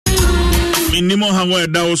minimum hawa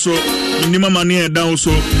da also minimum money da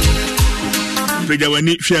also peja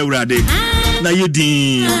wani hwe awurade na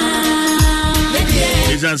yedin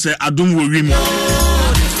ejan say adum wo wim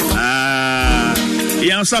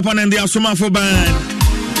yan sapa na ndi asoma for band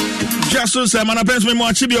just so man apens me mo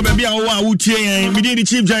achibi obabi a wo a wutie yan me di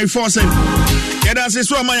chief jai force yeda se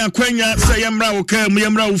so amaya kwanya say yemra wo ka mu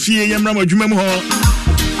yemra wo fie yemra madwuma mu ho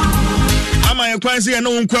amaya kwan se ye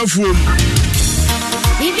no nkwafuom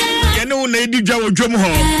ye no na edi dwa wo dwom ho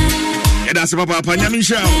yeda se papa nyame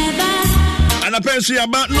hia anapɛnso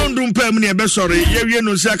yaba nondum pam ne ebe sorry yewie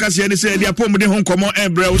no sia kase ne se dia pom de ho nkomo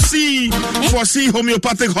ebrel for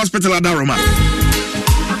homeopathic hospital adaroma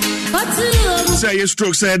say your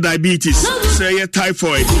stroke, say diabetes, say your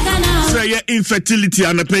typhoid, say your infertility,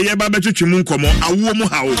 and a pay your babetwimun komo awo mu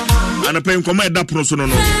hawo and a pay nkomo eda proso no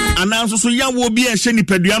and also so ya wo bi e hye ni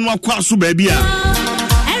paduano akwa so ba bia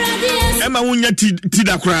ema wonya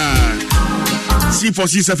tida kra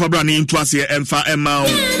C4C sefabra ni nto ase emfa ema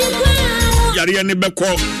yare ne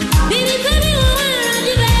beko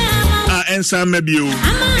ensa mabio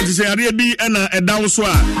nti say yare bi na eda wo so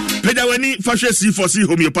a peja wani fashe C4C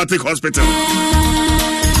homeopathic hospital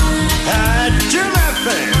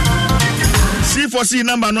C4C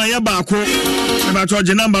number no ya baako na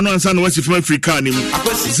charge number no ansa no wasi from Africa nim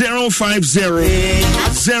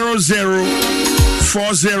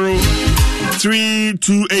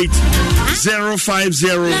 05000400328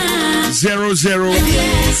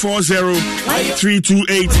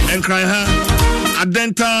 05000400328 and cry ha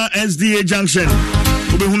Adenta SDA Junction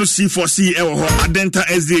Obehunu C4C ewo ho Adenta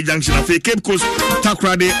SDA Junction afi Cape Coast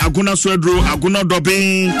Takrade Aguna Swedro Aguna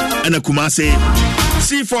Dobin and Kumase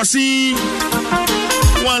C4C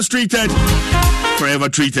once treated forever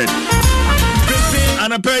treated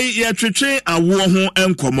and a pay ye treche awo ho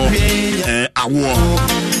enkomo awo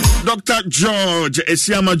Dr. George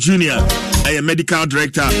Esiama Jr. a medical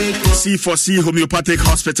director C4C Homeopathic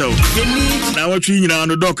Hospital. Now what you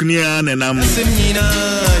know doc near and and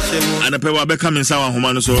a pewa become in Sawa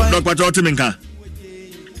Humano so Doc Pachotiminka.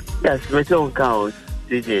 Yes, Mr. Cows,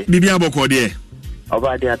 DJ. Bibia Boko dear.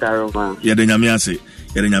 Obadia Daroma. Yadanyamiasi.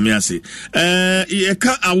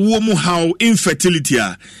 Yeka awomu how infertility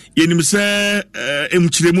a yenim se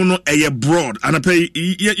emchiremu no eye broad anape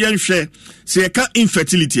yenhwe se yeka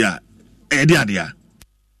infertility a ede ade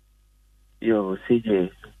yo CJ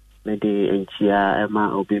me de enchia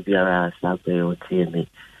ema obibiara sabe otiemi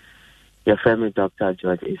your friend Dr.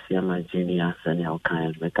 George Esiama Jr. Senior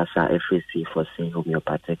kind mekasa FAC for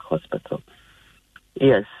Homeopathic Hospital.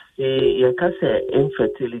 Yes, yeka se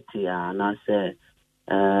infertility a na se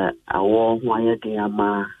awo wanya de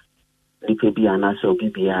ama nipa bi anaso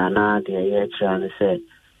bibia na de ye tra ne say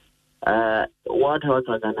World Health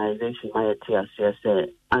Organization my tia say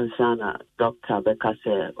ansana doctor beka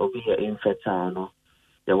say obi here infertile no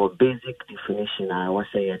there were basic definition I was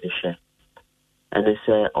say the share and they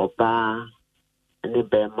say oba ne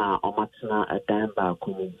bema omatena a dan ba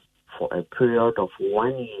kumu for a period of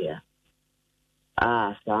 1 year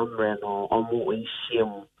samre no omu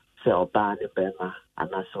nhiem se oba ne bema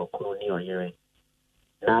anaso kunu ni oyere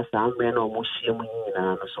na samre no omu hiem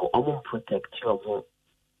nyina no so omu protect you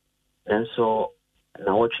nanso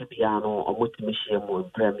na wotwe bia no omu timi hiem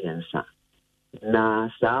premiensa na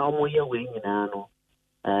sa omu ye we nyina no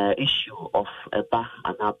issue of eba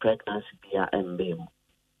ana pregnancy bia embem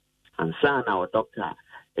ansa na our doctor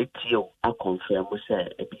etio a confirm say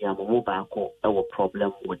ebia mo ba ko e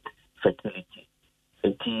problem with fertility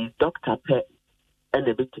enti doctor pe and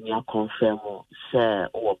the bit me confirm say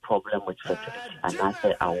our problem with fertility and I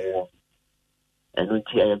say awo and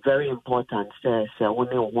it's very important say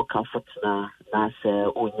when you work out na say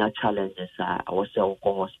onya challenges I was say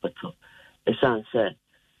go hospital it's say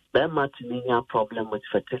there might be a problem with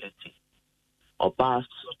fertility or bas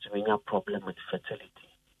to be a problem with fertility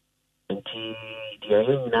and the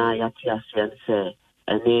na yati asian say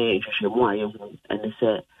any hwehwemu ayehu and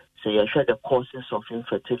say you share the causes of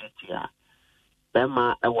infertility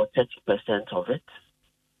Bema, I was 30% of it.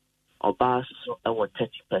 Oba, so I was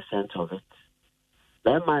 30% of it.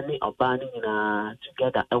 Bema, ni Oba, ni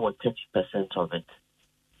together, I was 30% of it.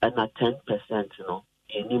 And at 10%, you know,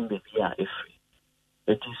 you need to be a free.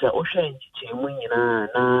 It is a ocean,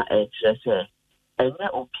 na, just say, and ya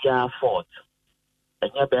Opia fault,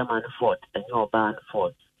 and ya Bema fault, and your Oba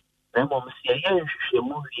fault. Then, mom, see a young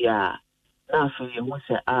movie, now, so you will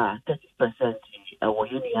say, 30%, I will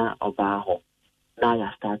unia Oba home. Now you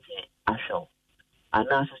start a show. And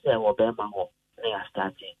now say Obama ho, now you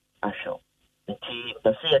start a show. And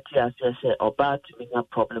the say about to me a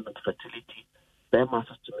problem with fertility, Bama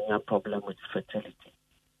to me a problem with fertility.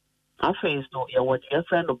 I face no you what your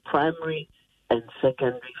friend of primary and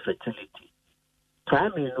secondary fertility.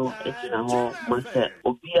 Primary no ejina ho mase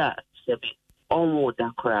obi a sebi onwo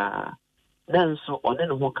dakra then so on ne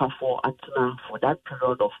ho kafo atena for that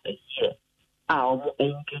period of a year. Omo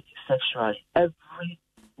engage sexually every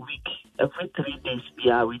week, every 3 days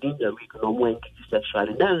within the week no more engage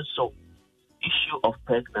sexually. Then so issue of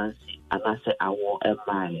pregnancy and I say our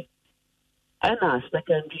MI. And our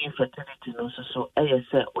secondary infertility no so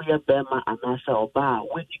say we are bema and I say oba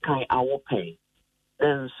we can our pain.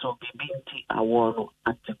 Then so bibinti our no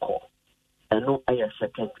article. And no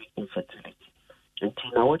secondary infertility.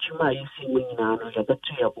 Until now what you might see when you know you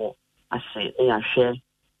better you I say they are share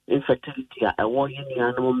infertility I want you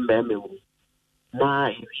animal memory. Now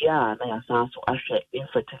if you are na so I share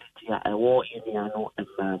infertility I want you animal and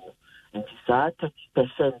and it's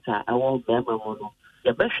 30% I want memory.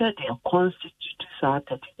 You better they constitute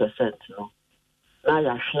 30% no. Now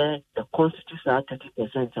you share the constitute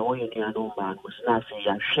 30% I want you animal man was now say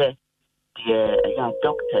you share the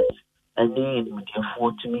doctors and then with your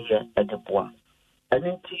 40 million at the bois. And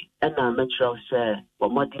I'm not sure, sir,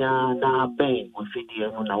 but Madia na bang with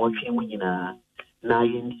video na watching when na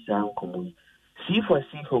in sound common. See for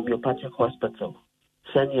see homeopathic hospital.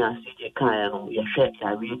 Send your CJ Kayan, your share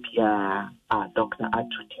your rapia, doctor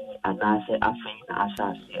attribute, and I say, I think,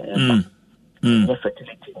 the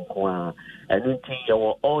fertility. And you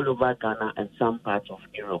were all over Ghana and some parts of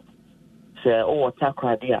Europe. Say, oh, attack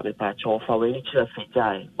idea, me patch off a way to a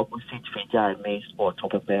Fijai, opposite Fijai, May Sport,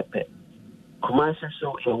 or Pepe. Kumasi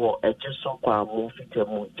so ewo ejeso kwa mo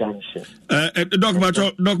fitemu junction. Doc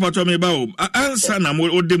Bacho me bawo. Ansa na mo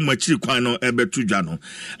ode machiri kwan no ebetu dwa no.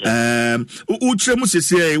 Uchre mu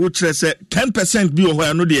sese uchre se 10% bi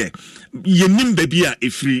oho no de yenim baby a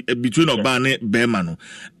efri between oba ne bema no.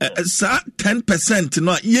 Sa 10%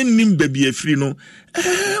 no yenim baby efri no.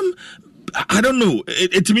 I don't know.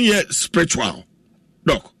 It to me spiritual.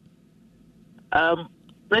 Doc.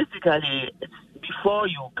 Basically before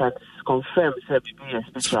you can confirm being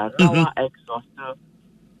spiritual, now I exhausted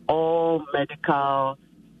all medical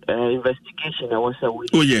investigation. I was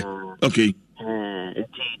okay.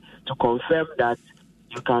 To confirm that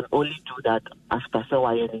you can only do that after so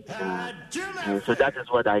that is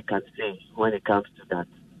what I can say when it comes to that.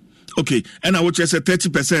 Okay, and I would just say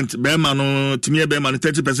 30% Bermano, Timia Berman,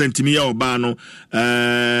 30% Timia Obano,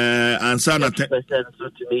 and Sana 30% so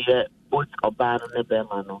Timia, both Obano and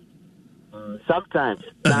Bermano. Sometimes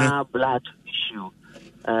blood issue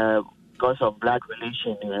because of blood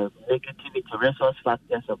relation, negativity, resource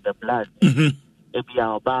factors of the blood. If you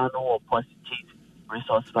are Obano or positive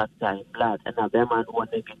resource factor in blood, and a Berman or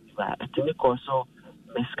negative, it can also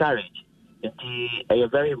miscarriage. It is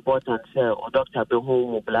very important, sir, or doctor be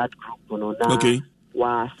home or blood group, now. Okay.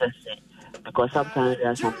 Because sometimes there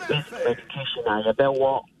are some basic medication, and you better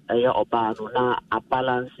walk Obano now a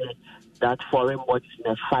balance that foreign bodies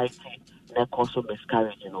in a fighting. Also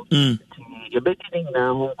miscarriage, You're betting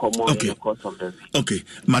now home common because of the okay,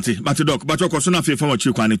 Mati Doc, but of course, not from what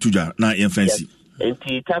you can tuja na in fancy. And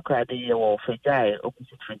Takradi or Fijai,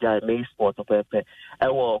 opposite Fijai, May Sport of Pepe, I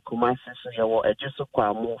will Kumasi, or a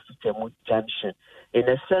Jesuqua move to junction. In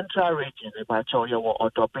the central region, about Choya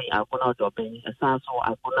or Doping, Akuna Doping, a Sanso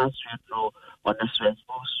Akuna Street Road on the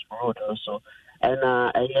Swensbos Road also. And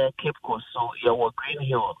Cape Coast, so your Green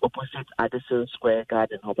Hill, opposite Addison Square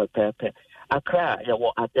Garden, Hobber Pepe. Accra,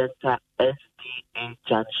 your Adenta SDA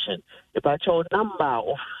Junction. About your number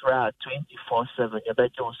of 24/7, you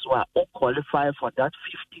bet you qualify for that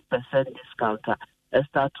 50% discount.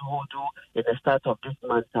 Start to hold in the start of this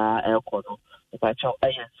month. About your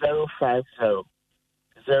 050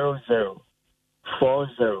 00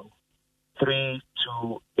 40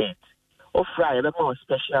 328. Offer a more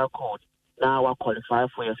special code. Now I qualify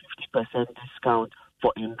for your 50% discount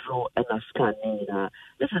for intro and a scanning.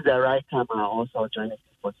 This is the right time I also join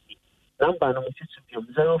for C. Number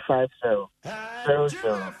 050 00 40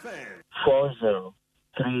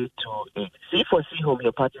 328. C for C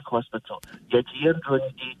Homeopathic Hospital. Get your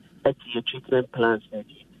at your treatment plans.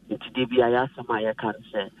 It's DBI Samaya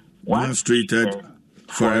cancer. Once treated,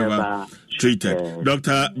 forever treated.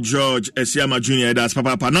 Dr. George Esiama Jr. That's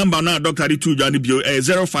Papa. Number now, Dr. Ritu Johnny Bio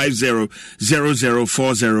 050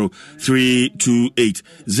 0040 328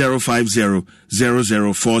 050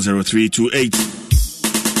 0040 328.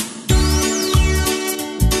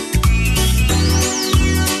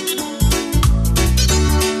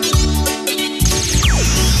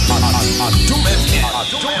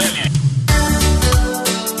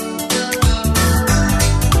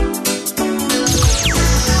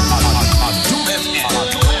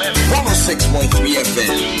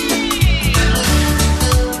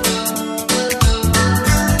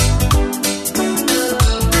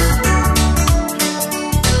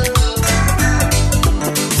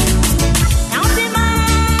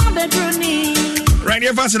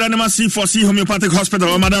 fast and I see for see homeopathic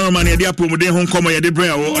hospital, Madam Romania, dear Pumode, home come, ye de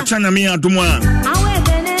brea, or China me and Duma.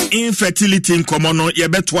 Infertility in Comono, ye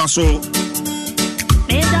bet Dwaso.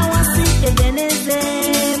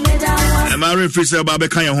 Mary Freezer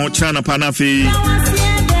Babekaya Hon China Panafi.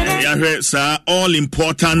 Sir, all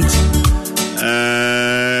important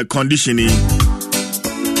conditioning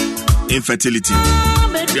infertility.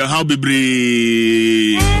 Your how be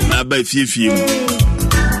brave about few.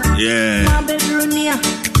 Yeah.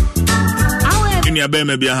 In your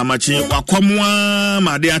baby be a hamachi, wakomwa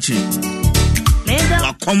madiachi.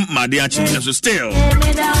 Wakom madiachi, so still.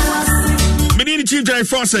 Medini Chief Jerry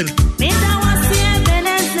Forsen.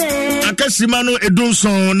 Akasimano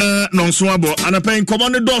edunson na nonswabo anapen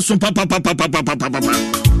command dosun papa.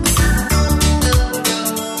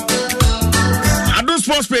 Adu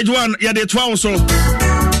sports page 1 ya de 12 so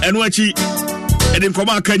enwachi edin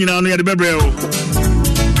koma kanyina no ya de bebreo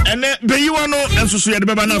ene beyiwa no ensusu ya de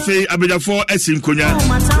beba na fe abejafo asinkonya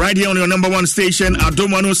right here on your number 1 station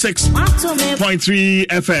Adom 106.3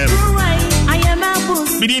 FM.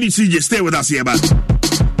 We need to CJ stay with us here back.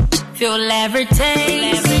 Feel every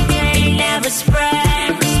taste, never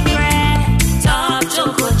spread. Top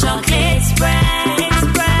chocolate spread.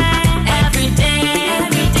 Every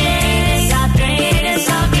day, soft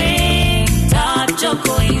drink. Top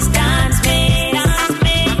choco instant mix.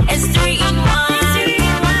 It's 3 in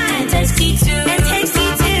 1, tasty too.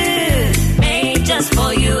 Made just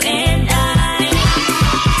for you and I.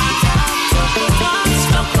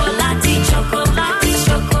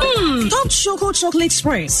 Choco chocolate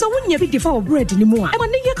spread. So when you pick the for bread anymore, I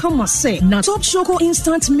want you come must say now Top Choco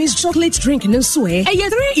instant mixed chocolate drink in sway. A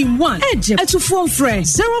 3 in 1. Edge to phone fresh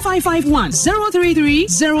 0551 033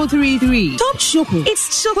 033. Top Choco.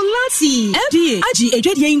 It's chocolatey. FDA.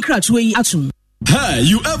 Aji in crutch way atum. Hey,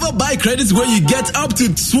 you ever buy credits where you get up to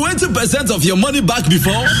 20% of your money back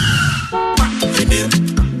before?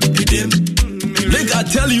 Like I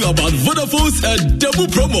tell you about Vodafone's demo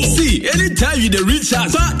promo. See, anytime you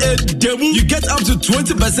recharge a demo, you get up to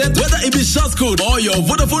 20%, whether it be short code or your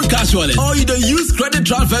Vodafone cash wallet, or you don't use credit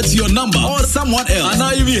transfer to your number or someone else. And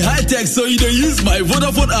now you be high tech, so you don't use my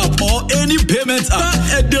Vodafone app or any payment app.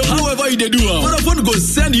 However you do, Vodafone go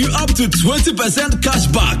send you up to 20% cash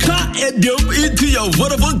back into your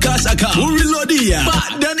Vodafone cash account. Who reload it?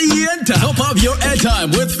 But then you enter, top up your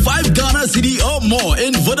airtime with 5 Ghana cedi or more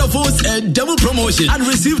in Vodafone's demo promotion and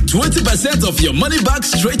receive 20% of your money back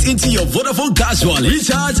straight into your Vodafone cash wallet.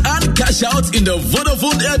 Recharge and cash out in the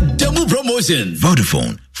Vodafone demo promotion.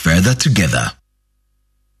 Vodafone, further together.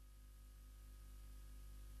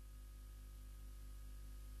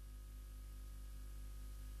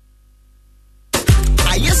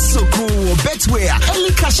 Betway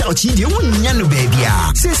early cash out you wunya no baby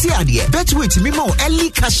ah sesi ade Betway timi ma early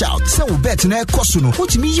cash out se wo bet na ekoso no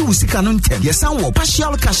utimi yi usika no ntem yesan wo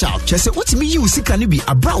partial cash out chese utimi yi usika no bi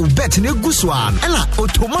abra wo bet na eguso an na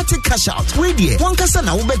automatic cash out we die wankasa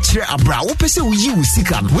na wo betre abra wo pese wo yi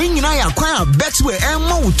usika no we nyina ya kwan Betway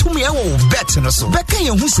ma wo tumi e wo bet no so beka ye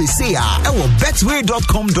hu sesi a e wo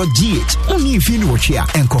betway.com.gh oni fi ni wo hwe a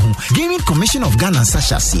enko ho Gaming Commission of Ghana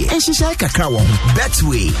sashase enshisha kakra wo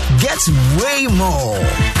Betway gets way more.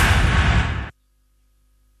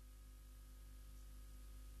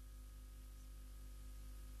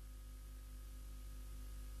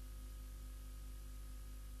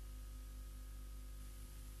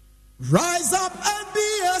 Rise up and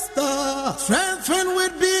be a star. Strengthen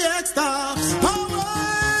with BX stars.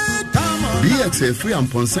 BX a free and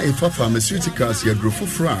ponsa a pharmaceuticals ya grofo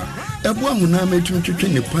fra. Ebwa muname twetwe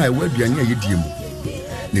ne pai wa aduane ayedie mu.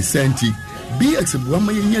 Ne senti BX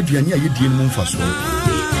buama yenya aduane ayedie mu mfaso.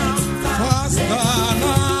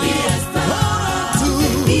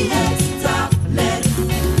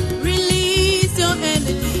 Release your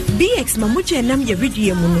energy. BX mamuche nam ye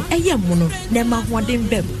video mu no eye mu no na ma hoden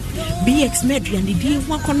bem. BX meduane di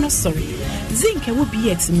ho akono sorry. Zinc e wo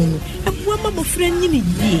BX mu no ebuama mo fra nyini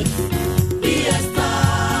yie.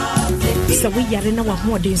 So we yare na wa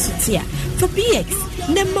hoden sutia. For BX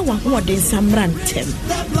nemma wa hoden samrantem.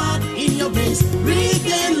 In your veins,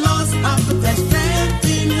 regain lost appetite, strength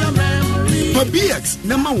in your memory. For BX,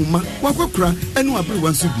 Namauma, Wakokra, and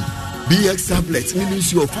Wabu Subi. BX tablets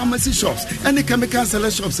means your pharmacy shops and the chemical seller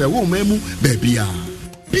shops at Womemu, baby.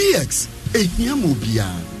 BX, a Yamubia.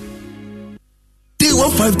 They were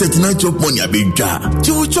 5:39 chop money abedwa.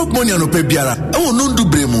 You will chop money on Opebiara. I will not do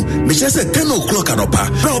bremu. Me just say 10 o'clock at Opa.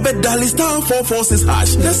 Now bet dial star 446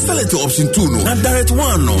 hash. Let's sell it to option 2 no. Now direct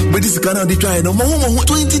 1 no. But this can only try no more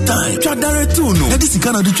 20 times. Try direct 2 no. This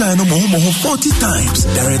can only try no more 40 times.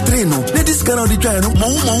 Direct 3 no. This can only try no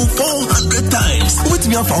more 400 times. With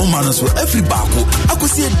me for man so every bako. I could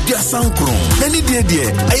see their sound chrome. Any day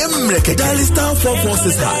there. I am record. Dial star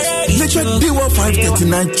 446 hash. Let your deal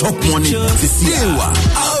 539 chop money. This year.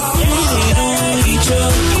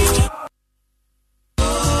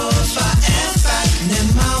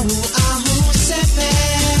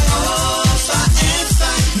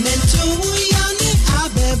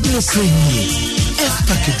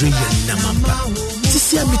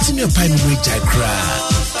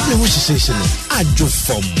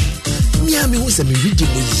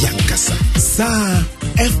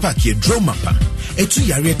 Etu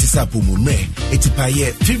yare tisapo mumre,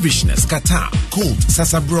 etipaye feverishness, kata, cold,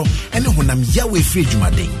 sasabro, ene honam yawe free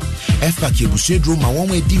jumading. Fpak ebusedro ma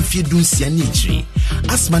wonwe dim fie dun siani ichiri.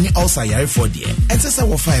 Asmani also yare for die. Etesa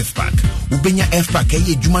wo 5-pack. Ubenya Fpak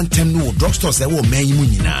eye juman tem no drugstore se wo meyi mu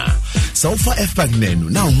nyina. Sa wo fa Fpak nenu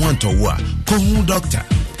na wanto wo ko hu doctor.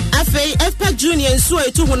 Afei Fpak Junior nso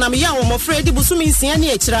etu honam yawo mo fredi busumi siani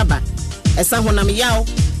echiraba. Esa honam yawo,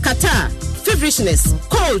 kata, feverishness,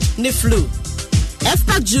 cold, ni flu.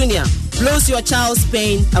 Fpak Junior blows your child's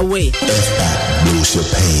pain away. Fpak blows your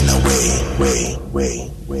pain away.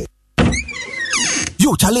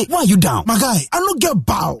 Yo, Charlie, why are you down? My guy, I don't get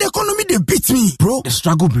bow. The economy, they beat me. Bro, the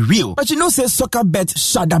struggle be real. But you know, say soccer bet,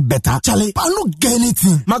 shut up better. Charlie, I don't get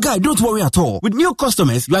anything. My guy, don't worry at all. With new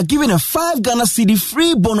customers, you are given a 5 Ghana Cedi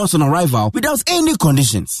free bonus on arrival without any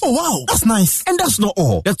conditions. Oh, wow. That's nice. And that's not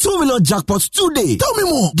all. The 2 million jackpots today. Tell me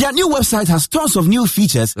more. Their new website has tons of new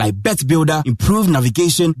features like bet builder, improved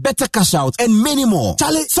navigation, better cash out, and many more.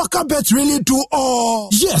 Charlie, soccer bet really do all.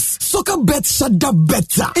 Yes, soccer bet, shut up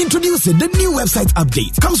better. Introducing the new website update.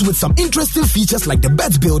 Comes with some interesting features like the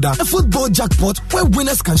bet builder, a football jackpot where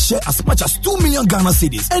winners can share as much as 2 million Ghana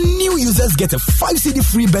cedis, and new users get a 5 cedi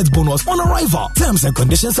free bet bonus on arrival. Terms and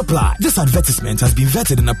conditions apply. This advertisement has been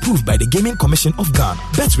vetted and approved by the Gaming Commission of Ghana.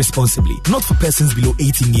 Bet responsibly, not for persons below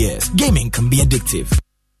 18 years. Gaming can be addictive.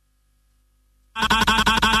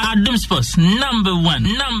 Adam Sports, number one.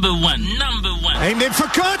 Aimed in for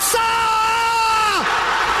Kurtza!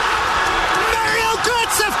 Mario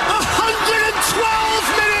Kurtza, 112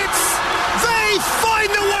 minutes! They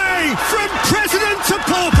find a way from president to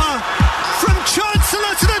pauper, from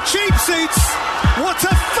chancellor to the cheap seats. What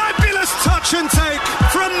a fabulous touch and take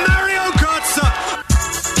from Mario Kurtza.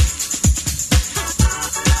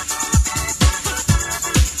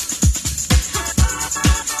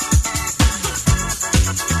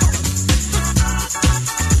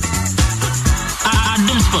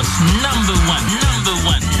 Number one.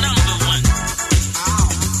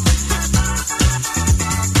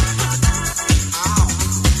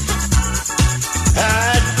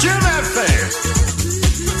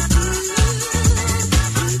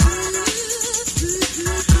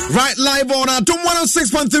 Right, live on Atom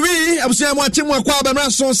 106.3. I was saying watching more Kwab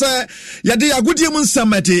and so say Yadi Agudi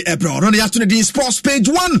Munsam abroad on the afternoon sports page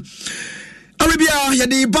 1. Arabia,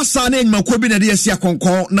 yadi basa na nyuma kwa bi na de asia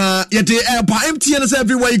konkon na yadi ba MTN is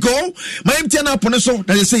everywhere you go. My MTN app on so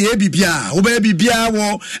na say e bibia, oba bibia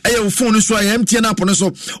wo e phone so ya MTN app on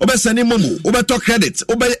so oba send momo, oba to credit,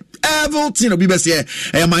 oba everything obi be say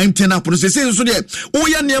my MTN app on so say so de wo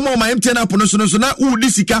ya niam my MTN app on so na wo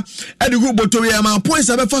disika e de go boto ya ma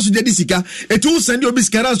points aba fa so de disika e to send obi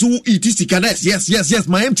sika so it disika yes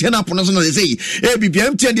my MTN app on so na say e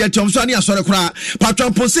bibia MTN de chom so ani asore kra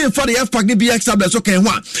patron ponse for the Fpak ni BX tablets okay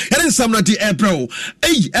one and then some nati April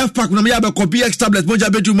Fpak na me be ko BX tablets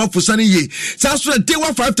moja bedroom mo fusani ye sa so day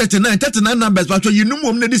 1539 numbers but you know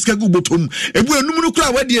mom na diska go botom ebu enum no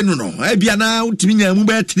kra wade enu no e bia na utimi nya mu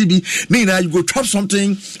be tribi na you go chop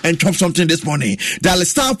something this morning dial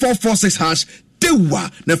star 446 hash Dewa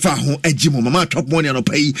nefa ho agimo mama top money no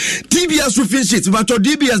pay DBS roofing sheet but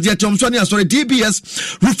DBS dia tom so ne asore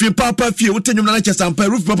DBS roofing papa fie wotenyum na chesampa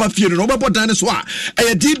roof papa fie no obo dan so a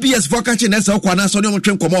DBS vocache na se kwa na so ne mo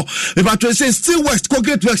twen komo e ba to say still works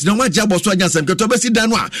concrete works no ma jabo so anyasem ke to be si dan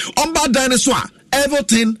no a omba dan so a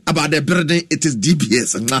everything about the building it is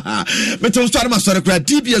DBS me to start ma sorry kra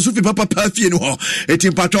DBS roofing papa fie no ho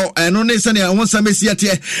etim patro no ne se ne won samesi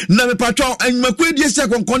ate na me patro anmakwa die se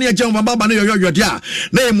konkon ya jam baba na yo dia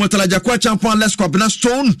na Motalaja kwa champion let's go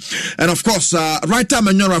Stone and of course writer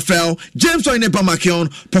Manyo Raphael James Oinepa Makion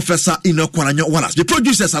Professor Inokwanyo Wallace the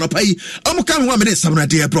producers are pay amuka me 1 minute sabna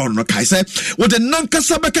dey abroad no kai say with the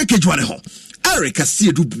nankasa beka kejwane ho Eric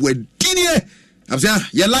Asiedu Bwedinie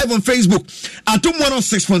You're live on Facebook. Atom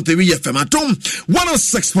 106.3 FM. Atom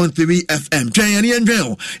 106.3 FM. Jenny and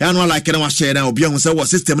Joe. And I like it. I share now. Beyond our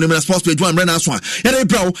system. And sports page one. Brand one. Yeah, they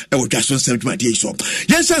bro. I will just send my day. So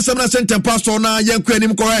yes, some sent a pastor now. Young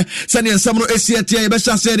Quenim Core. Sending some ACTA. Best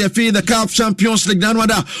I said, if the Cup Champions League. Now,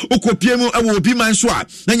 Okopiemo. I will be my swat.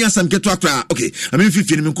 Then yes, I'm get to okay. I mean, if you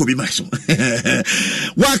feel me, could be my son.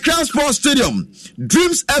 Wakra Sports Stadium.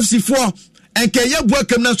 Dreams FC4. And can you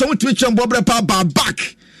welcome now? So we Twitch and Bob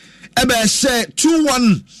back. Ebe share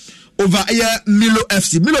 2-1 over here Milo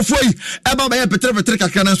FC. Milo foi. Eba ba Petre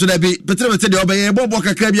kakana so there be Petre de oba ye Bob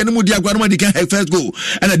kakra bi anu di agwa no di kan first goal.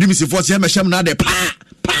 And Adimi si force me sham na de pa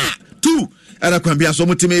 2. And I can be so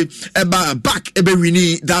Wontumi eba back ebe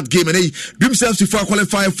winning that game and Dreams FC for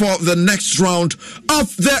qualify for the next round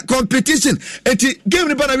of the competition. Eti game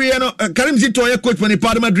ni bana we no Karim Zito ye coach when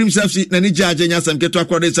Parma Dreams FC na ni judge nya sam keto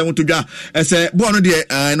akwade sam to dwa say bo no de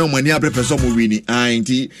no mani abre person mo winning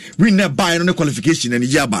anti win na buy no qualification and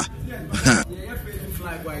yaba.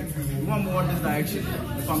 One more this direction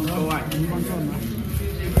from the white.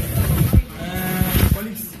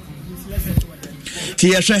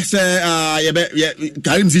 Karim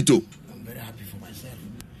Zito. I'm very happy for myself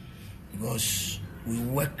because we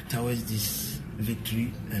work towards this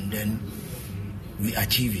victory and then we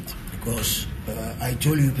achieve it. Because I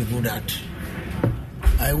told you people that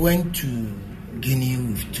I went to Guinea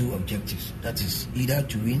with 2 objectives. That is either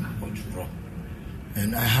to win or to draw.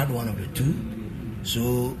 And I had one of the 2.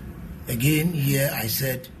 So again here I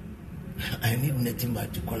said I need nothing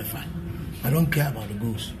but to qualify. I don't care about the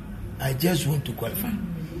goals. I just want to qualify.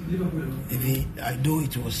 I know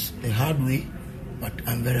it was a hard way, but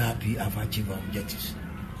I'm very happy I've achieved our objectives.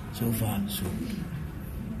 So far, so good.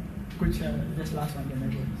 Coach, just last one.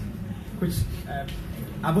 Coach,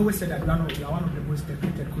 I've always said that you are one of the most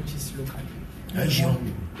decorated coaches locally. Sure.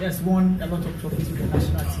 Yes, won a lot of trophies with the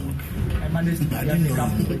national team. I managed to be a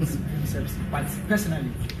cup with themselves. But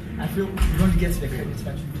personally, I feel you don't get the credit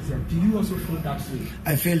that you deserve. Do you also feel that way?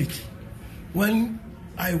 I feel it. When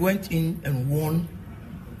I went in and won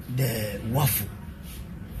the waffle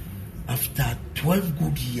after 12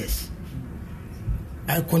 good years,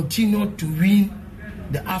 I continued to win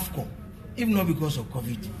the AFCON. If not because of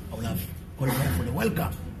COVID, I would have qualified for the World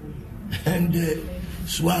Cup. And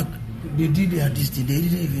swag, they did their this thing, they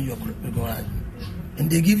didn't even recognize me.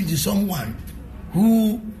 And they give it to someone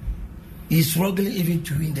who is struggling even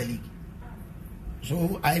to win the league.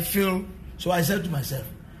 So I said to myself,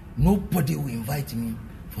 nobody will invite me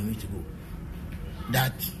for me to go.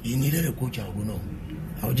 That you needed a coach, I'll go no.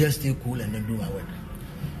 I'll just stay cool and then do my work.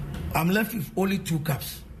 I'm left with only 2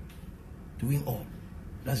 cups to win all.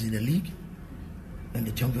 That's in the league and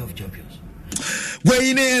the champion of champions.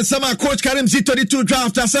 Wayne Sama coach Karim Zito 32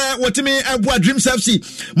 draft as Wontumi Abua Dreams FC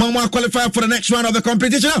Mama qualify for the next round of the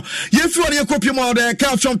competition. If you want to copy more the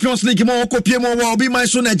Cup Champions League more copy more will be my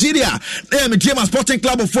son Nigeria. Diema Sporting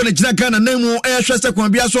Club of Nigeria Ghana name air Chester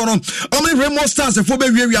Kwambia so no. Only Remo Stars for be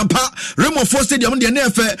we ampa Remo 4 stadium the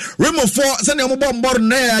nefe Remo 4 send your bomb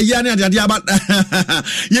na ya na dia ba.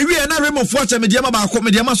 Ye we na Remo 4 che Diema ba ko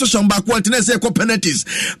Diema so shamba ko antene say ko penalties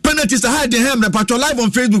I had the hem the patrol live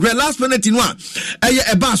on Facebook last penalty no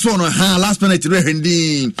a bass one last penalty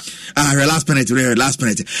last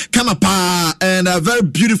penalty come up and a very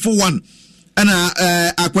beautiful one and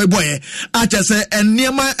akwa boy I just say and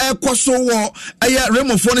near my kwaso wo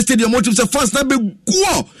Remo for the stadium motive say fans na be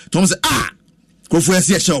go Tom say Kofu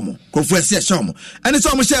esi shomo and it's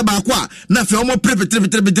almost share back kwa na fe omo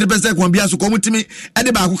prepare say kwa bia so ko mutimi e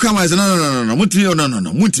de back come say no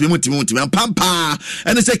mutimi pampa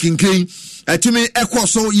and say kinkin to me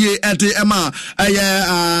so ye at Emma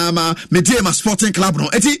Medema Sporting Club no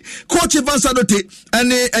eti coach Evans Adote and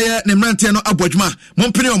ne mrantie no abodjuma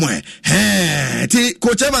mompini omo eti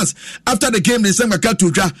coach Evans after the game they say maka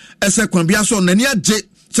to dwa ese kwa bia so nani agye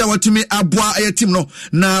say Wontumi aboa aye team no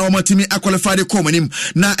na Wontumi qualify the come anim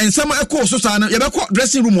na ensama ekọ so sa no ye be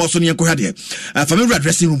dressing room also ne enko de family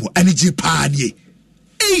dressing room energy pa nie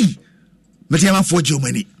Medema for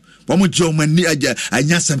Germany Omo Germany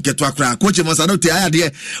anyasam keto akra coach Vansado te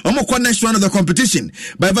ayade omo kwa next round of the competition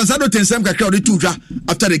by Vansado te nsem kakra o de tudwa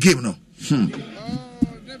after the game no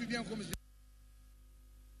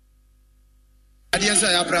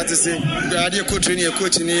Adiansa ya practice ade coach ni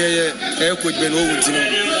coach Ben Wontumi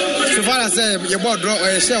so far as you board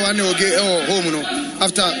draw share one home no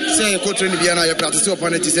after say coach ni bia na ya practice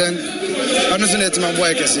opponent and ano so na etima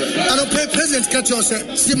boy kese ano president catch say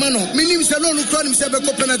Simano minim say no kura nim say be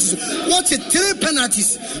ko penalties what it 3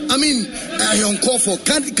 penalties I mean on call for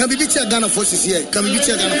can be beat Ghana forces here can be beat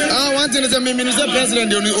Ghana one thing is me minister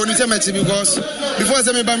president only say match because before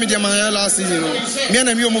say me ba media man last season me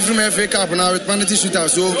and me move from FA Cup now with penalty shootout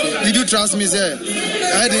so you do trust me say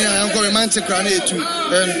I didn't go man to crown it too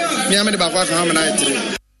me am the back wa kan na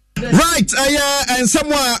 3. Right, and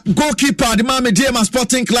somewhere goalkeeper the Mahamudu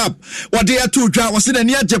Sporting Club. What they are two dra was in a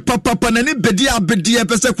near papa and any bedia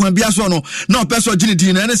pesa kwan bia so no person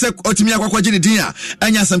Ginidina and say Otimia kwa Ginidina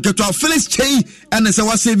and ya some keto Felix Chey and say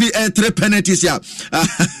was save 3 penalties ya.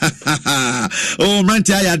 Oh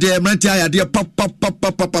Mantia dear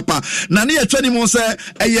papa. Nani a 20 mo say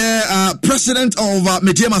president of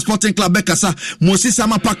Mediama Sporting Club Bekasa Moses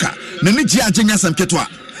Samapaka. Nani jia jenya some ketwa.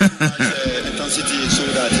 Intensity so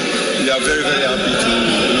that we are very, very happy to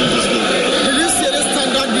win this game. Did you see the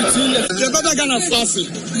standard between the better Ghana Classic?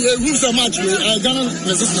 Who's the match with Ghana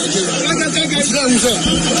versus Nigeria?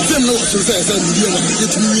 Same no to say,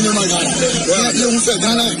 it's me in my Ghana. You say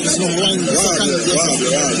Ghana is number 1.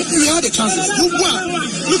 You had the chances.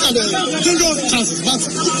 Look at the general chances, but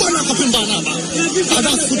you can't happen by now.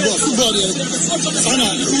 That's football. Sometimes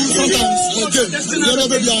you're never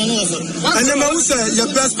be on over. And then I would say your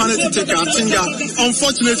best penalty taker, I think that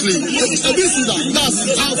unfortunately, that's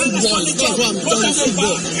how football is. That's why I'm telling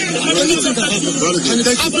football. Anything can happen. And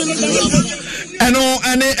it happens.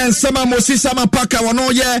 And Sama Moses Samapaka wano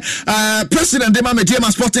president de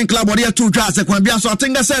Mahamudu Sporting Club or there 2 draws e kwan bia so I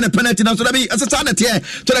think that's a penalty now so that be as a time here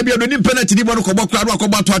to that be only penalty di bono ko bokra ro ko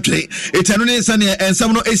bato atre etanu ne sane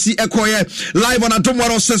ensam no AC ekoye live on Atom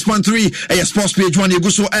 106.3 sports page 1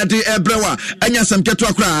 yeguso ede ebrewa anya sam keto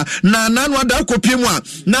akra na nanu ada ko piemu a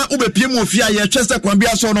na ubepiemu ofia ye twese kwan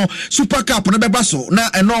bia so no Super Cup no beba so na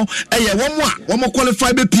eno womo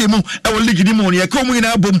qualify be piemu e wo league di mo ne komu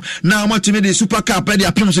ina bom na matimi de Super Cup e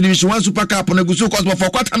dia piemu so division 1 Super Cup no guso cause for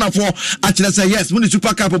quarter na for actually say yes when the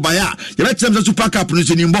Super Cup baya you let them Super Cup no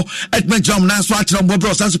sinimbo etme jam na so actually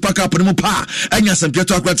bro Super Cup no pa anya sam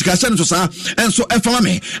keto akra tika se no so sa enso e fama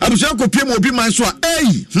me abusia ko piemu obi man so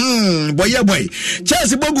boy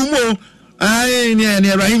Chelsea bogumo ai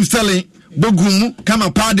ne Raheem Sterling Bogum kama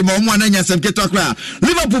party ma omo ananya sem keto akra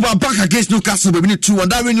Liverpool back against Newcastle be 2 and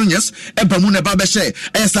Darwin Nunez ebamu na ba be share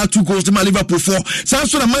start 2 goals to Liverpool 4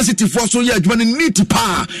 so na Man City 4 so yeah adwuma need to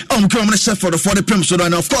pa come on chef for the Premier so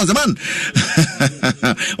and of course the man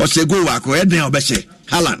o se go wa ko e den o be share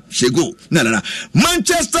Haaland shego na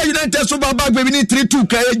Manchester United so ba back be 3-2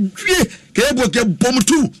 ke bom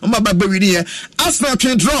 2 on ba back be Arsenal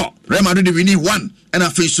can draw Real Madrid be 1 and I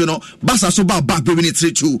face so no Barca so back be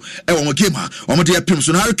 3-2 e won game ha o de pim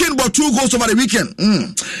so Hurricane bought 2 goals over the weekend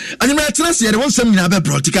and you might trust here the one some na be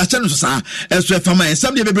broadcast channel so sa e so fama en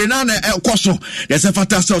some de be na koso there's a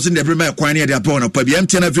fantastic in the premier kwan here they are born up be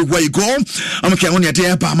MTN everywhere you go am ke won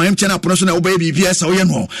dey ba my MTN apono so na wo ba BBS o ye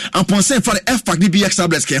no upon say for the F-Pack DBX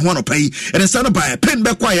tablets ke ho no pay and stand by pen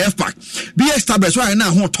be kwa F-Pack BX tablets why na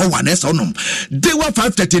ho to one so no day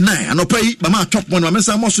 539 and pay mama top one ma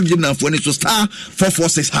say mo so bi na fo ni so star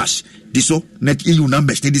 446 hash diso net EU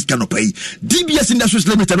numbers this kind of pay DBS Industries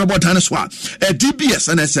Limited about Haneswa DBS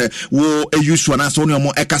and say wo use one as only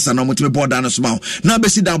more ekasa no mutime board dan so na be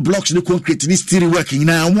see that blocks the concrete this still working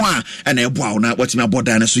na one and e boa na what me board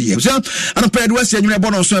dan so here so and pay the west you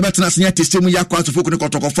board on so better na senior testing ya kwa so fokuni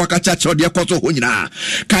kotoko aka cha cha de koto ho nyina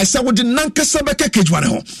kai sa wo de nankasa be kekejwane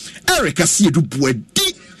ho Eric Asiedu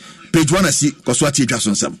Buedi page 1 asi koswati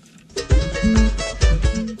Dwaso Nsem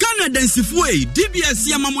Densifue DBS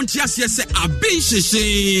Yamamontia se abin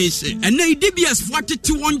sheshe and DBS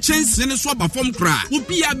 41 chance ne so ba fom kra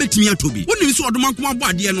obi a betimi atobi woni so odoma kuma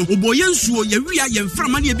boade no oboye nsuo ye wi aye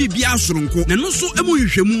mframa ne bibia soronko ne no so emu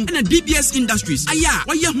hwehwemu na DBS Industries aya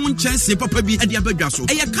waye ho chance papa bi ade abadwa so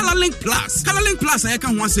eye Colorlink Plus aya ka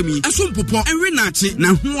ho asemi eso mpopo enwe na ache na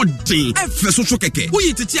ho den efe so keke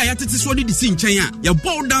uyi tete aya tete so de si nchen a ye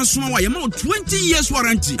bold dance wa ye ma 20 years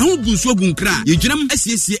warranty ho gunsuo gunkra ye gyinam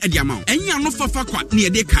asiesie enya no fafa kwa ne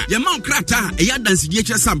de ka ye ma krata e ya dance die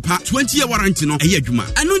kire sampa 20-year warranty no e ya adwuma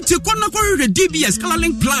anu nti konna kwa DBS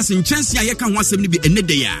Colorlink Plus in chance ya ka ho asem ne bi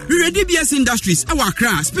enede ya DBS Industries e wa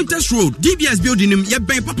Accra Spinters Road DBS building ye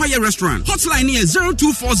ben Papaya restaurant hotline ne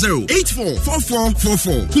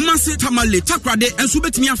 0240844444 Kumasi Tamale Takrade enso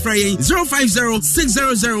betimi afra yen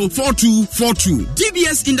 0506004242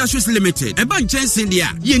 DBS Industries Limited e ban chance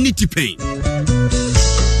dia ye ni tipen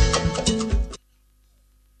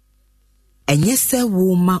enye se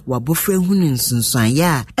woma wabofra hunu nsunsuan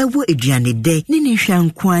ya ewo eduane de ne hwa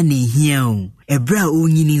nkwa na hia o ebra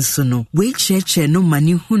onyini nso no we cheche no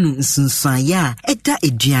mani hunu nsunsuaya eda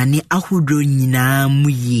eduane ahodo nyina mu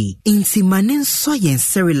yi inti mane nso yen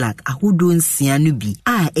Cerelac ahodo nsia no bi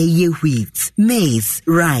a eye wheat, maize,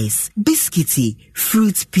 rice, biscuity,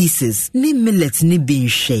 fruit pieces, ni millet ni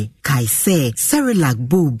binhwe kai se Cerelac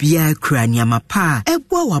bo bia kura nyamapa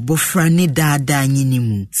ebo wabofra ni dada nyini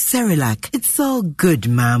mu. Cerelac, it's all good,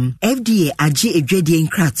 ma'am. FDA age edwedie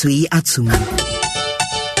nkrato yi atumu.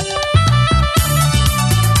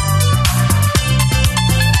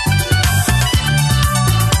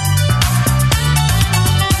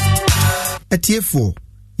 Atiefo,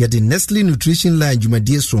 yadi Nestle Nutrition Line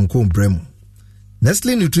jumadie sonko bremo.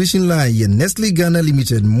 Nestle Nutrition Line ye Nestle Ghana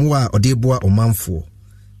Limited mua odeboa omanfo.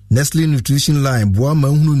 Nestle Nutrition Line boa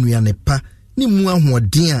mahunu nuane pa ni mua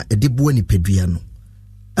hoɔden a edeboa ni pedua no.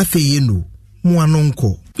 Afeye no mua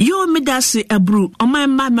nonko. Yo medase abru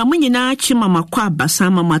omama mamunyina chima makwa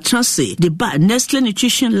basama matrase de ba Nestle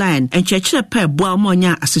Nutrition Line enchechire pa boa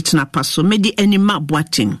monya asetena paso medi anima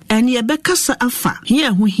boating ene ye bekasa afa hia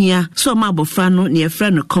hu hia so ma abofra no ne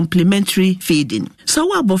efra no complementary feeding so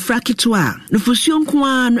wa abofra kitwa nufusuo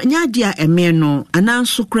nkoa no nya dia eme no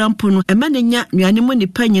ananso krampo no ema ne nya nuane mo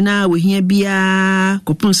nipa nyina we hia bia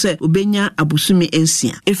kopon se obenya abusumi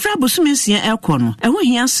ensia efra abusumi ensia ekono eho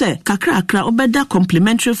hia se kakra obeda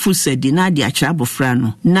complementary food said na di achra bofra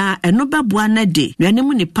no na eno beboa na de nuane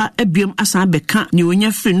mu nipa abiom asan beka ni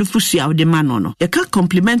onya free no fusua wo de ma no e ka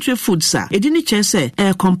complementary food sa edi ni che se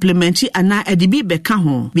complementary ana edibi beka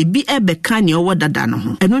ho bibi e beka ni owo dada no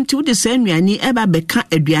ho eno nti wo de se nuane e ba beka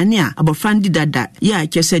aduane a abofra ndi dada ya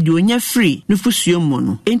che se di onya free no fusua mu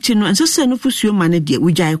no enti no ense se no fusua ma ne de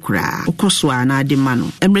wugyae kura okoso ana de ma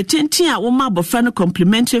no emretenti a wo ma abofra no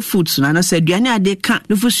complementary foods na se aduane ade ka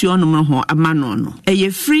no fusua no ho ama no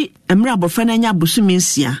eye free emra abofra nya busumi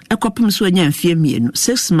nsia ekopem so nya mfie mienu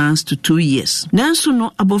 6 months to 2 years nanso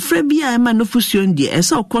no abofra bia ema no fusuo ndie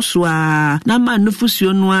esa okoso a na ma no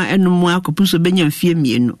fusuo no a enum akopem so benya mfie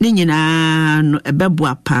mienu ne nyina no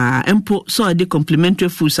ebeboa pa empo so de complementary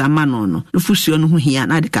foods ama no fusuo no ho hia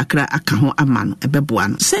na de kakra aka ho ama no ebeboa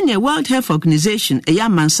no senior World Health Organization eya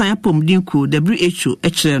mansan pomdinku WHO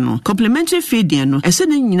ekire no complementary feeding no ese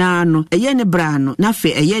ne nyina no eye ne bra no na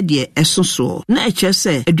fe eye de esoso na ekire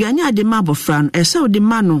se aduane ade ma abofra no ese ode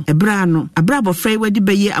ma no ebra no abra abofra wadi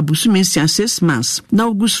beye abusumi nsia 6 months na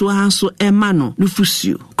oguso hanso ema no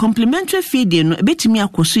nufusuo complementary feeding no ebetimi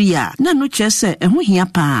akoso ya na no kyese eho hia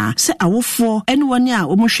pa se awofo ene woni a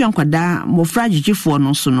omohwe nkwada mofra gigifo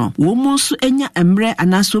no so no wo mo so enya emre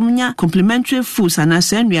anaso munya complementary foods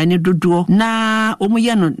anasa anuane dodo na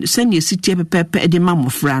omoye no se ne sitie pepepe ede ma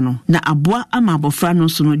mofra no na aboa ama abofra no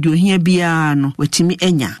so no de ohia bia no watimi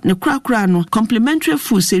enya ne krakra no complementary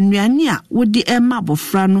foods enuane a wodi ema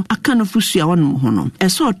abofra no aka no fusua wono ho no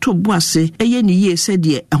eso to boase eye ne ye se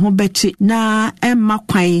de eho beti na ema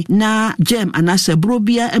kwan na gem anasa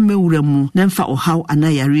brobia emewura mu na mfa ohaw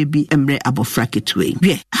anayare bi emre abofra ketwe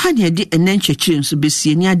wie ha ne de enenchechire nso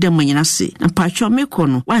besie ni adam nyina se na pacho meko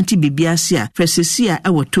no wanti bibia se a fresesia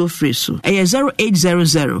ewo to freso eye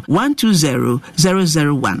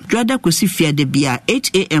 0800-120-001 dwada kosi fiade bia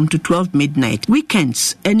 8 am to 12 midnight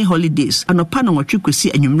weekends any holidays anopa no watwe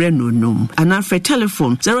kosi anwumre no nom ana for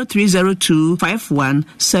telephone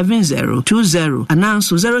 0302517020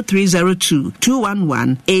 ananso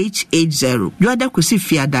 0302211880 dwada kosi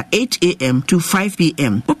fiada 8 am to 5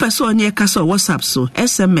 pm opeso oni kasa WhatsApp so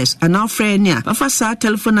SMS ana friend ya afasa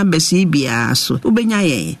telephone number si bia so ubenya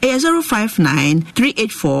ye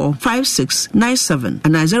 0593845697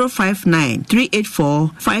 ana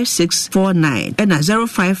 0593845649 ana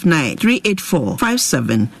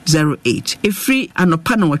 0593845708 free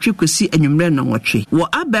anopa no watwe kosi anwumre no watwe wo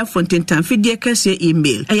aba fontentan fidie kase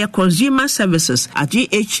email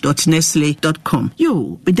consumerservices@gh.nestle.com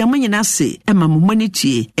yo bedamanyina se ema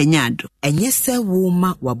momonitie enyado enyese wo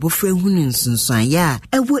ma wabofra hunu nsunsuan ya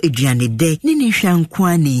ewo eduane de ne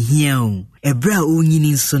hwanko na ehia o ebra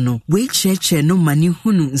onyini nso no we cheche no mani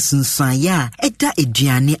hunu nsunsuan ya eda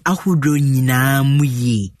eduane ahodo nyina mu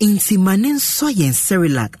yi inti mane nso yen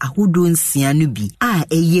Cerelac ahodo nsia no bi a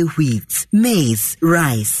eye wheat, maize,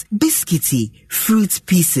 rice, biscuity, fruit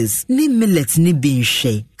pieces, ni millet ni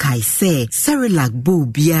binhwe kai se Cerelac bo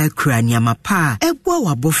bia kura nyamapa ebo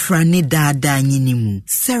wabofra ne dada nyini mu.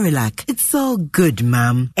 Cerelac, it's all good,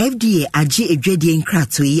 ma'am. FDA age edwedie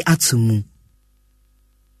nkrato yi atumu.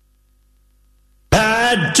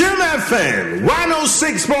 Jim FM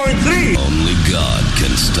 106.3. Only God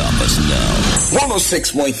can stop us now.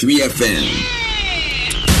 106.3 FM.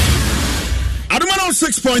 Adumano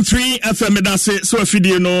 106.3 FM medase so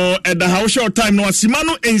afidie no at the house short time no asima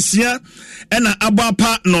no ensia ena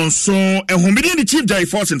abapa nonso ehomidi the chief jai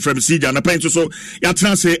force in from Sija na pen so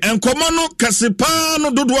yatena se enkomo no kasepa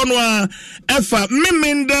no dodo no a efa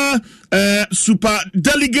memenda super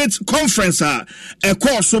delegate conference a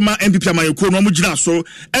course ma MPP amayeko no mugina so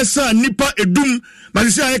esa nipa edum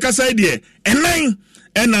masisi ayekasa ide enan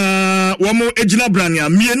ena womo ejina brania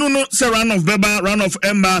mienu no se run of beba run of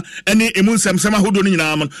emba any emunsem sema hodo ni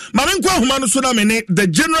nyina mame nkwa homa no so na mene the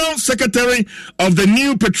general secretary of the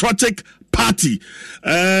new patriotic party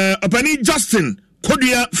opani Justin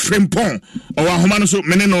Kodia Frimpong owa homa no so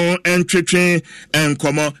mene no entwetwe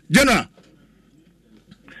enkomo general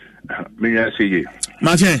menya seye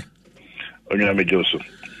mache onya mejoso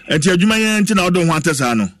enti adwuma yen nti na odo ho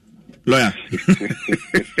atesa no lawyer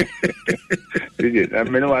I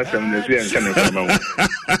mean, what's some the same kind of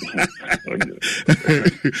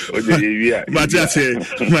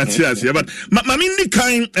Matthias, but Mamini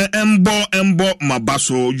kind embo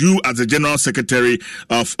mabaso, you as the general secretary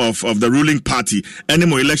of the ruling party, any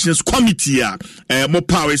more elections committee, more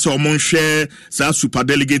powers or more share, super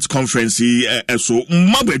delegates conference, so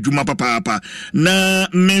Mabeduma Papa, na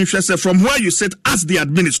mention from where you sit as the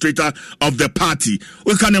administrator of the party.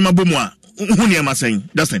 We can mabumwa, who am I saying?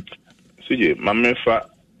 Justin. Sije mamefa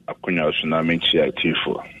akunya osuna menchi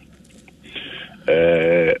atifo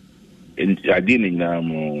adini na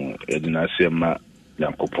mu edina sema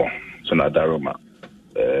yankopon so na daroma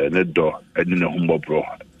ne do edina humbobro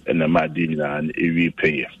ena ma adini na ewi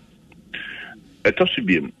peye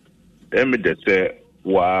etosubiem emedete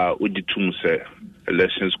wa uditum se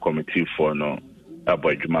elections committee for no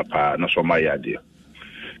abadwuma pa na so ma yade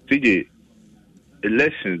sije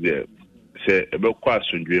elections there se ebe kwa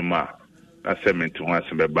asundwe ma assessment ho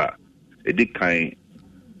asebeba edikan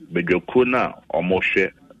bedwako na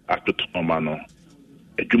omohwe atotonoma no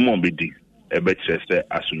adwuma obedi ebe kyerese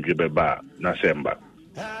asundwe beba na semba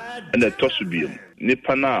ene tosubium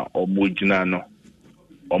nipa na omogina no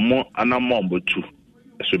omo anamombotu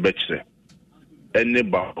eso bekyere ene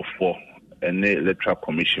bafo ene electoral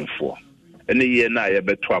commission for ene ye na ye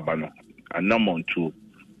beto aba no anamontu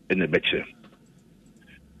ene bekyere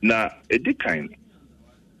na edikan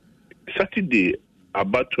Saturday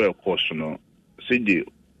about 12 course no say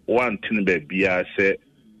one thing be bia say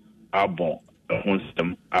abon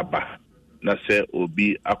honsem aba na say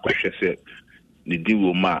obi akwhwe say ne di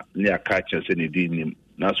wo ma ne aka che say ne di nim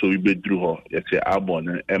na so we bedru ho ye say abon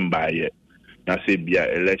na embaye na say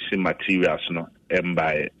bia election materials no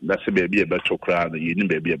embaye na say be bia beto kra no ye ni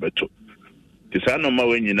be bia beto ti sa no ma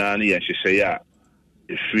we nyina na ye hyehyɛ ya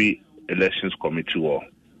free elections committee wo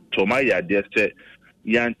to my idea say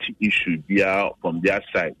yanti issue bia from their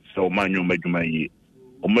side so manyo madwuma yi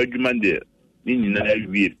omadwuma de ni nyina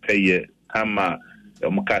wie peye ama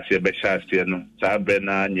omukase be hyase no sa be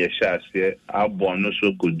na nya hyase abon no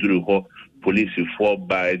so goduru ho police for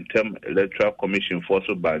by term electoral commission for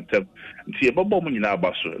so by term nti e bobo mu nyina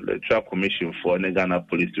abaso electoral commission for ne Ghana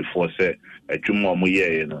police for say adwuma mo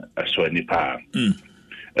ye no aso ni pa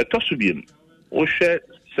etosubiem o share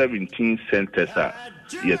 17 centers a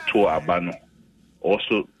ye to abano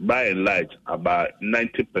also by and large about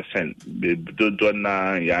 90% do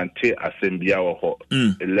na yante assembly ho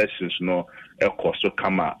elections no e cost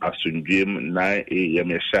kama asundwem 9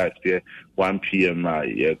 am shate 1 pm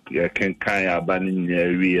ye can abani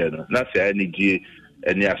nyawie no na say ani gie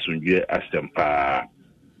ani asundwe astempa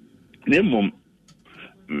nemum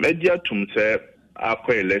media tum say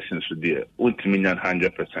akwa elections there ultimate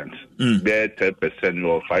 100% be 10%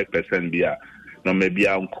 or 5% bia no maybe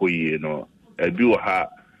ankoyi no ebi wo ha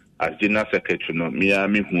as general secretary no me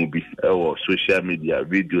hu bi e social media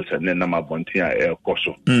videos and then na mabontin a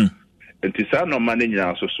ekoso enti sa no man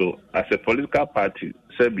nyina so as a political party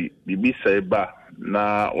sabi bibi say ba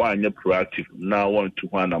na wanye proactive na want to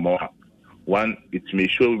one more one it may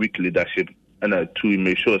show weak leadership and two it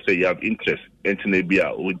may show say you have interest enti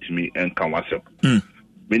bia ultimi and kan wasep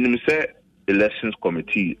meaning say elections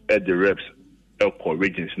committee at the reps elko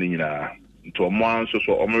regions ni nyina to one so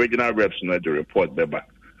original reps no the report beba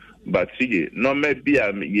but see no maybe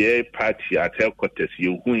ye party at headquarters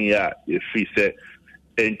you hu ya if we say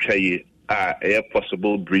entry a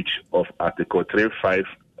possible breach of article 35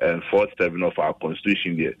 and 47 of our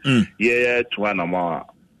constitution there yeah to one more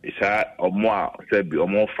isa omo say be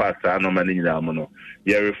omo fast no many na mo no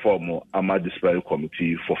ye reform ama disciplinary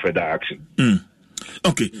committee for further action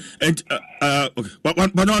okay and okay but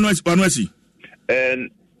one was and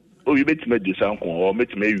you bet me do something or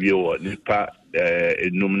met me wie or nipa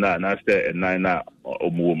enum na say nine na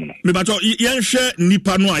omuwo no me bato yenhwe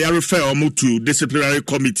nipa no a ya refer omo to disciplinary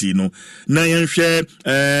committee no na yenhwe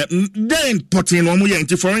then potting no mo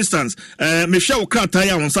yenti for instance me hwe wo krata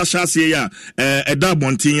ya wonsa hyase ya eda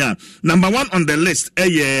bontin ya number 1 on the list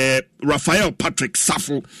Raphael Patrick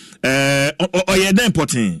Safo oye then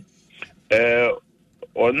potting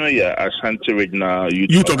ono ya Ashanti Regional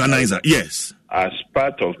Youth Organizer, yes. As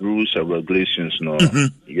part of rules and regulations, no,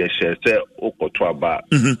 yes, say okoto aba,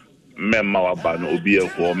 memma waba no obi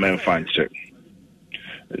ehwo memfa nche.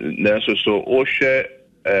 Then so o share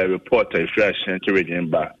reporter if Ashanti Region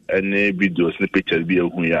ba any videos ni pictures bi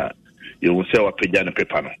ehun ya, you will say wa pagya no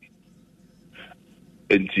paper no.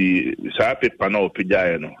 Enti sa paper no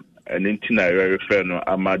pagya no, and intina refer no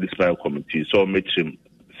ama disciplinary committee so make him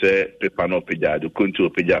say paper no pagya the kuntu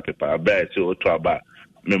pagya paper aba say oto aba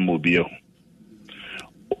memo bi ehun.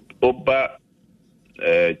 Oba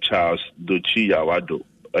Charles Dochi Yawado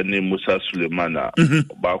and Musa Sulemana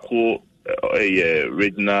Bako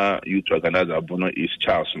regional youth organizer Bono is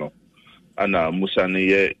Charles no and Musa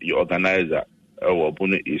Niye your organizer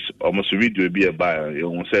Bono is almost video be a buyer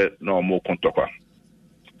you say no more contokwa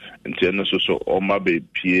until so Oma be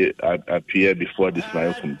appear before this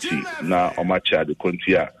my committee now Oma cha the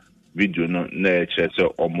contia video no na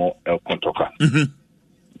so Omo el contoka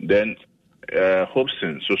then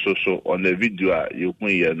Hobson so on the video you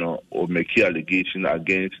or make allegation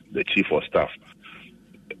against the chief of staff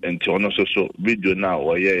until so video now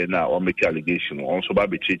or now or make allegation also by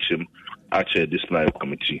teach him actually disciplinary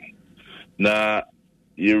committee now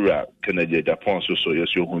era Kennedy Agyapong so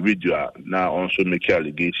yes you video now also make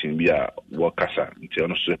allegation via workasa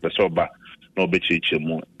until so person ba no be teach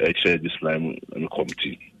him actually disciplinary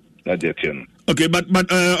committee na dey ten. Okay, but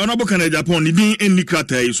honorable Kennedy Agyapong ni din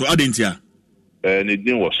indicate so adentia it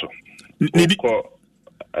didn't was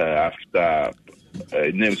after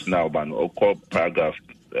names now, but call paragraph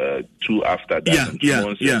 2 after that.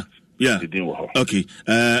 Yeah. Okay.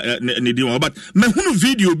 But me hunu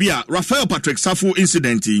video bia Raphael Patrick Safo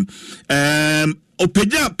incident.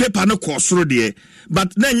 Opeja paper no kwosoro de,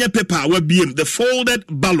 but na nye paper we biem the folded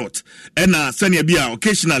ballot and senior bia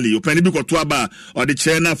occasionally openi bi koto aba or the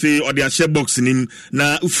chair na fe or the share box nim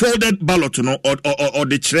na folded ballot no or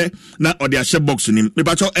the chair na or the share box nim me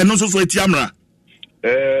bacho eno so etiamra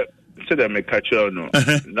say that me catch no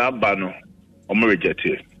na ba no o mo reject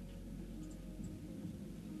it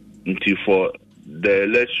until for the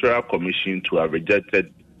electoral commission to have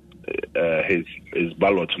rejected his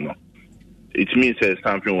ballot no. It means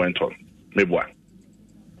something went on. Maybe one.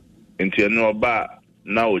 Until no ba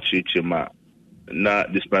now chichima na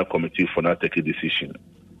disciplinary committee for not take a decision.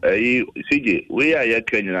 CJ, we are here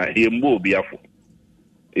Kenya here more biafo.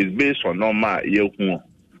 It's based on normal yehu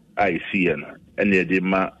I see and the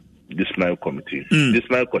ma disciplinary committee.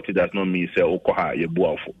 Disciplinary committee does not mean say okoha ye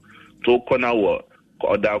buafo. So kona wo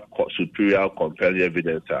other superior compelling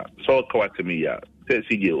evidence. So kawatemi ya say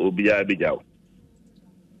CJ obiya bijao.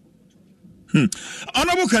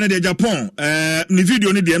 Honorable Kennedy Agyapong, ni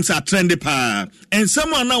video ni DM sa trend pa. And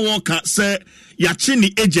someone now walk say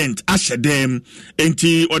yachini agent ashedem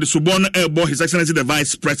enti or the subon elbow His Excellency the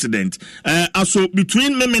Vice President. Also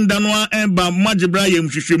between Memendanwa and Ba Majibra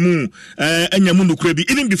Yemshishemu Enyamundu Krebi,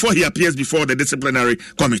 even before he appears before the disciplinary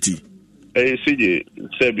committee. CJ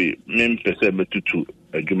Sebi Mem Pesebe Tutu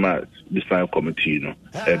Juma disciplinary committee no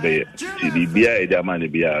ebe TBBA Edamani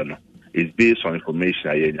Biano. Is based on information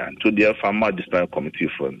I and to the farmer disciplinary committee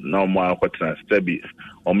for now more question steady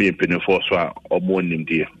or me penny for so or more name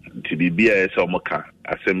dear to be BS or Moka,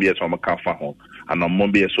 assembly as on Maka Faho, and on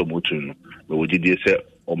Mombi as Omutun, but would you say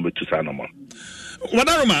on to Sanama?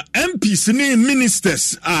 Wadaroma MPs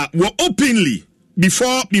ministers were openly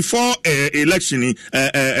before election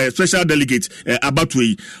special delegate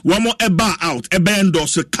Abatwe one more eba out eba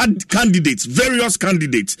endorse candidates, various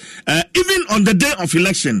candidates, even on the day of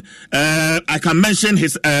election. I can mention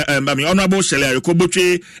his Honorable Shele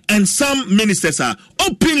Ayokoboche and some ministers are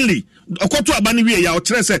openly okoto abani we ya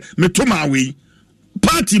otrese metoma we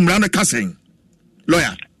party mrana kasen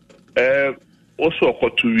lawyer also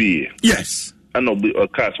okoto we yes and obi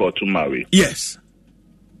okas or to marry yes.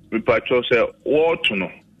 We patrol say what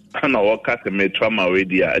no and our cat me trauma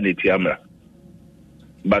radio and itiamra.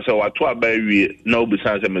 But so what to about we no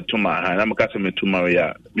besides me to my hand, I'm a cat me to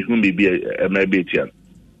Maria, me whom be a maybe tian.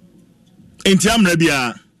 Intiamra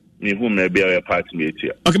bia me whom may be a party me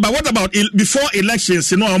here. Okay, but what about before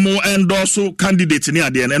elections, no more and also candidates near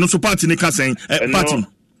the end and also party in saying party?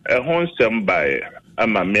 A home sem by a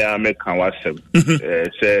mamma me can was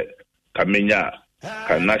say Kamenya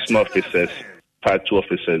can national officers. Part 2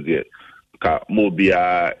 officers there, ka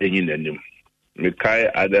mobia enyi nanim. Mekai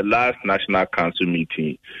at the last National Council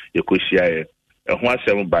meeting, Yokoshia,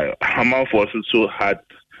 and by Haman also had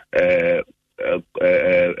a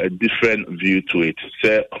different view to it.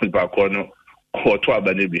 Say, Bakono, or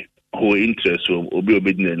Twabanebi, who interest will be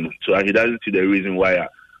obedient. So he doesn't see the reason why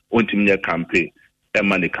Wontumi campaign and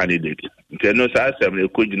money candidate. No, so I said,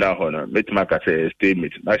 could now honor, make my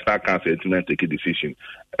statement, National Council to take a decision.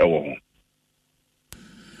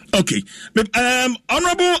 Okay.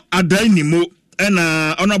 Honorable Adainimo and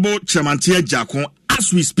Honorable Kennedy Agyapong,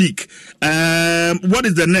 as we speak, what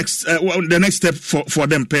is the next step for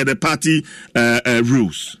them per the party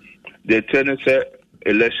rules? The Tennessee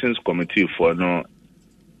Elections Committee for no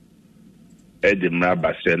Edinburgh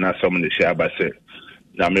Basse, not someone the share Basse.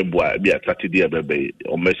 Now, me boy, be a Saturday, baby,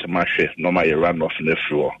 or Miss Mashe, no my run off in the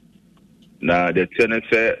floor. Now, the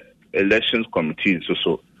Tennessee Elections Committee is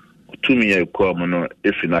also 2 million no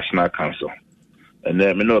if National Council. And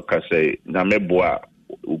then me no can say na me boa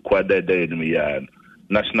ukwada day in me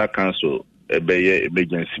National Council be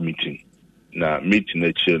emergency meeting. Na meeting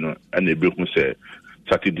na chino and e be hu say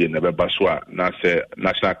Saturday na beba so na say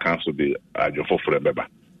National Council be adwofo for beba.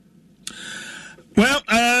 Well,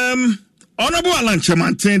 Honorable Alan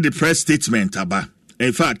maintained the press statement about.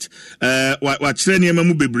 In fact, what training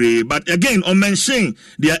mu bebre, but again, on mention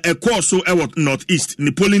there a course so northeast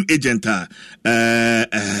the polling agent the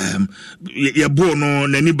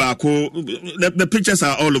pictures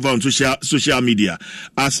are all over on social media.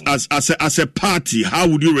 As a party, how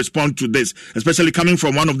would you respond to this, especially coming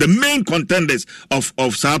from one of the main contenders of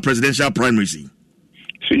South presidential primaries?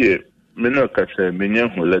 See, me no ka say me nyan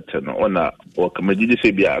hu letter no ona o ka me didi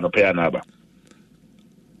se bia no pay na ba.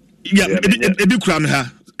 Yeah, if you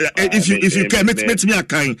can, let me a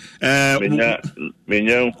kind.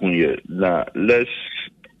 Now let's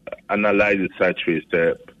analyze the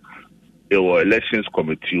situation. Our elections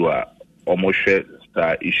committee were almost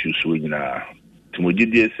star issues with now.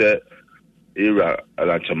 Timothy said, "Era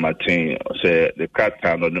Alancha Martin say the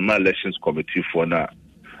Qatar on the elections committee for now,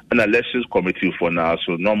 an elections committee for now,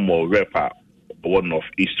 so no more repa one of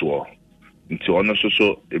Eastward." Into honor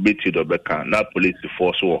so a bit of Becca, na police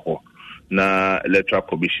force or na electoral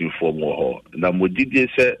commission for more. Na Modidi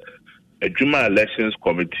said a Juma elections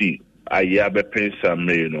committee, a yabe pensa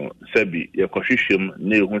me no, Sebi, your confusion,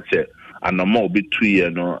 ne who said, and a more be 2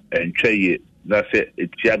 years no, and Chay, that's it,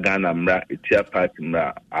 Tia Ghana Mra, Tia Party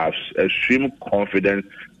Mra, have extreme confidence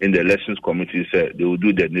in the elections committee, said they will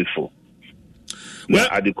do the needful. Well,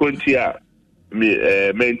 at the Contia, me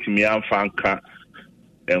am fanka.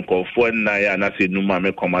 And call for Naya and I say no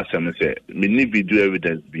mamma come as some say me video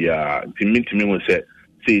evidence be to me will say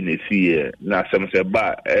in a year now some say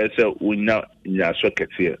but as a winner in your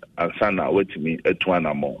socket here and sana wait to me at one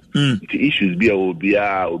more the issues be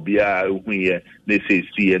here they say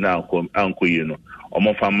see now come uncle you know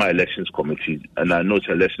from my elections committee and I know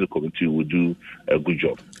the elections committee will do a good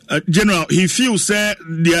job. General, he feels their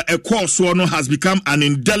course has become an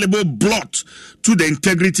indelible blot to the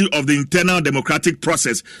integrity of the internal democratic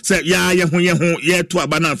process. Say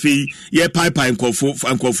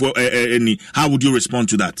how would you respond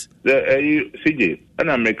to that? CJ, and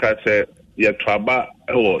I make us say Twaba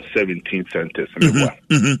or 17 centers.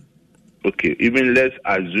 Okay, even let's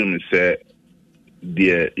assume say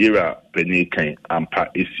the era Penican and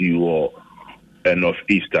issue or end of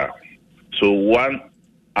Easter. So 1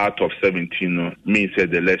 out of 17 means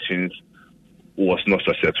that the elections was not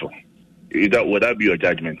successful. Would that be your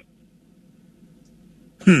judgment?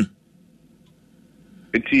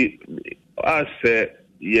 I said,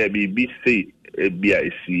 yeah, BBC,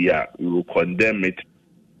 BIC, we will condemn it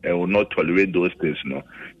and will not tolerate those things. No,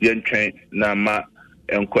 you train Nama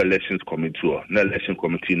and elections committee or no election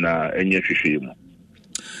committee na any shame.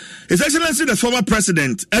 His Excellency the former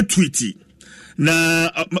president a tweety. Now,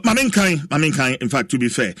 Maminkai, in fact, to be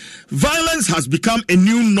fair, violence has become a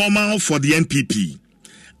new normal for the NPP.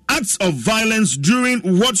 Acts of violence during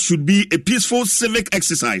what should be a peaceful civic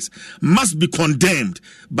exercise must be condemned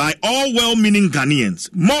by all well-meaning Ghanaians,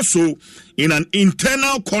 more so in an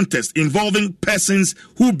internal contest involving persons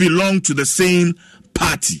who belong to the same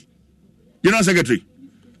party. You know, Secretary?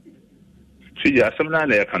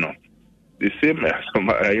 The same, as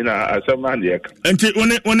a man, and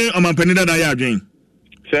on my penny that I are doing.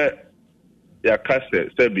 Sir, your caster,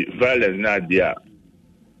 violence not there.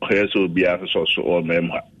 Also, be a source or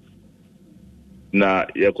memoir. Now,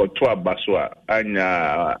 you got to a baswa, and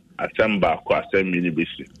Asamba, Quasem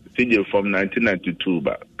University. See from 1992,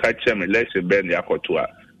 but catch him election Ben Yakotua,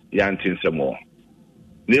 Yantin Samo.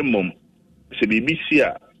 Name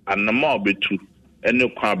BBC and the more be two, and no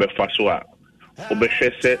crab faswa.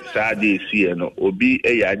 obehwe se saade esi no obi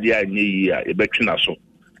eyade anye yi a ebetwe na so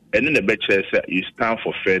ene na bekyere se you stand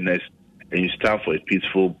for fairness and you stand for a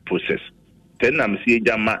peaceful process. Then I'm seeing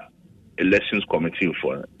Jama elections committee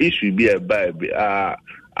for it should be a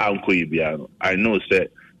I know sir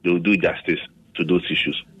they will do justice to those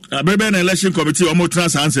issues. Baby, an election committee almost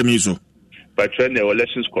trans answer me so. But when the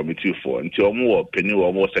elections committee for until more penny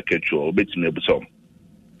or more secretary or bit in some.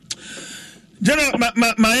 General,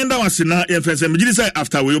 my end was in a say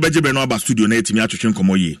after we obey Benoba studio, Nate, me at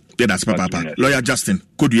Chincomoye. That's Papa. Lawyer Justin,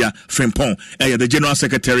 Kodia, Frempon, the General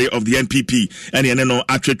Secretary of the NPP, and the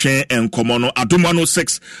Atrechen and Komono, Adumano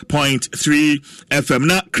 6.3 FM.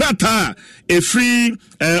 Na Krata, a free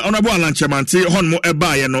honorable Lanchamanti, Honmo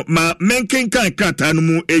Ebayano, ma menken kan Krata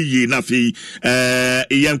no eye nafi,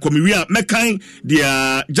 Yan Komia, Mekai,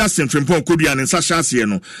 the Justin Frempon, Kodia, and Sasha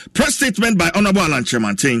Sieno. Press statement by Honorable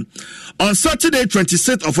Lanchamanti. On Saturday,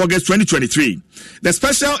 26th of August 2023, the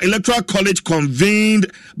Special Electoral College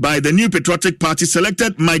convened by the New Patriotic Party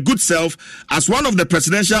selected my good self as one of the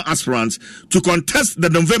presidential aspirants to contest the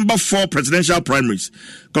November 4 presidential primaries.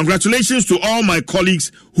 Congratulations to all my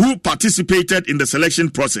colleagues who participated in the selection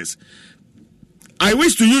process. I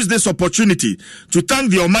wish to use this opportunity to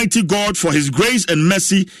thank the Almighty God for His grace and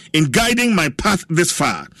mercy in guiding my path this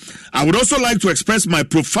far. I would also like to express my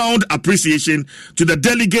profound appreciation to the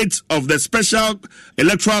delegates of the Special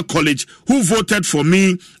Electoral College who voted for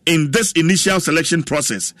me in this initial selection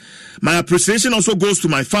process. My appreciation also goes to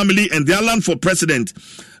my family and the Alan for President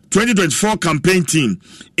 2024 campaign team,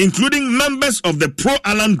 including members of the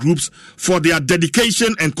pro-Alan groups for their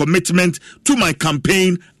dedication and commitment to my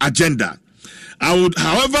campaign agenda. I would,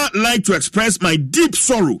 however, like to express my deep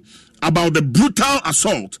sorrow about the brutal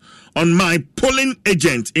assault on my polling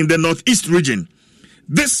agent in the Northeast region.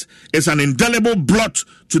 This is an indelible blot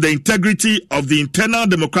to the integrity of the internal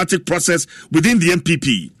democratic process within the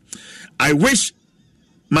NPP. I wish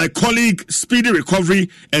my colleague speedy recovery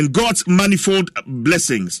and God's manifold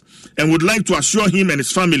blessings, and would like to assure him and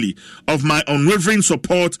his family of my unwavering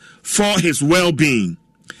support for his well-being.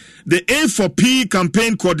 The A4P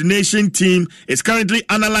campaign coordination team is currently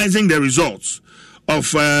analyzing the results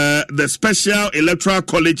of the Special Electoral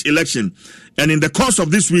College election. And in the course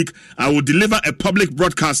of this week, I will deliver a public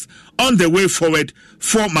broadcast on the way forward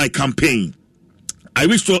for my campaign. I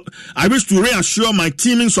wish to reassure my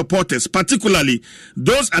teaming supporters, particularly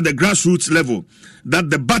those at the grassroots level,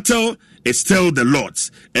 that the battle is still the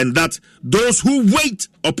Lord's, and that those who wait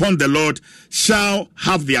upon the Lord shall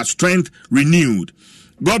have their strength renewed.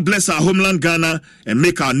 God bless our homeland Ghana and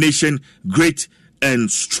make our nation great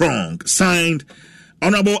and strong. Signed,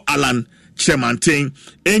 Honorable Alan Chemanting.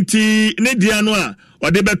 Enti Nedianwa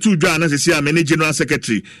Odebetu Dwana Sesia Mene General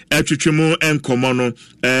Secretary Etwetwemu Enkomono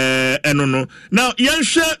enono. Now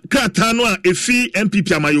yanshe kratano a efi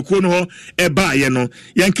MPP amayoko no ho eba ye no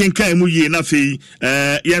yankenkan mu ye na fei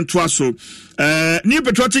yentoa so. New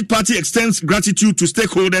Patriotic Party extends gratitude to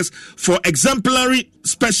stakeholders for exemplary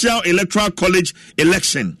Special Electoral College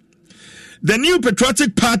election. The New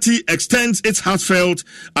Patriotic Party extends its heartfelt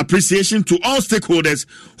appreciation to all stakeholders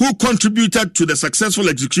who contributed to the successful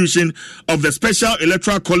execution of the Special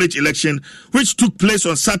Electoral College election, which took place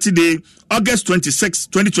on Saturday, August 26,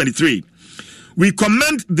 2023. We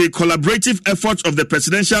commend the collaborative efforts of the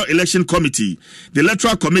Presidential Election Committee, the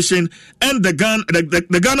Electoral Commission, and the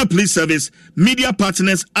Ghana Police Service, media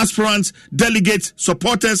partners, aspirants, delegates,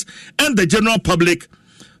 supporters, and the general public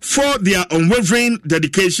for their unwavering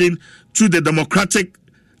dedication to the democratic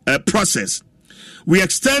process. We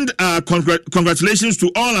extend our congratulations to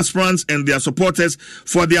all aspirants and their supporters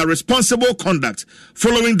for their responsible conduct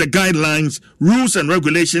following the guidelines, rules, and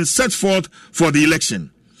regulations set forth for the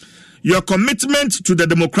election. Your commitment to the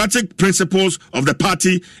democratic principles of the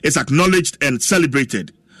party is acknowledged and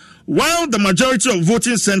celebrated. While the majority of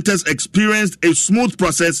voting centers experienced a smooth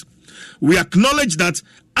process, we acknowledge that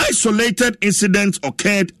isolated incidents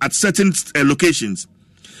occurred at certain locations.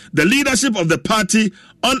 The leadership of the party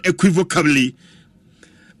unequivocally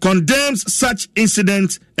condemns such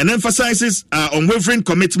incidents and emphasizes our unwavering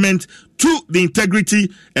commitment to the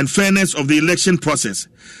integrity and fairness of the election process.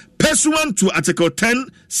 Pursuant to Article 10,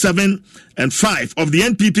 7, and 5 of the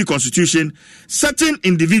NPP Constitution, certain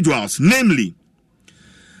individuals, namely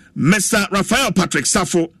Mr. Raphael Patrick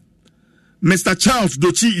Safo, Mr. Charles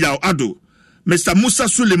Dochi Yao Ado, Mr. Musa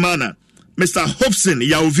Sulemana, Mr. Hobson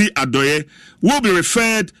Yaovi Adoye, will be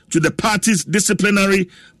referred to the party's disciplinary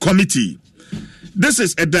committee. This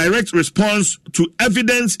is a direct response to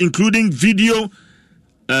evidence including video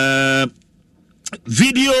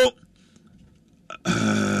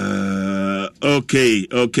Okay.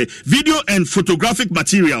 Video and photographic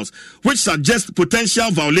materials which suggest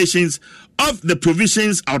potential violations of the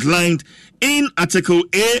provisions outlined in Article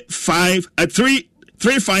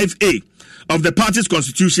A35A of the party's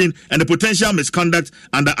constitution and the potential misconduct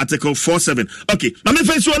under Article 47. Okay, na me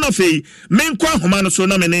face one of a main kwa humano so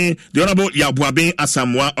na mene the Honorable Yabuaben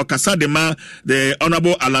Asamoah Okasadema, the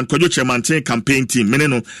Honorable Alan Kojo Chairman campaign team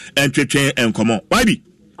meneno entwetwe enkomo. Why be?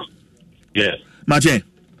 Yes. Martin.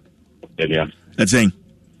 Yeah. That's saying.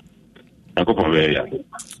 The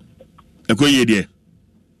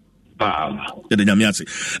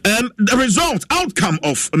result, outcome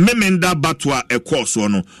of Memenda Batwa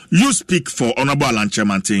Ekwoso, you speak for Honorable Alan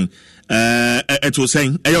Chairman. It was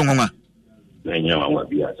saying, a young woman.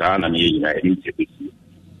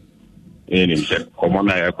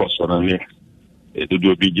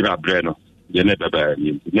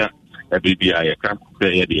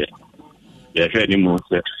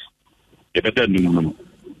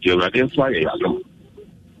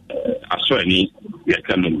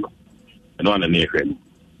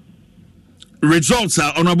 Results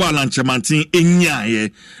are Honorable Alan Chamantin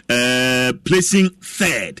Inyaye placing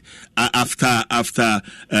third after Dr.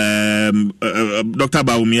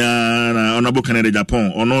 Bawumia, Honorable Kennedy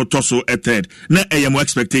Agyapong, or no Toso a third. Na more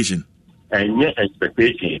expectation. And yes,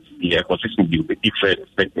 expectation the consistently with different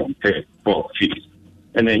second, third, fourth, fifth,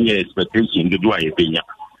 and then yes, expectation the do I opinion.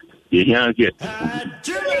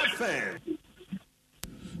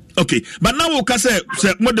 Okay, but now we can say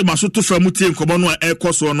what the masuto from Muti come on air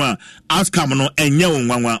course on outcome no enya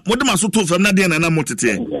wonwa. What the masuto from na dey na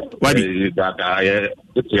motete. Why that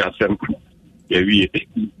it's simple.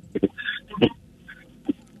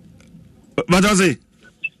 What does it?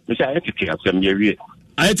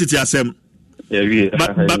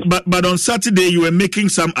 But on Saturday you were making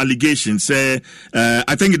some allegations. I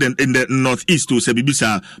think in the northeast to say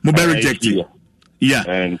Bibisa mobile rejected.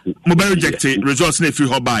 Yeah, mobile rejected results if you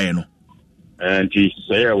have buy no. And he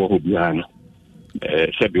say I will be an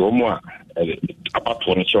said the more about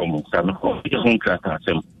one show mo can hon krata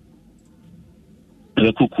sem.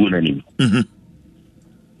 The kuku na ni.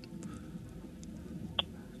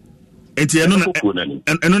 Enti eno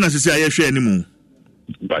na sisi ayehwe animu.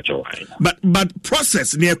 But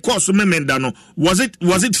process near course memenda no was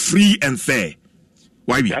it free and fair?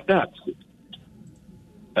 Why be that?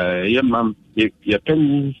 Yeah, ma'am. You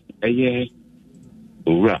penny a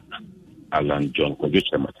ura Alan John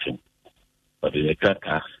Kovicha Martin, but the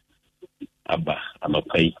Kaka Abba, I'm a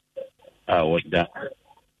pay. What that?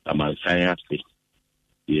 I'm a science.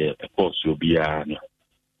 Yeah, of course, you'll be a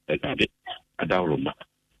Daruma.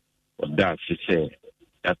 But that she said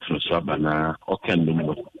that's no Sabana or can do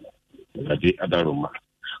more. The Adaruma.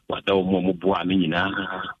 What the Momubuani in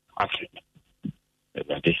Africa.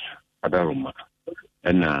 The Adaruma.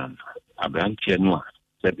 And Abrantia Noa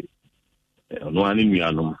said, no one in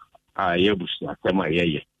Mianum, I able to tell my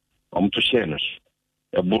ye, to share us.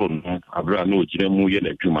 A born, Abrano, Jemu,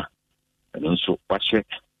 and Juma, and also Pache,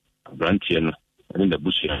 Abrantian, and in the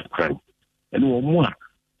bush crime. And one more,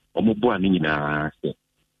 Omobuanina,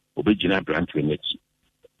 Obigina Brantin,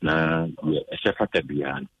 now, a Sefata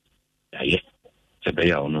beyond. Yes, said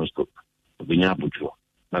they are no scope. Obinia Bujo,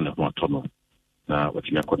 none of my Tono. Now, what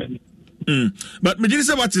you are calling. But me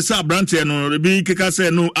say what is up branch no be keka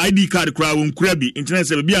say no ID card kra won kura bi internet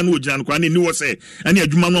say be an ogina kra ni wo say ani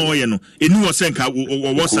adwuma no wo ye no eni wo say nka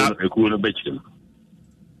wo sa eku no bechi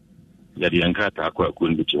ya di ankata akwa ku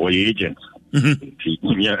ndi wo ye agent ti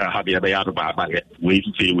ni ha be ya do ba we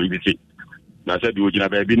say na say bi ogina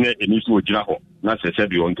ba bi ne eni so ogina ho na say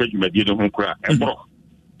bi on kadwuma bi no ho kra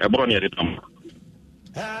ebro ne edam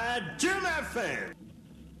Juma fan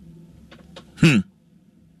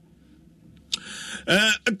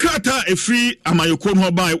Kata a free Amayokon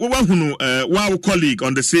Hobai, wow colleague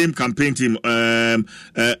on the same campaign team,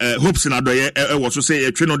 Hopes in Adoye, was to say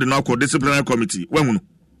a train of the Narco Disciplinary Committee. When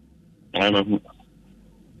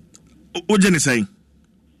what Jenny saying?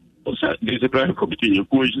 Disciplinary Committee, you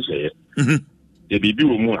could say, the baby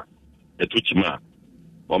more, a twitchma,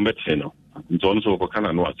 or Metseno, it's also for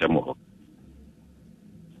Canano Samoa.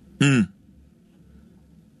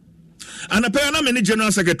 And apparently, many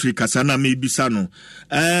General Secretary Kasana Mibisano,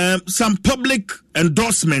 some public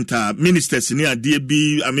endorsement ministers near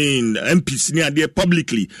DB, MPs near there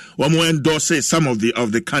publicly, one more endorse some of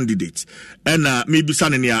the candidates, and maybe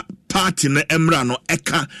some near party in Emrano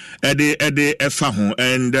Eka Ede Efaho,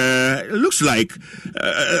 and it looks like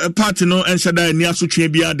party no and Shada near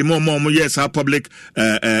Suchebia, the more yes, our public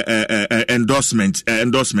endorsement.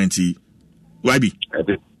 Why be?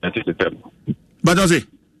 That is the term. But does it?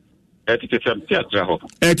 Some theatre.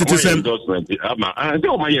 Endorsement. I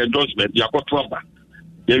don't my endorsement. You got trouble.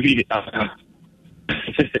 You really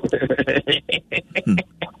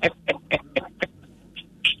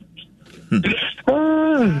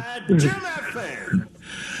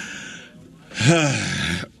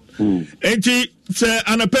Enti se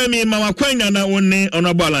anapemi mama kwanya na woni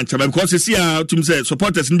honorable Lanchaba because see to say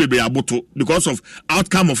supporters no be aboto because of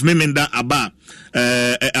outcome of memenda aba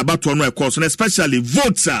about one course and especially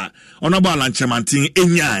votes honorable Lanchamantin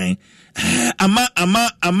enyan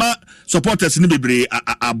ama supporters ni bebre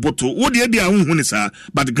aboto wo de dia hu ni sa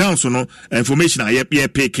but grounds no information aye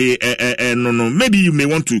pick no maybe you may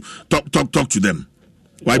want to talk to them.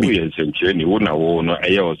 Why be yes ni wona wo no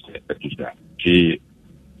aye o se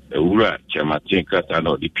Ura Chamatin Kata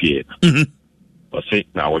no the Pierre. Or say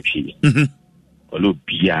now what she or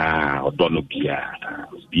Bia or Donobia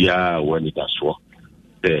Bia when it has so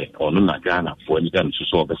there or no Nagana for any done to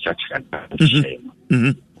solve such and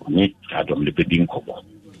me I don't live in Como.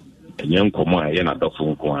 And young Como I am a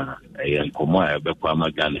dofun, a young Como I become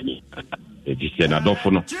Magani. It is an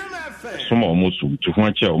adofono. Some almost to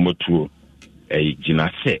watch almost to a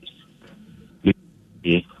Gina says.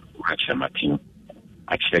 Chamatin.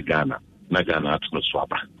 Actually, Ghana, Nagana to the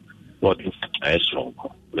swabber. What if I saw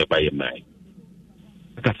the by a man?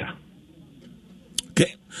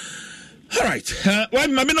 Okay. All right. Well,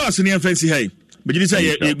 my men are senior fancy. Hey, but you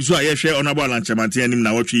say so I share honorable Lanchamanti and him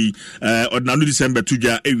now. Or now December to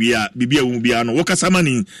ja area, Bibia Umbiano,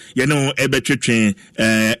 Wakasamani, Ebetre,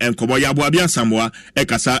 and Koboya Samoa,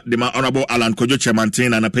 Ekasa, the honorable Alan Kojo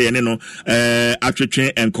Chamantin and a Payaneno,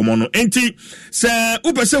 Atre and Komono. Enti, Sir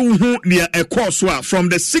Upese near a course from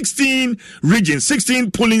the 16 regions, 16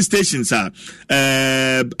 polling stations, two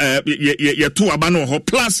Abano,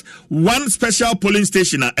 plus one special polling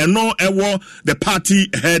station, and no the party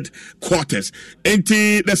headquarters.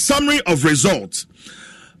 Into the summary of results.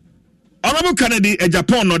 Honorable Kennedy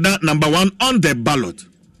Agyapong number 1 on the ballot.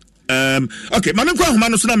 Okay, Manukwa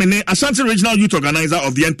Humano Sunamene, Ashanti Regional Youth Organizer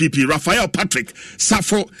of the NPP, Raphael Patrick,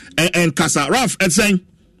 Safo, and Kasa. Raf, and saying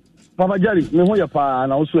Papa Jerry, Mehoya Pa,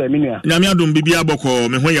 and also Eminia. Namiadum Bibia Boko,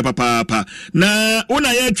 Mehoya Papa. Na Una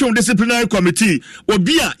Yachum Disciplinary Committee,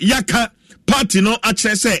 Obia Yaka Party no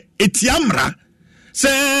Achese, Etiamra,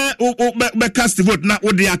 say, be cast the vote, not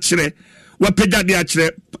what the actually.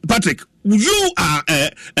 Patrick, you are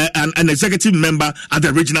an executive member at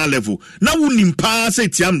the regional level. Now, we pass a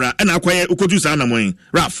tiamra and acquire Ukojusa Namoy.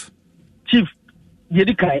 Raf. Chief,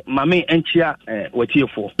 Yedikai, Mame, and Chia, what you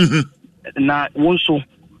for? Na wonso,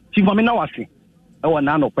 Chief Mamina Wasi, our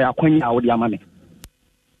nano, by Aquania, or the Amane.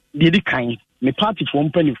 Yedikai, me party from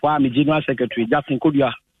Penny Farm, General Secretary, Justin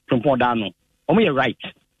Kodia from Pondano. Only a right.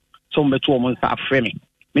 Some better months are framing.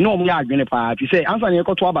 Me know we are going to party. Say, Anthony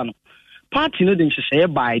Kotwabano. Party no den say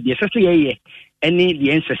by the SSA any the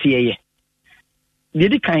NCCA.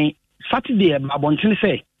 The kind Saturday abontin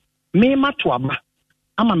say me matoaba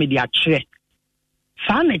ama me dia kire.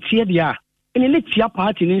 Sa na tie dia ene ne tia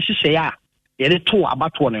party ne nhye ya ye de to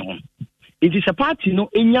abato ne ho. It is a party no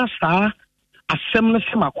enya sa asem no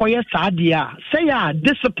sema koye sa dia say ya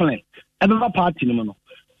discipline ebeba party no no.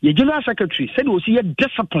 Ye general secretary said we see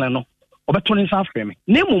discipline no obeto ne sa frame.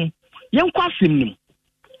 Nemum yen kwasim nim.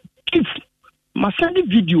 If my Sunday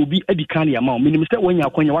video be a decani amount, minimum when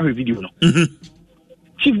you are video. No,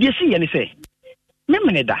 Chief DC, and say,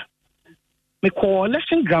 Memeneda, me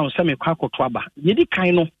coalition ground, some Kako Twaba, Yedi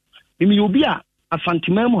Kaino, me be a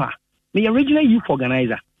Fantimemua, me original youth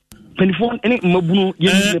organizer. 24 any Mabuno,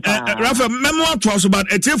 Rafa, memoir talks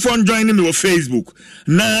about a telephone joining me on Facebook.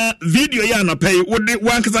 Na video yana pay what the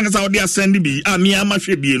one Kazangas out there sending me, Miyama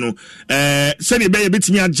Shebino, send a bit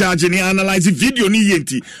me a judge and analyze the video ni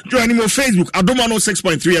yenti. Joining me on Facebook, Adomano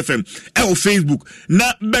 6.3 FM, Facebook.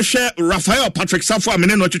 Na Beshe Raphael Patrick Safo,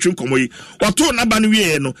 Meneno Chichun Komoi, or to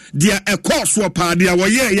Nabanueno, dear a course for party, our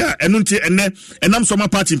yeah, and I'm some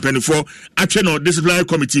party in Penny for actual disciplinary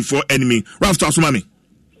committee for enemy. Raf Tasumami.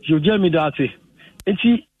 You tell me that it's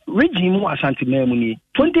regime was anti-memony.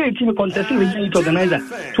 2018 me contesting regional youth organizer.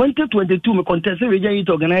 2022 me contesting regional youth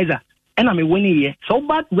organizer. And I'm a winning year. So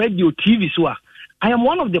bad radio, TV, so I am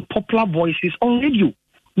one of the popular voices on radio.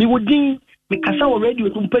 Me would me kasa radio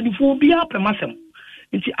to penifo be up a massam.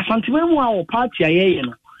 It's a anti-memoir party. I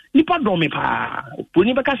nipa do me pa.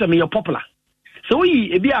 Puni because me popular. So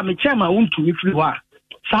we be a me chairman want to if you are.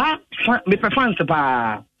 Sa me preference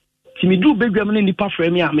pa. Me do big women nipa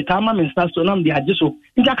frame me tama me start so nam de age so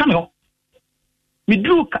nja come here me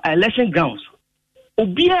do election grounds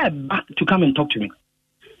obia back to come and talk to me.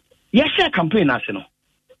 Yes share campaign as no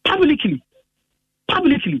publicly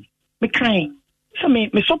me kind so me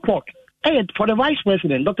support for the vice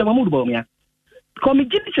president, Dr. Mahamudu Bawumia.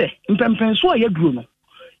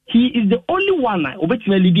 He is the only one who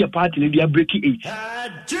lead a party in the breaking age.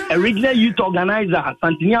 A regional youth organizer,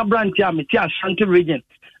 Santinia Brantia, Metia Shanti region,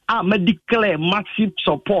 may declare massive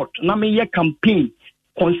support. Name campaign,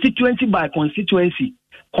 constituency by constituency,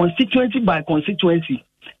 constituency by constituency,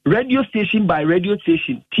 radio station by radio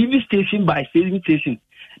station, TV station by TV station.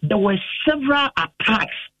 There were several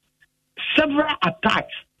attacks,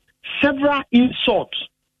 several insults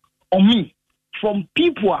on me from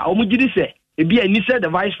people who did say. Ebi ani said the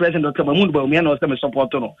vice president Dr. Mahamudu Bawumia na me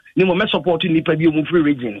support no. Ni mo me support ni pa bi o mu free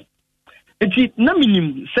region. Enti na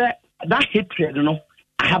minim say that hatred no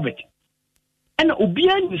I have it. And obi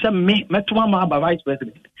ani say me to ma ba vice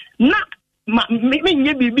president. Na me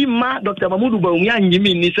nye bibi ma Dr. Mahamudu Bawumia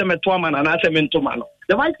nyimi ni say me to ma na say me to ma no.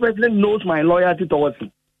 The vice president knows my loyalty towards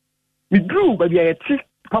him. Me drew baby I take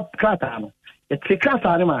pop krata no. E take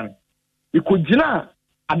krata ni man. E ko gina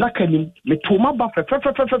adaka nim me to ma ba fe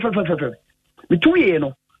me two year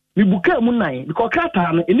no me buka mu nine because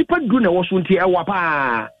krata no enipa du na wo so nti e wa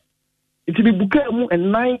pa iti me buka mu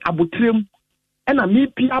nine abotrem e na me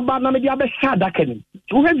pi aba na me dia be sha adaka nim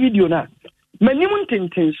wo he video na manim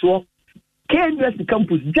ntintin so KNUS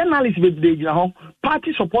campus journalists be gina ho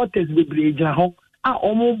party supporters be gina ho a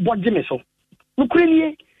omo boje me so no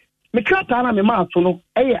kurenie me krata na me ma so no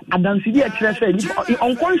e adansi dia kire say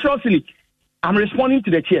unconsciously I'm responding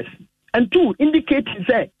to the cheers and two indicate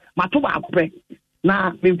say matoba akopɛ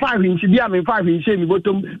na me fa hwinchi bia me fa hwinchi me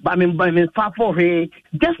bottom but me fa for he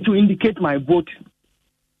just to indicate my vote.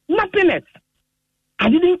 Nothing else. I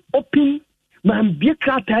didn't open my big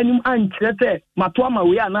time and say matoama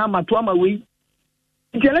we na matoama we.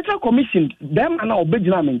 The electoral commission them na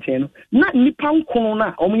obejina maintain na nipa nkono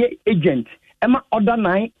na omoye agent ema other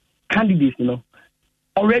 9 candidates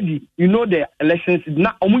already the elections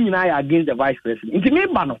na omo nyina against the vice president. Nti me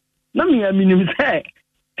ba no na me minim say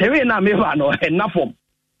Terry na me ba no enough form.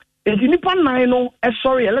 Enti nipa 9 no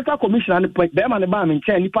sorry electoral commission and point be ma ne ba me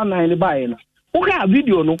nchen nipa 9 ne ba no. Okay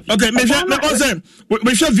video no. Okay, me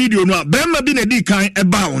share video no. Be ma bi na di kan e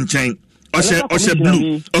ba on nchen. Ose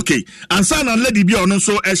blue. Okay. And son and lady bi ono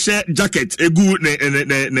so share jacket egu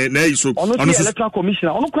ne so. Ono so electoral commission.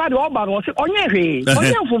 Ono kwa de oba no say onye hwe.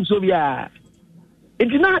 Onye fom so bia.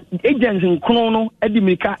 Enti na agents in Krono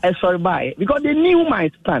Edimika sorry by because they knew my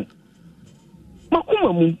stand.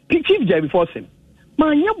 Makuma mu chief jai before him.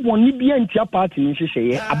 Ma nya boni bia ntia party ni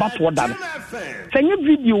hyehyeye abato da no. Sanye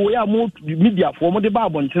video we am media for mo de ba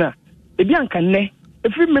abontina. Ebi anka ne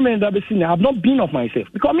every moment that be seen I have not been of myself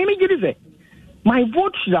because me give say my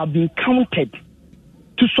vote should have been counted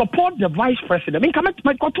to support the vice president. I mean come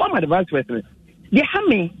my control the vice president. They have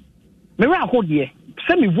me ra hold here.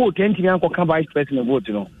 Send me vote enti anko kan vice president vote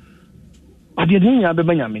no. Ade dey nya be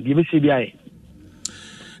banya me dey be say bia.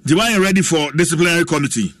 The one you ready for disciplinary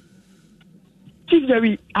committee? Chief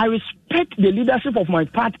Jerry, I respect the leadership of my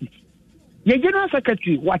party. The general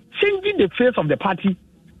secretary was changing the face of the party,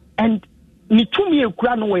 and ni tumi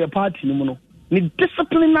ekura no your party no no. Ni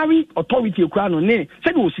disciplinary authority ekura no ne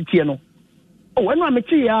said we sit here no. Oh, when I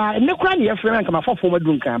met you, and ne kura ne friend come for former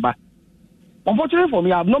drunk kan ba. Unfortunately for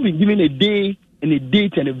me, I have not been given a day and a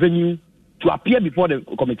date and a venue to appear before the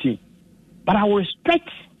committee. But I will respect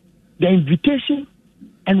the invitation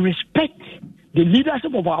and respect the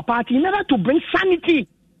leadership of our party in order to bring sanity.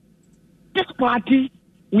 This party,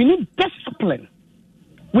 we need discipline.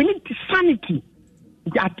 We need sanity.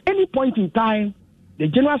 At any point in time, the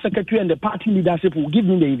general secretary and the party leadership will give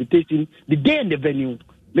me the invitation, the day and the venue.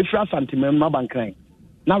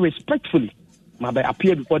 Now, respectfully, I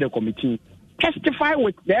appear before the committee, testify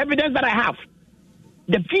with the evidence that I have.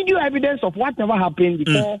 The video evidence of whatever happened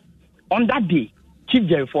before on that day, Chief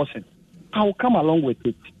Jerry Forsen. I will come along with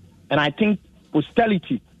it. And I think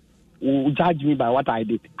posterity will judge me by what I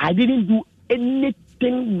did. I didn't do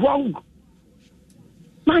anything wrong.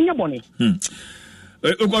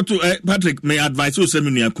 Patrick, may advise you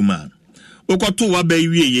seminar Kuma. Okoto wa be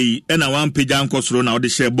wie e na wan page ankosoro na o de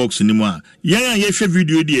share box ni mu a. Yan ye hwe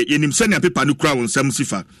video de yenim se na paper no kura won sam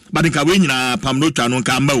sifa. But nka we nyina pam no twa no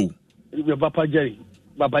nka ma o. Papa Jerry.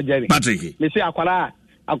 Patrick. Me say akwara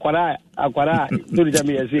tori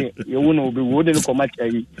jami yesi ye wono obi wo de ko match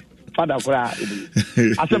ayi fada kura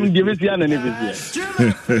asem de be sia na ne be sia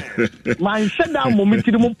man sheda mo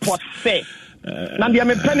mitiri mo pose na de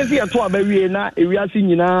me penisi ye to abawie na ewiase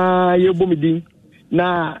nyina ye bomidin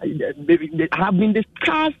na they have been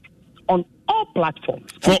discussed on all platforms,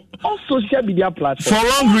 all social media platforms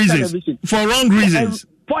for wrong reasons.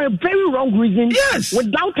 For a very wrong reason. Yes,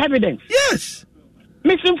 without evidence. Yes.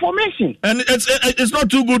 misinformation. And it's not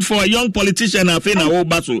too good for a young politician. I think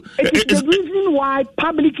it's the reason why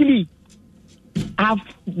publicly I've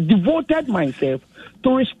devoted myself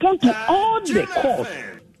to respond to all the calls,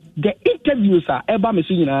 the interviews are ever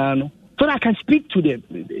missing, so that I can speak to them.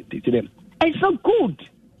 It's so good.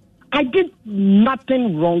 I did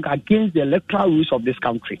nothing wrong against the electoral rules of this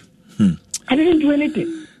country. I didn't do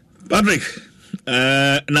anything. Patrick,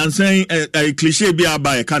 I'm saying a cliche be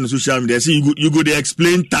about a kind of social media. See, you go to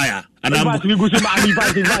explain tire. And in fact,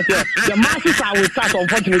 the masses are with us,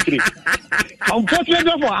 unfortunately.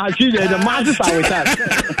 Unfortunately for us, the masses are with us.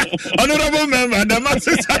 Honorable member, the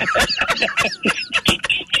masses are...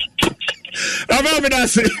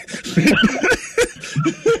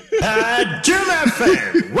 Jim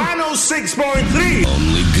FM 106.3.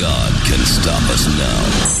 Only God can stop us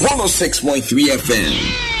now. 106.3 FM.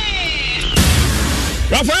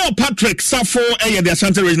 Raphael Patrick Safo, the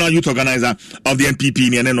Ashanti Regional Youth Organizer of the NPP,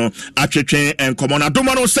 Atwetwe and Common at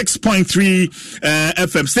 106.3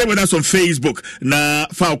 FM. Stay with us on Facebook. Na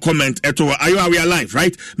file comment eto are you alive,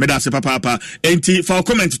 right? Medase papa. Enti file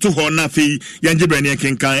comment to her na fi Yanji Breni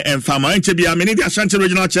Kenkai and Farmer. Enche bia many the Ashanti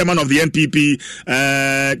Regional Chairman of the NPP,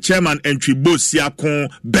 Chairman Entry Bosiakon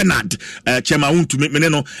Bernard, Chairman Wontumi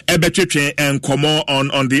meneno ebetwetwe and Common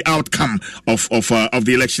on the outcome of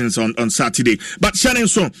the elections on Saturday. But Shannon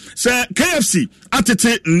so KFC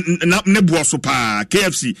atete ne boaso pa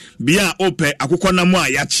KFC bia ope akokɔ na mu a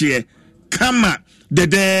yache kama de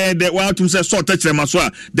wa tum say so touch them so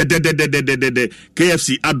de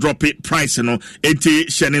KFC a drop it price no enti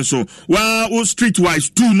Shannon so wa streetwise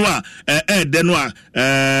two no a de no a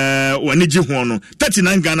wani gi ho no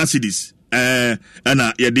 39 Ghana cedis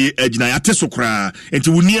ana yede agina yate so kra enti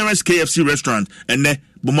wo nearest KFC restaurant ene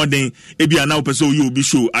Bomoden ebia na opese oyi obi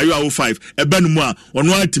show ayo 5 eba numu a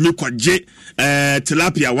ono atimi kwaje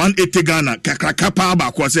tilapia 180 Ghana kakraka pa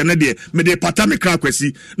ba ko se ne de me de pata me kra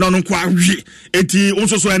kwasi na ono kwa hwe eti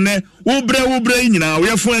onsoso ene wo bre nyina wo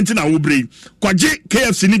yefo enti na wo bre kwaje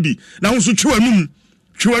KFC ni bi na onso twanum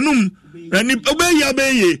ani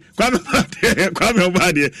obeye kwa me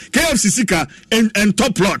obade KFC sika and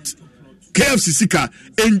top lot KFC sika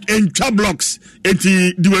and chop blocks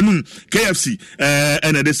enti diwanum KFC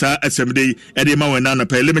and this assembly edema wenana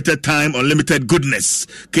pay limited time unlimited goodness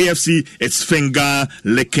KFC it's finger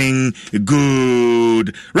licking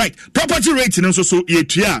good right property rating also so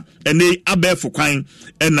yetua ene abe for kwan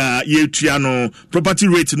na yetua no property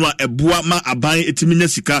rating no eboa ma aban etiminya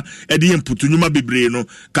sika ede yemputu nyuma bebre no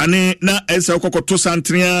kane na ese kokoto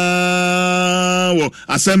santria wo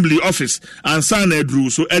assembly office ansa na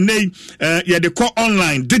edru so ene ye de call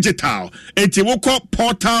online digital enti wo call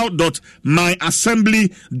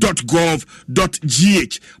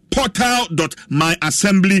portal.myassembly.gov.gh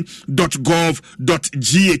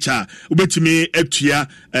portal.myassembly.gov.gh ubetimi etua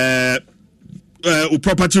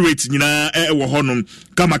property rate nyina wo honum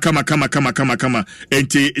kama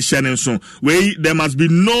enti Shannon so we there must be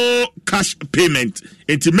no cash payment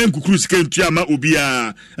enti menkukuru sika ntua ma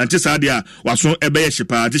obia ante sadia waso ebeye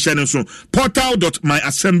shipa ati Shannon so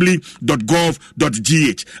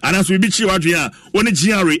portal.myassembly.gov.gh and as we be chi wadua oni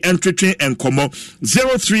GRA entry and commo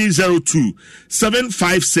 0302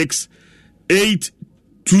 756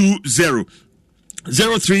 820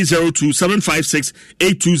 0302 756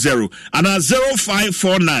 820 and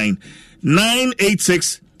 0549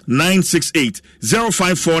 986 968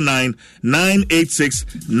 0549 986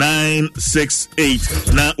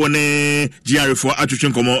 968 na one GRA for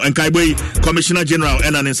atwetwe komo enkai Commissioner General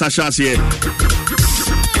and an Sasha here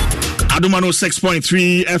Adumano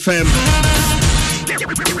 6.3 FM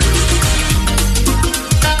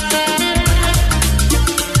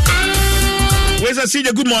Where's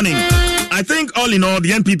CJ? Good morning. I think all in all, the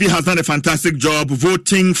NPP has done a fantastic job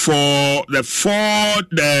voting for the 4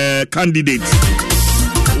 candidates.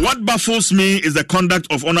 What baffles me is the conduct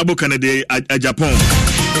of Honorable Kennedy Agyapong.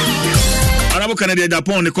 Honorable Kennedy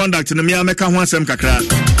Agyapong, the conduct in the Meka Nsem kakra.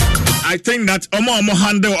 I think that Omo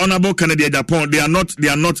handle Honorable Kennedy Agyapong. They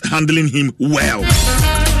are not handling him well.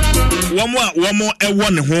 One more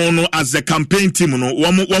as the campaign team.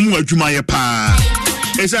 One more adwumaye pa.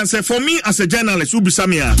 It's answer for me as a journalist.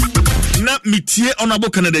 Ubisamia. Na mitie Honorable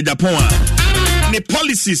Kennedy Agyapong the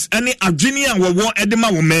policies any Virginia wo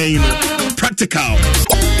edema wo man practical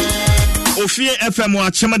Ofie FM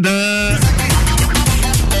wa chemada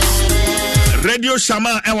Radio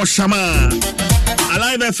Shama ewo Shama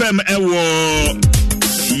Alive FM ewo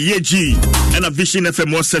Yeji and a Vision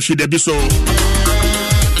FM was seshi de biso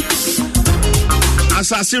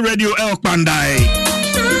Asasi Radio ewo Pandai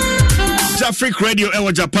Africa Radio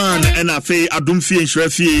ewo Japan and a fe Adumfi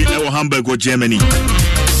Shrefi ewo Hamburg or Germany.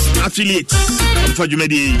 affiliates for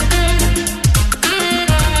Jumedi.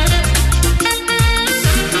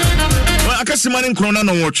 Well, Akasimani Krona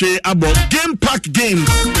no watch about Game Park Games.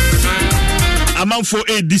 Amount for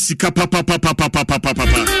ADC papa.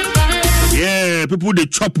 Yeah, people they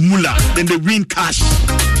chop mula, then they win cash.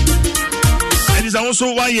 And it's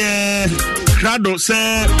also why Crado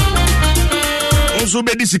say also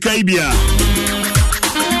be this Caribbean.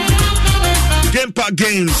 Game Park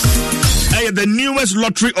Games. The newest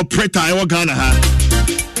lottery operator in Ghana.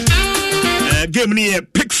 Game near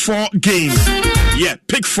Pick 4 game. Yeah,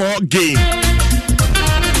 Pick 4 game.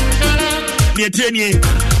 Near 10 years.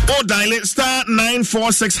 Or dial it star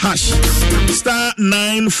 946 hash. Star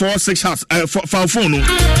 946 hash. For phone.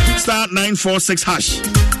 Star 946 hash.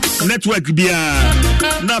 Network be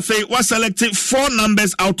nothing. Was selected 4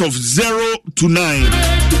 numbers out of 0 to 9.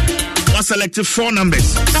 Was selected 4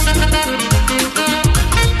 numbers.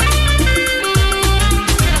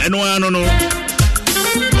 And no.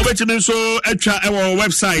 So our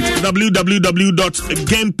website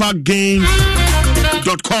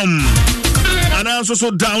www.gameparkgames.com and also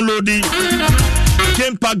download the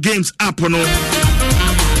Game Park Games app no.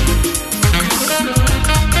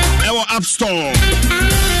 Our app store.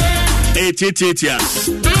 888 ya.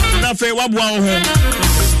 Na fe wabwa ho.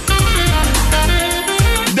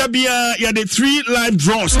 Dabia ya the 3 live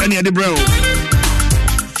draws and ya the bro.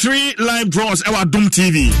 3 live draws our Dom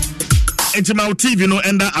TV. Intimate TV no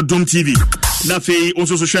ender Adom TV. Na fe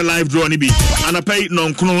also social live draw ni bi. And I pay no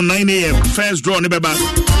 9 a.m. First draw ni beba.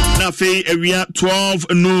 Na fe area 12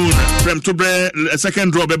 noon from Tobre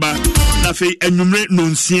second draw beba. Na fe enumerate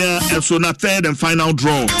nonsia and so na third and final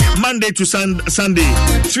draw. Monday to Sunday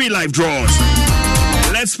 3 live draws.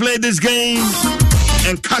 Let's play this game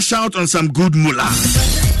and cash out on some good moolah.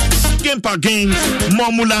 Game Park Games,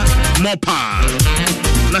 more moolah, more power.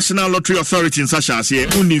 National Lottery Authority in Sasha here,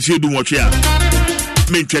 only if you do what you are.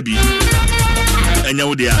 Main Kebi. And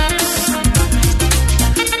you there.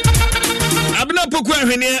 Abna Pokwa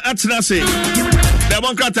Hene Atnase. The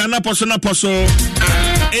one cat and apostle.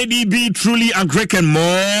 ADB truly a Greek and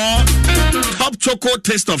more. Top choco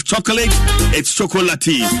taste of chocolate. It's chocolate.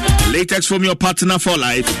 Latex from your partner for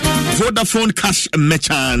life. Vodafone cash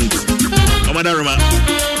merchant. Omadaruma.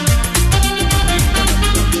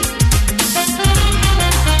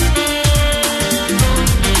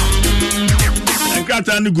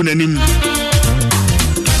 Kata ni gunanim.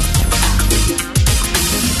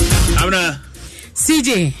 Abna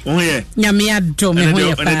CJ. Oh yeah. Nyame adom me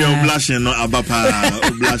hoye pa. And the oblation no abapa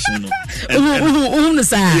oblation no.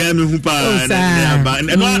 Sa. Yeah me hu pa and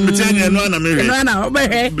no me tell no na me. No na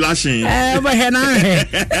obehe. Blushing. Obehe na he.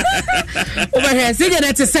 Obehe CJ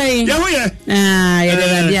that say. Yeah hoye. Yeah the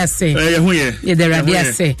radio say. Yeah hoye. Yeah the radio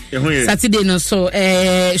say. Saturday no so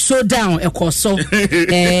showdown ekoso. So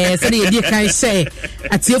the dey kan say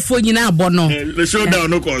atiefo nyina abono. The showdown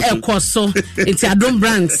no ekoso. It's Adom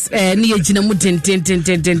Brands ni yegina mu ten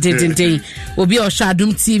obi o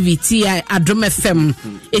Adom TV ti Adom FM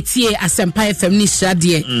etie Asempa FM ni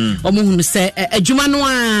shade omuhunu se adwuma no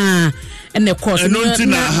a ene course no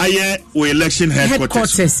na higher election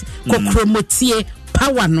headquarters kokromotie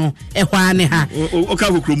power no ehwa ne ha o ka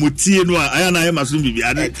kokromotie no a aya na ye masum bibi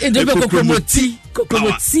ade kokromotie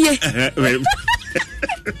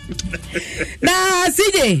na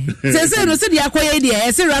CJ say no say the akoye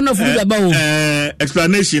dey say run off the bawo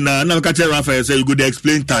explanation na ka tell Rafael say you go dey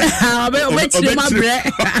explain time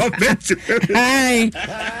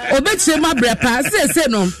obetire ma bre pa say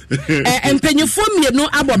no empenyufo mienu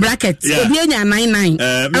abo bracket obi enya 99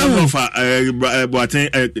 me for boaten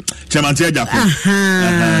Kennedy Agyapong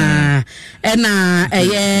na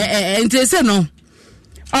say no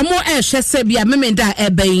omo ehwe se bia memenda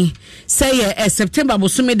ebeyin say September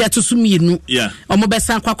bosumi da to sumienu omo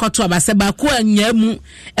besa kwakoto abase ba ko anyamu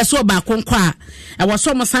eso ba konkwa e wo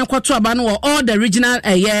so mo san kwato aba no all the regional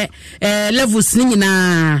levels ni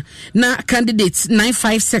nyina na candidates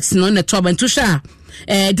 956 no na to aba ntusha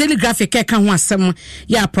daily graphic ka ho asem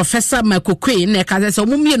ya Professor Makokwe na ka say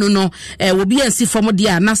omo mienu no wo bi ansi form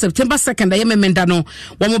dia na September 2nd ya memenda no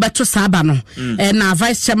wo mo beto saba no na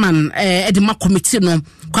vice chairman edema committee no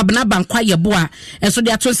kwabena bankwa yeboa enso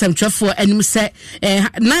dia to nsɛmtwɛfo anim sɛ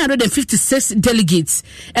 956 delegates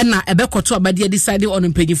na ebekoto abade decide on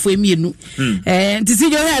mpanyifo emienu ntisi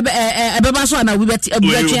jo ebeba so na wibeti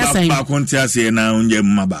abua asan ba konti ase na onye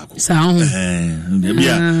mma ba ko sa ho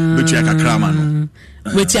bia betu akakrama no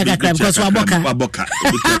wetu akakram because waboka betu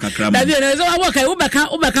akakrama da bi no so waboka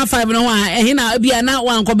ubeka 5 no wa ehina bia na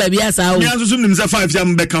wanko ba bia sa ho mi anso nim sɛ 5 ya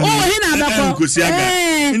mbeka ho ehina abako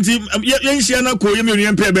nti yenhia na ko yemi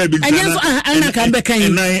onye mpe ba bi ana ka mbeka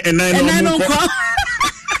yin enai no ko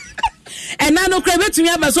And I no crave to me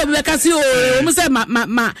about so because you say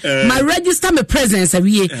my register my presence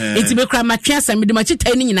every it's be cry my chance and the much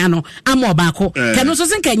training in ano I'm obako can also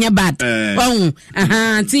think Kenya bad oh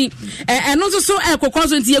and also so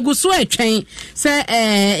cause into you go so a chain say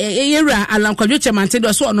era alam kwajo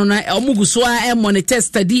mantendo so no na omugu so a monitor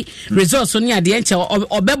study results on ya de enche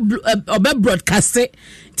obe broadcast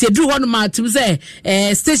ti do one ma to say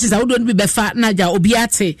stations I would be befa na ja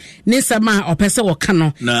obiate ni sama opese wo ka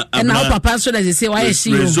no na papa so that say why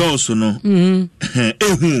she results no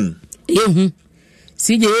ehu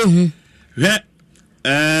CJ ehu ne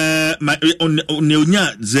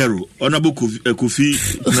onya 0 onabo kofi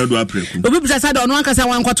na do apreku obi bisa sa da ono ankasa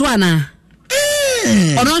wankwato ana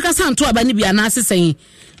ono ankasa nto abani bia na asesen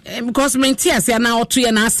because mentia se na oto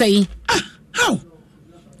ye na asai how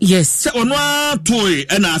yes se ono atoe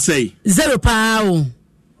na asai 0 pa o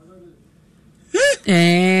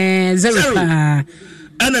 0 pa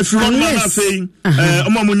ana fi ono na asai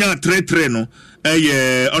omamunya 3 no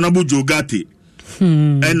onabo jogate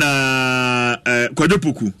na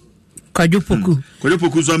kwajopoku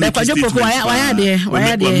so make statement why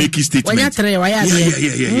make statement yeah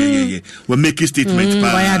we make statement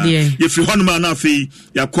pa if you hon man afi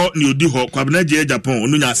yakọ ni odi ho Kennedy Agyapong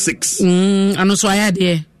onu nya 6 ano so why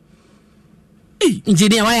there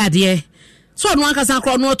engineer why there so no akasa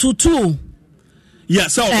kro no 22 yeah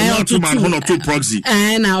so no to man hono to proxy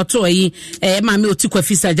na to yi ma me oti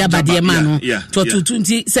kwafisa jabade ma no to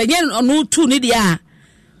 22 se nye no 2 ni dia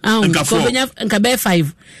nka be 5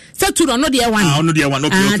 se 2 no dia 1 no dia 1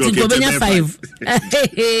 okay go benya 5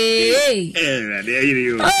 there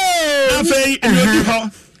you go afei no ho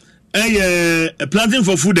planting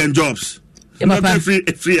for food and jobs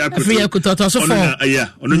free akuto so for yeah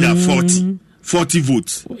ono nya 40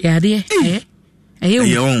 votes yeah there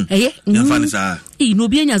Nfanisa. No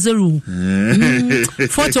be anya 0.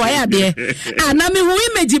 40 waya de. Na me hu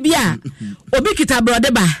image bia. Obi kita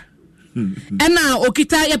brode ba. Na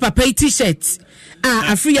okita ya papa t-shirt.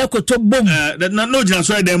 Afriya koto bom. No jina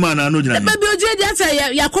so dem na no jina. Baby oje dia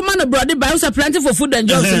say ya koma no brode ba, so planting for food and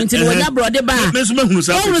jobs until we ya brode ba. Me so me hunu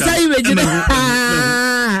sa. Oh, so image.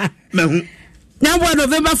 Me now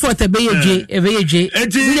November 4th ebeje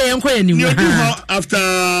ile yenko ya ni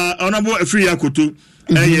after honorable free akoto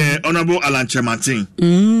honorable Alanche Martin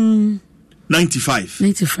 95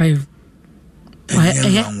 why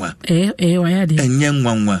de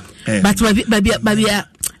enyenwanwa but baby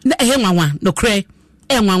enwanwa no kre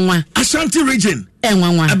enwanwa Ashanti region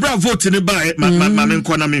enwanwa abra vote ni ba ma me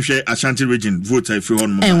nkona me hwe Ashanti region vote if you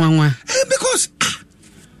want enwanwa because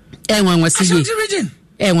enwanwa Ashanti region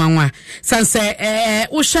enwanwa sanse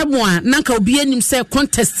wo hwemu a nanka obi anim se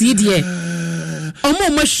contest yi de omo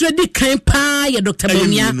mahwedi kan pa ye Dr.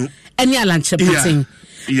 Bawumia eni Alanche Martin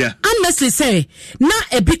yeah honestly say na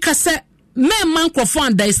ebika se me man kwofo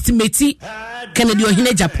underestimate Kennedy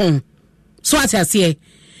Agyapong so atase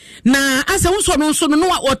na asa wonso no nso no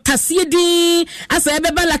otasie din asa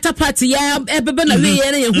ebeba lata party ya ebeba na we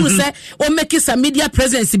ye na yehu se o make some media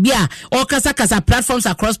presence bia o kasa platforms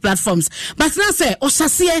across platforms but na say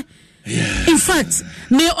osase in fact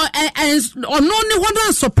me no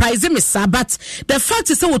one surprise me sir but the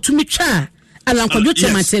fact is say Wontumi twa alankwadwo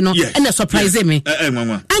chemate no and surprise me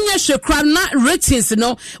anya shekra na ratings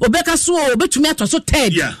no obeka so obetumi atoso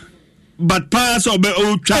third yeah but pass obe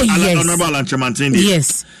o twa honorable Alanche Martin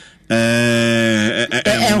yes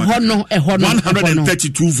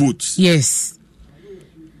 132 votes yes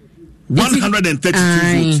 132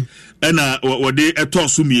 votes and wode eto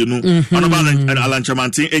so mienu honorable Alanche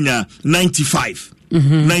Martin enya 95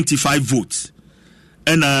 votes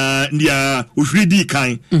and ndia ohwedi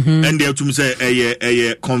kan and they to say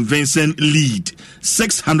a convincing lead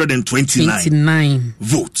 629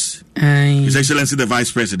 votes His Excellency the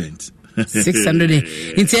Vice President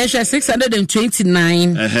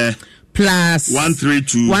 629 plus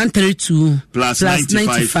 132 plus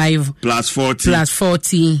 95 plus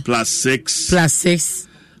 40 plus 6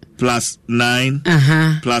 plus 9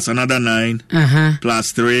 plus another 9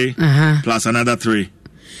 plus 3 plus another 3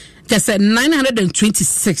 just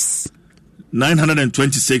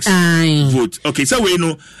 926 votes. Okay, so we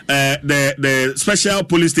know the special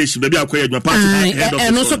police station baby akoya adwa party head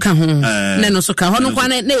of no so ka ho na no so ka ho no kwa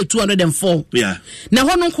na 204 yeah na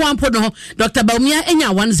ho no kwa mpo no Dr. Bawumia enya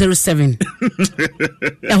 107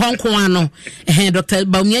 Hong Kong Dr.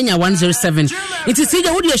 Bawumia 107. It is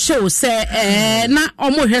here would show say na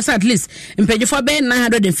almost at least in page for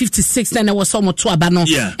 956 and I was almost to abano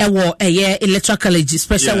a year electoral college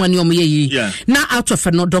special one year. Now out of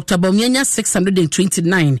no Dr. Bawumia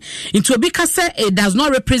 629 into a because it does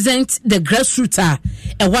not represent the grassroots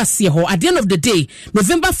was here at the end of the day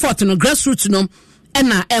November 4th no grassroots no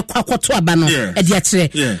ena ekwakoto abano ediakyere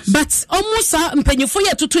but almost mpanyefo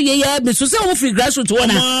ye toto ye be so say wo free grassroots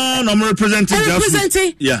wona no representing grassroots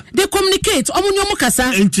they communicate omunyo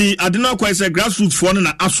kasa enti adena kwa say grassroots for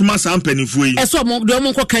na asoma sa mpanyefo yi eso mo de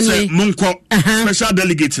omunko kanye monko special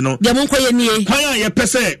delegate no de monko ye nie kwan ye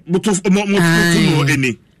pese moto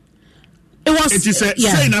eni. It was say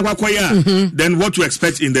na kwakwaya then what to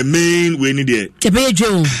expect in the main we need there.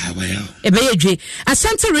 Ebeyeje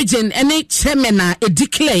Ashanti region any chairman na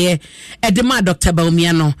declare edema Dr.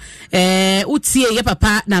 Bawumia no utie ye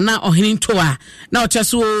papa nana ohini toa na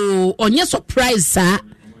ocheso onye surprise sa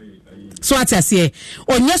so what I say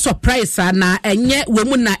onye surprise na enye we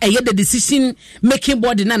mu na eye the decision making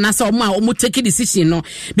body na nasa omo take decision no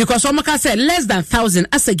because omo ka say less than 1,000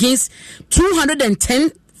 as against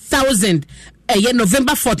 210,000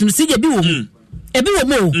 November 4th. You see, ebi wo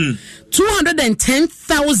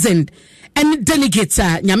 210,000 and delegates.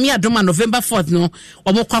 Nyami adoma November 4th no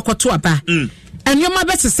omo kwakoto aba. And your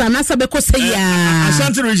mother sana sabeko say ya.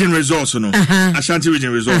 Ashanti region resource no. Ashanti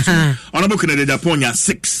region resource. Honorable Kennedy Agyapong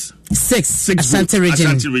 6 Ashanti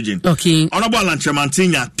region. Okay. Honorable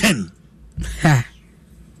Lanchamantin 10.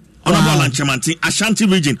 Honorable Lanchamantin Ashanti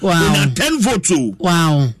region. Wow. 10 votes.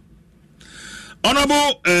 Wow.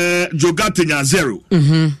 Honorable Jogate nya 0.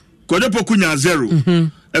 Kodepoku nya 0.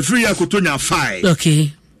 Efri Yakoto nya 5.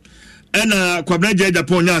 Okay. And Kennedy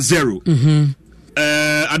Agyapong nya 0.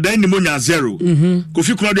 Adani mo nya 0.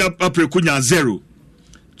 Kofi Claudia Apreku nya 0.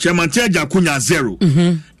 Chairman Teja kunya 0.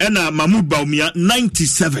 And Mahamudu Bawumia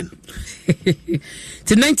 97.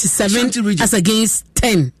 To 97 as against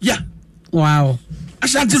 10. Yeah. Wow.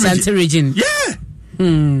 Ashanti region. Yeah.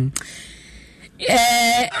 So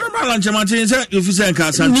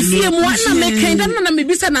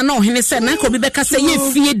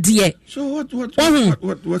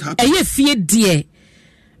what happened?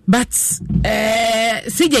 But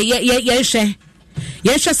see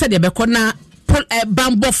said na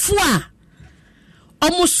bambofua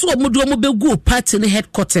almost so mudu party in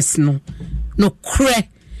headquarters no kre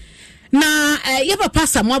na ye papa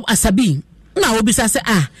Samuel Asabi na obi say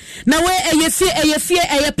na we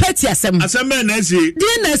eye party asem na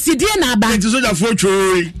si die na aba enti soja for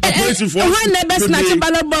chori police for when na best na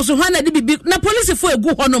ballot box when na bibi na police for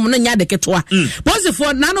egu honom na nya de ketwa police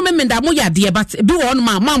for na no memenda mo ya de but bi wo no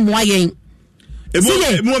ma moa yen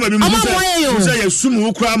mo ba bi mo say ye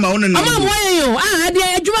sumu ukra ma won na moa yen de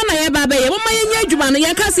adwuma na ye ba ba ye mo ma yen adwuma no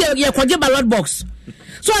ye ka se ye kwaje ballot box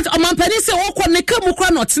so at omanpani say wo kɔ ne kam kra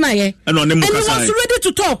no tena ye and he was ready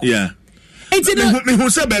to talk. Yeah. Me who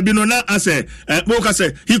said baby no na say he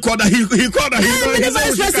called the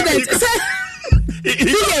vice president in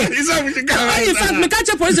fact me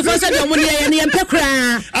catch police for say the money and pekra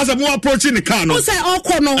as a more approaching the car no who say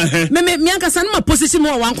okono me ankasa na position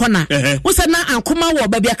mo wan kona who say na ankoma wo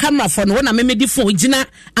baby camera for no na me di phone gina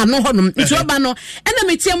ano honom nti oba no na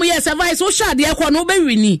me tie mo yes vice wo sha de ekɔ no be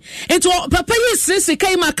wini nti papa yi sisi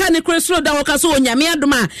kai maka ne kresro da wo ka so onyame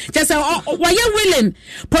adoma je say why willing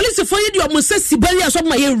police for you do mo say sibari aso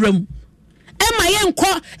ma ye wram Emma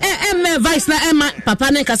yenko vice na Emma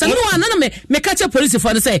papa ne kasa no na me catch police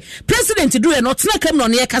for say president do e not na kam no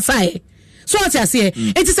ne kasa e so what I say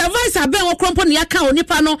it is a vice aben wo krompo ne aka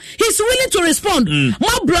onipa no he's willing to respond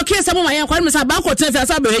mo block here some my yanko me say ba ko tell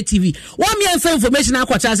say be TV one me information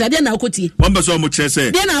akwacha say dey na akoti one person mo che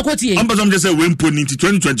say dey na akoti one person say we mpo ni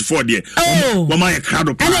 2024 there wo ma ye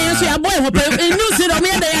crowd pa and you say boy hope news do me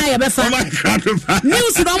dey ya be fa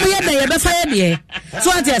news do me dey ya be fa ye so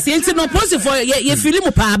what I say no post for ye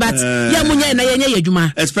film pa but ya munya na ye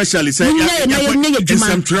adwuma especially say ye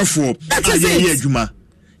some trafo ye adwuma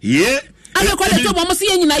yeah I call it to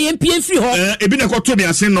see you na MP free ho. Ebi na ko to me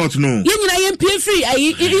asen not no. You na MP free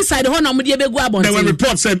inside ho na mo de begu abon. There were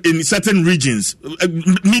reports in certain regions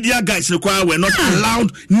media guys were not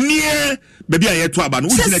allowed near baby ayeto aba no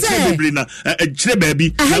ujina chebebri na chire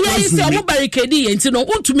baby. Aye say omo barricade ye nti no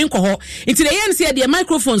untumi nkɔ ho. Nti the yen say the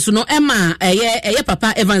microphones no ema eye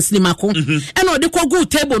papa Evans Limako. E na odi kɔ good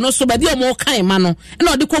table no so baby omo kan ma no. E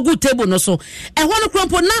na odi kɔ good table no so. E ho no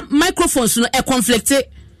krompo na microphones no e conflict.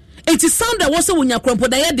 It is sound that was a wunya krompo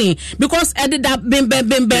da yedin because edit that bim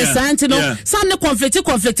santi no sound conflict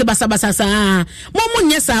basa sa mo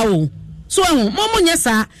nyesa o so mo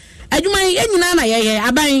nyesa I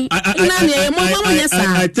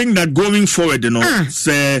think that going forward,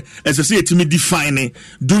 say as I say, it me define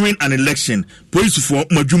during an election. Police for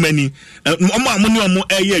Majumani,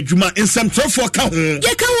 Juma in some trouble for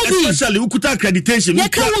especially Ukuta accreditation.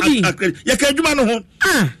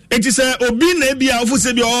 It is a Obine be a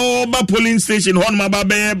polling station,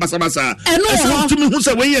 Honmababe, Basabasa. And to me who's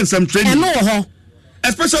away in some training.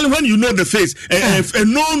 Especially when you know the face, a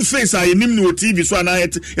known face. I name no TV, so I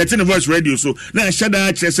at in voice radio. So now I shut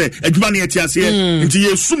out. Say, a money at us here into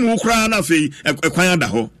your sumo crown of a quiet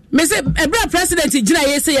ho. Mr. Ebra President,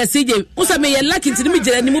 Jina say a CJ, Usa may a lucky to me,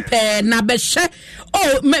 Janimupe, Nabesha.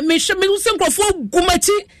 Oh, me should be some for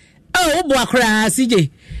Gumati. Oh, Boakra, CJ.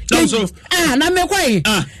 Na me kwai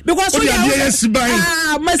because we are yes buying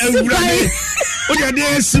o dey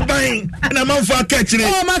yes buying na man for catch ni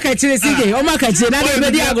o ma catch ni sige o ma catch na dey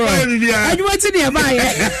media agro adwo ti dey buy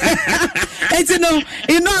enti no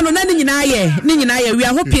ino no na ni nyina ye we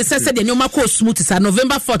are hoping say de nyoma ko smooth sa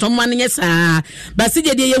November 4th o ma nye sa ba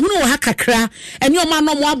sige de ye hunu wo ha kakra eni o ma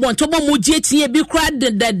no mo abonto bo mo ji etie bi kra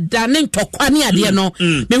da ne ntokwa ne ade no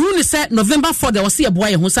me hunu say November 4th de wo se ye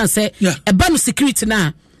boy ho san say e ba no security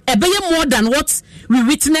na more than what we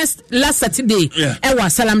witnessed last Saturday.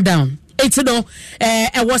 Was salam down. It's no,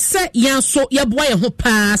 was set yan so your boy who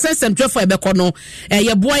pass and for a becono,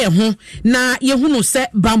 your boy who na ye who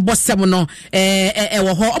set bambo semono,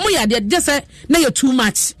 just say, no, you're too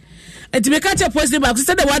much. And to make a positive back,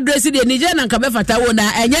 said the one dressing in Niger and Kabefata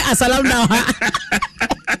and yet a salam down.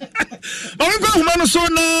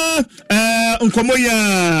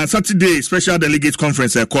 Unkomoya Saturday special delegate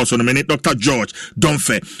conference course on a minute. Dr. George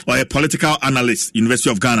Donfe, or a political analyst, University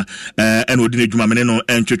of Ghana, and Odine Jumameneno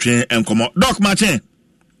and Chuchin and Komo. Doc Martin.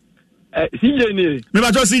 CJ ni. Me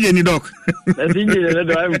ba just CJ ni doc. CJ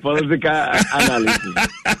ni I'm political analyst.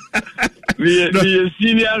 We a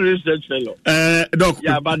senior research fellow. Doc.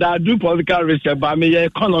 Yeah, but I do political research, but I'm an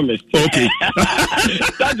economist. Okay.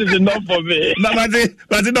 That is enough for me. No,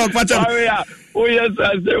 but doc, what's up? Oh yes,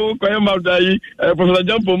 I say oh kwem after Professor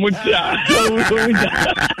John Pomutia.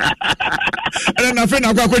 And na friend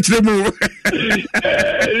akwa kwetire mu.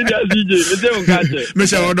 CJ, me dey on catch. Me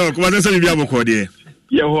say doc, what say bi aboko de?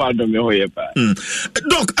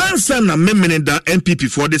 Doc, answer na memene da MPP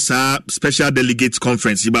for this special delegates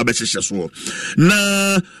conference iba behyehyɛ so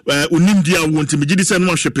na unimdia Wontumi gidi sɛ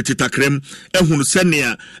no ahwɛ petita krem ehunu sɛ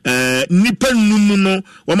nea nipa numu no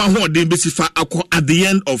wama hoɔden besifa akɔ at the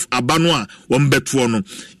end of abano a wɔn beto no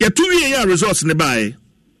yɛto wie ya results ne bae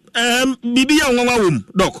bibi ya nwanwa wom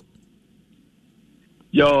doc.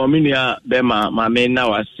 Yo, minia bema mame na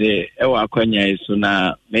wase ewa akwanya iso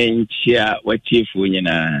na menchia watifu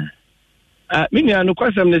nyina. Minia no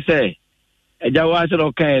kwasam ne say eja wa se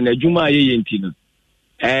do kan na djuma ye enti no.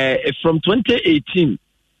 From 2018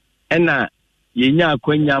 ena yenya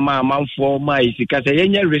akwanya ma amanfo ma isika se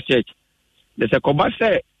yenya research. De se koba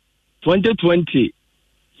se 2020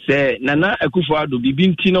 se Nana Akufo-Addo bibi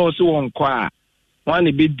nti na wo se won kwa wan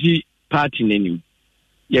e bedi party nenim.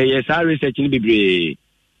 Yes, our research in Bibre.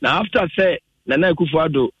 Now, after say Nana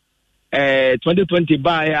Akufo-Addo 2020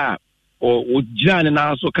 buy or Jan and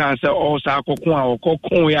also can say or Sakokwa or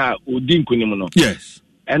Kokoya or Dinkunimono. Yes.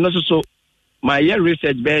 And also so my year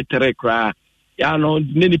research better cry. Ya no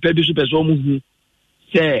many people super so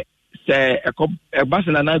say a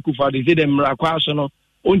Basan Nana Akufo-Addo say them Rakwasono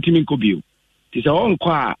on Timin Kobiu. Tis a on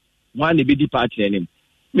qua one the BD party name.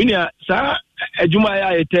 Minia sa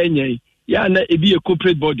Jumaya 10 years. Yeah, it be a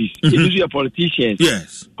corporate bodies. It is a politicians.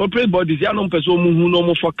 Yes. Corporate bodies. Yeah, no person who no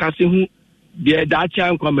more forecasting who the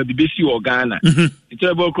Dachan come a BBC or Ghana. It's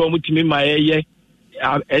about come to me my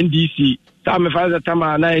NDC. Time father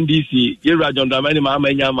Tama NDC. You Rajon Damani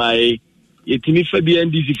Mama Yama. It me for be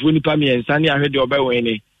NDC for Nipami and Sani. I heard your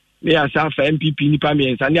Bewene. Me as for MPP Nipami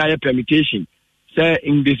and Sani. I have permutation. Say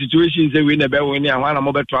in the situations they win a Bewene and one a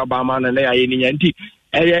mobile trouble man and they are in antique.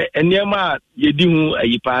 Enyema yedi hu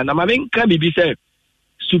ayipa na ma menka bibi say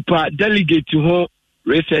super delegate ho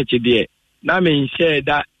research there na men share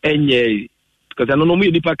that enye because I no mo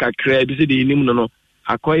nipa kakra bi say the nim no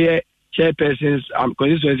akoye chairpersons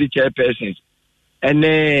constituency chairpersons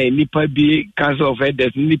ene nipa bi council of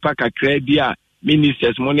elders nipa kakra bi a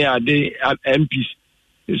ministers money are the MPs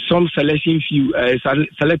some selection few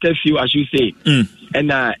selected few I should say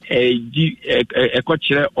and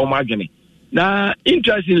ekochere omadwene. Now,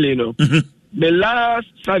 interestingly, the last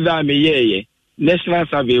survey national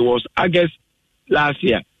survey was August last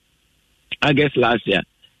year.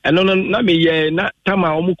 And no me na tama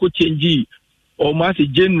omuko change almost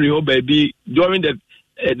January or baby during the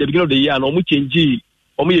beginning of the year and omu change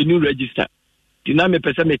omu new register. Tina me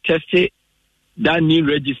person me test that new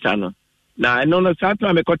register no na I know saa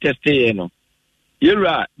time me test here no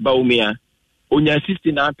Yura Bawumia onya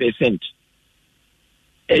 69%.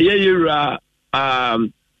 Yura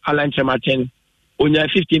Alan Chamaten onya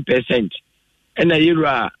 15%. And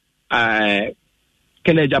Yura Kennedy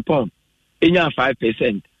Agyapong onya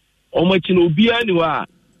 5%. Omachino Bianwa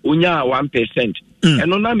onya 1%.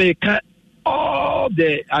 And on America all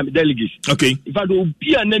the delegates. Okay. If I do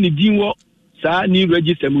be an any dinwo sa new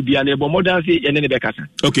register mu be an ebo more than say any bekasa.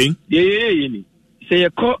 Okay. Yeah. Say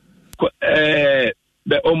your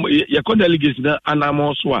delegates na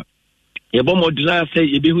anamo so a yebo modina say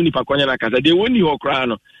ye behu ni pakwanya na kasa de woni ho kra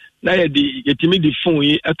no na ye di yetimi di phone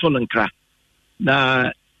yi eto no nkra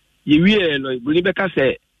na ye wie no buli beka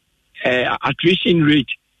say attrition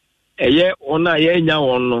rate ye ona ye nya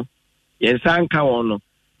won no ye sanka won no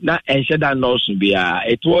na enhye da no so bia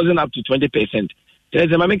it wasn't up to 20%.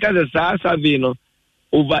 There's a mamika the survey no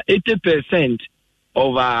over 80%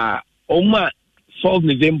 of Oma 12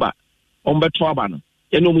 November on Betwaba no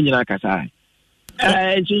eno mu nyina kasa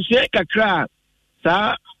to say kakra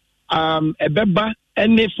sa ebeba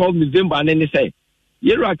any 12 November and say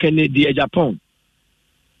Yera Kennedy Agyapong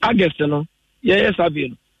August no yes survey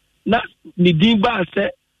no na ni dimba say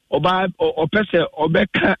oba opese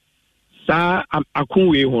obeka sa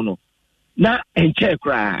akunwe ho no na enche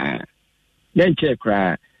kra na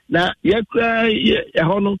ye kra ye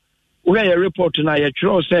ho no we ya report na ye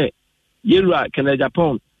tro say Yera Kennedy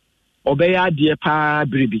Agyapong obeya de pa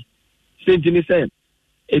bribi sentini say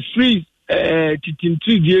a free 2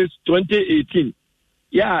 years 2018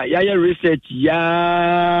 ya research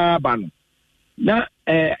ya ban na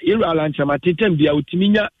Yera Alanchamati tem bia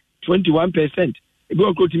utiminya 21%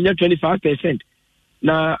 ebe ko utiminya 25%.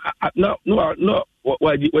 Na no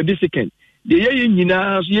what this second the year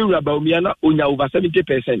nyina so Yera Bawumia na onya over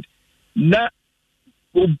 70%. Na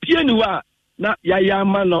obianuwa na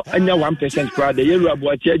yayama no anya 1% crowd the Yera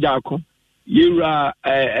Boatie Jako Yera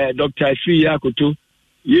Dr. Free Akoto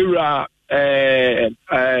Yera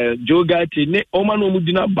Jogati ne oma no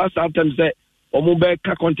mudina bass after say omo be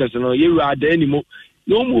ka contest no Yera de animo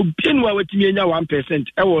no mo bianuwa wetimi anya 1%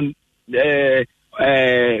 e won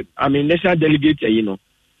I mean national delegate you know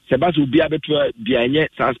Sebastian Ubia beto bianye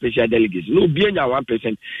sa special delegates no bianya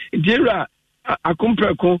 1%. Yera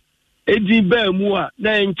akompreko edi ba mu a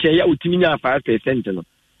na enche ya otimi nya 5% no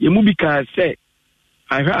ye mu bi kan say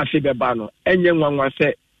ahwa afi be ba no enye nwanwa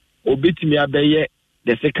say obetimi abeye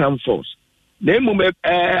the second force na emu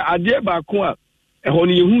ade ba ko a eho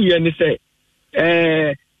no yehu ye ni say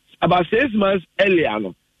about 6 months earlier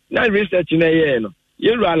no na research na ye no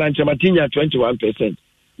Yera Alanchamatinya 21%.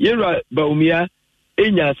 Yera Bawumia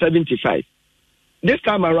enya 75. This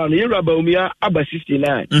time around Yera Bawumia aba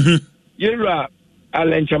 69. Yera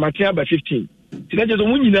Alanchamati aba 15. Tinaje so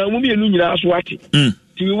munyina mumienu nyina so ati.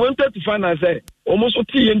 We wanted to find out say almost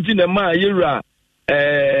TNT na ma Yera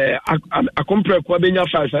a compare kwa benya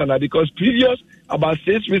 5 because previous about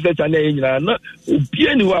 6 research and nyina na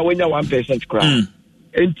obiani wa wenya 1% crowd.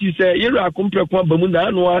 And he say Yera compare kwa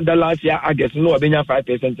bamunda no the last year August no benya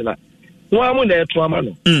 5% na. Wo amu na etoma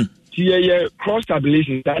no. Ti ye cross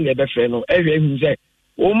stabilization that na be fe no ehwe hu say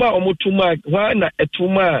o ma omutuma wa na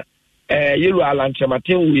etuma Yera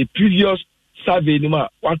Alanchamati with previous survey ni ma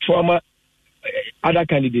watoma other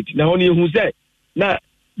candidate na oni hu say na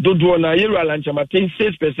dodo na Yera Alanchamati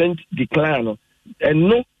 6% decline no and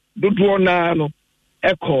no dodo na no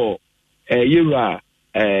echo Yera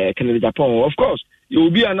Kennedy Agyapong of course you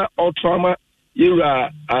will be an trauma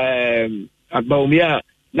Yera Bawumia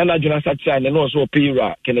Nana Jonas and also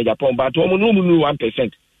Yera Kennedy Agyapong but no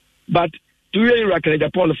 1%. But to Yera Kennedy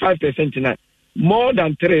Agyapong 5% na more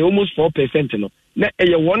than 3 almost 4% no na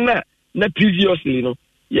one na previously no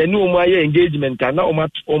ye no my engagement na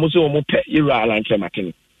almost Yera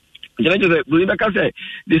Alanchamati. Just say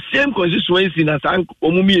the same constituency na san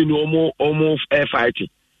omumi no omo fighting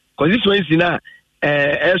constituency na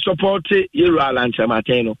support Yera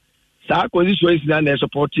Alanchamati no sa constituency na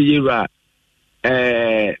support Yera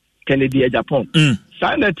Kennedy Agyapong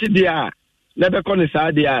sa na ti dia na be ko ni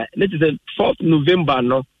sa dia let is 4th November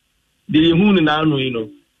no the hunu na anu you know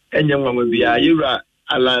enye nwa bia Yera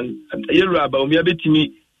Bawumia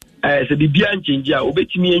betimi se the bia change a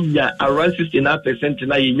obetimi anya around 69%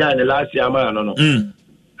 na yenya na last year ma no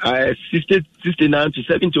 69 to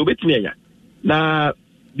 70 obetimi anya na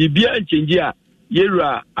the bia change a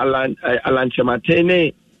Yera Alanchamati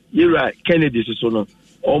ne Yera Kennedy so no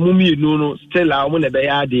omumi no still amu na be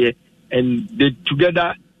yade and they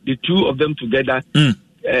together the two of them together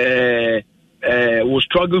will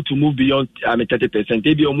struggle to move beyond 30%.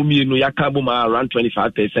 Maybe omumi no yakabo ma around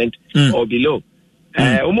 25% or below.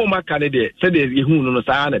 Omo maka ne de said the hu no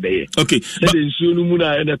saa na be. Okay. Said nsuo no mu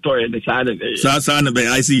na na toy ne saa na be. Saa na be,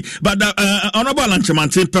 I see. But honorable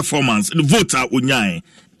Lanchemantin performance, the voter unyai.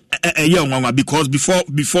 Because before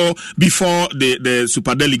the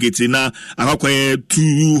super delegates na akwaye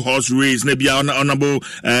 2 horse race na bia honorable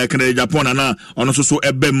Kennedy Agyapong na ono so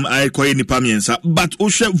ebem akwaye nipa miensa, but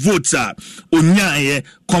ohwe voter onyaye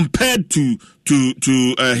compared to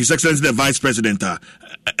his excellency the vice president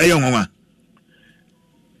eyanwa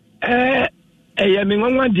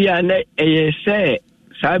menwanwa dia na say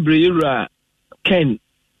sabre yura Ken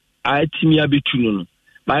atimi abetu no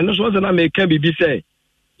but no so na make bibi say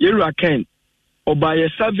Yera Ken obaye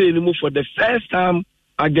survey no for the first time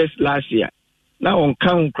I guess last year. Now on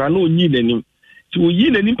count no yin anim. To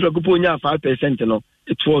yin anim preocupo nya 5% no.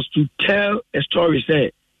 It was to tell a story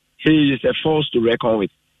say he is a force to reckon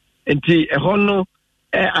with. Enti ehon no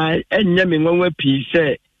enya me nwanwa pi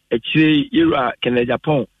say ekire Yera Kennedy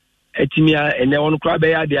Agyapong etimia ene won kra be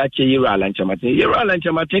ya de ache Yera Lanchamaten. Yera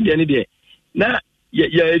Lanchamaten de ne de. Na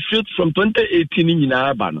ya fit from 2018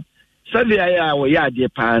 nyina ba no. Survey we had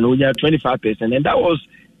 25%, and that was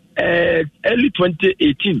early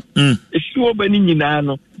 2018. If you were burning in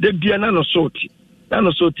ano, the Biana no sorti, na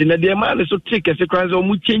the man is so take as a crime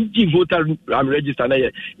or change voter register,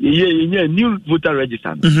 new voter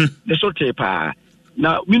register. The sorti pa.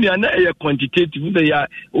 Now, we are not a quantitative, they are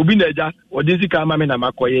Obinaja or Dizika Mamma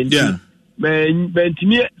Makoyen. Yeah.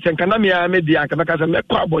 Bentini, Sankanamia, Media, Kamaka,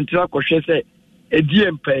 Quabontra, Cochese, a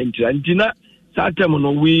DM paint, and Tina,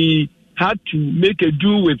 Satamon, we had to make a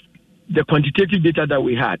do with the quantitative data that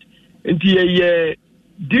we had. And a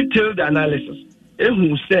detailed analysis.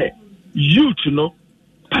 Who say you to know,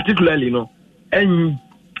 particularly and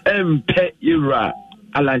pay Ira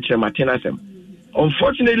Lanchamaten.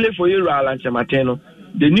 Unfortunately for Ira Lanchamaten,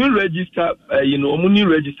 the new register, new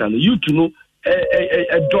register, you to know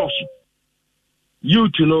a DOS. You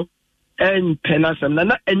to know and Penasam.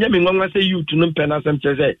 Nana and Yamin say you to know Penasam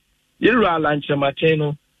say Ira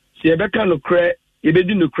Lanchamaten. Yebeka no kre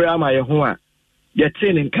yebedi no kre ama ye ho a ye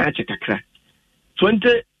tin nka kakra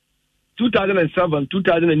 2007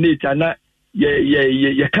 2008 ana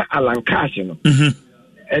ye ka alankash no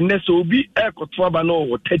and so obi ekoto aba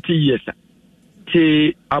no 30 years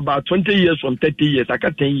to about 20 years from 30 years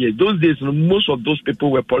aka 10 years those days most of those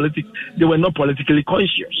people were they were not politically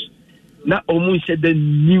conscious na omu said the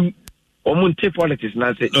new omu take politics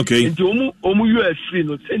na say okay into omu US free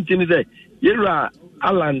no sentence say Yera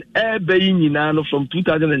Alan Ebe Nano from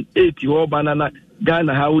 2008 or banana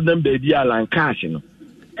Ghana how them baby Alan Cash no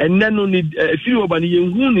and then only a few obani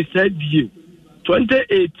who said you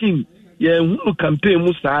 2018 who campaign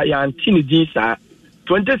Musa Yantini Jinsa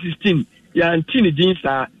 2016 Yantini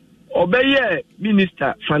Jinsa Obeye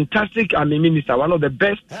minister fantastic minister one of the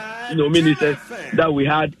best ministers that we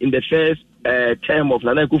had in the first term of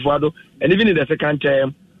Nana Akufo-Addo and even in the second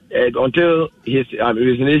term until his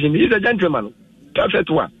resignation. He's a gentleman. Perfect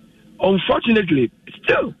one. Unfortunately,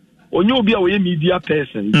 still, when you be a media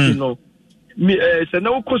person, so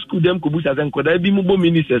now school them kubusa and could I be mobile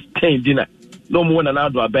ministers 10 dinner. No more than out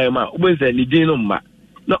of Alabama. When they need no ma.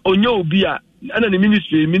 Now, on your be a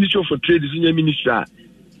ministry for trade is in your ministry.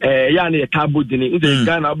 Yani a taboo dinner.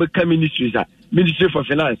 Ghana become ministries, Ministry for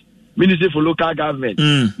Finance, Ministry for Local Government,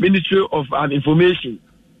 Ministry of Information.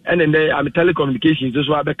 And then telecommunications, those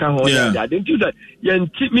who are back home. I don't do that.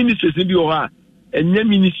 Ministries in the and your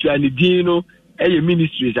ministry and the Dino, and your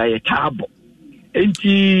ministries are a table. And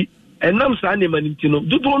I'm standing man,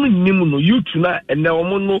 do only Nimuno, you tonight, and now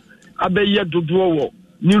Mono, Abeya do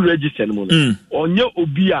new register mono. On your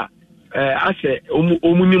Obia, I say,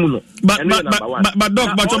 Omunimuno. But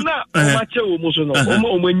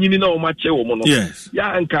yes,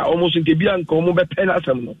 Yanka almost in Kibian, Como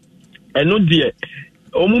Penasam. And no dear.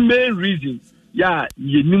 Main reason,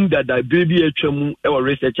 you knew that the baby HM or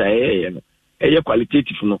research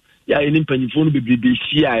qualitative no. In phone be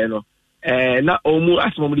share no. Now almost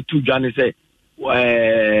as moment 2 Johnny say,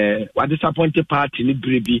 what disappointed party ni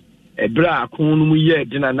baby a bra kunu ye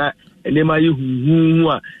dinana and then my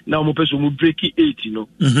who now mo person mo break 8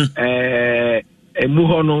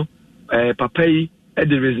 muhono papai at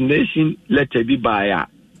the resignation letter be by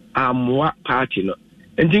amwa party no.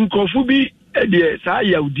 And think of be sa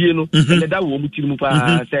yaudie no and that wo mutimu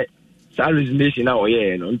pa say sa resignation now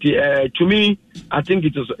to me I think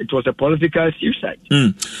it was a political suicide.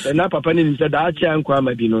 And now papa ni said that ankwa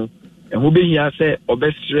ma bi no e ho be hia say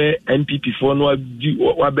obesre MPP for no wa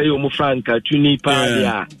be yo mu franka tuni pa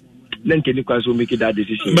dia then can you make that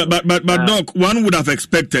decision. But Doc, one would have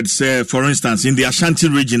expected, say, for instance, in the Ashanti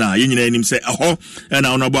region, you know, say, and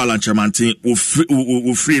honorable Alanchamanti,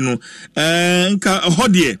 free no, and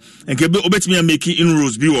hodie, and can be obet me making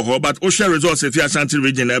inroads, but Osha results if the Ashanti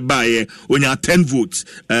region by when you are 10 votes,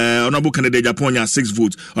 honorable Kennedy Agyapong 6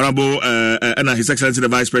 votes, honorable and His Excellency the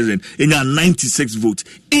Vice President, in 96 votes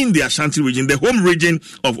in the Ashanti region, the home region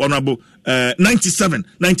of honorable 97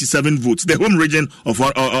 votes, the home region of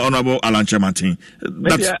honorable Alanchamanti.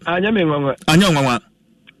 That's Anya.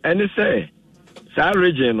 And say, Sa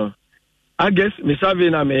region, I guess me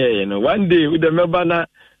Savina me, one day with the member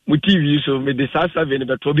with TV, so me the Savina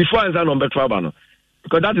before I on Betrabano.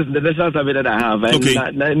 Because that is the national survey that I have. Okay.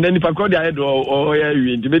 And then if I call the head or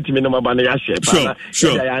you intimate me, no matter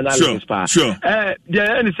Sure. The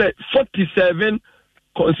end said 47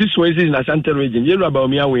 constituencies in the Ashanti region. You about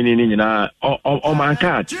me winning in on my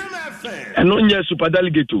card. And not yet super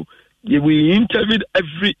delegate. We interviewed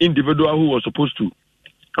every individual who was supposed to.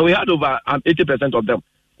 And we had over 80% of them.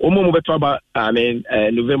 November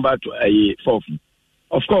 4th.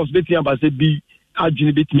 Of course, Betty Ambassador B. I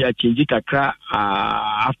bit me a change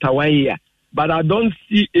after 1 year, but I don't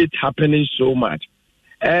see it happening so much.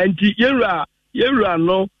 And yera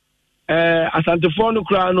no Asantefo no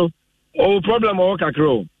problem o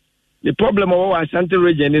kakro. The problem of Asante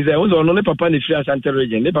region is only papa ni free Asante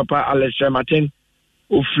region. The papa Alesha Martin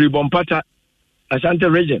o free Bompata Asante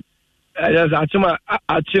region. As Asante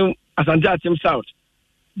Atim South.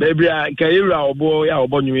 Baby Kaira obo ya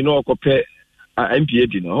obo you know kope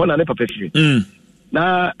MPA no. Ho na ne papa free.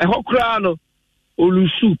 Na eho kra no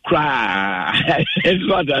olusu kra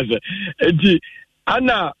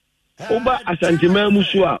ana oba asantema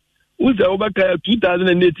musu a uze oba ka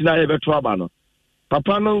 2008 na yebeto aba no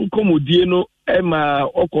papa no nkomodie no ema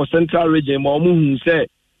oko central region ma omuhu se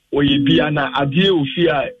oyebia na ade ofi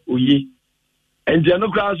a oye enje no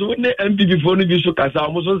kra so ne MPP fo no bi so kasa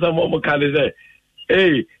omo so nsam omo ka le se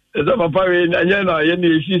so papa we anya na ye na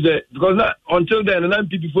efi se because na until then na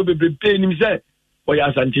MPP fo be pay nim se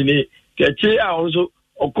Oya Santini, Keche also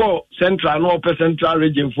Oko Central no Central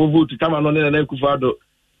region for vote to come on and Kufado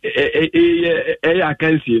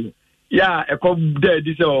Akansi. Yeah, a cop there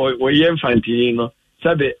this or Yem Fantino.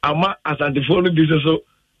 Sabe, Ama Asantifono business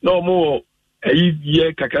no more a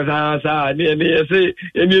year Kakasa, say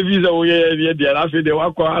any visa where the Alafi de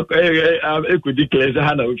Wako could declare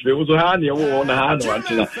Hana, which was a hand on a hand.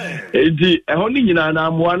 A honey in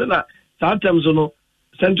an one sometimes no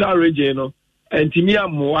Central region. And Timia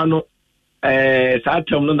Moano,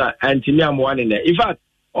 Saturn, and Timia Moan in there. In fact,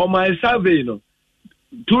 on my survey, 2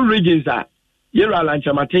 regions are Yera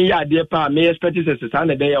Lanchamatin, ya dear pa, may expect it as a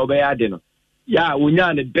Sunday day or Bayadino. Ya, we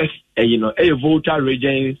are the best, a voter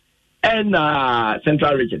region and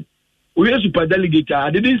central region. We are super delegate. I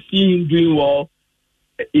didn't see him doing well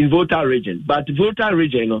in voter region, but voter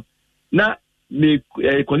region, now the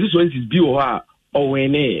constituencies be or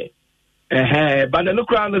when but the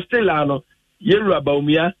local still Mahamudu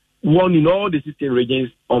Bawumia won in all the 16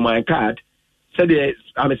 regions on my card. Said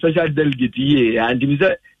I'm a special delegate here, and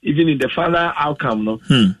even in the final outcome,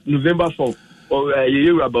 November 4th,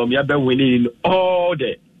 Mahamudu Bawumia been winning in all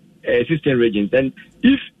the 16 regions. And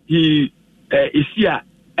if he is here,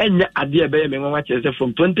 and idea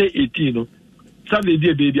from 2018, Saturday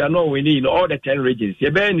baby are not winning in all the 10 regions. He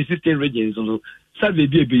been in 16 regions, so Saturday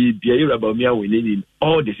baby Mahamudu Bawumia winning in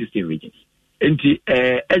all the 16 regions. Okay,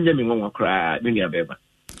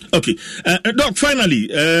 Doc, finally,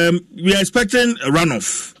 we are expecting a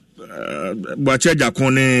runoff.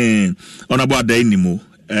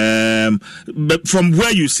 But from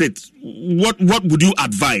where you sit, what would you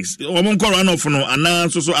advise? So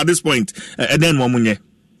at this point, and then Wamunye.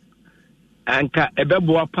 Anka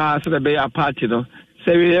ebeboa pa se be a party no.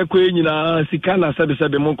 Se we ekwenina sikana se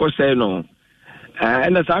be monko se no.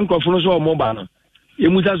 And the sanko funu so omoba no.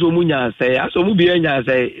 Yemusa so munya say aso mu bia nya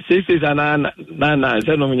say 6 say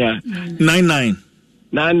no munya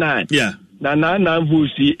 99 yeah na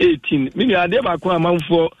vusi 18 mimi ade ba ko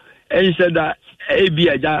amanfo en said that ebi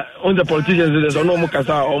aja on the politicians so no mu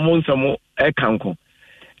kasa o mu nsamo e kanko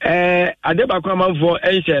ade ba ko amanfo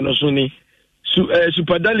en say no so ni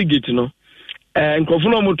super delegate no nkofo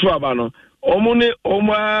no mu to aba no omune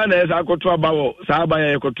oma na esa akoto aba wo sa aba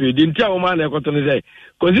ya ekoto edi ntia oma na ekoto ne say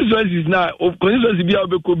constituencies na constituency bia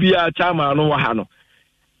obeko bia chairman no wa ha no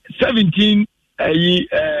 17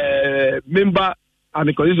 member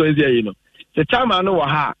and constituency you know the chairman no wa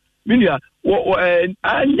ha minia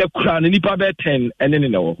anya kura ne nipa be 10 ene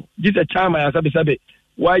ne wo this a chairman asabe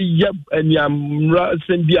why eniamra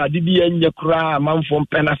sem bia de bia anya kura manfo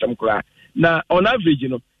penasem kura na on average you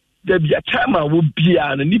know there be a time I will be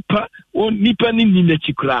an nipa in the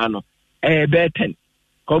Chicrano, Betten.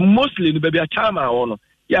 Mostly, there be a time I honor,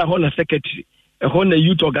 honor secretary, a honor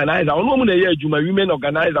youth organizer, or no, women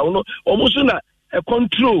organizer, almost a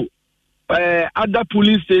control. Other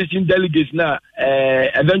police station delegates now,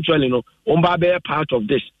 eventually, be a part of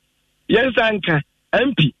this. Yes, Anka,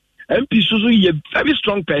 MP Suzu, a very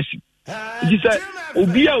strong person. He said,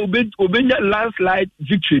 Obenya landslide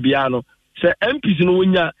victory, Biano. Say, MPs no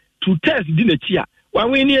winya to test dinner chia.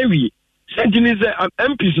 One way near we. Sentini say,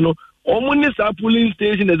 MPs no, Omunis police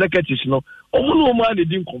station executives no, Omuno de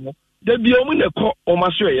Dinkomo. There be Omuna call or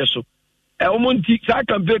Masua Yeso. Omunti,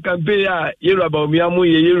 campaign, Yera Bawumia,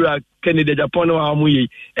 Yera Kennedy Agyapong Amuye,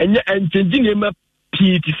 and changing him up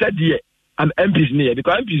P. said, yeah, and MPs near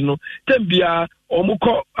because MPs no, Tembia,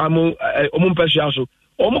 Omuko, Omumpashaso,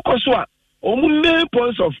 Omukoswa, main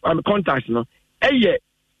points of contact, no,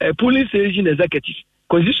 police station executives,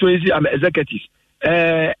 constituency executives,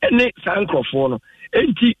 any Sankrophone,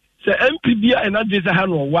 anti MPBI and not this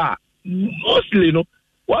mostly, no.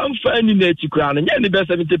 One finding the Chikran, and the best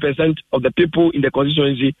 70% of the people in the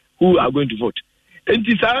constituency who are going to vote. And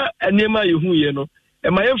this a name you know,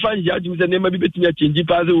 and my fan judgment the name of the change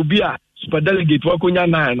pass will be a super delegate for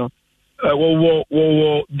Kunyana.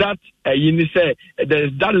 That you say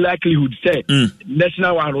there's that likelihood say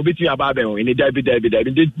national one will be to Ababel in the Derby.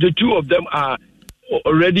 The two of them are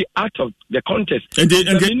already out of the contest. And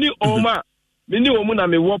many women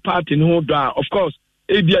may walk part in who of course.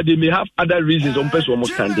 They may have other reasons on person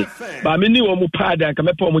almost standing. But many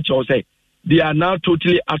say they are now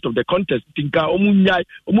totally out of the contest. Think Omumia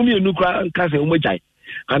Nukra and Casa Omujai.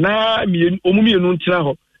 And I mean Omumi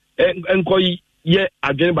Nuntraho and Koi ye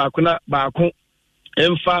again Bakuna Bako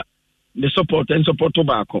Emfa the support and support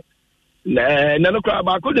tobacco. Nanokra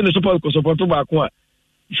Bako then the support tobacco.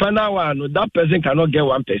 For now, that person cannot get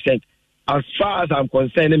 1%. As far as I'm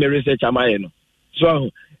concerned, my research am I know.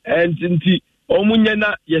 So and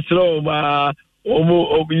Omunyana, yes,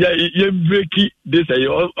 breaky this.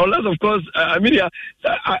 Unless, of course, I mean,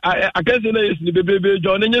 I can't say the baby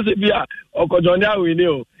John and yes, or John, we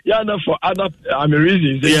know. Yeah, no, for other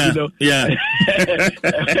reasons. Yeah, yeah.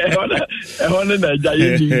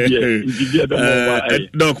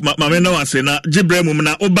 Doc, my no one say na Jibril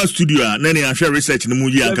Mumna Oba Studio, Nani I share research in the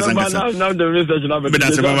movie. Now the research now.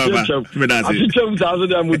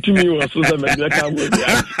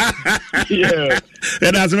 Yeah.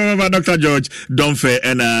 And as remember Dr. George Donfe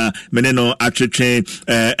and Meneno Atreche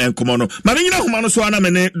and Komono. Marina Humano Swana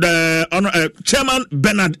Mene the Chairman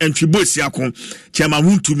Bernard and Tribosiakon, Chairman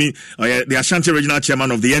Wontumi, the Ashanti Regional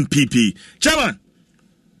Chairman of the NPP. Chairman.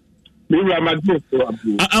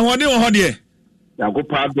 I want you on here. I go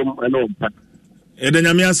pardon and all. And then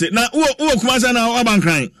I say, now, who comes on our bank?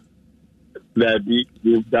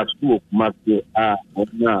 That's who must be I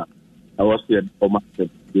was here for myself.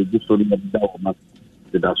 They just only have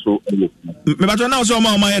that's so. But now, so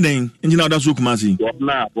my name, Engineer Dasuk Masi.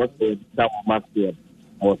 Now, what the Masi?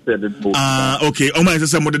 I was said, okay, oh my,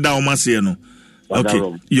 somebody down Masiano. Okay,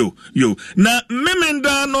 yo. Now,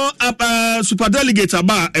 Memenda no super delegate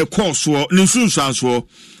about a course for Nisun Sanswo.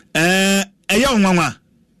 A young mama,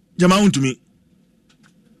 Jama to me.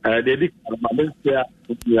 They did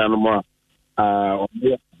Pianoma,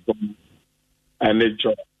 and a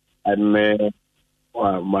job, and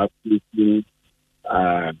my business,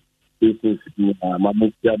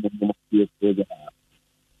 Mamusia,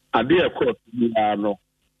 I did a course, no,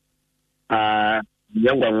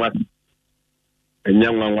 young one. And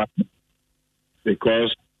young one,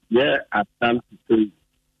 because I stand to say,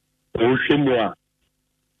 Oshimwa,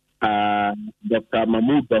 Dr.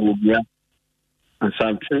 Mahamudu Bawumia, and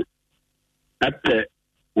something at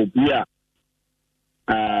Obia,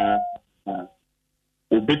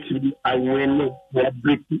 Obeti, I will not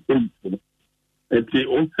break the info. And the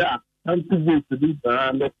Osa, and to go to the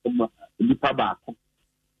band of the Pabako.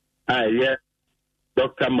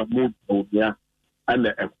 Dr. Mahamudu Bawumia, and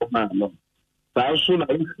the Ecoman. So I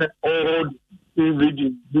said, all the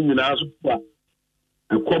regions in Azua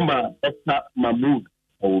and come Dr. Mahamudu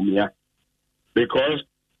Bawumia because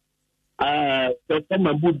Dr.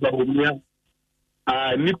 Mahamudu Bawumia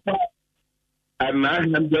Nipa and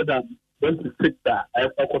 926 I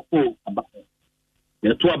forgot about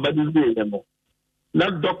it. To a bad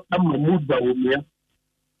not Dr. Mahamudu Bawumia.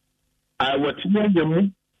 I was telling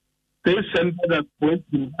them they sent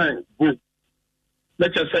 29 votes.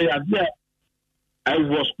 Let's just say I was here, I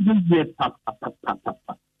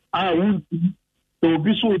want to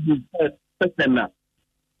be so second.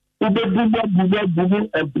 Ubebuba,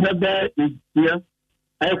 and brother is here.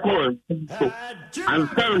 I call and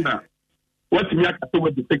Sarah. what me aka to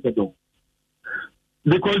the second do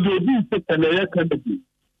because the do second ya Kennedy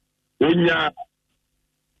onya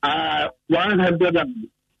 100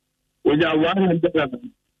 onya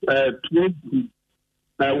 120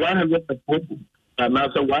 140 and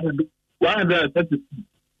also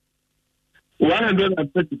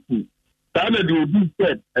 132 that the do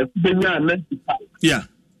said as benya 95 yeah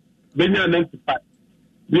benya 95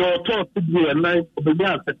 the author to be a 9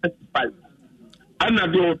 benya 35 and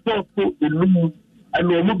the author to illuminate and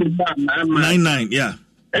no more 99 yeah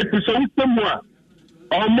episode somewhere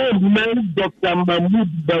almost man Dr.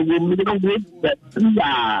 Mahamudu Bawumia with that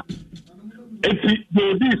if you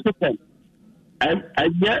do second and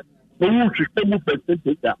yet the rule system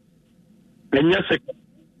percentage and yes second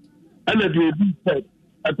and the do said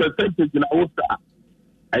a percentage in our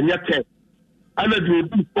and yet and the do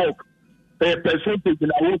talk a percentage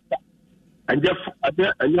in our and just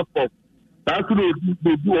and your fault that's what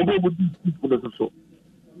they do over with these people so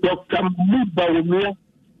Dr. Mahamudu Bawumia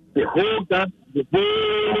the whole that the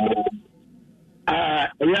whole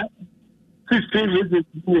 16 reasons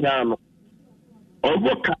to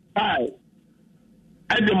over Katai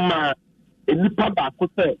and the man in the public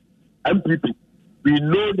MPP. We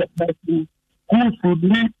know the person who should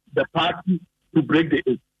lead the party to break the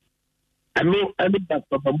age. I know any that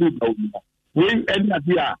from Mahamudu Bawumia. When any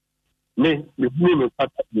idea, me,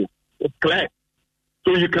 it's clear.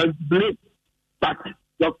 So you can blame, but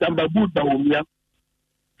Dr. Mahamudu Bawumia.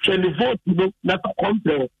 Can the vote not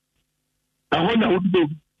compare? I want to do.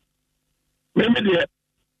 Maybe there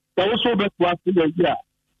also that was in the year.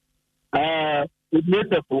 It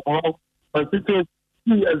made a for all, constituency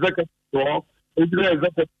executive for all,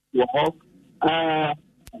 executive for all,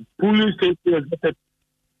 police safety executive,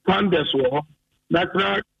 funders for all,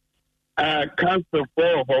 national council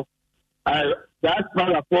for all. That's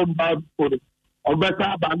not a form bad for it. Or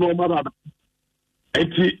better, but no matter.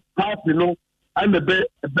 It's half, and the bed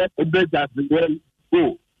that will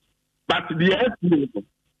go. But the estimate,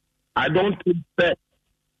 I don't think that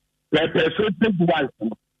the percentage wise,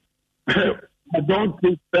 I don't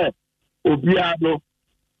think that Obiano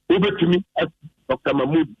over to me as Dr.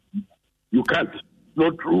 Mahamudu. You can't.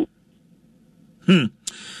 Not true. And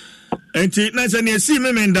Nigeria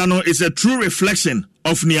Memendano is a true reflection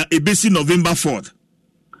of near ABC November 4th.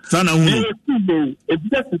 Sana Hunu.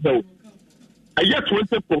 I yet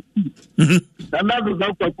 2014. Another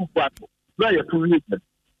example of what? Very 2 years.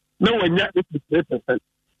 No one yet 83%.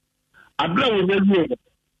 I blow with you.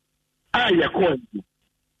 I acquire you.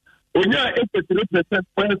 When you are 83%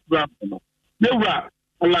 first round, you were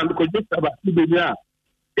a land project about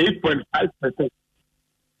 8.5%.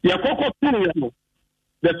 Yakoko 2,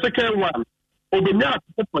 the second one, Obenya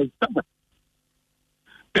 4.7.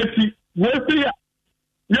 If you were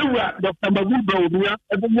Dr. Mahamudu Bawumia,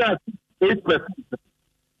 every year 8%.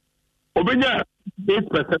 Obenya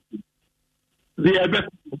 8%. The other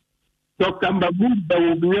Dr. Mahamudu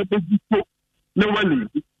Bawumia no one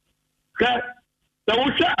is. The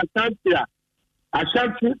Osha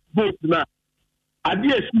Ashanti vote now. I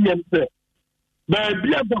did see him say, but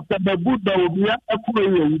dear Dr. Mahamudu Bawumia, a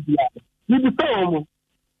courier with you. You be so.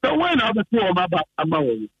 So when I was told about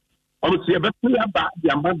Amaway, I was here about the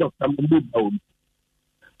amount of Mahamudu Bawumia.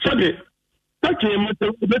 So the okay,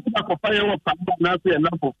 let's fire up now say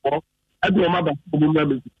enough for I do remember.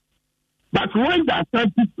 But when the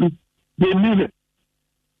Ashanti speak, they mean it.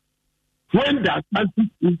 When the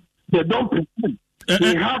Ashanti speak, they don't pretend.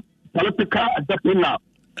 They have political adjustment now.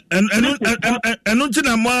 And not in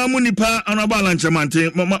a Mamunipa on a balance, my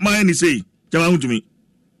any say, Jaman to me.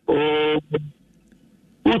 Oh,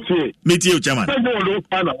 what's it? Meet you, Jaman. I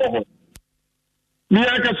don't know. Me,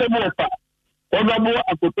 I can say more. Honorable,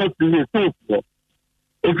 I could talk to you.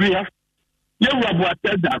 If we have, you have what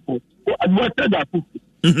that for. What that for.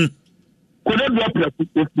 Could I drop your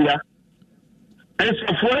here? And so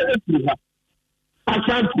for it, I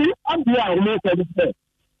can see I'm here almost every day.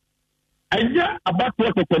 And yeah, about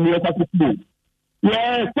what I can do.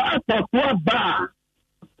 Yeah, part of what bar.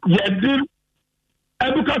 Yeah, did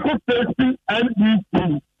educational safety and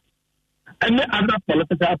DP and the other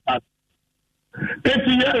political parties. If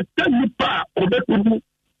you are still power,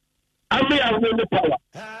 I may have no power.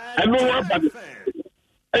 I know what but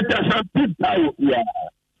it has a big power. Yeah.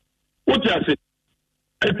 What I say?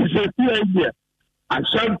 It is a clear idea.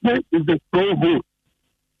 Ashanti is the stronghold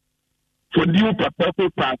for new political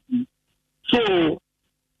party. So,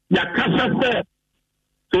 Yakasa said,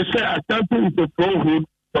 they say Ashanti is the stronghold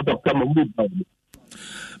for Dr. Mahamudu Bawumia.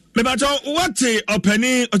 Mebacho what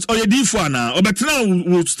openi oyedifo ana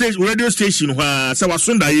obetena stage radio station where se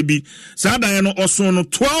wasonda ye bi sa dan no oso no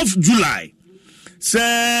 12 July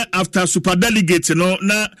say after super delegate no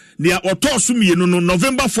na dia otoso mienu no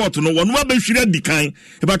November 4th no wonu abehwire dikan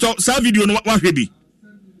about sa video no wa hwe bi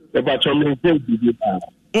about me video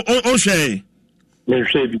o share me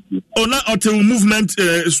share video na hotel movement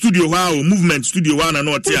studio movement studio na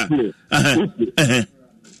no tia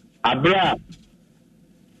abra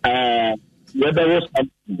whether was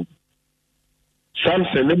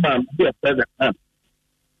something man be a friend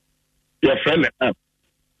your friend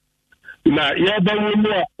na ya ba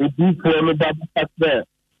wonu a odu ko no ba ba say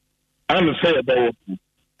am say about me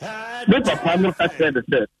papa no ka say the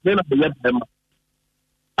say me na be dem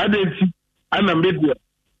adensi ana media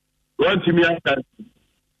Wontumi aka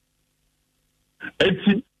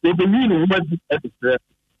eti obeni no ma di etre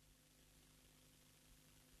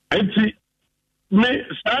eti me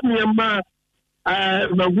sami ma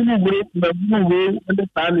na gunu ande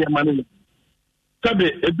sami ma no sabe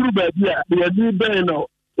eduru ba dia ya di be no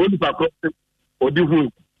odi pa ko odi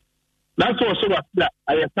hu na so wa pla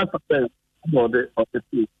ayata pa no de o te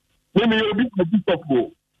me obi ko di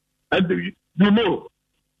topo and you know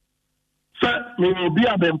sa me obi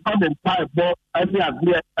abem pa dem pa bo ani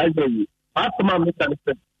agre ayi atama me kan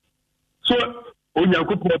se so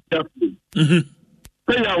onyankopo tafi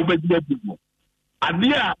say ya obedi mo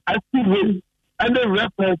adia asiwe and the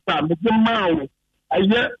reference am the man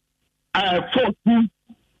aye 14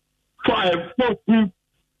 2014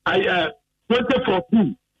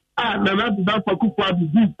 na na da fa ku kwa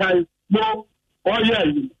di time mo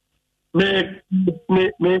oye me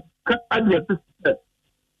ka adia sister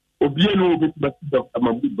obieno obi basido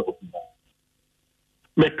Mahamudu Bawumia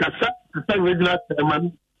me kasa sa regular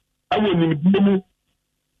chairman awo ni mu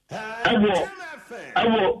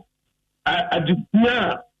awo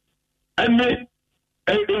adipia ene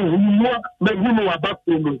ehunwa me hunu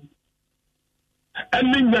abako no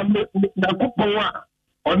ene nya na kupon a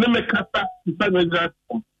one me kasa sa regular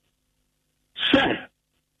chairman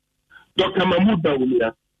Dr. Mahamudu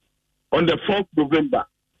Bawumia on the 4th November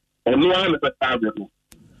and one of the time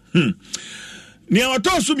Nia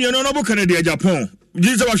otoso mi no bo Kennedy Agyapong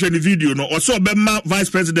Jesus wa share the video no oso bema vice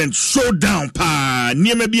president showdown pa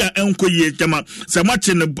niema bia enkoye chama se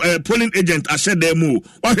mache polling agent ashe dem o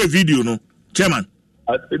wa share video no chairman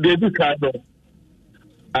they do card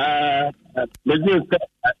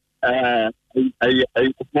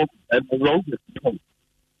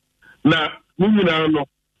na mumina no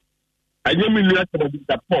ayemi liya Kennedy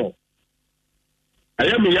Agyapong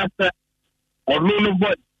ayemi yasa orno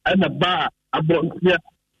boy ana ba abontia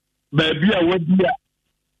baby a wadi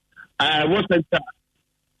a wasanta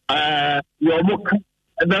your moka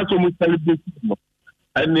and that's what we celebrate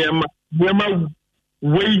and yama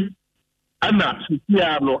way ana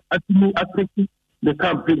siano atinu atiki the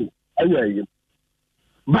campaign ayaye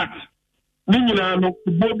but ninyina no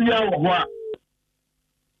bobia wo a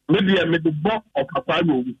media me the book of papa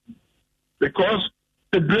no because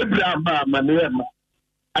the brabra ma manema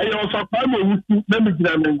I also found a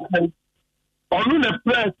Namigan on the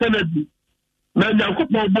prayer Kennedy. Now,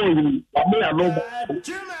 Yakupo boy,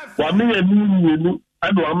 Wamia knew,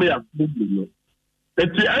 and Wamia knew. The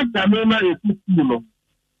Ankamena is you know.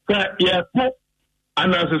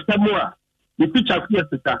 And as a Samoa, the picture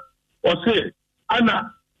Fiesta, or say,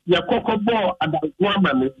 Anna, Yakoko Bo, and a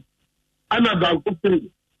woman, Anna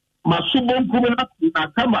Dalcope, Masubon coming up in a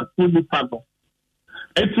camera, Tulipano.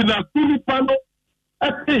 It's in a Tulipano.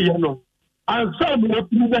 Ati yano ansabu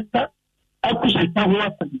wapinaka akushita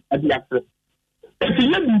wapani adiakre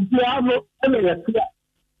eti yebi diano ene yatia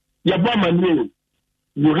yabama niyo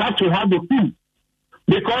you have to have a team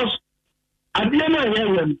because adiana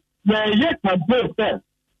yeyen ye campaign first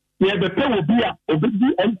ye be pe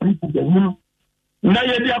obi MP to the room na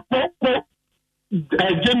ye dia poko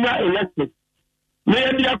general election na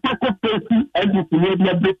ye dia poko presi and the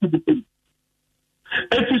dia break the thing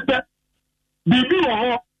eti bibi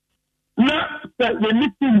wo na the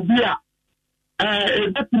meeting dia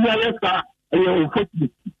that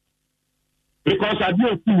unfortunate because I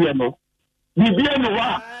didn't see you know bibi no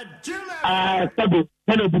wa sabe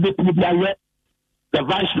when the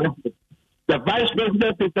vice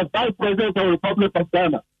president is the vice president of the Republic of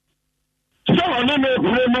Ghana so I don't know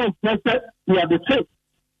we are the same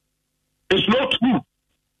it's not true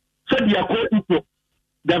said you are co-equal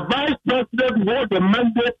the vice president was the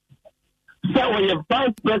mandate. So we have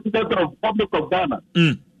vice president of the Republic of Ghana.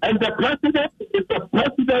 And the president is the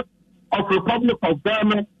president of the Republic of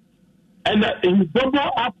Ghana. And he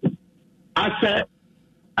double up as a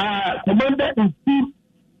commander-in-chief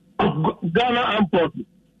of Ghana Armed Forces.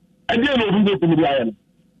 And then we go to the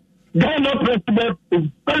Ghana president is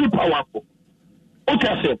very powerful.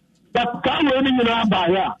 Okay, sir. But Ghana in our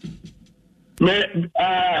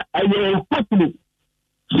I will possibly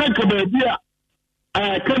second idea.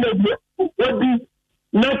 Kennedy, what be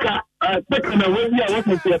Naka, second idea, what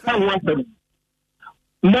is the town wanted?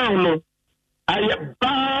 No, I am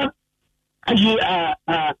bad. I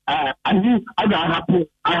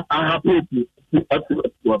happy. We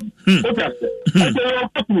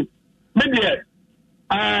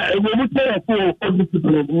say for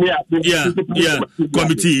discipline, yeah,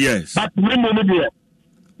 committee, yes. But we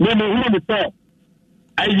say,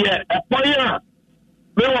 a fire.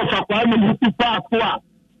 We want to find a far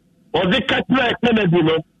or the catcher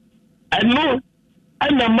Kennedy. I know,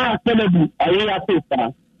 and the man Kennedy, I hear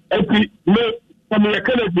paper. And me from the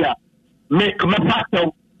Kennedy, make my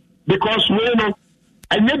partner because we know,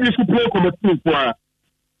 I need discipline committee for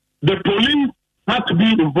the police have to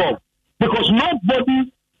be involved because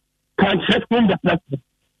nobody can settle the president.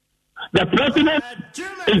 The president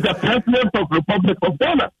is the president of the Republic of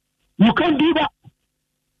Ghana. You can't do that.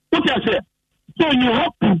 What I say? So you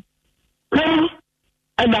have to come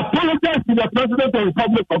and apologize to the president of the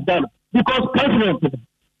Republic of Ghana because president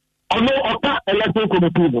or no other election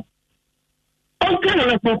committee. Okay,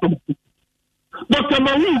 election committee. Dr.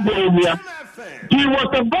 Mahamudu Bawumia, he was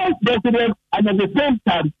a vice president and at the same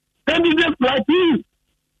time candidate like you.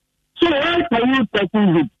 So why can you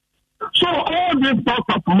tackle him? So all this sort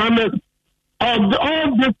of manners,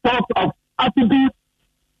 all this sort of attitude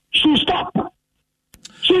should stop.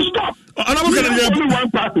 Should stop. Only one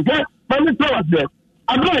party. Minister was there.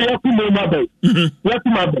 I'm not here to know my bay. Yes,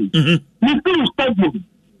 my bay. You still studying.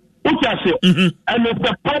 What I say? And it's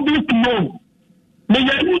a public loan. They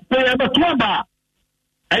have a trouble.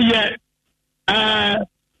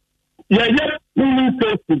 Police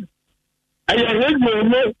station.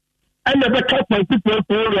 And the couple people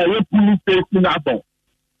police station up.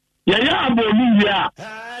 I'm only here.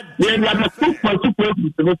 We have a 2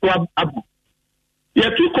 consequences to the up. There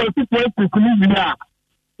are 2 consequences to the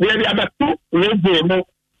we have a 2 radio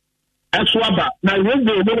as well. Now,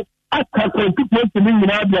 radio, I can consequences to me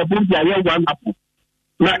now. They are both the one up.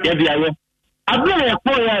 Not every hour. I'm not a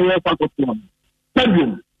 4 year old. Tell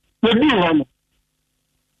you,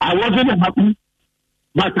 I wasn't happy,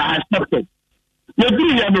 but I accepted.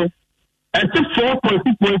 I took 4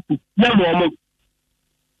 consequences. No,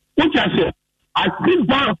 which I said, I sit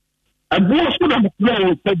down and go through the floor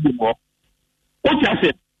and said before. Which I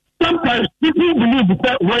said, sometimes people believe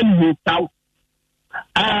that when you shout,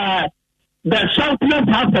 the shouters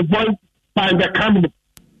have a voice by the candidate.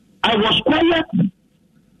 I was quiet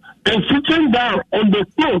and sitting down on the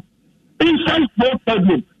floor inside 4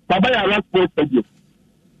 segments. At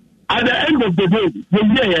the end of the day,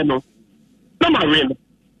 you know, some are real.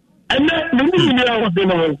 And then the media was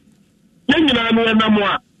in a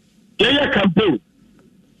young campaign.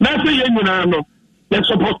 Now, say, you know, they're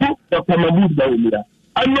supposed to Mahamudu Bawumia.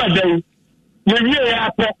 I'm not saying,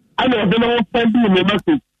 I know the whole sending me a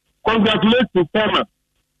message. Congratulations, Farmer.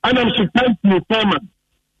 And I'm surprised to you, Farmer.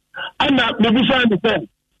 I'm not maybe trying to say,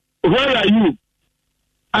 where are you?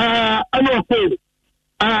 I'm not saying,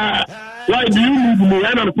 why do you need me?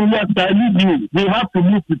 I don't know what I need you. You have to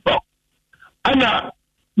move to talk. I know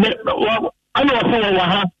I'm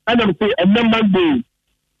saying a number day.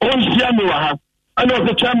 On Siamu, I know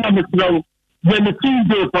the chairman is now when the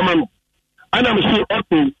Tuesday come. And I'm saying,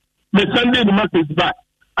 okay, the Sunday the message back.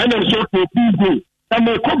 And I'm saying, okay, Tuesday, and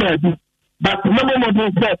they come at it. But number of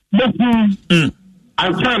those that let's do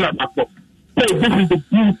and turn up. Say, this is the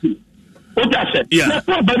beauty. What I said, that's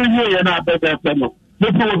not very new and I better fellow.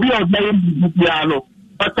 This will be our name, Piano.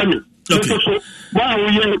 But tell me, why are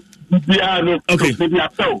we Piano? Okay. Chairman,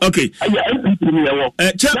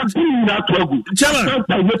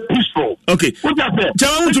 peaceful. Okay. What I said,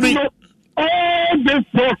 Chairman, to me, all this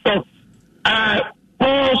sort of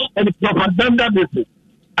false and propaganda business.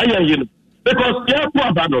 Because then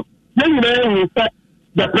you say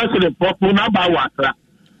the president for Punaba.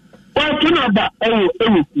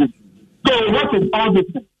 So what is all this?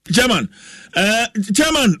 Chairman,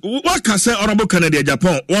 what can say Honorable Kennedy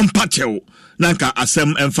Agyapong one patcho nanka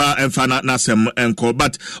asem emfa na asem enko,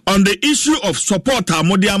 but on the issue of support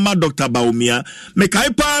Modiama Dr. Bawumia, make I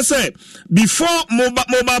pass say before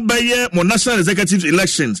Moba Baye mo national executive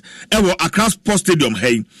elections ewo Accra Sports Stadium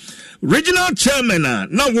hey. Regional chairman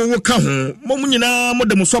na wo ka ho mo nyina mo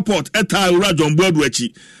dem support eta ura John Boadu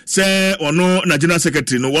achi say ono na general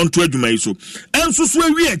secretary no won to adwuma yi so enso so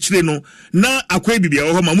awi akire no na akwa bibia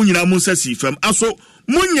wo ma mo nyina mo sasi fam aso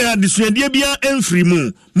mo nyina disuadie bia enfri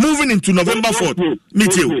mu moving into November 4th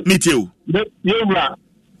meet you yewra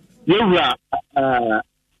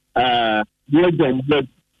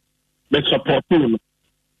the support him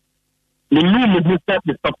the new minister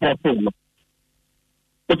the support him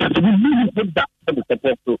But I really put that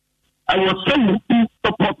support. I was saying to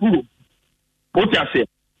support you. What I say?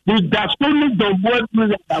 That's only the word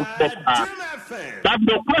that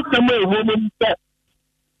the customer woman said.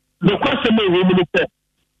 The customer woman said.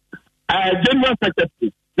 General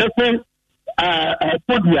Secretary, let's say,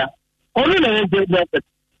 Podia, only the General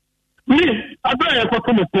me, I don't have a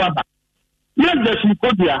customer to have. Yes, there's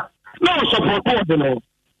Podia. No support for the law.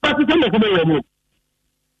 But it's only for the remote.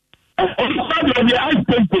 On the side of the ice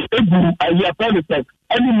paper, I have found it.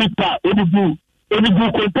 Any meter, any blue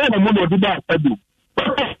container, money of the back. But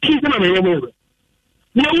keep on the way.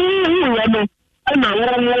 You and I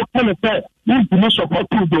want to say, you to support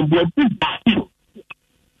to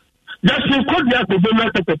just in Kodia to the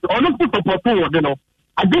market, or not put up a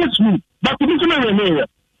against me, but to be an area.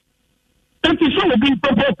 And to show being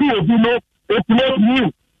support to it's not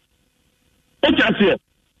new. What I say,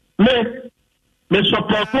 me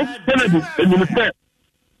support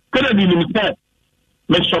Kennedy Minister,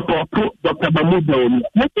 me support Dr. Mahamudu Bawumia.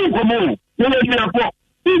 Nothing for more.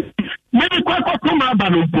 Maybe quite come up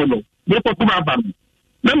and follow. Let us come up.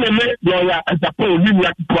 Let me make your Agyapong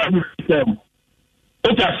Union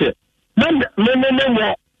what I say. Let me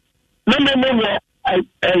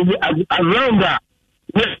around that.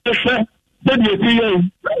 Let me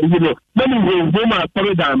go my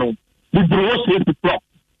corridor. The door 6 o'clock.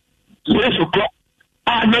 6 o'clock.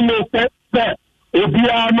 Let me say,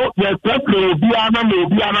 Obiano, the Obiano,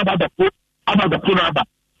 Obiano about the Punaba.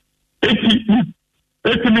 It's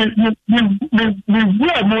me,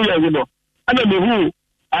 and then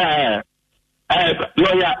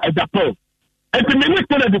lawyer Agyapong. And the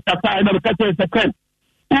minister of the Qatar and the Qatar second,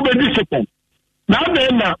 who be disciplined. Now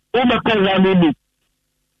then, Omaka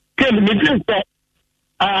can me say,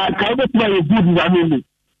 can play good Ramini.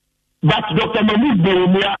 But Dr. Mahamudu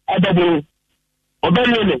Bawumia,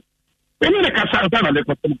 Obeyele, any the Qatar and the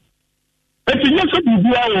Qatar. If you just be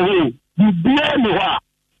away, you be anywhere.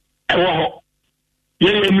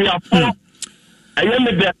 You are poor. I am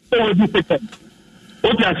the second.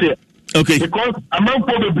 What I say? Okay. Because among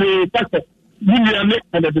probably Texas, Union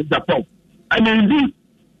and the Japan. I mean,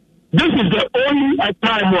 this is the only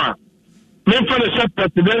time where men for the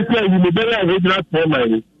presidential universal regional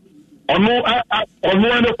primary.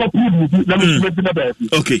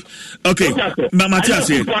 Okay. Matthias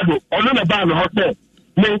here.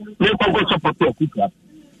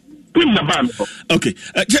 Okay.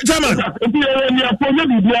 Chairman.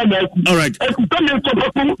 All right.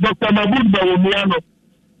 Dr. Mahamudu Bawumia.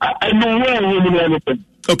 I know where we will anything.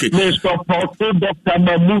 Okay. Mr. Dr.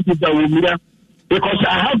 Mahamudu Bawumia, because I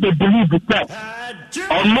have the belief that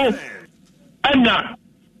no, and now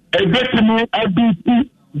a veteran IBC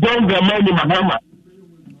don't the money Mahama.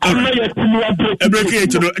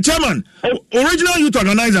 Chairman, original youth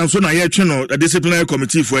organizer so na channel a disciplinary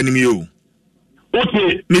committee for enemy.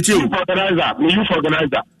 Okay. Youth organizer. I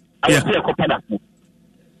will say a couple.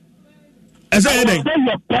 As I say,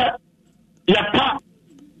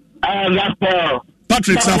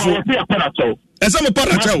 Patrick Safo. As I'm a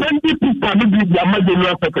paracho.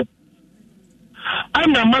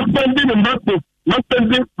 I'm not spending the massive, not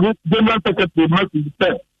spending general secretary, massive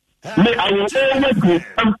step. May I will always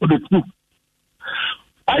come to the truth.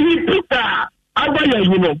 I need Peter,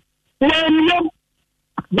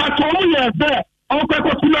 but only as there, all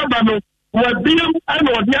the was being and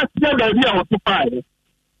was the idea of the fire.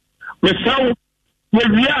 Michelle,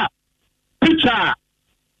 we are Peter.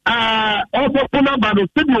 Also, Punabano,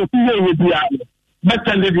 Signal with the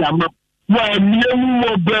better than the amount. Why, you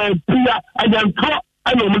I am caught, I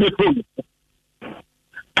know the food.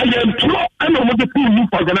 I am caught, I know the food you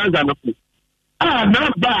organize.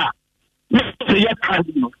 Not bad. Mr.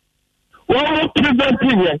 Yakan. Well,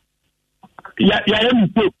 presenting it. am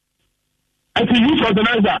good. As a youth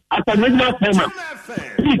organizer, as a regional chairman,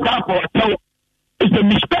 it's a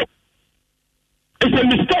mistake. It's a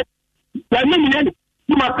mistake.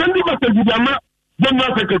 You must send him as a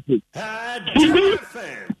general secretary. I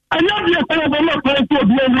know the affair of not trying to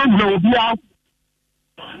be a room.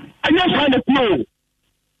 I just want to know.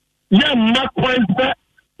 You're not going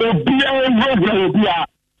to be a room.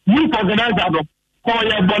 Youth organizer for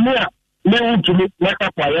your bonnet, learn to make letter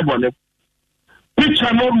for your bonnet. Which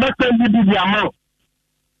are not better than the amount.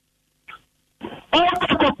 All the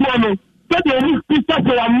people that they will speak up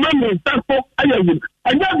for a money, that's for I know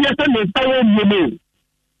the other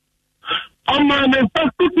I'm an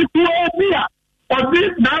effective idea of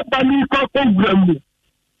this now program.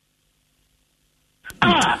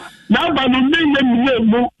 Now by the name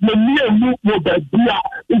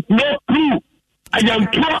it's not true. I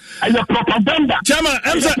am propaganda. Chairman,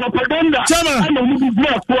 propaganda. Chairman,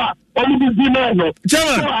 I'm Chairman,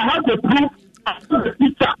 so I have the proof.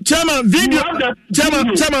 Chairman, video.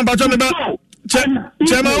 Chairman, but Chairman,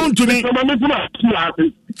 Wontumi.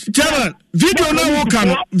 Chairman, video now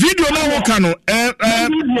Wakano.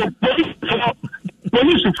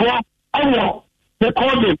 Police for they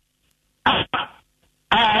call me.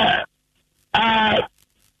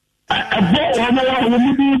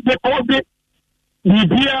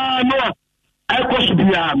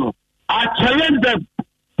 I challenge them.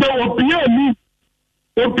 So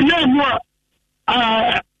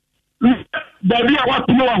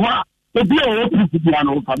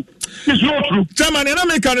it's not true. Chairman, and I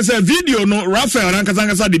make a video no Raphael and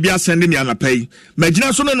Kazanga de Bia sending me an pay.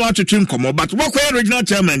 Majina so no to trim come, but what original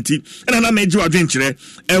chairman tea and I made you adventure and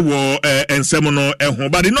semono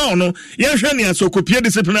but no Yashania so copy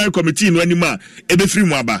disciplinary committee no anymore ebe free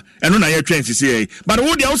mwaba and on I train CCA. But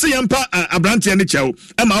would you also yampa a branch and the chow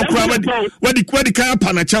and my where the car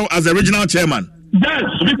panachow as the original chairman? Yes,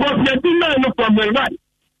 because they didn't from the right.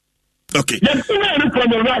 Okay. Yes, from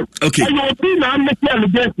the right. Okay. And you'll see now making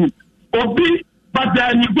allegation. But the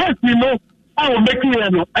allegation, I will make it,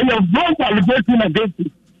 and you're wrong allegation against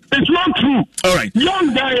it. It's not true. All right.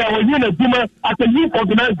 Young guy, I was in a Duma as a youth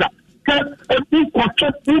organizer.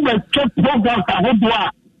 Women check programs at home.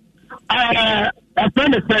 I'm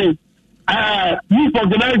trying to say, youth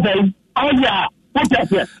organizer, oh yeah.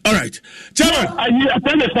 All right. Chairman, I'm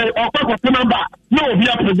trying to say, no, we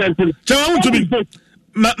are presenting. Chairman, to be.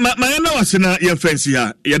 My was in your fancy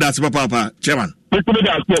here. Yeah, that's Papa, Chairman.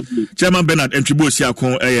 Chairman Bernard Ntwibosi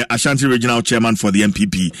Ashanti Regional Chairman for the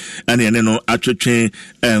MPP. And then no atwetwe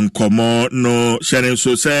enkomo no sharing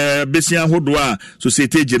so say besia hodoa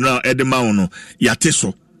Societe General Edema no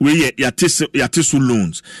yateso. We yatisu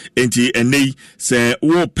loans enti enei se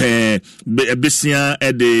wo pe besia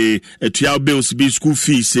de tual bills be school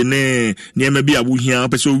fees ne niema bi abuhia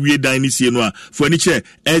pese wie dan ni sie no a for ani che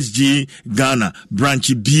SG Ghana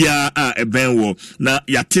branch bia a ebenwo na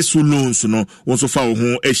yatisu loans no won so fa wo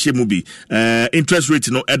ho ehyemu bi interest rate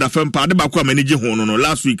no edafem pa de ba kwa manage ho no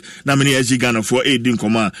last week na many SG Ghana for aiding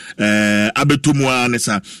koma abetomu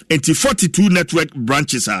anesa enti 42 network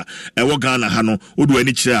branches a wo Ghana ha no odu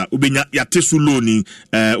ani ubenya yatesu loni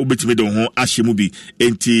ubetime de ho ahyemu bi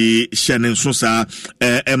enti hyene nso sa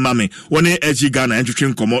emame woni SG Ghana entwetwe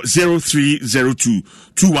nkomo 0302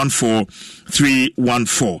 214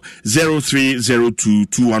 314 0302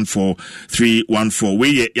 214 314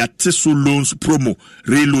 we yatesu loans promo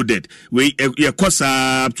reloaded we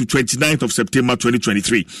yakosa up to 29th of September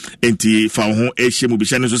 2023 enti fa ho ahyemu bi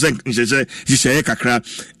hyene nso se nhye kakra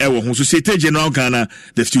ewo ho Societe General Ghana,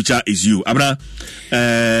 the future is you abra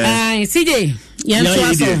CJ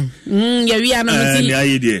yenso we are no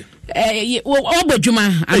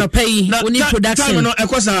Obejuma anopai oni production no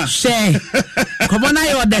ekosa share komo na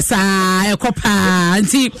yo desa ekopa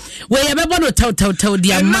nti we yebebo no taw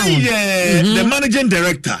the amount the managing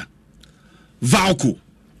director Valco.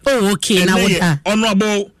 Oh okay now what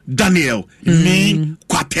Honorable Daniel ni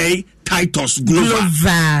Kwatei Titus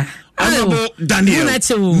Glover. Honorable Daniel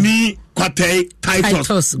ni Kwatei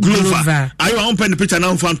Titus Glover. Are you open the picture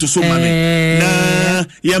now for to so many? Na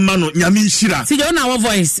ye manu nyami shira. See you now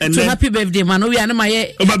voice to happy birthday man. We are na my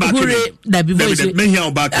Dabi voice. Me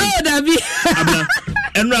here back. Oh Dabi.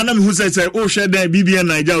 And random who says oh share there BBN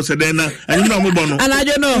Naija said then and you know mo bono. And I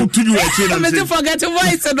don't know. To you I'm to forget to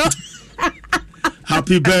voice no.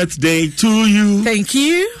 Happy birthday to you. Thank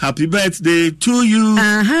you. Happy birthday to you.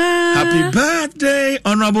 Happy birthday,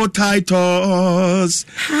 Honorable Titus.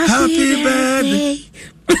 Happy birthday.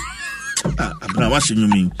 I'm not watching you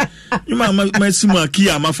mean. You my sima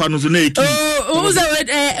kia ma fa no so na eki. Oh, who's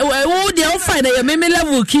they find a meme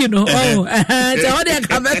level key no. Oh, how they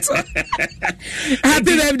come.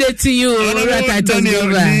 Happy birthday to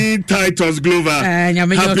you, Titus Glover.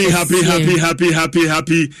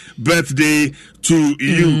 Happy birthday to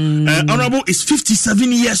you. Honorable is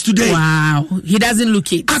 57 years today. Wow, he doesn't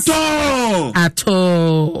look it at all.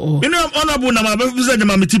 You know, Honorable na mabuza de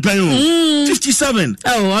mamiti pen 57.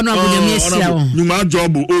 Oh, Honorable Numa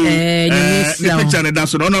job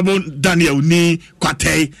Honorable Daniel ni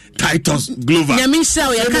Kwatei Titus Glover. Nyamisha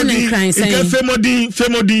ya kanen crying saying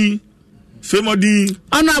Femodi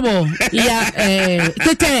Honorable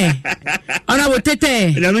Tete Honorable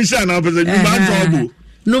Tete Nyamisha na pese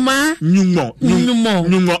Numa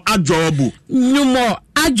job Nyumo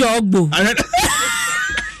ajobu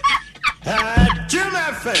Jim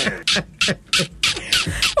FM.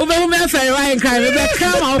 Ube affair right crime be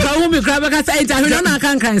come out for whom you crab because I don't know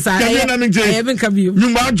can cancer. I haven't come you.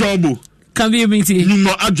 Nyuma jobu. Come you meeting.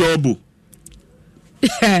 Nyuma ajobu.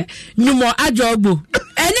 Nyuma ajobu.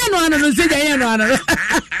 Ene no ano say ene no ano.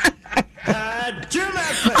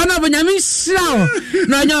 nyame shraw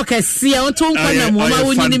no nyo kese onto nkwa na mo ma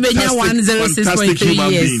woni menya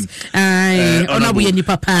 106.3 years ona bo yeni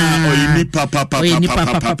papa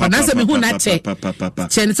na se me hu na che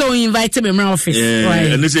chen so invite me my office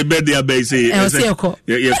right and say birthday abey say your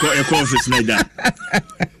office na da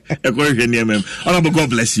Honorable, God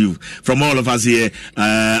bless you from all of us here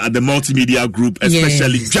at the multimedia group,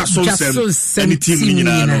 especially Dwaso Nsem and the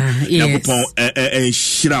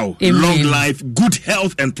team. Long life, good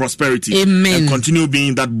health, and prosperity. Amen. And continue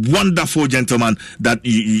being that wonderful gentleman that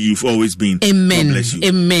you've always been. Amen. God bless you.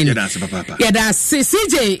 Amen. Yeah, that's Papa. Yeah, that's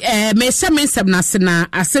CJ. Me Nsem Nasina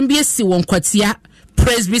Assembly si Wonkwatia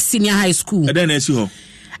Presby Senior High School. And then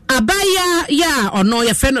Abaya ya ono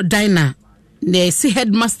ya friend Dina. Ne si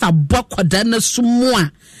headmaster bokwada na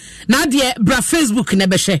sumua na de bra Facebook na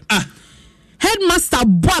behwe headmaster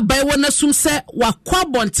bo abai na sum se wakwa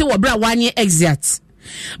bonte wo bra wanye exit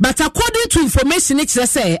but according to information it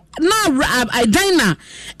say na Dina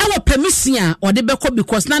e wo permission a ode beko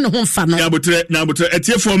because na ne ho mfa no na botre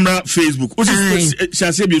etie from na Facebook o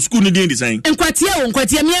se bi school ni din design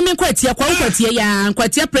nkwatia me nkwatia kwa nkwatia ya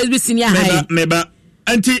nkwatia Presby Senior High meba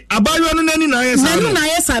anti abayo no nani na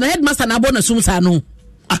yesa na headmaster na bona sum sa no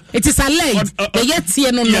it is alleged the yet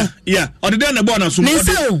here no yeah or the na bona sum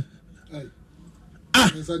so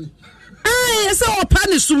opa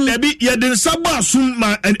ni sum na bi ye den sabo sum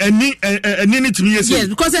ma ani ni timi yesi yes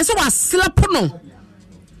because so was slap no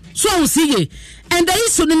so we see and the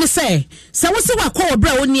issue ni say so we see wa call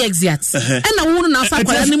bra oni exit and na wonu na sa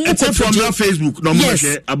kwara ni mu ko from that Facebook no mo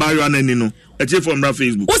share abayo anani no e from that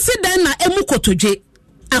Facebook we see then na emu kotoje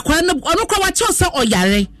akwa no ono kwa wacho se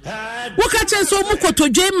oyare wo ka chen so mu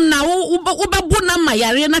kotodwem na wo bebu na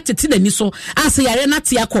mayare na tete dani so ase yare na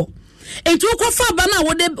te akọ enti wo ko fa ba na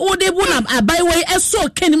wo de bu na abai we eso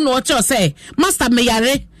kenim no wacho se master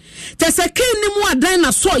mayare te se kenim adan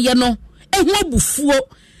na so ye no ehu abufuo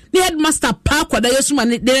ni headmaster pa kwada yesuma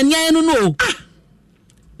ne de nya no no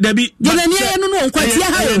Debi Yenania no nkwatia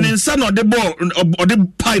ha ne nsa no de ball o de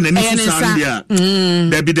pie na ni sandia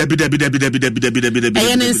debi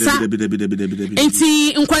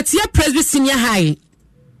enti nkwatia Presby Senior High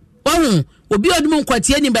obi odum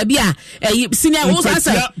nkwatia ni baby a senior wo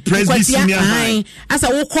asa Presby Senior High asa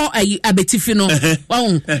wo kọ abetifi no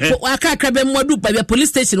aka krabe modu baby police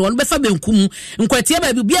station won be fa benkum nkwatia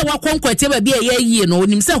baby bia wakọ nkwatia baby a yeye no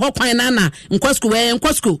onim se ho kwan na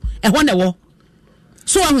nkwasko ehọ na wo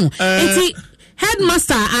so enti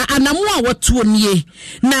headmaster anamu a watuo nie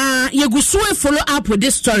na yeguso follow up with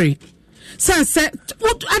this story say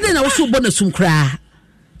what adena wo so bonusum kra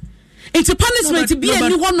enti punishment bi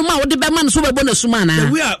ani hono ma wo de be man so be bonusum ana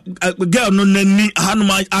we are girl no nani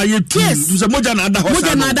hanuma ayetu so moja na ada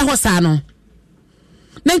hosa no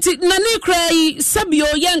nenti nani kra yi sabio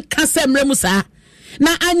yen kasa mremu sa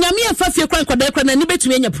na anyame afafie kra nkoda kra na ni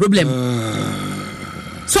betumi anya problem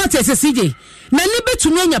so atese CJ na ni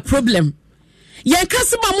betumi anya problem yen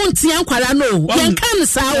kase ba mo ntia nkwara no yen kan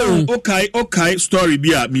sa o okay story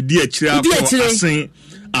bi a me di akire akọ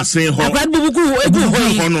asen ho agbabugu egu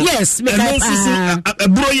yes me ka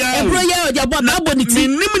ebro ya ojabo na boniti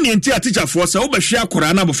nim ni ntia teacher for say wo behwe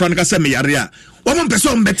akora na bofra no ka say me yare a wo mo pese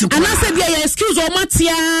o mbeti ko anase bia ya excuse o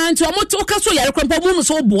matia nti o mo to ka so yare kwampa mu no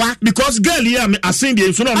so boa because girl here me asen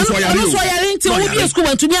dey so no so yare nti o bi school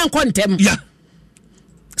wantumi ankontem yeah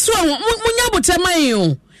so munya botaman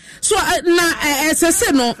yo so na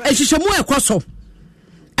esese no ehihwemu ekoso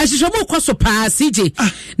pa CJ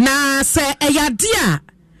na se eyade a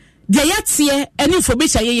de yatie any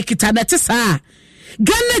information ye kita na te saa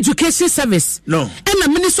Ghana Education Service no and the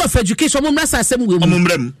Minister of Education mo mrasa asem we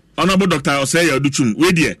mu honorable doctor Osei Oduchum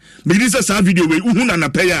we there me this is a video we uhu na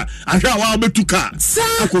paya ahwa wa obetuka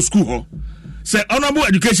akọ school ho say honorable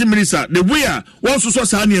education minister the way one so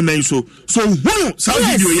sa na emen so hu sa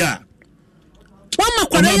video ya wama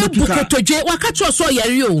kwara ya bukotoje wakacho so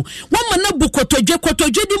yare o wama na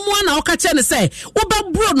bukotoje di mu na wakache ne say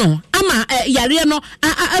wobabro no ama yare no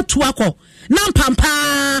atu akọ na mpampa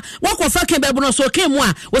wakofa ke bebo no so ke mu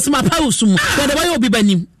a wosima pa usum we de boy obi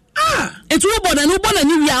banim etu oboda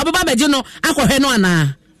ni wi a obaba beje no akọhwe no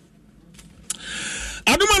ana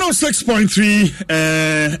Aduma 6.3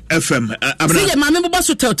 FM. See, my member was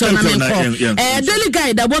to tell Daily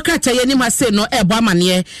Guide, the worker Tayani Mase no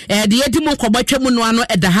Ebamanie, the Edimon Kobachamuano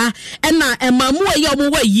at the Ha, and Mamu Yamu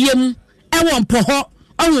yem, Ewan Poho,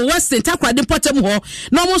 on Western Takrade Potem ho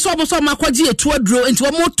no mo so makwaji etu aduro nti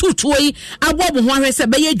wo mo tutuoi abobo ho ahwese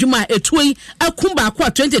be ye dwuma etuoi akumba akwa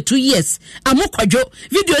 22 years amokwadwo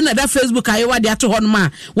video na da Facebook ayewa de ato ho no ma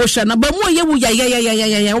wo hwa na ba mo ye wu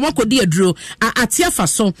ya wo makodi aduro atia fa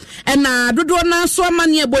so na dodo na so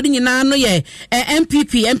amane ebodi nyina no ye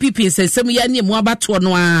MPP sesem ya ne mu abato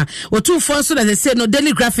no a otufo so na say no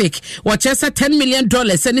Daily Graphic wo chesa $10 million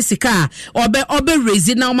eni sika obe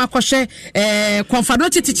raise na makwhwe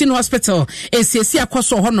Confederate Teaching Hospital esiesi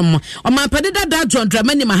akoso honom omampade dada John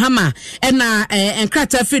Dramani Mahama na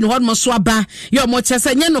enkrata free no honom so aba yo mo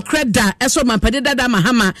chesa nya no creda eso omampade dada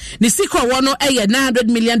Mahama ni sika wono eye $900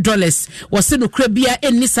 million wo se no krabia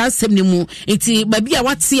eni sa asem ni mu enti babia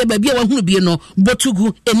watie babia wahunu bi no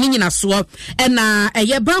botugu eni nyina so na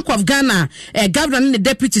eye Bank of Ghana governor and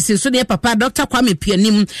deputy so ne papa Dr. Kwame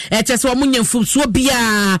Pianim chesa wo munyamfum so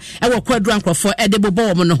bia ewo kwadru ankrofo edebobo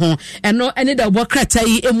wo no ho eno ene da bo krata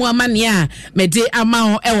yi emu amane a mede ama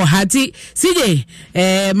ho ewo hati CJ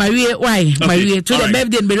Marie to the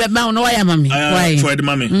birthday be ma no why mami why for the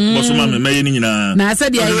mami boso mami me ni nyina na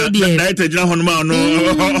said ya yo die na ite jina ho no ma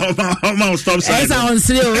stop say esa on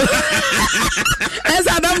slew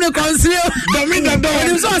esa dom no consider domina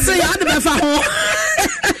dom so say ya de be fa ho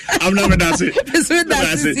I'm not that's it.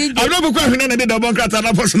 I'm not going to do the Boncata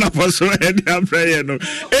and I'm praying.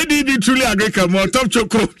 ADB truly agree more top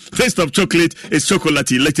choco taste of chocolate is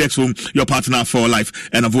chocolatey. Let's take home your partner for life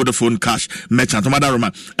and a Vodafone cash merchant.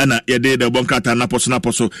 Madaroma and a day the Boncata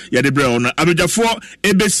Naposo Yadi Brown Abijafo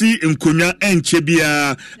ABC Nkunya and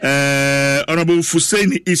Chebia Honorable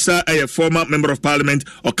Fussein Issa, a former member of parliament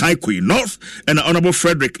or Kaikui North, and Honorable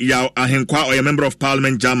Frederick Yao Ahenkwa or a member of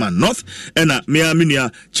parliament German North, and Mia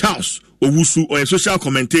Minia Charles Owusu or a social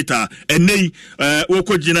commentator and nay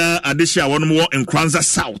Wokojina Adesha one more in Kranza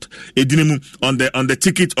South edinimu on the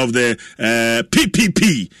ticket of the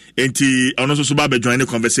PPP enti onoso subabe join the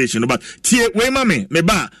conversation but tie we mame me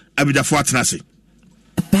ba abijafo atenase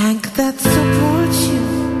a bank that supports you,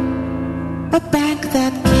 a bank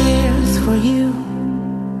that cares for you,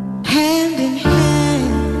 hand in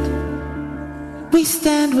hand we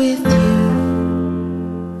stand with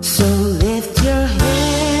you, so lift your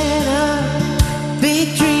head up,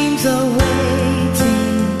 big dreams are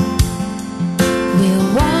waiting,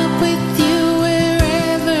 we'll walk with you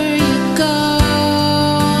wherever you go,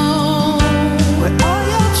 where all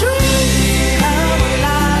your dreams come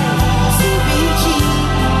alive, CBG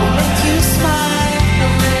will make you smile,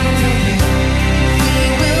 we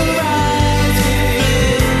will rise with you,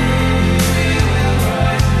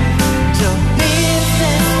 your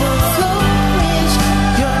business will flourish,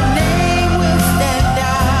 your name will stand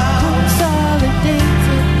out,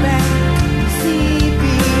 consolidated bank,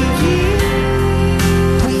 CBG,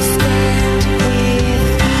 we stand with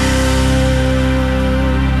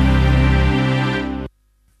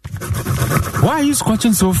Why are you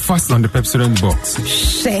scratching so fast on the Pepsodent box?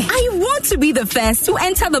 I want to be the first to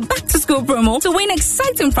enter the back to school promo to win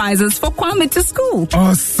exciting prizes for Kwame to school.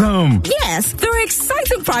 Awesome! Yes, there are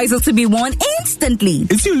exciting prizes to be won instantly.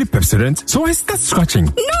 Is it only Pepsodent? So I start scratching.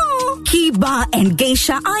 No! Key Bar and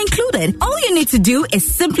Geisha are included. All you need to do is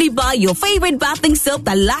simply buy your favorite bathing soap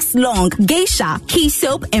that lasts long, Geisha, Key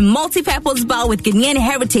Soap, and multi-purpose bar with Ghanaian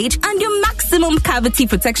heritage, and your maximum cavity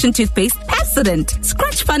protection toothpaste, Pepsodent.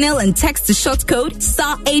 Scratch funnel and text to short code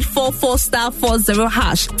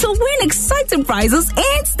 *844*40# to win exciting prizes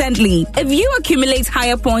instantly. If you accumulate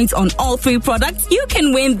higher points on all three products, you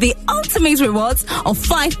can win the ultimate rewards of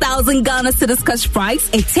 5,000 Ghana Cedis cash prize,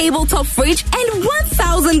 a tabletop fridge, and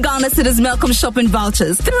 1,000 Ghana Cedis Malcolm shopping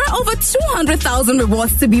vouchers. There are over 200,000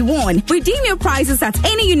 rewards to be won. Redeem your prizes at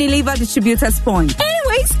any Unilever distributor's point.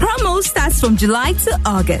 Anyways, promo starts from July to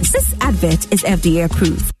August. This advert is FDA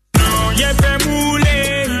approved.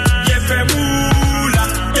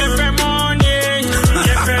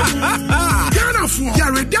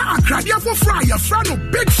 Yareda Akradia for fry your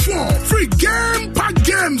friend Big 4 free game pack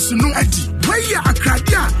games no edi. Where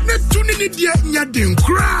Akradia net tuning dia nyadin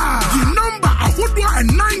kra. The number ahodwa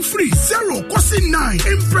and 930 kosi 9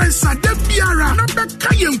 impressa de biara na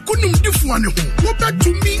beka yen kunum difuane ho. Wo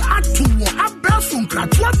to me atuwo abefon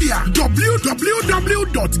kratwabia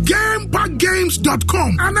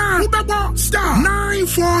www.gamepackgames.com ana ubebo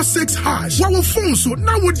 *946#. Wo phone so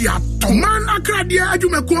na wo dia man Akradia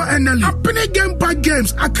adwumeko eneli apene game pack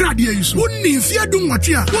games Akradia iso wonni mfia dum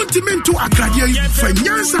watwe a wontimi nto Akradia yi fa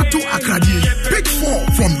nyansa to Akradia yi. Big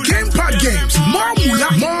 4 from Game Pack Games, more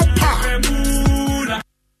mula, more power.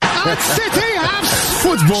 City have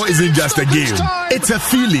Football isn't just a game, it's a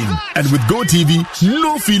feeling. And with GoTV,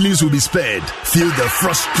 no feelings will be spared. Feel the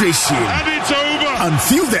frustration. And it's over. And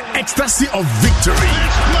feel the ecstasy of victory.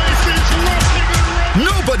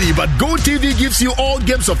 Nobody but GoTV gives you all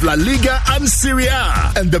games of La Liga and Serie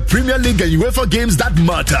A and the Premier League and UEFA games that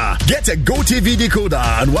matter. Get a GoTV decoder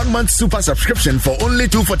and 1 month super subscription for only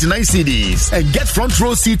 249 cedis and get front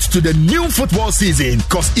row seats to the new football season.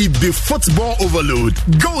 Cause it be football overload.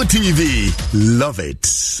 GoTV. Love it.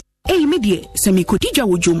 Hey, media, semi kotija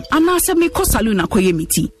wujum, anasa me ko salon akoye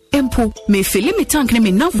miti. Empo, me fele me tank ne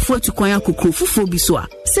me na fufu atukwanya kokro fufu biswa.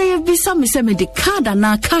 Se ye bisa me se me de card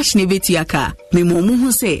na cash ne beti aka. Me mo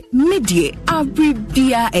hu se media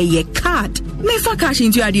abribia eye card. Me fa cash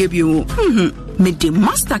into ade bio. Me de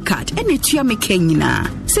Mastercard ene tua me kenyina.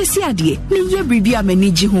 Se si ade me ye bribia me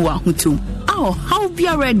ni ji ho ahotum. Aw, how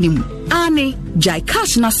bia redim. Ane, jai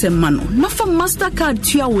cash na semmano. Na fa Mastercard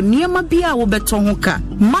tua wo niema bia wo beton ho ka.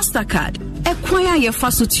 Mastercard, ekwanya ye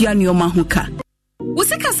fa so tua nioma ho ka.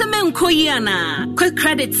 Usika seme nkoyiana quick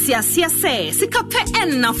credit siasia se sika pe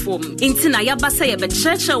enna fom intina ya basa ye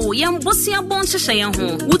becheche wo yam bosia bon chehye ye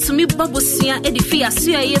ho wutumi babosia edifi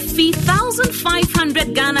asia ye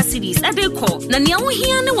 3500 Ghana cedis edeko na ne wo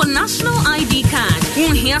hia ne wo national ID card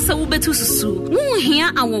wo hia se wo betu susu wo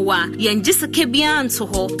hia awowa ye ngiseke bia nto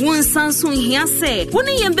ho wo nsanso hia se wo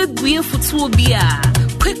ne ye begue futuo bia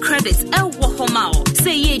quick credits ewo homao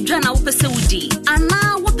say ye dwana wo pese wudi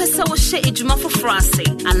ana wo pese wo hye ejuma frase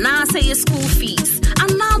ana say ye school fees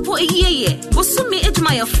ana bo eyeye wo sumi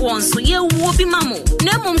ejuma ye fo so ye wo bi mamo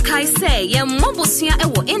na mom kai say ye mobosia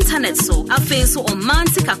ewo internet so afen so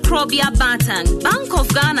romantic akrobia batan Bank of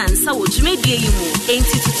Ghana and sa wo jumedie yimu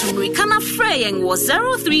enti tuturi kana freyen wo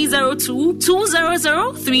 0302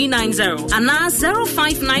 200 390 ana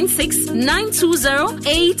 0596 920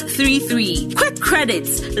 833 quick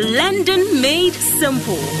credits London made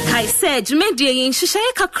simple. Kai said, "Jumedie yin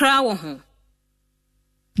shishaye kakra wo ho."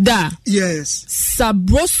 Da. Yes.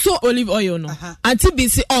 Sabroso olive oil no. Anti bi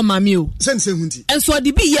si o mami o. Sense hunti. Enso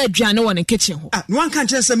odi bi ye aduane wo ne kitchen ho. No one can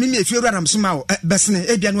chance me efiewura ram soma o. Besene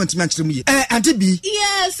aduane wo ntimi ankyere mu ye. Anti bi.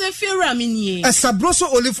 Yes, efiewura mi nie. Sabroso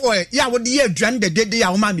olive oil ya wo de ye aduane de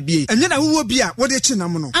ya wo ma me bi. Enye na wo bi a wo de chi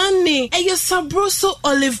nam no. Ane, eye sabroso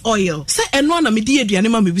olive oil. Se eno na me de aduane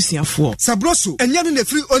ma me bisuafo. Sabroso, enye no na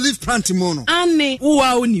free olive plant mo no. Ane, wo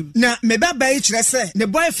a onim. Na me baba e kire se, ne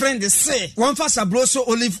boyfriend say, won fa sabroso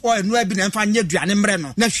olive oil no abi na mfa nye aduane mre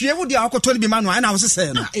no na hwie wo de akoto bi ma no na wo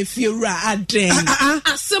sese no efiewura aden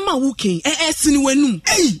asema wuken esini wanum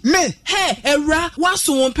me ewra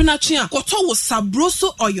waso won penatwe a koto wo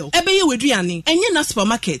sabroso oil ebe ye weduane enye na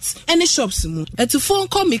supermarket any shops mu etufo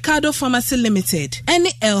call Mikado Pharmacy Limited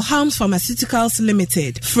any Elhams Pharmaceuticals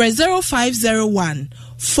Limited for 0501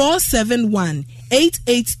 471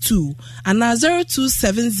 882 and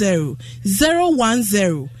 0270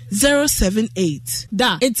 010 078.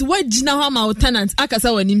 Da, it's what Jina Hama tenant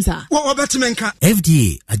akasa wanimsa. What about Menka?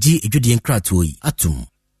 FDA, Aji Ejudi Enkratoi, Atum.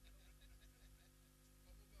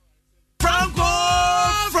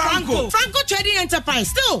 Franco Trading Enterprise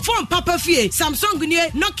still phone Papa Fie, Samsung nie,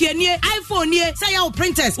 Nokia nie, iPhone nie, say your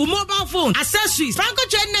printers, or mobile phone, accessories. Franco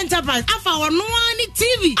Trading Enterprise, afa or no any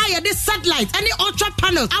TV, this satellite, any ultra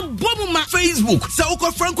panels, and bomuma Facebook,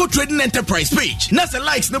 Sauko Franco Trading Enterprise page. Nasa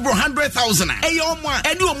likes number 100,000. Ayoma,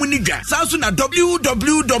 Edu Muniga, Samsung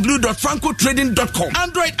www.francotrading.com.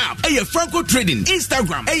 Android app, Franco Trading,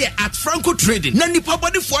 Instagram, at Franco Trading. Nani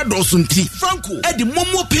Papa de Fuadosunti, Franco, the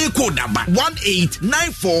Momo pay code number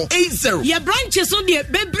 189480. Your branches on the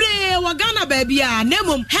Bebre Wagana baby,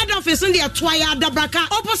 Nemum, head office on the Twaya Dabraka,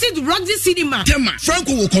 opposite Roxy Cinema. Tema,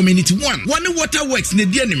 Franco will Community 1, One Waterworks,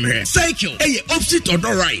 Nedianime, Cycle, opposite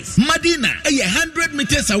Odorais, Madina, 100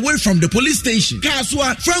 meters away from the police station.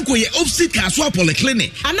 Kaswa, Franco, opposite Kaswa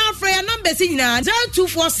Polyclinic. And now for your number,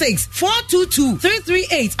 0246 422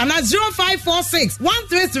 338 and 0546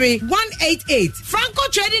 133 188. Franco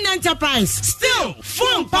Trading Enterprise. Still,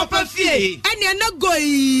 phone Papa Fie. And you're not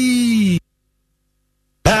going.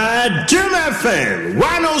 Jim FM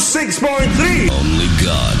 106.3. Only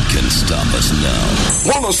God can stop us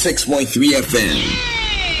now. 106.3 FM.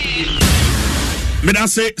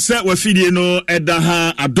 Medase se we fidie no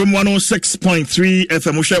edaha adom 106.3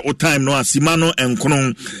 FM wo hwe o time no asimano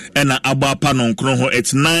enkron ena abapa no nkron ho.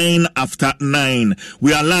 It's 9 after 9.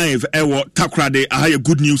 We are live ewo Takrade Ahaya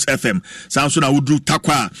Good News FM. Samso na wudru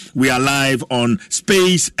Takwa. We are live on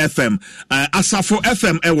Space FM. Asafo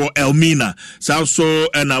FM ewo Elmina. Samso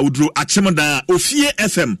na wudru Achemda Ofie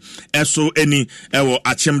FM. Eso eni ewo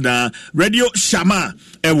Achemda. Radio Shama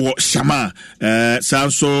ewo Shama.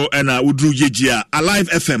 Samso na wudru Yejia Alive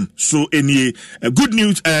FM so any good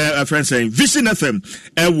news friends saying Vision FM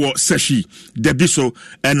ewo seshi debiso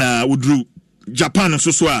and udru Japan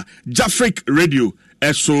so Jafric Radio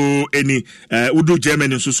so any udu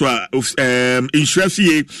Germany so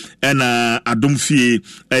insurefie and adomfie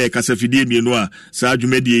kasafidie mienu a sa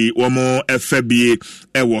adwumadi womo FBA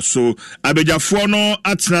ewo so abejafo no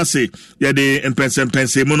atenase ye de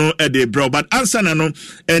empense mu no e de bro but answer na no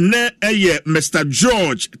ene Mr.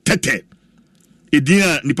 George Tete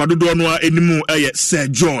edina nipadodo no enimu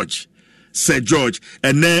Sir George,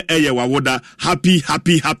 and then wawoda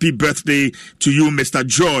happy birthday to you, Mr.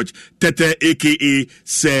 George Tete, aka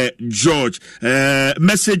Sir George.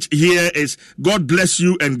 Message here is God bless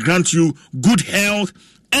you and grant you good health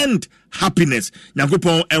and happiness.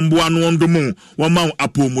 Nyankopon emboa no ondomo wama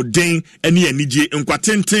apomuden ene anije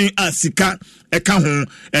nkwatenten asika eka ho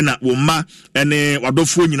ena woma ene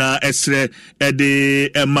wadofo nyina esre ede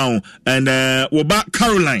emao and woba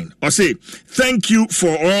Caroline or say thank you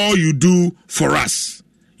for all you do for us.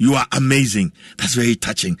 You are amazing. That's very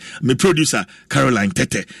touching. My producer Caroline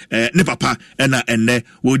Tete ne papa ena enne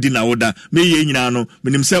wodi na woda me ye nyina no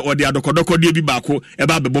menim se odi adokodoko de bi baako e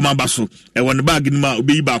ba bebo ma baso e won bag ni ma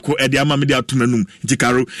obi baako e de ama me de atomanum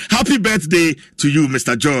ntikaro. Happy birthday to you,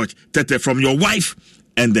 Mr. George Tete, from your wife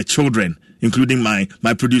and the children, including my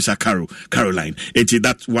producer Caroline.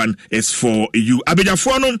 That one is for you.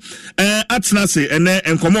 Abejafo no atnase ene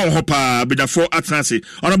enkomo hopa abejafo atnase.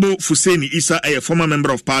 Honorable Fuseni Isa, a former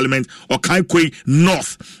member of parliament or Kaikwe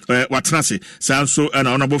North watnase. Sanso and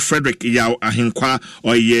Honorable Frederick Yao Ahinkwa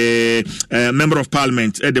or ye member of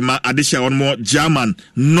parliament edema addition on more German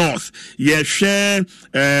North. Ye share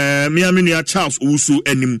Miaminia Charles Usu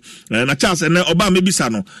enim na Charles ene oba mebisa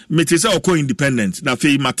no metese oko independent na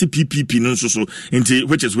fe mati PPP no so into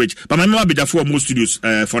which but my mama be there for most studios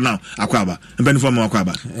for now akwaba mbeni for mo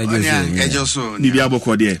akwaba ejoso ni bia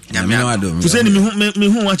boko de Fuseni me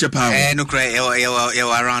hu wache pa no cry e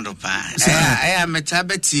around pa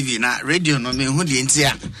metabe TV na radio no me hu de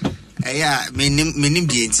ntia menim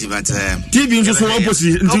de nti but TV nso so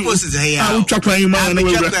opposite utwakwan ma na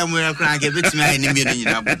we kra ke betimi ai nim bi no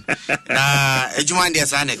nyina bo na ejuma de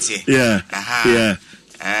sa na tie yeah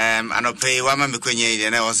Anope wama mekwenye ide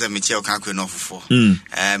na wose meche okankwe no fofo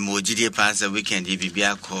mo gidie pass weekend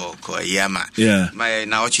bibia ko yama my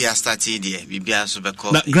na ochi ya start ide bibia so be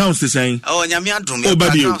ko na grounds the saying nyame adom ya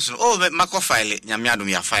grounds mako file nyame adom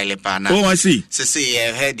ya file pa na I see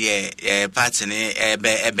say head ye party ne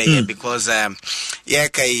ebe because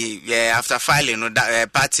after filing no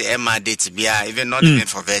party emma date bia even not even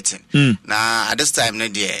for vetting na at this time no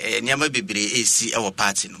de nyama bibire esi e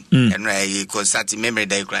party no and I concert memory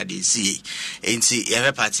they grade see enti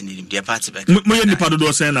every party need their party back mo ye nipa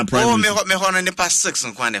do say na prime me hono nipa 6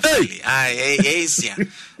 nkwa na family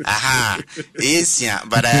esia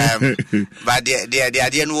but the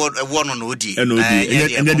idea no one on odi and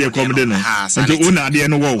the accommodate no nti una ade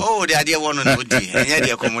no wo the idea one on odi and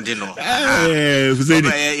the accommodate no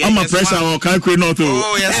I'm a pressure on Kaikwe no to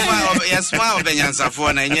yes ma obenyansa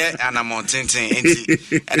for na nye anamontenten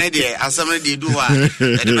enti and the asam dey do wa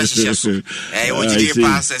the message so odi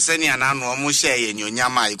pass senior na no mo share ye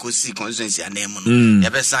nyonyama ikosi constituency anemu no ye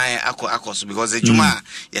be san akoso because ejuma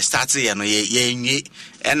ye start ye no ye nwi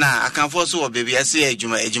ena akanfo so baby ase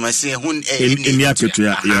ejuma se hun ni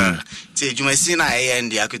aketua ti ejuma se na ye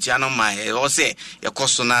ndi aketua no ma o se ye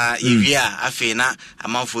koso na ewia afi na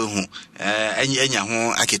amanfo ehu enya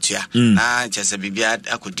ho aketua na chese bibia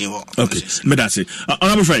akodin ho okay me that say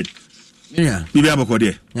honorable friend yeah bibia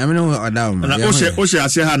bokode nyame no oda na o she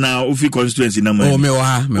ase ha na ofi constituency na me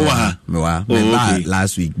wa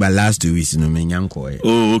last week but last 2 weeks no me nyanko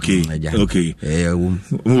okay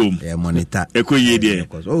monitor ekoye de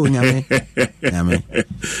nyame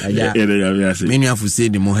aja me nua fu say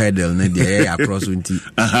the mo headel na de across unti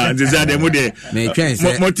nti de mo de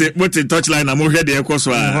mo touchline na mo head e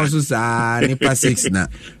koso sa nipa 6 na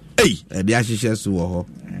de ahihye so wo ho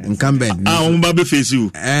incumbent on ba be face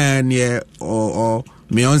you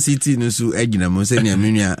me on city no so agina mo se ne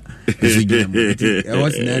menua so gina mo e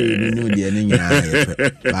was na no de ne nya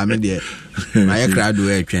ba me de my crowd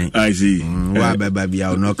we twen I see wa baba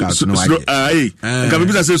bia no ka no wa ka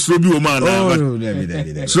be say sro bi o man na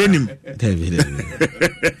David sro nim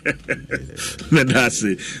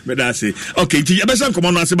Medase. Okay, Tiabesan come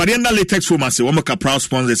on and say, but the latex foam as one ka proud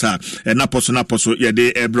sponsors are Naposo, yeah,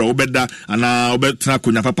 they ebro obeda and obetra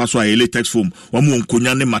kunya papa so a latex foam. One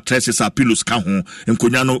kunya ne mattresses are pillows can home, and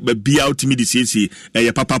kunyano be out me the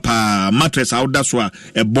a papa mattress out that's why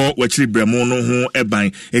a ball which bremono home a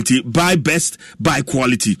buying. And buy best, buy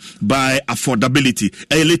quality, buy affordability.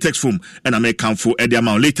 A latex foam, and I may come for the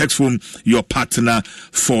amount. Latex foam, your partner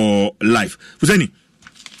for life. Was any?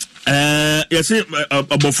 Yes,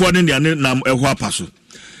 before then, the name Paso.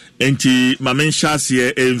 Enti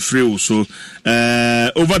Mamenshasia in free so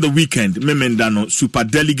over the weekend, Memendano Super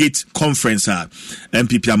Delegate Conference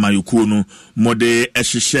MPP Amayukuno Mode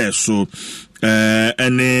Eshishe so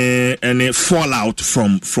any fallout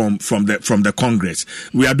from the Congress.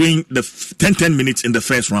 We are doing the 10 minutes in the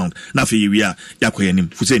first round. Now for you we are Yakoyanim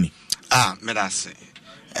Fuseni. Medase.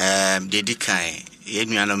 Dedikai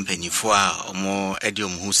Yenuanum Penifua omo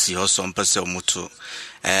Edium Husi also mpese omutu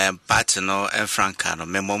partner and Francano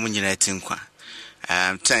memo munyinetin kwa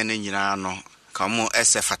turning no kamo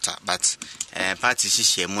esefata but party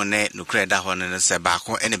shishie mu ne nukreda ho ne se ba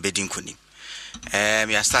ko ene bedin kuni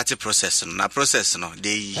we are starting process no na process no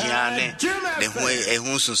de hiane de ho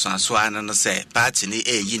ehun sunsun so an no say party ni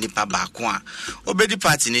yi nipa ba ko a obedi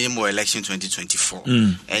party ni mo election 2024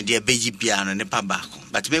 and de beji bia no nipa ba ko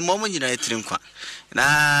but memo munyinetin kwa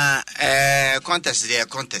na contest there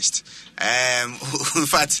contest in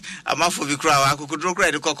fact amafo bi kra wa akukudro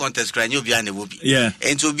kra de contest kra nyo bia na wo bi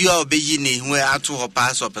and to be obeyi ni hu ato ho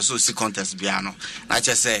pass or person si contest bia no na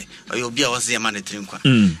che say obi a wo se ma na trinkwa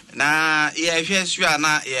na ye hwe sua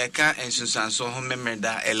na ye ka ensunsanso ho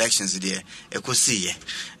memeda elections there ekosi ye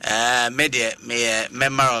me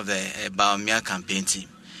member of the Bawumia campaign team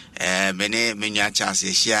many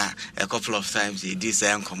chances share a couple of times he did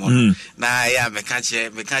say come na yeah me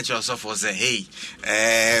catch also for say hey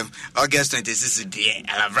August 26 day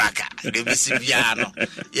alabraka de bisibiano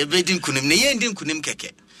ye bedin kunim ne ye ndin kunim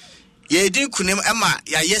keke ye din kunim ama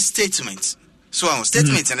ya yes statement so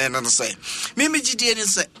statement and then say me gidi ni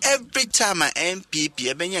say every time an MPP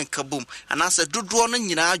e benya kabum and as dodo no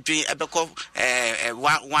nyina adwen e beko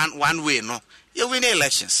one way no you win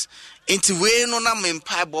elections. Into way no na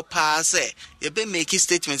mempa bo pa say ye be make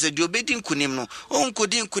statement say do obedin kunim no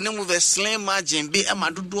onkodi kunim with a slim margin be e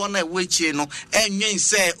madodo na wechi no enwen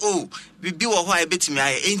say oh bibi wo ho a betimi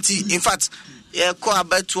aye enti in fact ye ko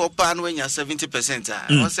abeto opa no nya 70%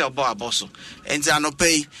 I say obo aboso enti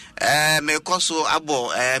anopay me koso abo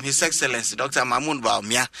his excellency Dr. Mahamudu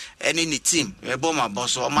Bawumia any ni team me bo ma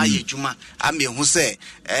boso o ma yedwuma ame hu say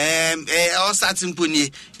all starting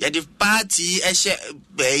puni ye the party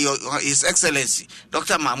his excellency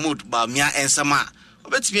Dr. Mahamudu Bawumia ensama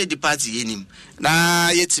obetimi the party yenim na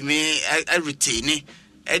yetimi retain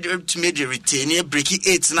to me the retain ye break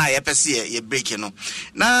 8 na ye pese ye break no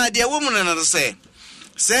na the woman na say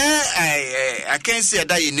I can say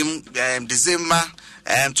that in December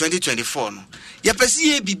 2024 no ye pese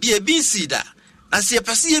ye bibia bin sida na se ye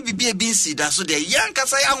pese ye bibia bin sida so the young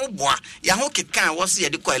kasa ya ho boa ya ho kekan wo se ye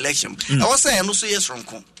the election e wo say no so yes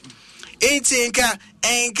ronko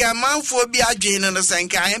enka manfo bi adwen no say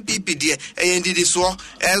nka MPP de ndidi so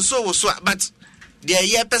so wo so but the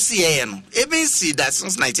year pese ye no even see that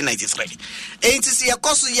since 1993 ain't see a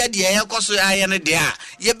cost ye the year cost aye no de a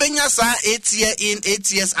ye benya sa 8 year in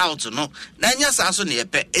 8 years out no na nya sa so ne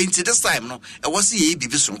pe ain't this time no e was ye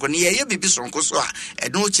bibi sonko ne ye bibi sonko so a e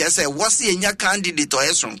no che say was ye nya candidate or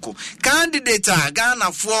sonko candidate a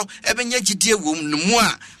Ghana for e benya gidie wom no mu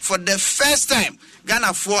a for the first time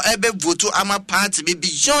Ghana for ebe vote ama party be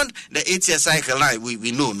beyond the 8 year cycle line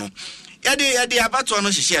we know no yadi abato no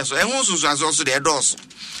hihye so ehun sunsun so de edoso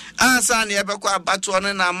ansa na yebekọ abato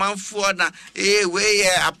no na amanfo na we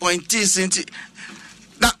appointees nti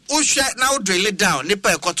na ohwe na drill down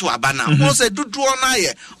nipa ekoto abana won say dudu na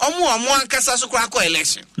ye omo ankasa so kra ko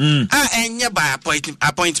election enye by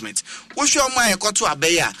appointment ohwe omo ekoto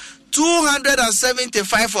abeya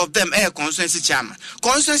 275 of them constituency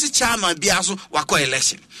chairman biaso wako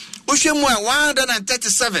election Ushemu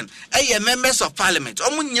 137 members of parliament.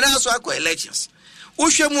 Omu nyina so akọ elections.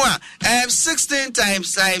 Ushemu 16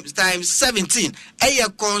 times 17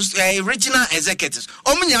 regional executives.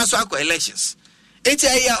 Omu nyina so akọ elections. Eti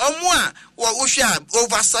omu a ushia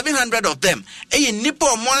over 700 of them. Nipo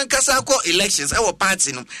omu ankasa akọ elections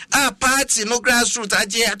party no. Party no grassroots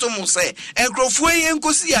aje atomo say enkrofo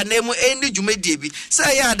enkosi anemu eni dwumedie bi.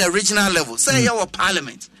 Say at the regional level. Say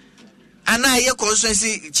parliament. And I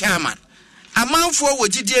constituency chairman. amanfo wo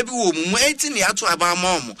gidie bi wo mu enti ne ato aba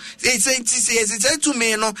mom say to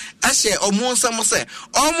me no ahye omo nsam say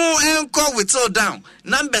omo enko whittle down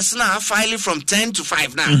numbers na filing from 10 to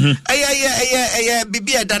 5 now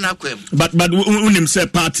bibi edana kwem but unim say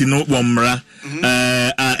party no womra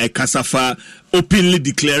a kasafa openly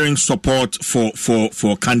declaring support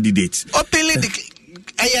for candidates openly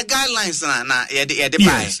guidelines na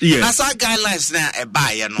buy. That's our guidelines na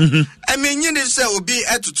buy no. I mean you say obi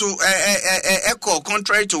etutu echo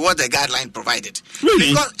contrary to what the guideline provided. Really?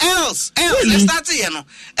 Because else really? Starting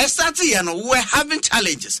we're having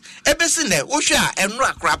challenges. Ebesi na ohwa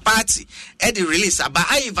enra kra party e the release about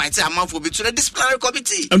I invite amount to the disciplinary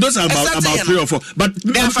committee. And those are about 3 or 4 but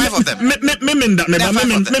there are 5 of them.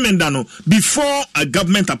 Memendano before a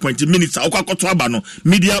government appointed minister okwakoto abano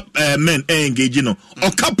media men engaging no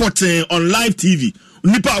okapoten on live TV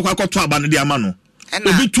nipa okwakoto abano de amano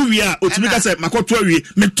obi tuwia otibika say makoto awie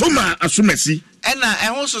metoma asomasi ena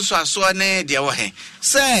ehun soso aso ne de wo he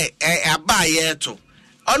say abaye to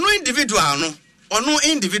onu individual no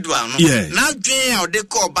na dwen o de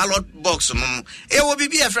call ballot box no e wo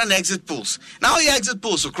bibia friend exit polls now your exit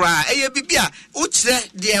polls cry e bibia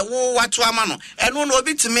uchire de wo wato ama no eno no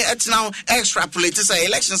obi timi etena extrapolate say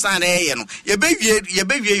elections na e no ye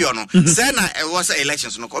bewie yo no say na e was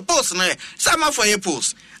elections no polls no some for your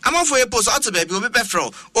polls among for your post out baby obi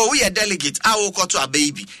befro we a delegate awo koto a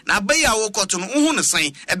baby na baby awo koto no hu no san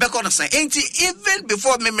e be kono san enti even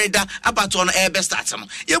before me da abato no e be start no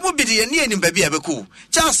ye bo bi de ne anim baby abeku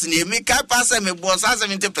chance ne me kai pass me boss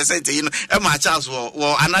 70% you know e ma chance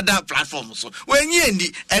wo another platform so when ye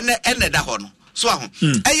ndi ene da ho no so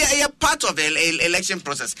a part of the election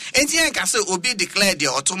process. And here can say Obi declared the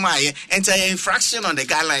automaye entire infraction on the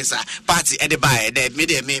guidelines party at the buy the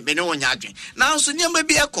media me no one yarding. Now so near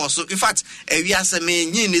maybe a course. So in fact, we are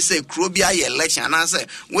saying you say Krobia election and I say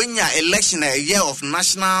when your election a year of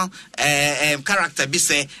national character be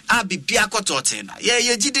say I be piako totena. Yeah,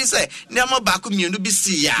 you did say Nemo Bakum you be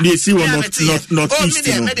see ya. They see one not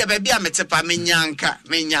media baby I'm a tepa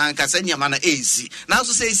menyanka send your man AC. Now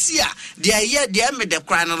so say see ya the they made the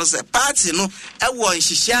cry no say party no e won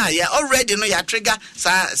hihia ya already no ya trigger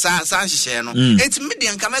sa hihia no it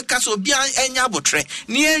median ka make so bia enya botre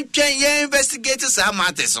ne entwen ye investigate sa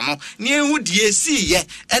matters no ne hu die si ye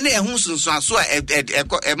ene ehun sunsun aso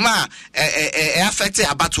e ma affect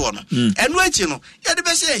abato no enu achi no ye de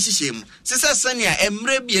be hihia mu sesa sania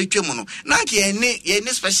emre bi atwem no na ke ye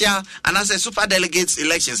ni special and as super delegates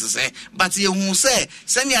elections say but ye hu say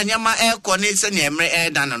sania nyama e ko ne sania emre e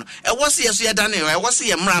dan no e was ye so I was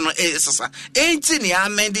see a man ain't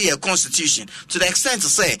amend the constitution to the extent to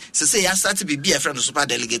say I start to be a friend of super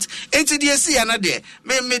delegate. Ain't the see another day,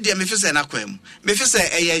 media me feel na kwem. Me feel say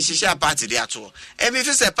a shisha party there at all. And me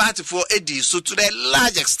feel say party for Eddie so to the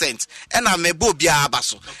large extent. And I may bo bia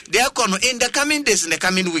abaso. They are in the coming days, in the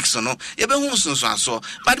coming weeks, no. You be home soon so.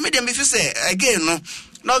 But media me feel say again no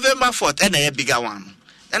November 4th and a bigger one.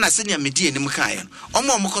 And I senior media in Mukayan.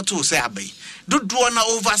 Omo mokoto say abai. Do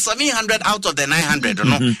over 700 out of the 900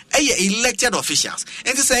 no elected officials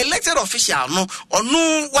and to say elected official no or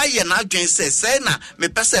no why you na dwen say na me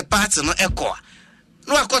pese party no ekwa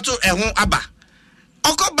no akoto ehun aba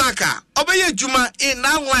okobaka obeye juma in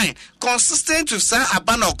that line consistent with sir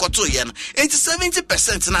abana okoto ye no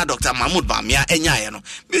 70% na Dr. Mahamudu Bawumia enya ye no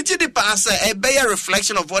me di pass a better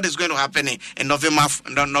reflection of what is going to happen in November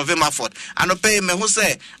 4th and pay me who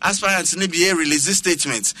say aspirants ni be release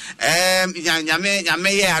statements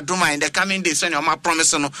nyame ye aduma in the coming days when you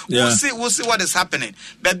promise no we'll see what is happening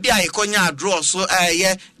but bia ikonya draw so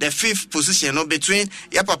the 5th position no between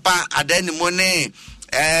your papa adeni money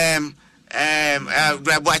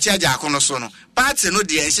Grabuachi Agyapong so no party no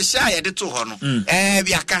de hihia ye de to ho no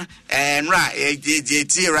biaka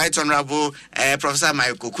nra right honorable Professor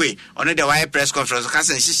Michael Kwe on the wire press conference ka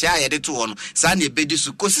say hihia ye de to ho no sa na ebedi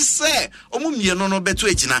su kosi say omumie no beto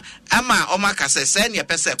agina ama omaka say say na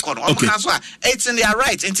pese ko no omaka so it's in their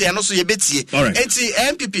right enti no so ye betie enti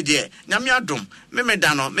MPP de nyame adom me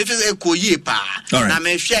da no me feel ekoyie pa na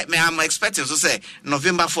me hwe me am expecting so say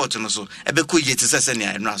November 4th no so ebekoyie ti say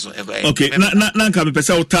na enra so okay na nka me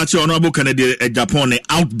pese o touch honorable Kennedy Agyapong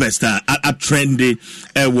outburst a trendy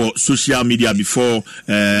social media before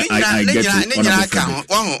I get to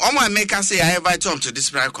honorable make us say I invite him to this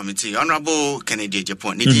prayer committee honorable Kennedy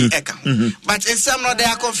Agyapong but in some no there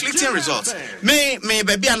are conflicting results me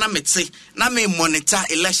baby ana metse na me monitor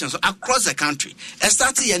elections across the country. I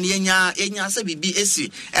started yenya say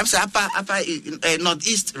BBAC. I'm say upper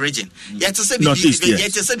northeast region. Yet to say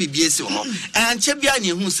BBAC and Chebia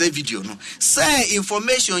who say video no. Say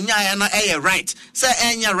information nya na right. Say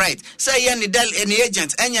enya right. Say any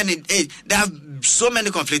agent enya there have so many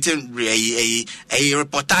conflicting a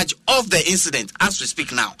reportage of the incident as we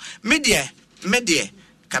speak now. Media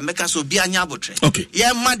can make us be a nyabotre. Okay.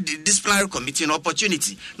 Yeah, man, disciplinary committee an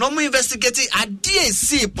opportunity. No more investigating a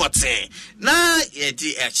DAC pote. Now,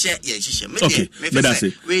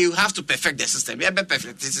 okay. We have to perfect the system. We have to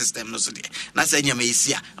perfect the system. No, so there. Now, say you may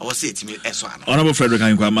see. I was saying to me, Honorable Frederick,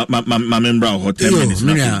 my member of 10 minutes.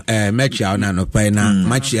 Match out now, no pay now.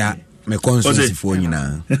 Match ya. Me consultancy for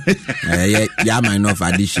nyina ya man of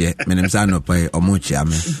adishe menem sa no pay omochia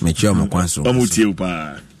me che omo kwanso omotie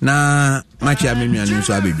pa na machia me nua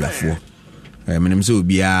nso abedwafo menem se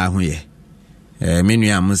obia ho ye me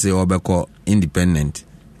nua am se obekọ independent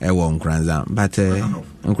wo nkranza but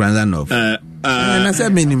nkranza no na se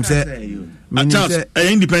menem se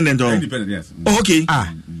independent yes. Okay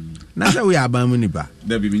na se we abamu ni ba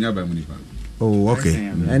there be nya abamu ni ba. Oh, okay.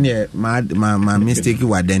 And yeah, my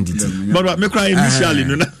mistaken identity. But me cry initially,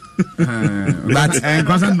 no. But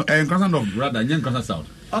concern of brother, young concern south.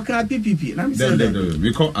 Okay, PPP. Then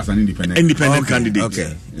we call as an independent candidate.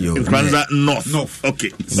 Okay. In Kwanzaa North.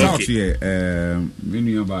 Okay. South here, we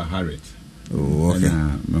knew about Harriet. Oh, okay.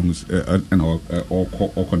 And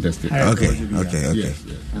all contested. Okay. Yes.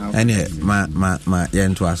 And yeah, my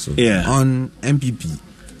Dwaso. Yeah. On MPP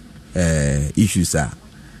issues are.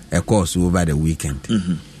 A course over the weekend.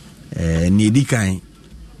 Nidi kan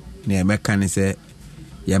na meka ne se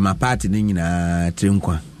ya ma party ni nyina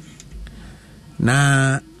trinkwa.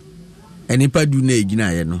 Na enipa du na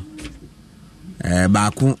egina ye no.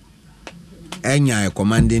 Baako enya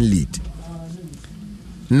commanding lead.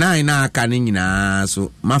 Na aka ni nyina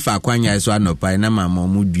so mafa kwanya so anopa na mama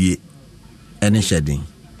mu due ene shedin.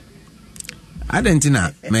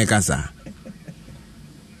 Adentina meka sa.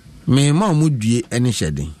 Me ma mu due ene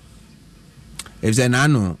shedin. If say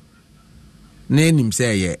nano name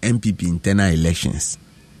say MPP internal elections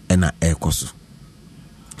na ekoso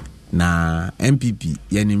na MPP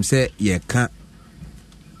yenim say ye ka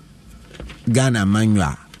Ghana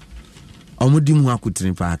manual omudi mu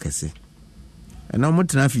akutrin pa akese na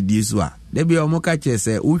omutena fidie so a de bi omuka che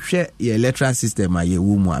say uhwe ye electoral system aye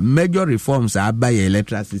wo mu a major reforms aba ye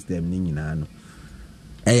electoral system ni nyina no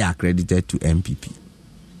accredited to MPP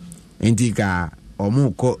entika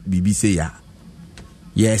omuko BBC ya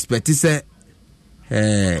ye expect say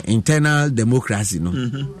internal democracy no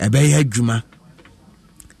ebe adwuma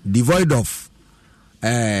devoid of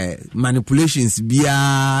manipulations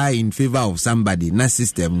bia in favor of somebody na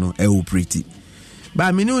system no operate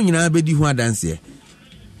ba me no nyina be di ho adanse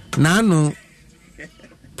na no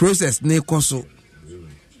process na ekoso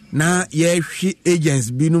na ye hwe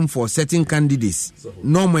agents binum for certain candidates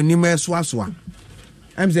no mani me soasoa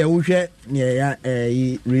I'm saying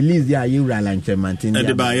he released Lanchemantin.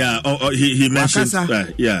 He mentioned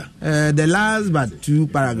the last but 2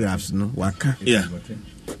 paragraphs, no waka. Yeah.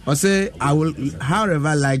 I say I will,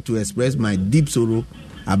 however, like to express my deep sorrow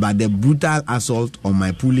about the brutal assault on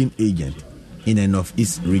my polling agent in the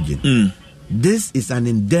Northeast region. This is an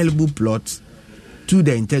indelible plot to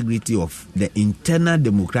the integrity of the internal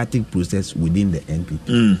democratic process within the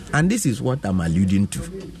NPP. And this is what I'm alluding to.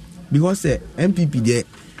 Because MPP there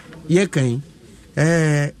ye kan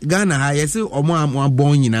Ghana ha ye say omo am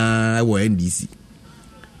born nyina wo NDC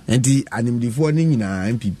enti animdifo ni nyina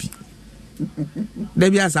MPP da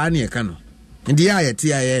bia sa na ye kan no enti ya ye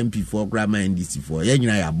tia ye MP for grama NDC for ye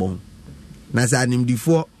nyina ya bon na sa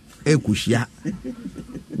animdifo ekuhia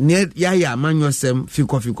ne ya amanyosem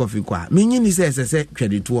fiko a menyi ni se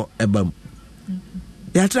twedito ebam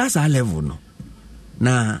ya trust a level no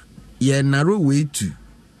na ye narrow way to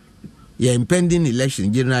impending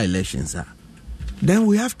election, general elections, then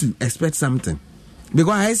we have to expect something.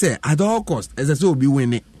 Because I say, at all costs, as I say, will be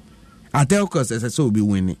winning. At all costs, as I say, will be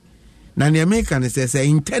winning. Now, the American say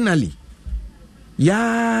internally, bro,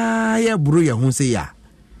 ya who say ya.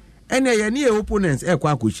 And any opponents,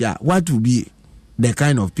 what will be the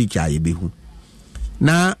kind of picture you be who?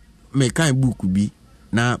 Now, me kind book could be,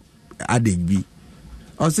 now, adage be.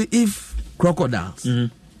 Or say, if crocodiles,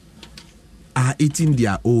 are eating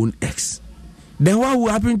their own eggs, then what will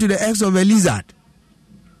happen to the eggs of a lizard?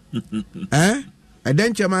 And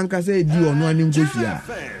then chairman can say do on one in Gosia.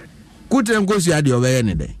 Could them Gosia the over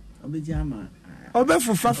any day? Obe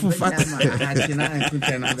for fat.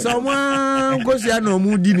 Someone Gosia no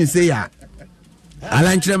moody say ya.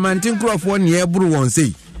 Alan chairman think of 1 year brew one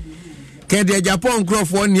say. Kennedy Agyapong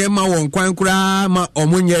Crawford niema won kwan kura ma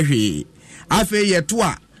omunye hwe. Afe yeto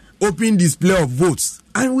a open display of votes.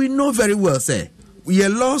 And we know very well, say, we are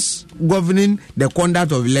laws governing the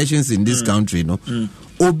conduct of elections in this country, no?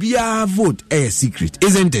 Obia vote a secret,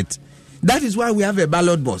 isn't it? That is why we have a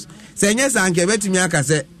ballot box. Say yes, anke betimiaka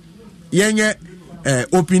say yenye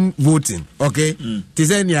open voting, okay?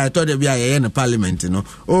 Tiseni I thought be a in parliament, you know.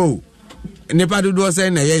 Oh, nipa do say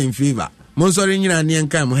na in favor. Monsori nyina ne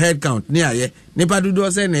nkan head count ne aye. Nipa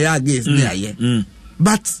do say na against ne aye.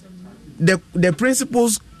 But the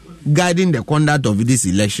principles guiding the conduct of this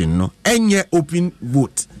election, no, any open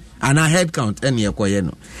vote and a head count any ekoye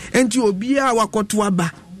no. Enti obia wakoto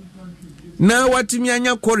aba. Na watimi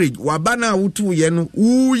anya courage wabana wutu ye no,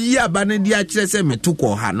 uyi abane di akire se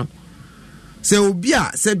metuko ha no. Se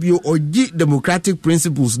obia se bio ogi democratic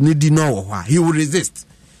principles ni di no wo ha, he will resist.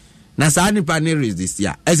 Na sa nipa ne resist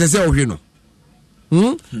ya. Ese se ohwe no.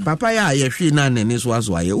 Papa ya yehwe na nene so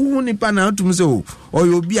aso aye. Uhu nipa na atum se o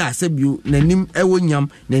oyo bi asebio nanim ewo nyam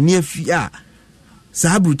nani afi a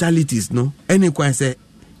sa brutalities no any kwan se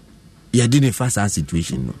ye di ne fasa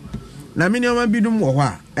situation no. Na me nyoma bidum wo ho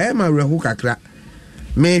a e ma rehu kakra.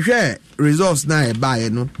 Me hwe results na e ba ye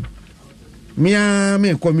no.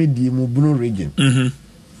 Me comedy mu Bruno region.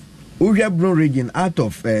 Uhwe Bruno region out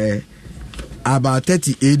of about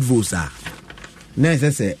 38 votes are. Na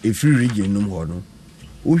say a free region no ho no.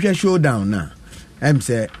 Uhwe showdown na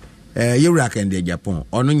say Kennedy Agyapong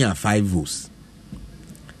ono nya 5 votes.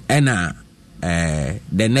 And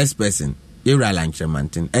the next person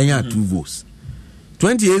Lanchemantin enya 2 votes.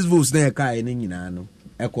 28 votes na ka ene nyina no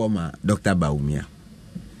ekoma Dr. Bawumia.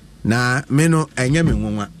 Na me no enye me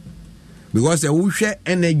nwanwa because uhwe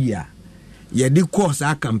energy a ye di course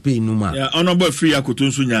a campaign no ma. Yeah, honorable free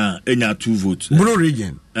akotonso nya enya 2 votes. Bruno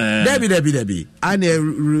region. Debbie. And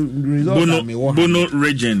result Bono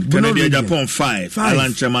region. Kennedy Agyapong 5.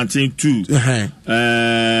 Alan Chemantin 2.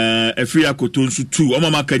 Free akotonso 2.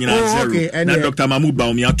 Omama Kenya 0. Okay. And Dr. Mahamudu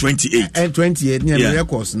Bawumia 28. And 28 near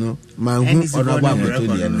records no. Man who honorable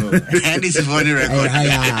Akotodia. And this is for the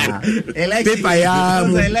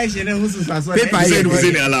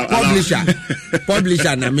record.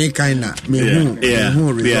 Publisher na me kinda me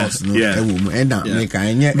who results no. And me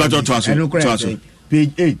kinda. But Dwaso.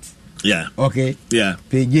 Page 8. Yeah. Okay. Yeah.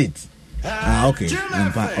 Page 8. Okay.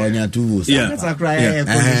 On your 2 votes. Yeah. That's a cry.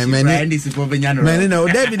 Many no.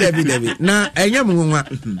 Debbie. Na enyam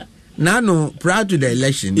na no prior to the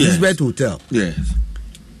election, yes. Elizabeth Hotel. Yes.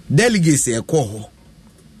 Delegates e ko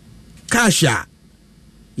Kasha.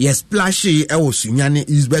 Yes, splashy e was Sunyani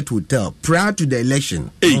Elizabeth Hotel prior to the election.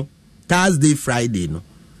 No? Thursday, Friday, no.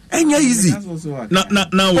 Enya easy.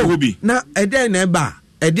 Now what will be? Now then eba.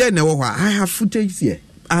 I have footage here.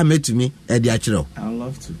 I met me at the actual. I would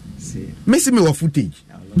love to see it. Missing me what footage.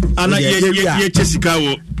 And Jessica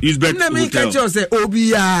is better. Let me catch you say,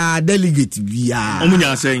 Obia delegate via.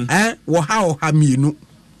 Omunya saying, Or how haminu.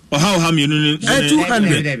 Or how haminu?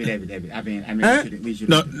 200. We should.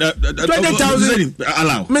 20,000.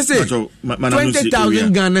 Allow.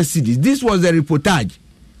 20,000 Ghana cedis. This was a reportage.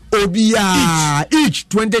 Obia each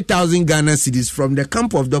 20,000 Ghana cedis from the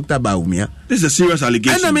camp of Dr. Bawumia. This is a serious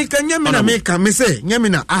allegation. And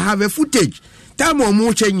I have a footage. Tamo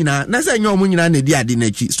mu chenyina na say nyomu nyina na di ade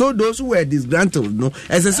nachi. So those who were disgruntled no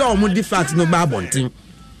as I saw omu di facts no ba bonten.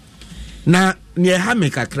 Na ne ha me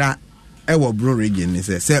kakra e wo Bruno region ni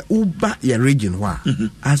say uba ye region ho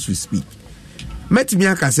as we speak. Metimi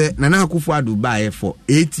aka say Nana Akufo-Addo ba for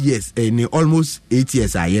 8 years and almost 8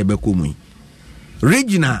 years aye be komu.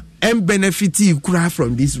 Regional and benefit kura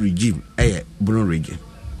from this regime Bruno region.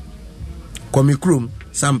 Komikrum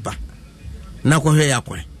Sampa na kohwe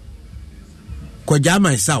yakwan. Ko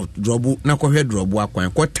German South drobu na kohwe drobu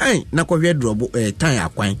akwan. Ko Tan na kohwe drobu Tan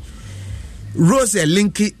akwan. Rose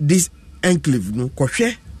link this enclave no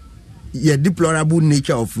kohwe ye deplorable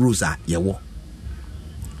nature of Rosa yewo.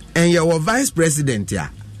 And your vice president ya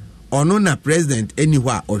ono na president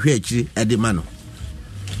anywhere ohwe akiri edemano.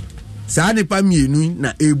 Sa nipa mienu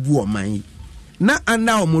na ebu oman na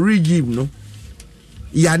anda omo regime no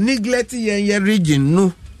ya neglect ye region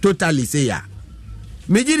no totally say ya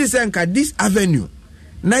mejiri senka this avenue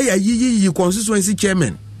na ya yi constituency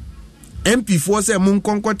chairman MP4 say mun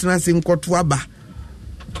konkotena se nkoto aba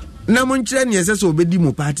na mun kire ne yese so obedi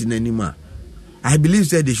mo party na nima. I believe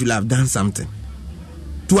say they should have done something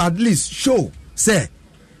to at least show say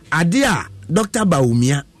adia Dr.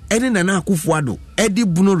 Bawumia any Nana Akufo-Addo Eddie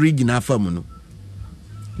Bruno regional firm no.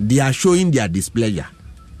 They are showing their displeasure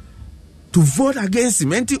to vote against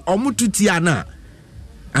him. Enti omututia na.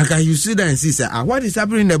 And can you see that and see, sir, what is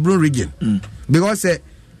happening in the Bruno region? Because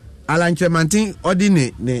Alan Chemantin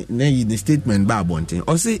ordinary the statement by Bontin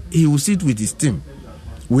or say he will sit with his team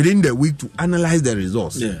within the week to analyze the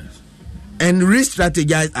results and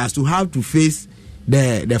re-strategize as to how to face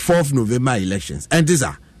the 4th November elections. And this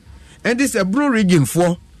a Blue Region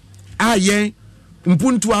 4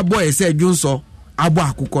 mpuntu abo ese dwonso abo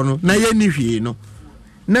akukọ no na ye ni hwie no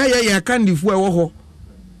na ye kandifu ewo ho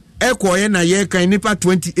ekoye na ye kan nipa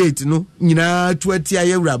 28 no nyina tuati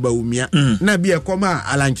aye wura Bawumia na bi ekoma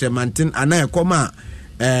Alanchemantin ana ekoma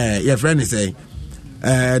your friend is saying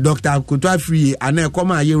Dr. Kutwafri ana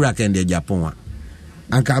ekoma aye wura Kennedy Agyapong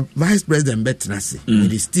anka vice president betnase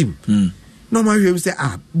with his team no man we say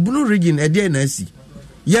Blue Region e dey na si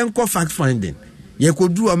yenko fact finding ye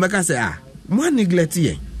kodu o meka say mo neglect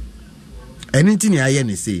ye anything aye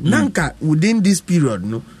ne say nanka within this period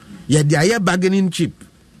no ye dey aye bargaining chip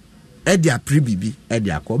e dey pre-bibi e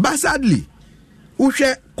dey akọ but sadly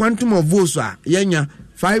uhwe quantum of votes yenya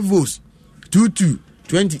 5 votes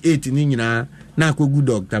 2228 ni nyina na akogu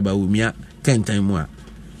Dr. Bawumia kentan mu a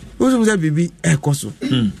usum say bibi ekoso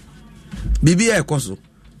bibi ekoso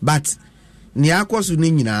but ni akoso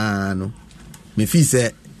ni nyina no me feel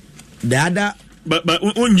say the other but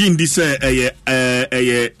only this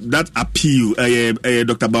that appeal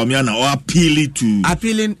Dr. Bawumia or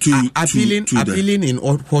appealing in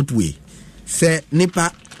what way say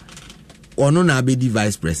nipa ono na be the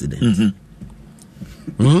vice president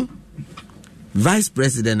vice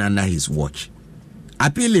president under his watch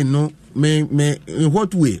appealing no me in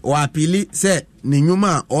what way or appeal say ni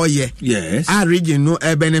nyuma oye yes a region no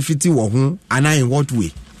benefit wo ho and in what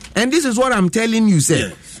way and this is what I'm telling you say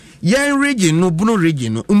yes. Yen region no Blue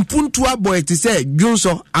Region no mpuntu aboy ti say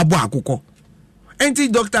dwonso abo akukọ enti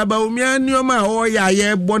Dr. Bawumia nioma o ya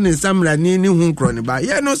ye bone samra ni hu nkro ne ba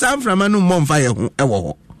ye no samframa no momfa ye ho ewo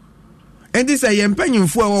ho enti say ye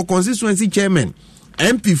mpanyimfo e constituency chairman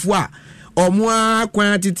MP fo a omo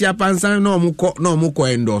akwan titi apansan na omo ko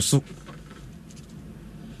endorse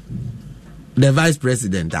the vice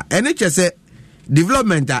president NHS say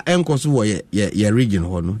development enkoso wo ye region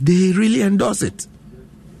ho no they really endorse it.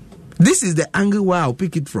 This is the angle where I'll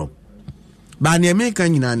pick it from. But the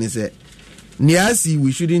American Union say, Niasi,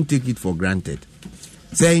 we shouldn't take it for granted.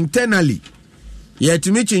 Say internally, yeah,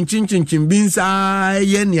 to me, chin binsa,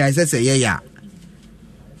 yeah.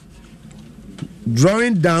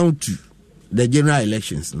 Drawing down to the general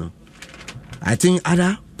elections, no. I think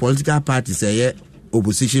other political parties, say,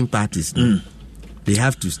 opposition parties, no, they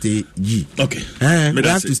have to stay G. Okay. They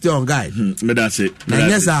have to stay on guide. That's it.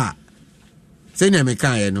 Yes, sir.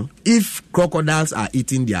 If crocodiles are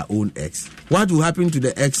eating their own eggs, what will happen to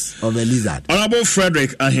the eggs of a lizard? Honorable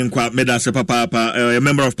Frederick Ahinkwa Medase Papa, a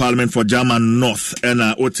member of parliament for German North and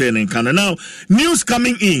Oten in Canada. Now, news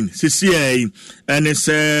coming in, CCA, and it's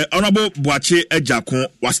Honorable Dwaso Nsem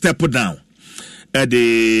was stepped down at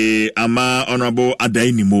the Honorable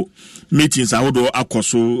Adainimo. Meetings ahodo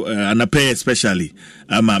akoso anape especially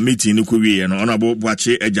meeting nukuwi and Honorable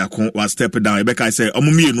Dwaso Nsem was stepped down. Ebeka say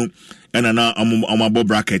omumienu and na omabo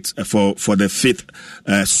bracket for the 5th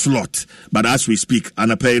slot. But as we speak,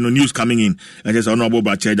 anape news coming in, and just Honorable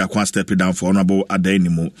Dwaso Nsem stepped down for Honorable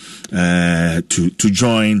Adainimo to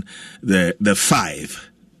join the 5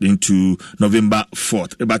 into November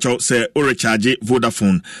 4th. Ebacho say o recharge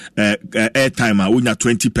Vodafone airtime unya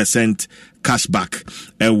 20% cashback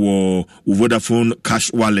ewo Vodafone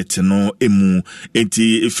cash wallet no emu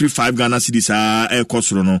enti free 5 Ghana cedis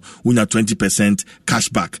kosoro no unya 20%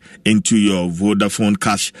 cashback into your Vodafone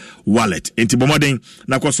cash wallet enti bomoden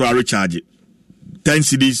na koso recharge 10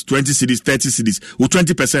 cedis, 20 cedis, 30 cedis, with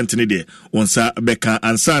 20% in there. Onsa beka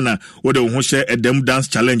ansana, or the Hoshe a dem dance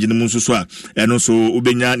challenge in the Munsuswa, and also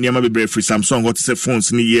Ubenya Niama be free Samsung, what is a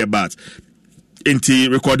phones in the year but.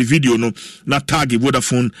 Enti record the video no na tag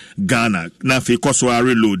Vodafone Ghana na fe koswa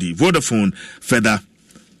reload Vodafone further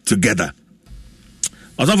together.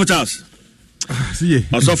 Also for Charles.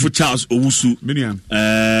 Also for Charles Owusu.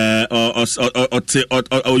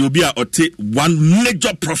 Or you'll be a 1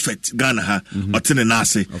 major prophet Ghana ha or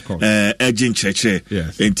Tenenase Ejin Cheche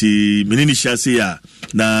enti menini shasi ya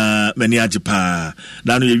na meni ajipa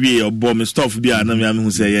na no ye or bomb stuff be na me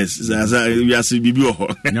who say yes we are bibi ho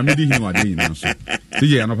nyamedi hin wade yin so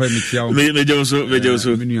ye no fa me tia o me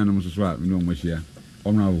joso menu anum so so a me no machia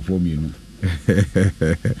omna wo fo mi nu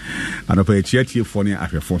anopa echiatie fo ne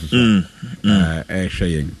ahwefo so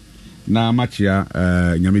hweyen na machia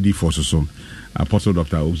nyamedi fo so Apostle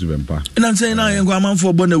Dr. Obzibempa. And I'm saying I am going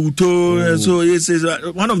for Bonawuto. So yes,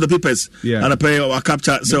 one of the papers and I pay or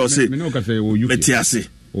capture say Metiasi.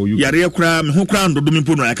 yare kura me ho kura ndodo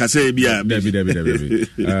mpo no aka say bia Debi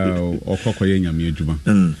okokoye nyame adwuma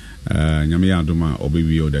nyame ya adoma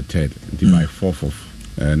obewi on the 3rd by 4th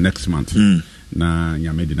of next month na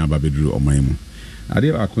nyame di na ba bedru oman mu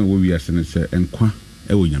ade akon wo wi ase ne se enkwa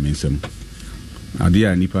e wo nyame nsem ade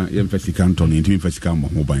a nipa yem fasika nton ntimi fasika mo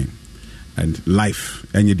ho ban and life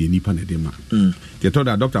enye de nipa na de ma they told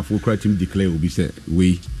that doctor for cry team declare obi say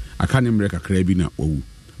we aka ne mreka kra bi na owu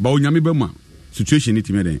ba onyame be ma situation it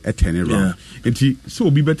me den e turn around enti so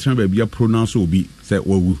obi betra ba bia pronounce obi say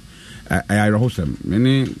owu I rahosem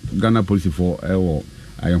many Ghana police for ewo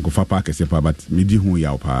ayonkofa park esepa but me di hu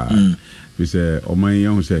ya pa we say oman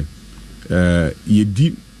yan say ye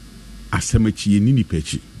di asemachi ye ni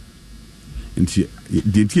pechi enti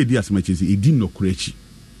de enti di asemachi say e di nokurachi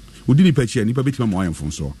odi ni pechi ni pa betima mo ayen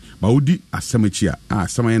fonso ba odi asemachi a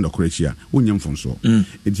asemaye nokurachi a onyam fonso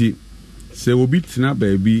enti say obi tina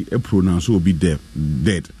baby e pronounce obi dead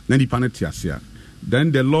na di paneti ase.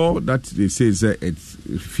 Then the law that they say is it's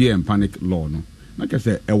fear and panic law, no. Like I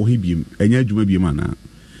say, and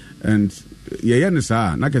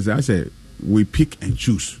like I say, we pick and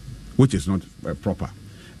choose, which is not proper.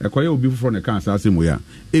 A quiet will be from the cancer same way.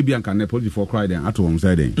 Abian can police for cry then at home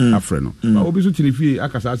side, Afrino. But obviously, if you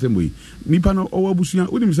are same way, Nipano or Busia,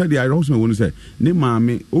 wouldn't say the Irosman wouldn't say,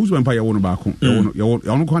 Nimami, also empire one back home, your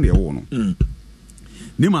own quantity.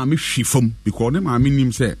 Nimami shifum, because Nimami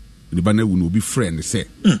him say. The banner will be friend say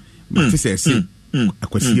mate say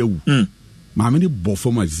akwasi awu ma me bo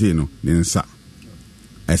for my zeno nensa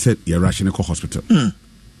I said you're rushing to hospital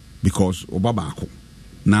because obaba ako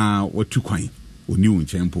na watu kwan oni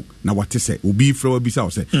unchempo na what say obi fra obi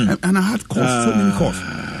say and I had calls so many calls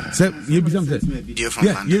say you be some say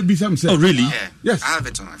you be some say oh really yes I have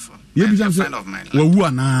it on my phone you be some friend of mine wawu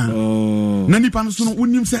ana na nipa no so no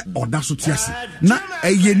onim say oda so tiase na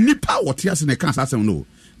eye nipa wotiase na kan asem no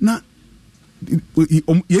na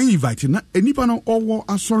ye invite na enipa no owo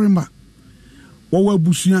asoremba owo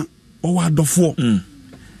abusia owo adofo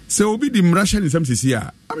say obi di mrasha in some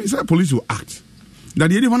sia I mean say police will act that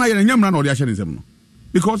the anyone na nyamra na odi asha in some no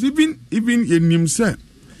because even yenim say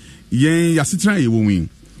yen yasitra ye wonwin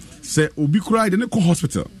say obi cry dey go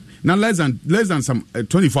hospital na less than some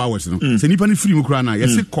 24 hours no say nipa ni free mu cry na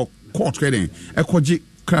yes court keden ekoje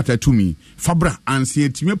krata to me fabra and say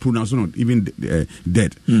timi pronounce not even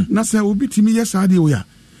dead na say obi timi yes ade o ya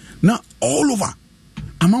na all over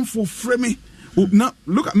among for frame now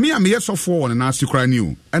look at me, I'm yes of four and ask you cry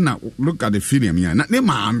new and now look at the feeling me na ne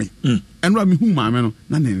maame and ra me hu maame no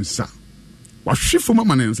na ne nsa wa hwefo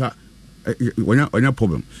mama ne nsa onya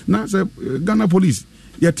problem na say Ghana police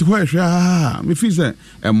yet where me feel say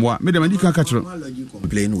me dem can catch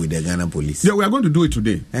complain with the Ghana police. Yeah, we are going to do it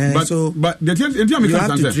today. But the you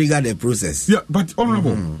have to trigger the process. Yeah, but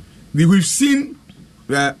honorable, we've seen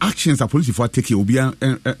actions that police for taking obia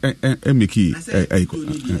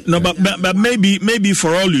no but maybe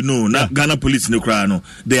for all you know Ghana police no cry no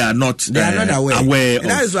they are not aware of.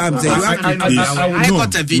 That is what I'm saying. I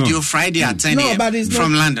got a video Friday at 10 a.m.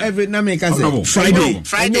 from London. Friday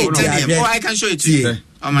 10 a.m. I can show it to you.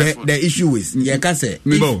 The issue is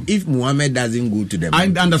if Muhammad doesn't go to them, I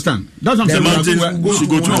understand. That's what I'm saying.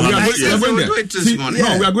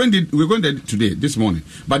 We're going there today, this morning.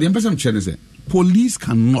 But the person said police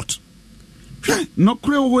cannot no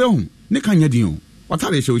cray away on ne kanya din what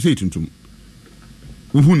are they say tuntum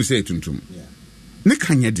who say tuntum ne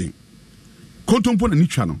kanya din kontompo na ni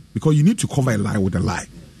twa no because you need to cover a lie with a lie.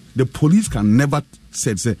 The police can never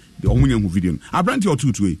say the omunya video abranti or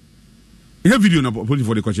two way in a video na police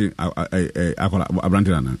for the question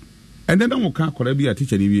abranti na and then don't can call be a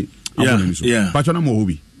teacher ni but na mo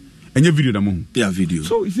hobi enye video na mo video.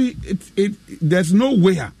 So you see it there's no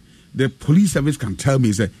way the police service can tell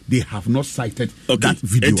me that they have not cited that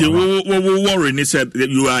video. Warren, he said that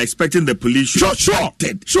you are expecting the police to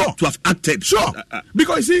have acted. Sure.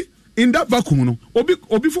 Because you see, in that vacuum, no, Obi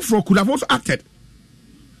could have also acted.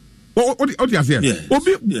 Obi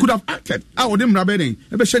could have acted. That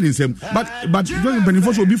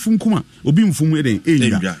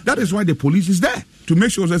is why the police is there to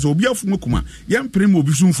make sure that Obi Fumukuma, young Primo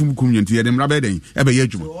Obi Fumukum,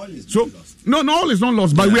 so no, all is not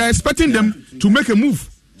lost, but we are expecting them to make a move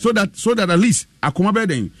so that at least Akuma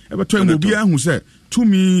Beding ever told Mobia who said to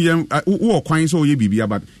me, or quine so ye be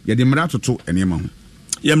but ye demrato to any amount.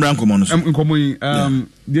 Yamrancomonos,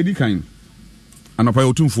 the kind. And if I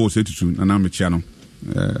open for say to and I'm a channel.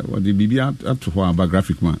 What the BB up to our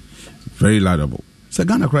graphic man, very laudable.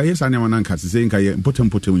 Sagana cry, yes, I never nanka saying, put him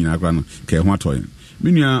in a grand care what toy.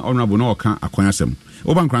 Minia honorable no can acquire some.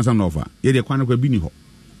 Oban Cranson over, yet a quan of Biniho.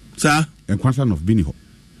 Sir, and Cranson of Biniho.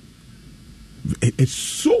 It's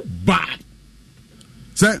so bad.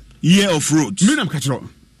 Say year of roads. Me nam catch it.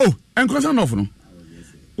 Oh, and Kransa no no.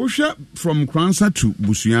 Osha from Kransa to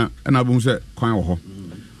Busia and I say kwan wo ho.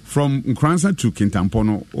 From Kransa to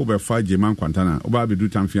Kintampono over 5 Jeman Quantana over be do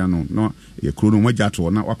Tamfiano no ye kro no maja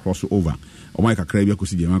to na wa cross over. O mai kakra bia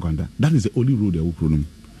kosi Jeman Quanta. That is the only road they will kro no.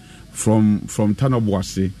 From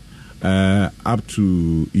Tanoboase up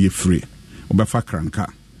to Yefre obefa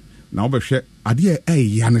Kranka. Na obehwe ade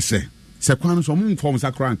yane se kwan so mo form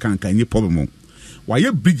sakran kan any problem.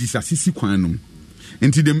 Why bridges asisi kwan no.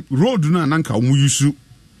 Into the road na nanka omu yusu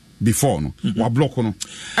before no wa block no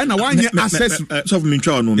and na one access so me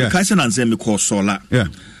twa no kan se na nse me call solar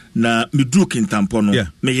na me dru Kintampo no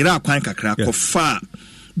me yira kwan kakra ko fa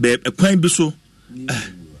be kwan bi so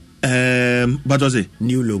what does it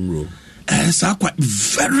New Long Road sa kwa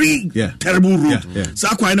very terrible road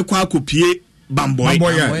sa kwa ne kwa kopie Bamboy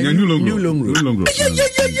New Long Road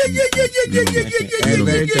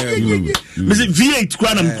Mr. V8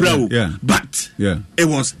 kwanam krawo but it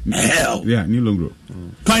was hell New Long Road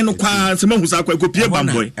final kwa se mahu sa kwa kopie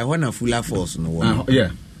Bamboy I want a full force no one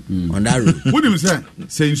on that road what do you say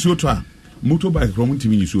insuo to a motorbike from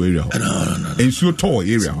Wontumi insuo area insuo to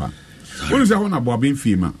area ha when say when about being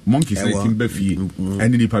fee monkey say timber fee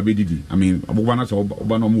and ni pa be didi I mean oba na so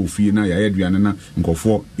oba no mo fee na ya aduane na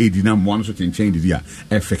nkofo edi na mo no so chenchen didi a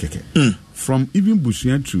efekeke from even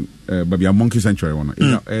Busia to Babia Monkey Sanctuary one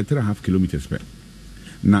 3.5 kilometers per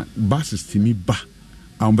na buses timi ba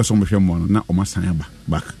a mbe so mhwe mo no na o masan ba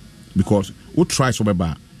back because we try so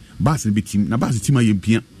ba bus be team na bus team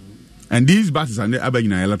ayempia. And these buses are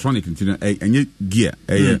electronic and gear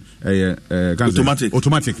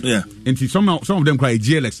automatic. Yeah. And some of them cry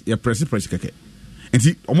GLX press keke. And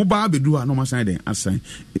see omoba be do no masan den asan.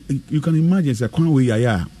 You can imagine say kwan we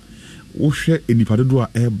ya wo hwe enipa do a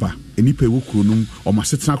eba enipa ewo kronum o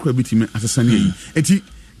masetena kra bitime asesane yi. Enti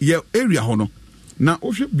ye area ho no na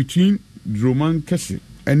wo hwe between Roman Kese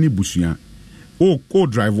any Busia o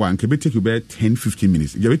drive one can be take you about 10-15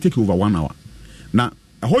 minutes. You will take you over 1 hour. Now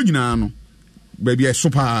a whole no baby a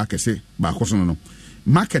super kese ba koso no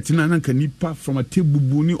market na nanka nipa from a table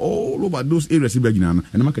buni all over those areas be gina no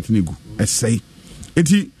and market na egu essay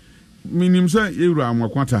enti minim say ewura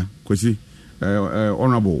amwakwata kwesi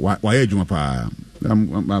honorable why adwuma pa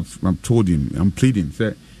I'm told him I'm pleading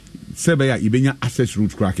say be ya ibenya access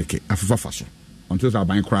route crack keke afafa so until I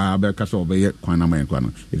buy crab kaso be kwana man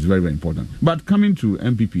kwana it's very very important but coming to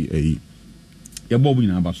MPP ya bobu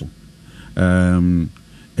ina abaso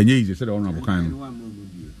enye easy say the honorable kan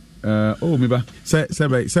oh me ba say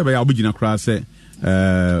ya obigina kra say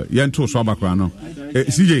yento so abakra no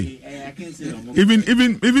CJ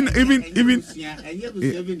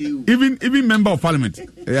even member of parliament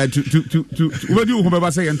to what do you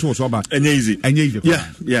remember say yento so aba enye easy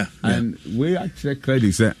yeah and we actually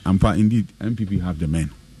credit say ampa indeed MPP have the men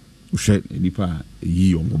who share nipa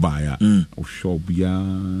yi o mobile o show bia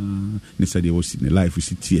ne say they was in life we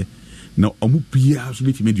sit here now omu bia so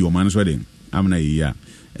beti me di o man so den amna ya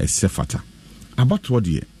sefata about what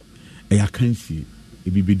there e can see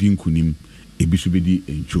ebi bedi nkunim ebi so bedi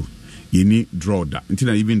encho yeni draw da until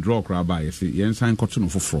even draw crab by say yen sign cotton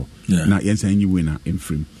for na yen sign you winner in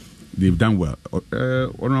frame they've done well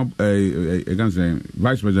against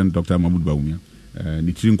Vice President Dr. Mahamudu Bawumia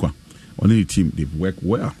Nitirinkwa on the team they've worked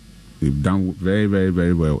well. They've done very, very,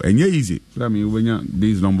 very well. And yeah, easy. So, I mean, when you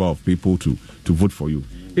this number of people to vote for you,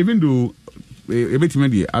 even though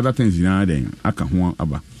the other things in then I can't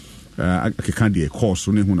about I can't do a course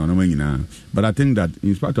but I think that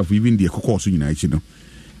in spite of even the course you know,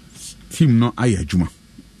 team no ayajuma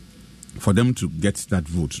for them to get that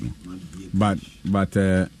vote. No? But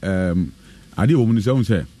I did woman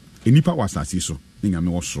say enipa was asiso ninga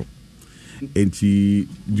me also. Enti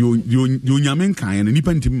the nyamen kan and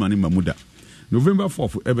nipa ntimi mane mamuda November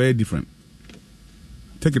 4th very different.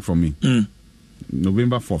 Take it from me.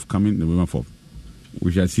 November 4th coming November 4th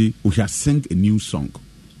we shall sing a new song.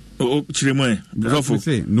 Chiremwe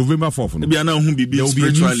say November 4th no? There will be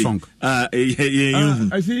a new song. I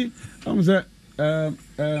see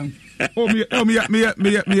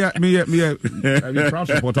me proud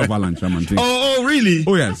supporter of Avalanche. Oh, really?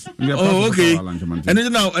 Oh, yes. Oh, okay. And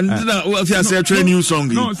then now, if you say a train new song,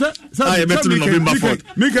 no, sir. I bet November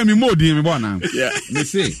 4th. Make me more DM now. Yeah. They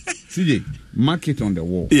say, CJ, mark it on the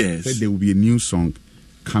wall. Yes. Said there will be a new song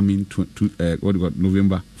coming to what you got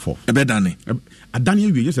November 4th. A bit done. A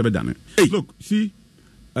Daniel, yes, a bit done. Hey, look, see,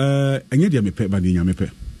 and yet me pay, but in your pay.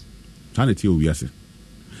 Sanity, we are saying.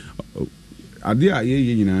 Adia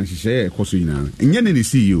ye nyina hye ekoso nyina enye ne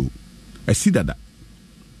CEO esi dada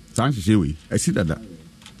san hye we esi dada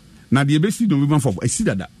na de besi November 4 esi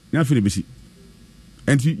dada na fe ne besi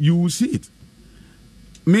And you will see it.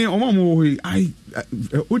 Me,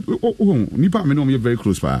 Nipa, me know me very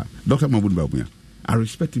close for Dr. Mahamudu Bawumia. I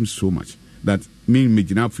respect him so much that me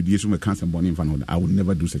imagine for the issue of cancer born in fan, I would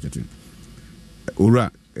never do such a thing.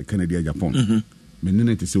 Ora Kennedy Agyapong. Me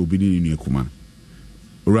nene te se obini ni kuma.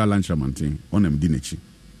 Ora lancha mantin on em dinechi.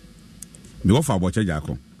 Me offer abocha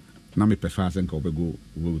jako. Na me prefer sen ka go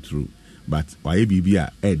through. But why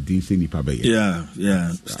bibia didn't say nipa be. Yeah,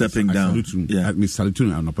 stepping down. Yeah, me salute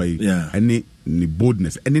na no pay. Yeah. Any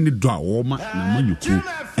boldness, any draw warma na manyuku,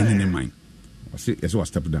 any mind. I say yes, I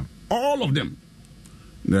step down. All of them.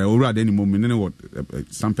 There already any moment, what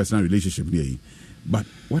some personal relationship there. But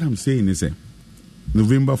what I'm saying is,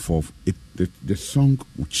 November 4th, the song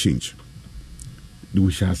will change.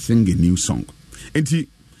 We shall sing a new song. And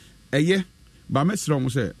yeah, but Mr.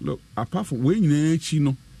 Ramos say, look, apart from when you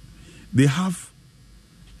they have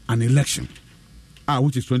an election,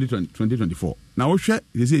 which is 2024. Now,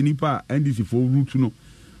 they say Nipa NDC for route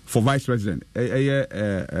for vice president, a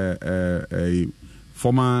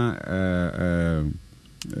former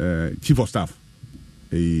chief of staff,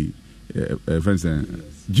 for instance,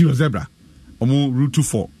 Gio Zebra, route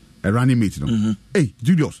 24, a running mate. Hey,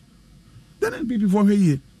 Julius, then people from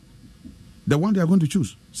here, the one they are going to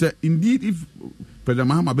choose. So, indeed, if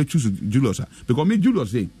President Mahamudu choose Julius, because me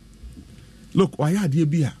Julius say, look, why are they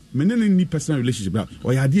be? Me no personal relationship.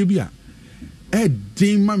 Why are they be?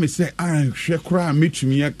 Dima me say, shekra meet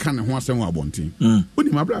me can ho asem wa bontin. Oni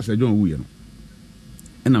my brother say John we no.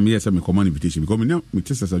 And I'm here say me command invitation because me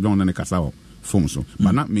test say John na kasa phone so.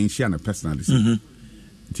 But not me share na personally.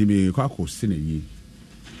 Ti me kwa ko se na yi.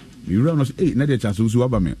 Me run no say, na dey chance so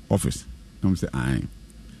aba me office. No say ai.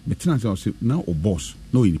 Me tena say now o boss,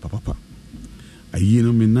 no yi papa. Ayi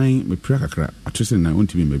no me nine me prayer kakra. Atwese na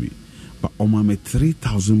ontimi maybe. But me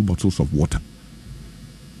 3,000 bottles of water.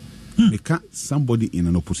 They can't somebody in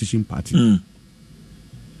an opposition party.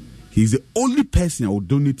 He's the only person I would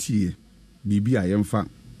donate here. Bibi Ayemfa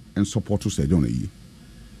and support to say don't ye.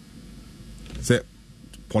 Say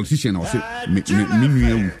politician or say me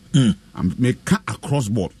cut across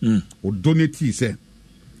board or donate say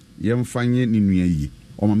Yemfa ye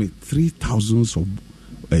or me 3,000 of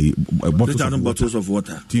bottles of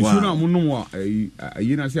water. Wow.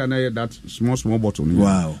 That small bottle.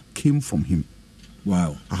 Wow. Came from him.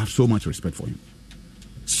 Wow. I have so much respect for him.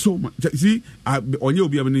 So much. See, and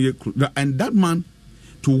that man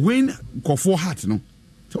to win for heart, no.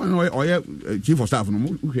 So chief of staff,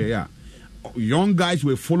 no. Okay, yeah. Young guys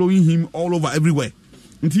were following him all over everywhere.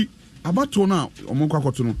 See, about to now, so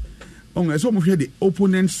much the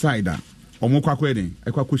opponent side.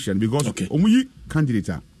 Question because omuyi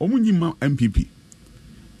candidate omuyi ma MPP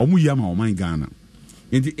omuyi ma o Ghana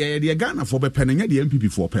enti the Ghana for be penanya the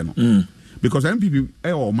MPP for penno because MPP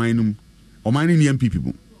o man ni MPP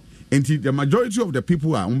bu enti the majority of the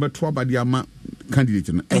people are umbeto abadi ama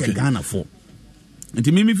candidate no Ghana for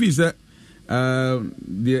enti me feel say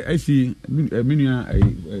the AC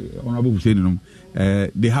honorable Hussein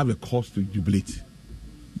they have a cause to jubilate.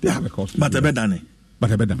 They have a cause to jubilate.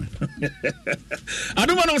 But I bet them. I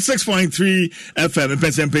don't want 6.3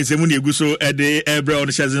 FM. Pense muni eguso ede ebre on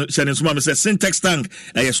shedding suma me say syntax tank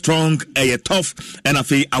a strong, a tough, and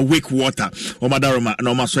a awake water. O madaroma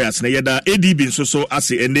no maso yas na yeda ADB so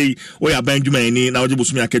ase ene oya Benjamin ni na oje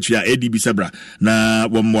bosumi aketwa ADB sebra na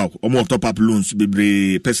omo top up loans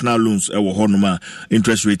bebre personal loans e wo honoma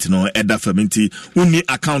interest rate no eda famenti uni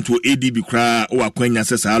account wo ADB kra o akwanya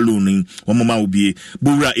sesa loan omo ma obi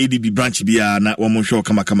bura ADB branch bia na omo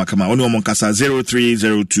kama only one kasa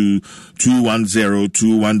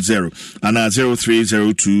 0302210210 and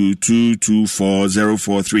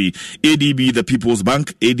 0302224043 ADB the People's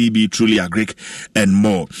Bank, ADB truly agric and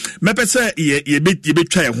more. Me pese ye be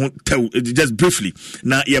try just briefly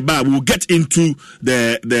now we'll get into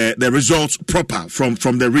the results proper from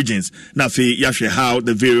the regions now for how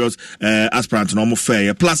the various aspirants normal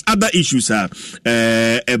fair plus other issues are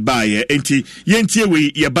by enti yentie we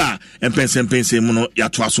yeba and pense muno ya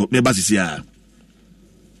Dwaso me basisia.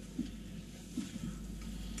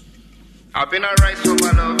 I've been a rice for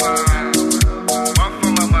my lover, one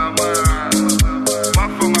for my mama,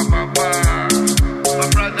 one for my papa, my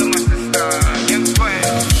brother, my sister, young friend.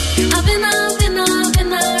 I've been a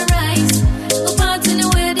rice, apart in the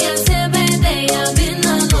way they say day. I've been a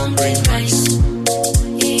long green rice.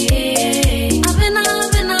 I've been a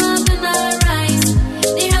rice.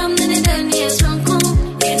 The ham in the den yes from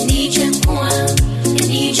come and each and one.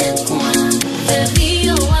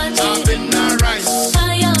 I've been a rice.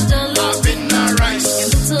 I've been a rice.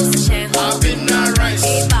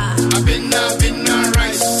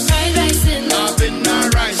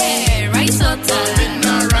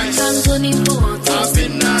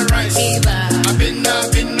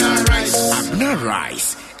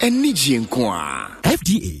 Eniji Nkwa.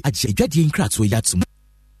 FDA Agyapong Nkrato Yatum.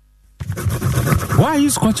 Why are you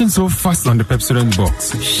scratching so fast on the Pepsodent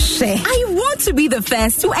box? I want to be the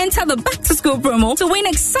first to enter the back to school promo to win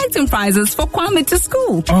exciting prizes for Kwame to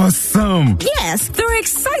school. Awesome! Yes, there are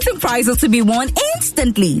exciting prizes to be won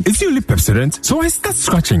instantly. It's only Pepsodent, so I start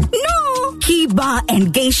scratching. No! Key Bar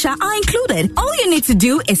and Geisha are included. All you need to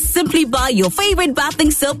do is simply buy your favorite bathing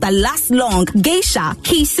soap that lasts long. Geisha,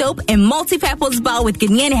 Key Soap, and multi-purpose bar with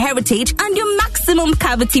Ghanaian heritage and your maximum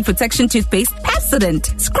cavity protection toothpaste,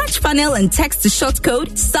 Pepsodent. Scratch funnel and text to short code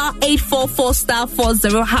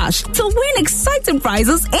 *844*40# to win exciting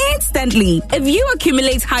prizes instantly. If you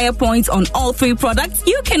accumulate higher points on all 3 products,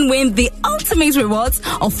 you can win the ultimate rewards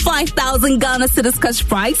of 5,000 Ghana Cedis cash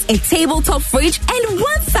prize, a tabletop fridge, and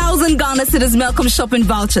 1,000 Ghana Cedis Malcolm shopping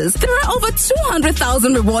vouchers. There are over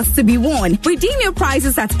 200,000 rewards to be won. Redeem your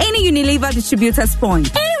prizes at any Unilever distributor's point.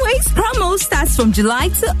 Anyways, promo starts from July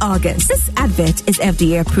to August. This advert is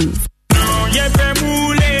FDA approved.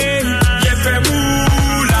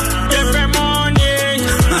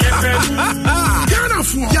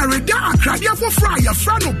 Yareda akradia for fry your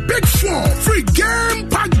friend of Big 4 free game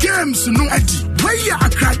pack games no edi where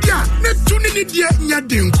akradia ne tuni dia nya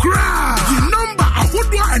den kra the number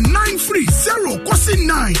ahodwa and 930 kosi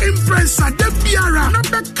 9 impressa de biara na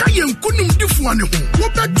beka yen kunum difo ne ho wo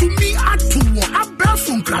betumi atowo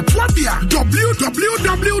abefon kratwabia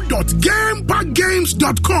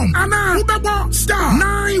www.gamepackgames.com ana wo bebo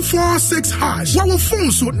 *946# wo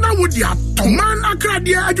phone so na wo dia man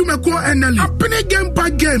akradia adwumako eneli apene game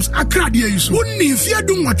pack games akradia iso wonni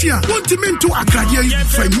fiadu nwatia Wontumi to akradia yi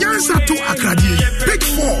fanyansa to akradia Big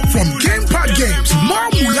 4 from Game Pack Games. More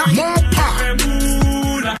mula, more power.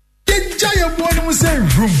 Giant boy no say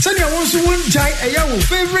room. Send you want to enjoy our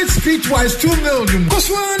favorite Streetwise 2 meal.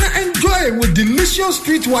 Cause wanna enjoy with delicious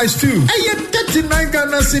Streetwise 2. I 39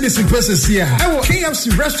 Ghana Cedis in pesos here. Our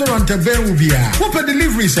KFC restaurant event will be here. Whopper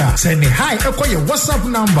delivery sir. Send me hi. I call your WhatsApp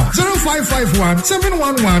number 0551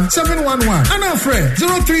 711 711. And our friend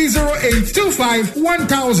 0308 25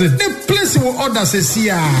 1000. The place will order says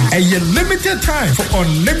here. A limited time for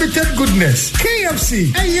unlimited goodness.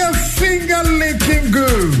 KFC. And your finger licking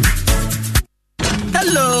good.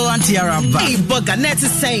 Hello, Auntie Araba. Hey, Bugger, net is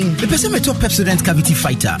saying the person met Pepsodent cavity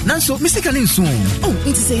fighter. Nanso, Mr. Canin soon. Oh,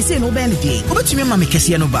 it is say no benefit. Over to me, Mammy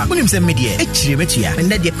Cassiano Bar. When him say media, Echimetia, and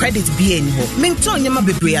let the credit be in ho. Menton Yama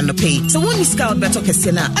Bebre and the pay. So when you scout Beto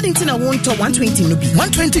Cassiana, I didn't know 120 no be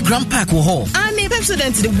 120 gram pack or ho. And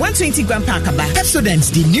Pepsodent the 120 gram pack about Pepsodent,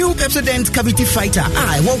 the new Pepsodent cavity fighter.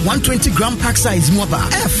 I want 120 gram pack size mobile.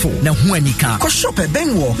 F4. Now, when you can, cause shop a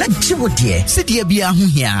benwo, like Jiwo dear, City Bia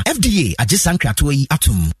here. FDA, I just sank Atum.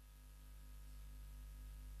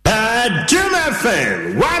 Jim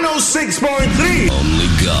FM 106.3. Only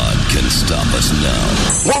God can stop us now.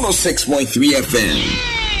 106.3 FM.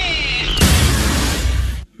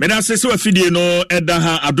 Meda se so afidie no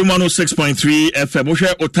edaha adoma no 6.3 FM wo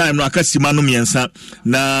hwe o time no akasima no miensa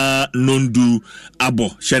na nondu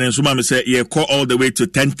abo share so ma me say ye call all the way to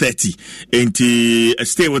 10:30 enti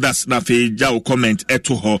stay with us na fe ja comment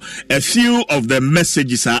eto ho a few of the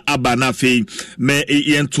messages are aba na fe me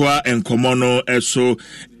yentoa enkomo no so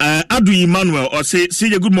Adu Emmanuel or say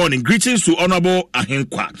good morning, greetings to Honorable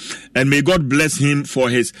Ahenkwa, and may God bless him for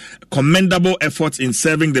his commendable efforts in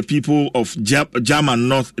serving the people of German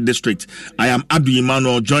North District. I am Adu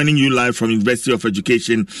Emmanuel, joining you live from University of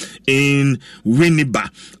Education in Winneba.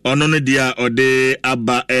 Ononedia Ode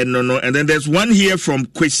Abba Enono. And then there's one here from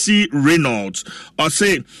Kwesi Reynolds. Or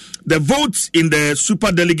say the votes in the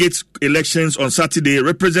super delegates elections on Saturday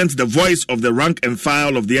represent the voice of the rank and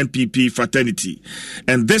file of the NPP fraternity,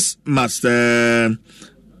 and this must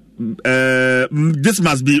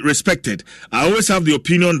be respected. I always have the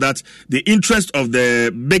opinion that the interest of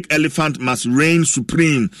the big elephant must reign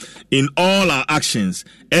supreme in all our actions.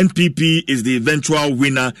 NPP is the eventual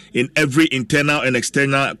winner in every internal and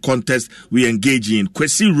external contest we engage in.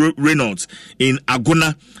 Kwesi Reynolds in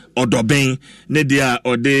Agona Odoben Nedia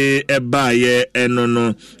Ode Ebaye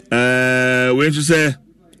Enono. When you say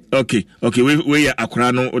okay, we are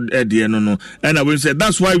Akurano no. And I will say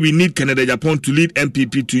that's why we need Kennedy Agyapong to lead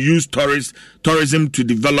NPP to use tourism to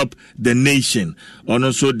develop the nation.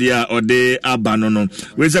 Also, there or they abanono.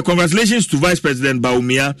 We say congratulations to Vice President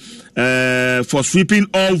Bawumia for sweeping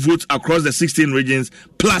all votes across the 16 regions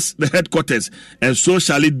plus the headquarters, and so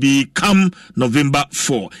shall it be come November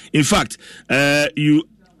 4. In fact,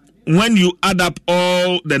 when you add up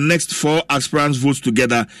all the next 4 aspirants' votes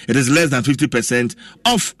together, it is less than 50%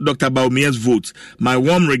 of Dr. Bawumia's votes. My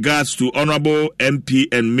warm regards to Honorable MP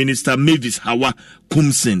and Minister Mavis Hawa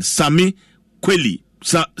Kumsin, Sami Kweli,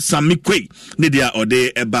 Samikwe Nidia or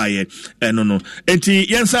de ebaye no enti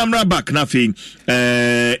yensamra back na fe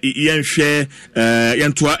yen share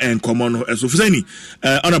yentoa en common so fuzani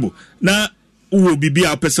honorable na wo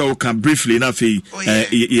bibia pesa wo kan briefly na fe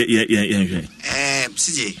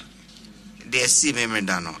CJ de see me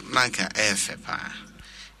dano nanka pa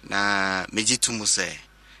na megitumu se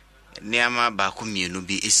niama ba ko mienu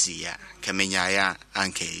bi esiya kamenya ya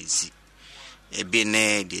anka ezi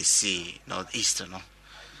ebine de see northeast no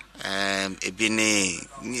ebine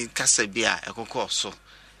kasabia ekoko so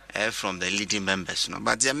from the leading members no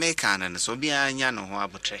but the American and so bia anya no ho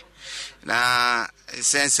abotre na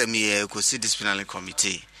sense me ko see disciplinary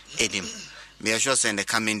committee edim me sure say in the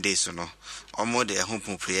coming days no omo de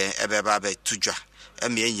ehunpupre ebeba be tudwa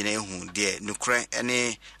eme nyina ehu de nukre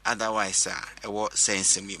any otherwise ewo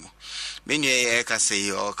sense me mo menye e ka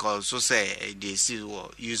say o so say they see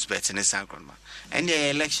use bet in sankroma and the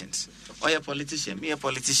elections or a politician me a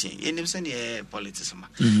politician enim say the politician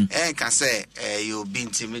e ka say you been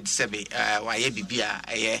timid sebe why bibia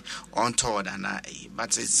on tour and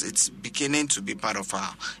but it's beginning to be part of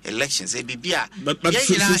our elections bibia but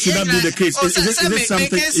should that be the case is it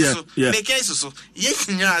something make case so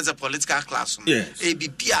as a political class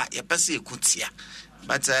bibia ye pese ekutia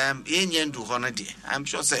but yenyendu hono de I'm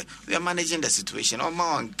sure say we are managing the situation or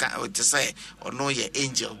more to say or no ye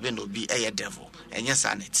angel be no be a devil enye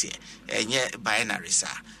sanity enye binary sa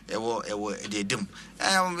ewo de dum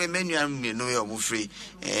menu am no we omo free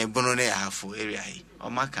bono na half area hi o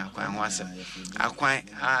maka kwan ho asem akwan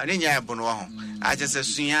nya ebono ho a je se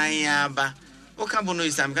suyan ya ba Oka bono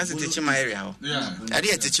is am kasi Techima area ho.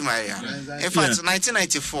 Ade Techima area. In fact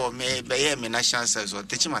 1994 me be me national service or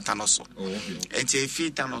Techima Tanoso. Enti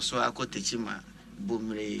fi Tanoso akọ Techima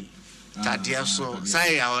Bomre Tadia so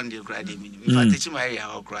sai ya on the grade me. In fact Techima area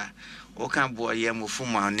okra. Oka boy ye mo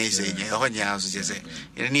fuma onese ye ho nya so je say.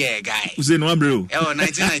 Ni e guy. Uze no abreo.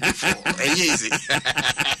 1994. Easy.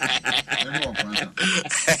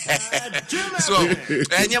 So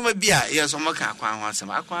anyama bia yes omaka akwan ho asem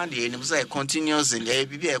akwan de enim say continuous in the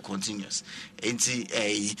bibia continuous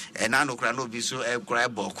enti na no kra no bi so kra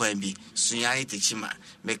bo kwan bi suyan Techima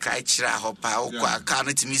me kai kira ho pa okwa aka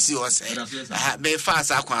no timisi o say me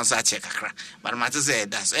fast akwan so ache kakra but ma to say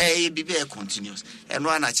that's bibia continuous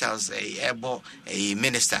eno na Charles ebo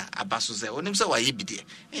minister abaso say onim say waye bi de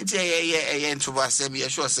enti ntoba asem ye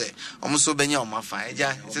sure say omuso benya omafa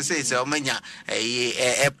eja say omanya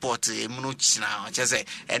airport munu china o say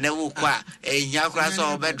ene wo kwa enya kra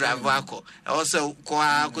so be drive akọ also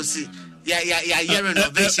kwa kosi ya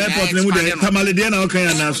renovation airport ne mu de tamale de na o kan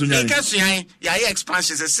ya na so nya ikasuyan ya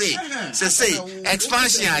expansion say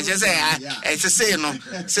expansion I just say no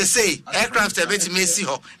say aircraft e beti mesi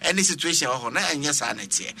ho any situation ho na enya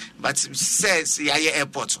sanity but says ya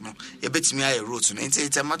airport no e beti me aye road no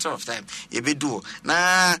it's a matter of time e be do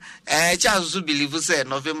na Charles so believe say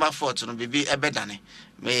November 4th no bibi ebedane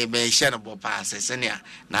me share no pass senia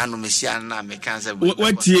na no me share na me can say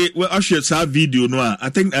what share that video no I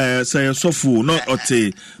think say so full not at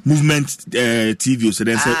movement TV so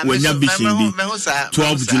then say when you be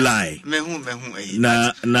 12 July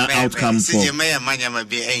na outcome for me manya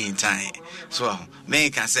be any time so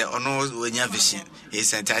me can say ono when you vision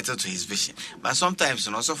is entitled to his vision but sometimes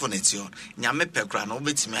no so for nation nyame pekra no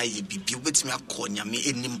obetimi aye bibi obetimi akọ nyame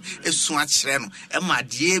enim esu a kire no e ma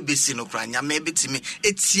de ebesi no kra nyame ebetimi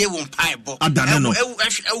etie wo mpaebo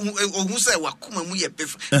ohun say wakoma mu ye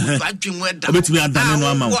pef adwemu eda obetimi adane no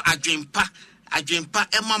ama wo adwempa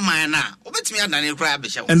emaman na obetimi adane kra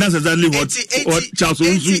abehya and that's exactly what Charles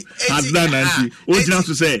Onsu has done and what you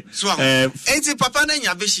to say enti papa na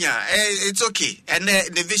nya vision it's okay and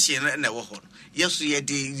the vision na wo ho yes ye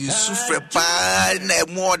de sufre pa na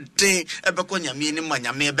more day ebeko nyame ni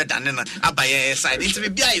manyame ebedane na abaye side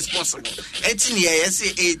it be is possible enti ne yes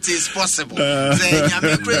it is possible say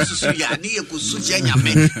nyame kra susu ya ne ye kusu je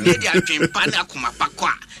nyame ne de atwempa na akoma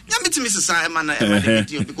pakwa nyame timi sesa ema na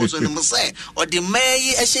video because when mo say or the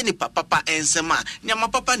may ehye ni papa ensema nyama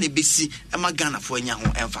papa ne besi ema Ghana fo anya ho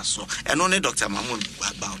emfa so eno ne Dr. Mahamudu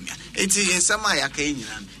Bawumia enti ensema ya ka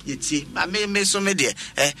nyina yeti ba me so me de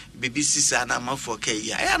BBC sa na mafo ka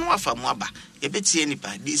ya no afa mu aba ebetie nipa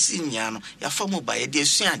DC nya no ya fa mu ba ye de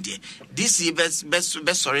sua de DC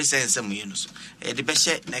best sorry sense mu yenu so de be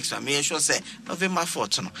she next one me sure say November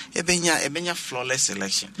 4th no ebenya flawless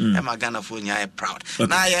election e ma Ghana fo nya proud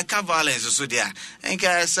na ya ka violence so dia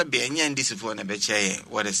enka say be nya DC fo na be che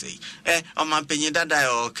what they say o man penyi dada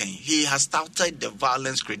o kan he has started the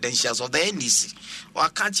violence credentials of the NDC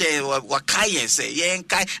wakache wakaye say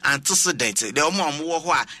yenkai antecedent the omo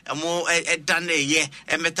ho a mo edane ye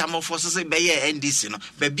metamorphosis be ye NDC no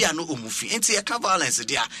baby no omufi enti ye ka violence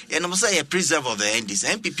dia ye no say ye preserve of the NDC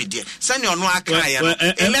MPP dia send your no aka ye no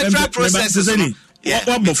electoral process What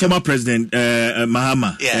about former President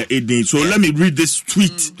Mahama? So let me read this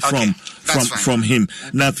tweet from him.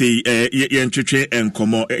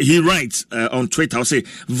 He writes on Twitter, I'll say,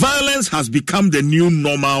 violence has become the new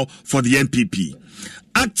normal for the NPP.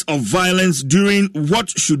 Acts of violence during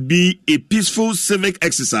what should be a peaceful civic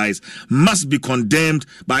exercise must be condemned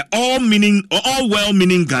by all well-meaning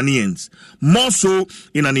Ghanaians, more so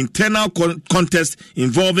in an internal contest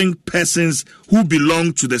involving persons who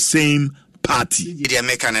belong to the same party. The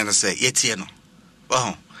American say yetieno.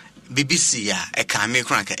 Oh, BBC ya e can make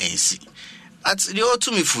rank ANC. But the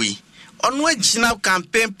Wontumi fui on which now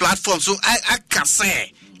campaign platform so I can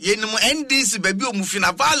say ye no NDC baby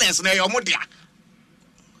omufina violence na yomodia.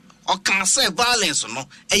 Or can say violence no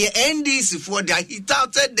NDC for the he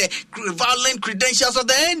touted the violent credentials of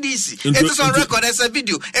the NDC. It is on record as a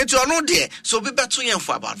video. And you are not there. So be better to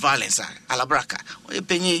for about violence. Alabraka. You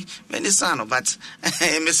penny many son but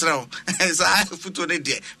Mr. I put on it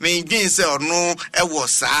there. May say or no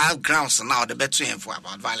was grounds now the better for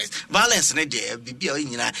about violence. Violence in there be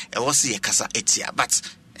was see a casa etia but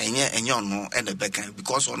and no and the back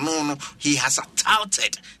because no he has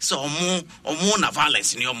touted so more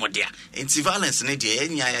violence in your modia and violence in the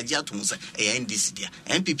NDC there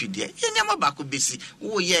MPP there nyama baku bisi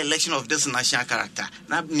election of this national character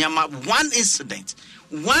na nyama one incident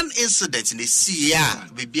in the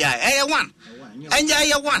CR baby one and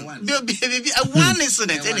one one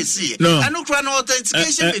incident in the sea and no crown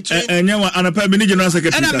authentication between and general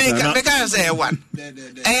secretary and I make say one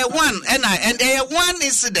and one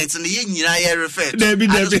incident in the year referred to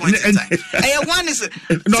one is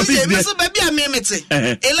baby I memete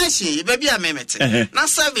election baby I memete now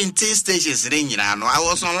 17 stations in Yinano I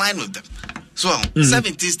was online with them. So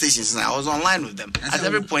 17 stations I was online with them at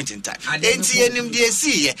every point in time.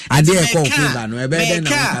 NTNMDC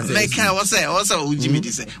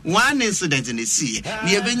one incident in the sea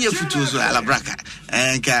near Benya Futuzo Alabraka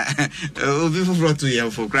and brought to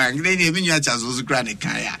you for crying. Then you mean was granny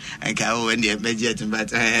kaya and Kao and the budget but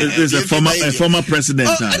there's a former president.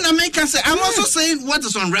 And I make say I'm also saying what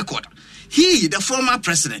is on record. He, the former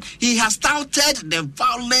president, he has touted the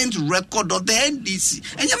violent record of the NDC.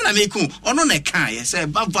 And you make on a car, say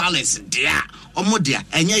about violence there, or modia,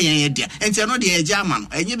 and ye dear, and you know the German,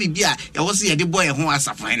 and you be I was the boy who was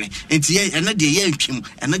a fine, and another year,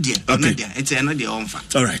 and a dear, it's another own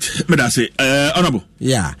fact. All right, Medasi, honorable.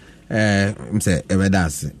 Yeah, say,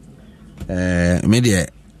 Medasi, media,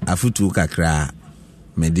 a futu kakra,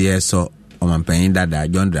 media so, on paying that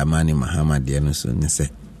John Dramani Muhammad Dianuson, say.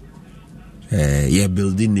 You're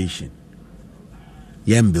building nation.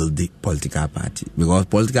 You're building political party because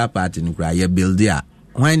political party no cry. You're building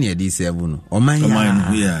when you're this seven or mine.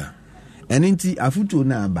 Yeah. And inti afutu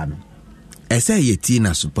na abano. Ese ye ti na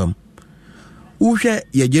supam. Uhwe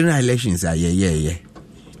ye general elections are ye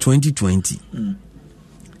 2020.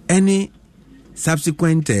 Any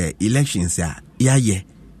subsequent elections are ye.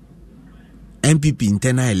 MPP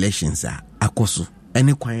internal elections are akoso.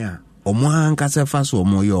 Any kwanya omo hankasa faso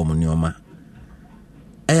omo yo omo nyoma.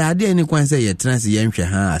 I did any quan say a trans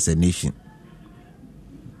yamsha as a nation.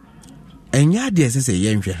 And ya dear says a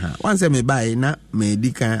yamsha. Once I may buy na me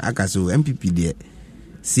dika akaso MPP dear.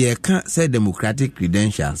 See, I can't say democratic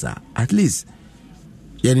credentials are at least.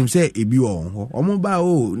 Yenim say a be on or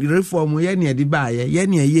mobile reform yenya di buy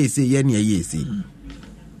yenya ye say yenya ye say.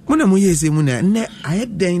 Muna muye say muna ne I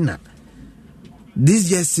had dana. This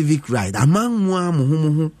just civic right among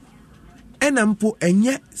muamu and I'm po and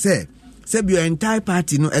yet say. Your entire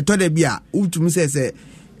party no etode bia ultum say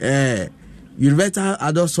universal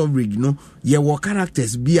adult suffrage no ye wo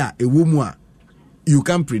characters bia ewomu a you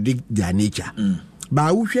can predict their nature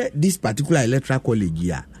but we share this particular electoral college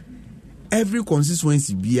here every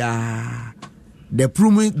constituency bia the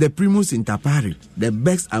primus inter pares the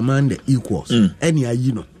best among the equals any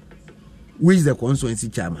you know which is the constituency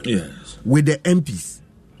chairman with the MPs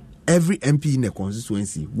every MP in the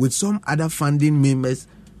constituency with some other funding members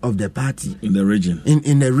of the party in the region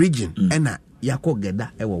in the region and yako geda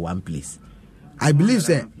ever one place I believe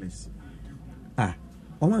say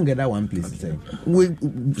one geda one place say we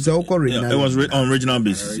so it was on regional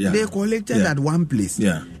basis they collected at one place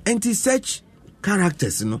and to such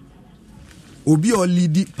characters obi or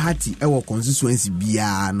lead party ever constituency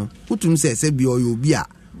bia no utum say bi obi a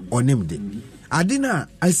onim de adina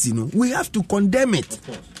asino we have to condemn it.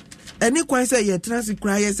 Any quite say ye transit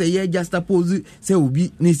cry say ye just oppose say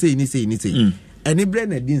obi ni say any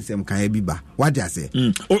brand and Nsem can be ba. What you say?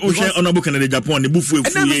 Honorable Kennedy Agyapong, the buffet.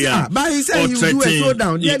 But he said you do a slow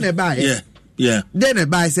down. Then a buy. Yeah. Then a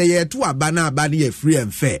buy say yeah to a banana body free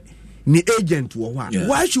and fair. Ni agent wo what?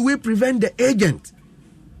 Why should we prevent the agent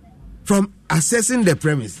from accessing the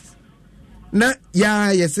premises? Now,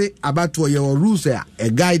 you say about your rules a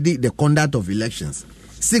guide the conduct of elections.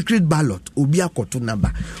 Secret ballot, Ubia Kotu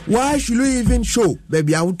number. Why should we even show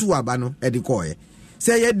baby out to Abano Edikoye?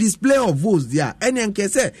 Say a display of votes there. Any and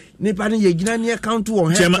say Nipani Yegina account to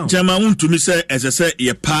on Chairman Wontumi say as I say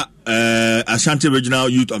ye pa Ashanti Regional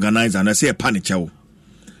Youth Organizer and I say a panichow.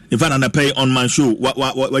 In fact, and I pay on my show. What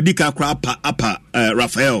dika crap upper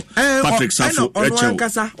Raphael Patrick Safo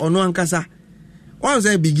on Kasa. Once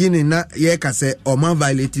I beginning na ye ka say Oman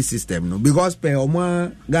violating system no because per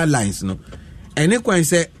Oman guidelines no. Any can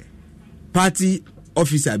say party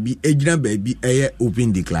officer be regional baby a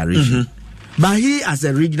open declaration. But he as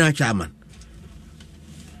a regional chairman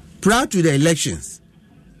prior to the elections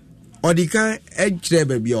or the kind edge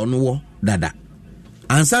baby on war dada.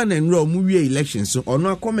 And son and raw movie elections so on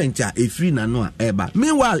no comment a free na no eba.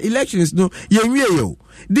 Meanwhile, elections no yo.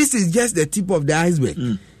 This is just the tip of the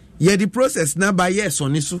iceberg. Yeah, the process na by yes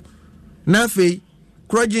on isu. Na fe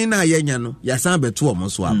krojin na yenya no yasan beto omo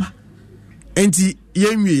so aba. Enti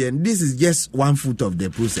yemwie this is just 1 foot of the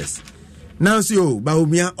process. Now see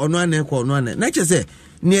Bawumia ono ane. Na che say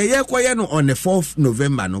ne ye no on the 4th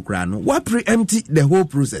November no kra no. What preempt the whole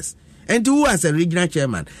process? And who as a regional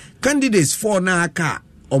chairman, candidates for na aka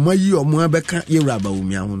omoyi omo abeka yewra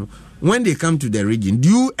Bawumia ho no. When they come to the region, do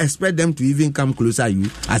you expect them to even come closer you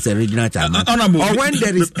as a regional chairman? Or when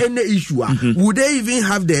there is any issue, would they even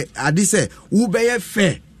have the who be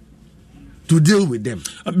fair to deal with them?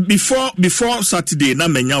 Before Saturday, na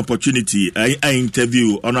menya opportunity, I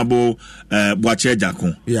interview Honorable Dwaso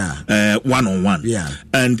Nsem. Yeah. One-on-one. Yeah.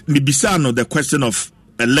 And Mibisano, the question of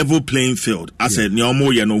a level playing field. I said,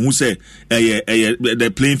 who said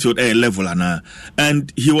the playing field a level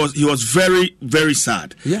and he was very, very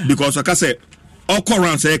sad. Yeah. Because like I said, all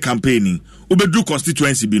rounds campaigning, ubedru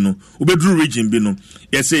constituency bino, ubedru region bino,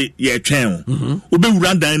 say chen, ube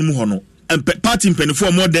run down muhono. And party in penny for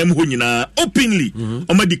more them who openly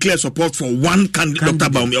declare support for one candidate, Dr.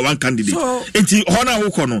 Bawumia, one candidate. Enti honor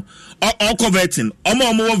okono all converting,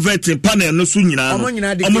 omo vetting panel no sunyina.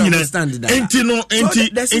 Understand that. Enti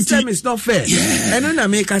the system is not fair. And then I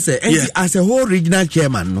make us say as a whole regional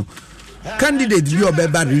chairman no candidate you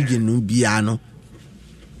obeba region no biano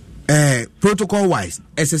protocol wise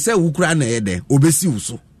as say ukra na ede obesi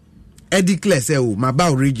uso e declare say my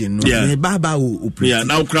bow region no me baba o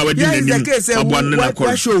now crowd the case say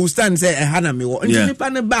what show stand say hana me wo nti pa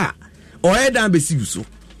ne ba o e dan besi uso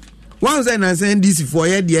once I send this for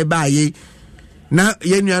ye de ba ye na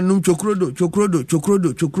ye nuanum chokrodo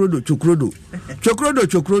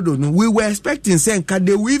no we were expecting say can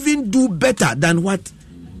they even do better than what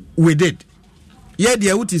we did ye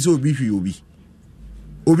de what is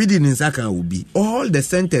obi di ninsaka obi all the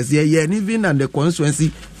centers here and even at the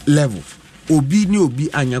constituency level obi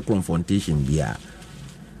anya confrontation bia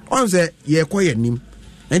on say ye koye nim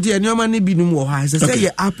enti anyoma ne binum wo ha say ye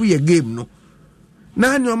app ye game no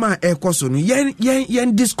na anyoma ekoso no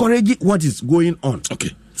yen discourage what is going on.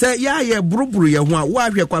 Okay, say ye buruburu ye ho a wo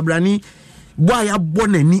ahwe kwabrani boy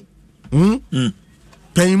abonani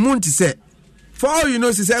payment say for all you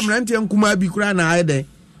know say mrantie nkuma bi kura na aide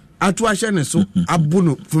atuashe ne so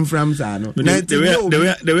abuno fumfram sa no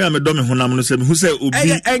the way am do me honam no say who say obi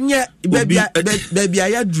enye baby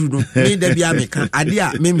ayadru no me da bia meka ade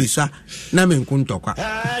a me miswa na me nkuntokwa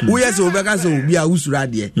wo yes obeka say obi a usura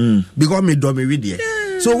de because me do me with there.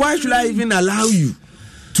 So why should I even allow you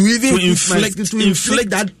to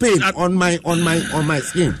inflict that pain on my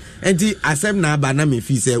skin? And the accept na ba na me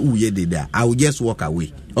fi say uye de there, I will just walk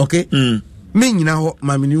away. Okay? Me nyina ho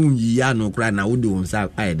mamini unyi ya no kra na wode wonsa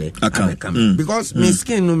aide because me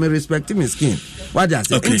skin no me respect me skin what I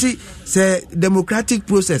say. Okay. Say democratic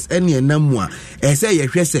process any enam a say ye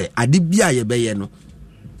hwe say ade bia ye beye no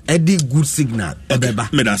edi good signal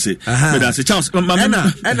obeba me da say Charles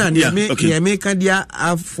me me kan dia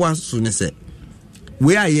afwa so ne say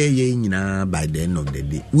we are ye nyina by the end of the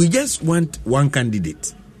day we just want one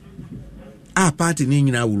candidate. Our party ni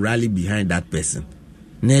nyina will rally behind that person.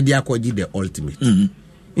 Nedi akoji the ultimate.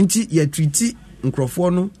 Nti ye treat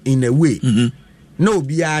nkrofo no in a way. No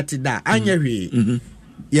obi ati da anya hwe.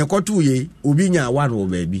 Ye kotu ye obi nya 1 wo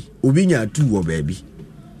baby, obi nya 2 wo baby.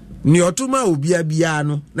 Ni otuma obi abia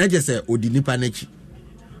no na je se odi nipa nachi.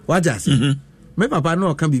 Waja se. Me papa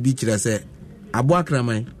no kan bibi kire se abo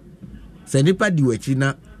akraman. Se nipa di wachi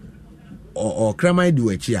na o kraman di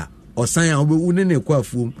wachi a osan a obe une ne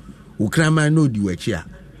kwafuom Ukrama no di wachia.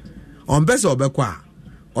 On beso obekwa.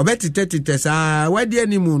 Obetite sa wadi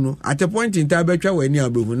animu no at a point in time betwa we ni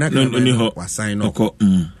abehu na kan wa sign no.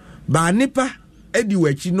 Ba nipa edi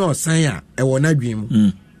wachi no sign a e wona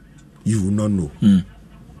dwem. You will not know.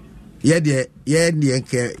 Ye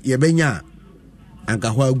nke ye benya anka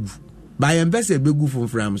ho agu. Ba ye mbese begu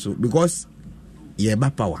from so because ye ba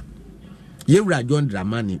power. Ye wura John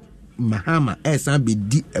Dramani Mahama esan be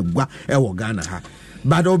di egwa e wo Ghana ha.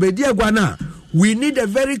 But obedi egwa na we need a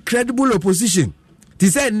very credible opposition. Ti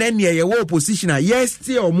say nene ye wo opposition a yes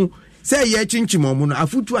ti omu say ye chinchim omu no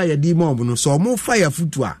afutu a ye di ma omu no so omu fire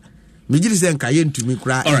futu a mejiri say nka ye ntumi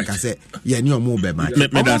kra nka say ye ni omu be ma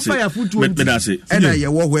fire futu and ye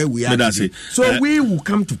wo where we are so we will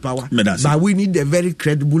come to power but we need a very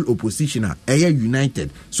credible opposition a united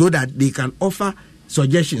so that they can offer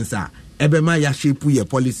suggestions Ebema ya shape your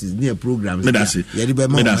policies near programs. That's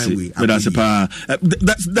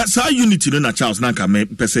how unity na Charles Nanka me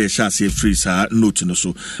pese share free sir note no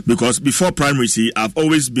so because before primary see I've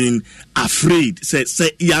always been afraid say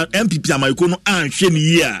ya MPP amayiko no anhwe ni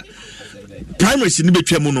year primary see ni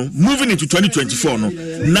betwa no moving into 2024 no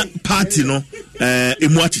na party no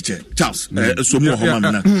emu achiche Charles so mu ho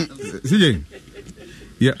ma na CJ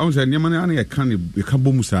yeah I say nyama na ya kan e ka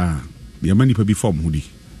bomu sa ya mani pa before hudi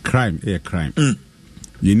crime crime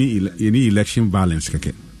you need election violence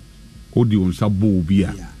keke odi on sabo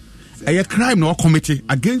bia a crime no committee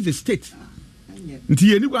against the state nti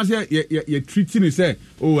ye ni kwa say ye treating say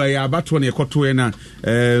oh ya abato na ekoto e na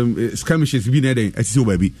skirmishes bi na den asisi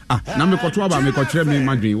obabi na me koto aba me kokyere me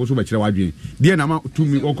madwen wo so ba kyere wadwen de na ma to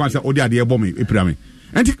me o kwa say odi ade e bom e pira me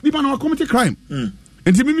nti nipa na committee crime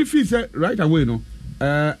nti me feel say right away no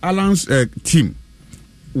Alan's team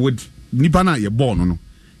with nipa na ye born no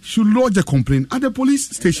should lodge a complaint at the police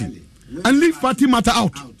station and leave party matter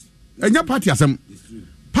out. And your party assembly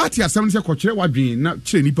say kochire wadwen na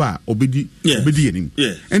kire nipa obedi enim.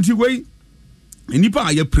 And the way nipa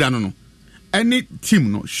aye plano no any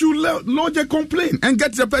team no should lodge a complaint and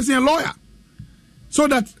get the person a lawyer so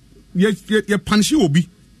that ye punish obi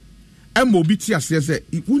mobi ti ase say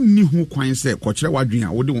wonni hu kwan say kochire wadwen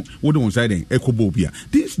a wo de side den ekobo obi a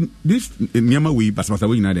this nyama we basabasa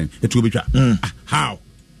we na den etu obetwa how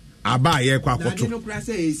Aba ye kwa koto.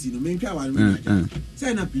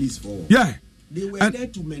 Say na police for. Yeah. They were there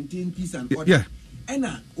to maintain peace and order. Yeah.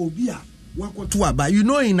 Ena obia wakoto aba. You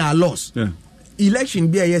know in our laws. Yeah.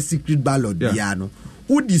 Election be a secret ballot biano.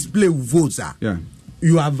 Who display votes are. Yeah.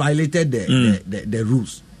 You have violated the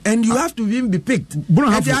rules. And you have to even be picked.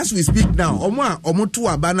 And as we speak now, omo tu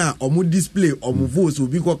abana omo display omo votes will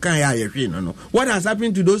be kan ya no. What has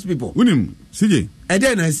happened to those people? Unim CJ. And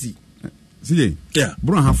then I see. CJ,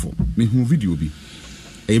 bro hafo me hu video bi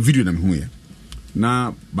video na me hu ye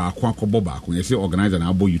na ba kwa kobo ba ko ye say organizer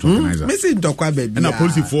na abo youth organizer me say ndokwa be na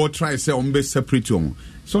police for try say on be separate on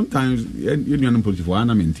sometimes you know police for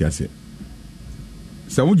ana mentiase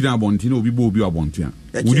say wo gina abonti na obi bo obi abonti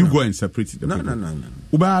would you go and separate them? No.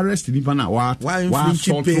 Uba arrest nipa na wa pain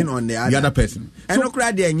on the other person. And no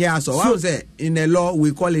crowd there nya assault. What say in the law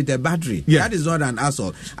we call it a battery. Yeah. That is not an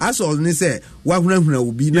assault. Assault ni say wa huna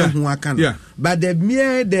will be na hu aka no. But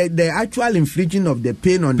the actual infliction of the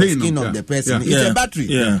pain on the skin of the person is a battery.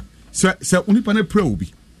 Yeah. So unipa na pray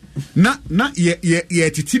obi. Na ye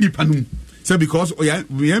titi nipa no. So because we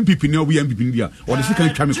MPP no we MPP dia or the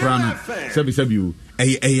second try me kra na. Say you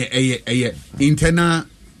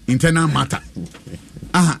internal matter.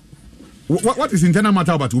 What is internal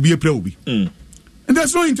matter about? Will be a play will be. And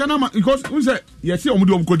there's no internal matter because we say yes, you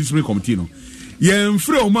do go discipline committee no. You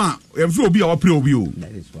free be our play will be.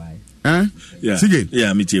 That is why. Yeah. Sige.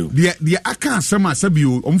 Yeah, me too. The aka sama sabi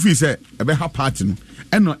o mfi say e be ha party no.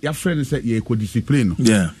 And no your friend say you go discipline no.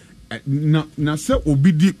 Yeah. Na say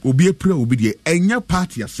obi a play obi dey enya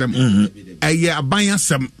party asem. Eye aban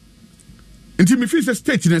asem. Until me feel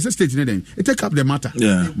state then it take up the matter.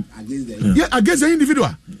 Yeah. Against the individual.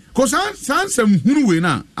 Because some who way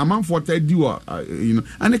now a man for 30 you know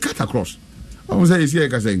and they cut across. I was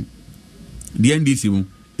saying the NDC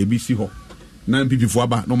ABC ho. Na MPP for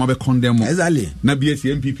aba no ma be condemn. Exactly. Na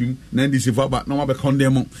BSC MPP na NDC for aba no ma be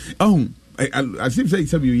condemn. I seem say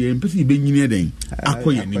you empathy be nyine den.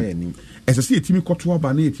 Akoye ni. Ese se etimi koto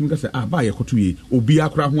aba na etimi ka say ba ye koto ye obi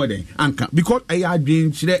akora ho den anka because I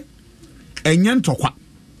adwen chire enyen tokwa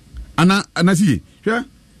ana si hwe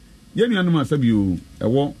ye nuanu ma sabi o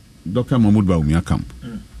ewo Dr. Mahamudu Bawumia camp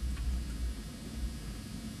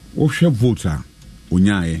o hwe voter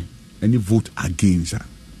onyaye any vote against her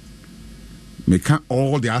make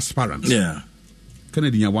all the aspirants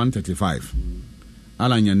Kennedy 135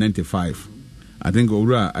 Alanya 95 I think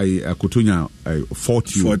Ora Kotonya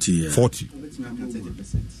 40. Yeah. 40.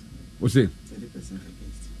 What's it?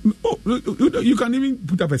 Oh, you can even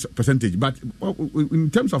put up a percentage, but in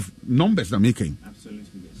terms of numbers, I'm making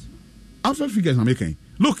absolute figures I'm making.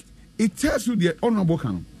 Look, it tells you the honorable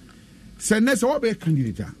canon. Senate or be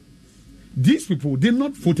candidate. These people did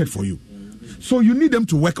not voted for you, so you need them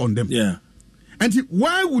to work on them. Yeah. And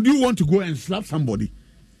why would you want to go and slap somebody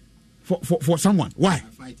for someone? Why?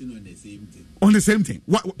 Fighting on the same thing. On the same thing.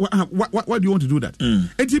 Why do you want to do that?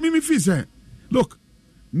 And you me feel say, look,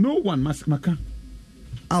 no one must maka.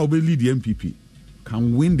 I'll be lead the MPP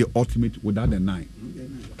can win the ultimate without the 9.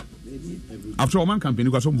 After a man campaign,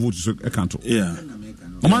 you got some votes to account. Yeah.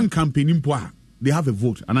 A man campaign in Poa, they have a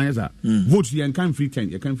vote, and I answer vote here and can free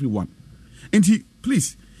 10, you can free 1. And he,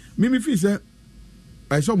 please, me feel say,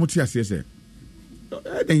 I saw Mutia say,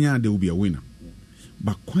 then there will be a winner.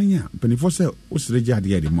 But Quanya, Penny say, what's the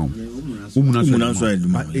Jadi at the mom?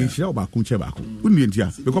 But in Shell Bakunche Baku, wouldn't you?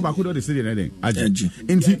 Because I could not say anything.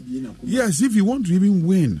 Yes, if you want to even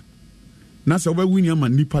win, Nasa over win your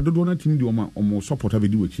man, Nipa don't team do or more support have a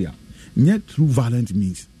do it here. Yet through violent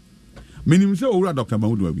means. Meaning, say, Ora Dr.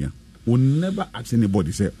 Mahamudu Bawumia will never ask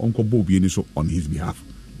anybody, say, Uncle Bob Yeniso on his behalf.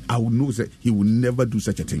 I would know that he will never do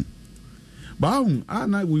such a thing. But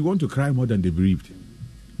we want to cry more than the bereaved.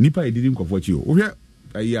 Nipa didn't comfort you. Over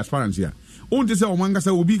here, as far as here. Only say Omanga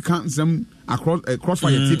say will be some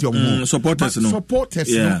crossfire city or more. Supporters, no.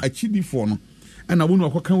 Supporters, no. A chidi for no. And I won't know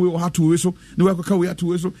what can we have to whistle. No, what can we have to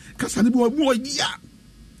whistle? Casani more, yeah.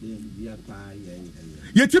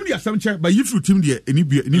 Yeah, Tim, there some check, but if you Tim, there, any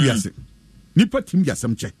biase. Nipa Tim, there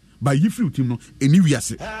some check, but if you Tim, no, any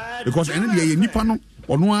biase. Because any day, Nipa no,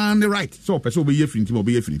 on one the right. So, person will be a free team or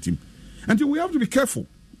be a free team. Until we have to be careful.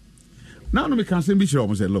 Now, no, we can say, Bishop,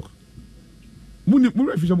 and say, look, you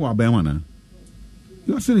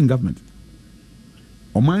are still in government.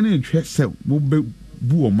 Or mine and check sell, boo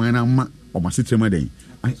or mine or my city, my day.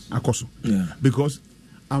 I cost because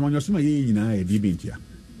I'm on your summer in a debate here.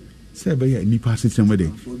 Say, by a nipa system with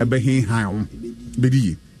it, a behin high on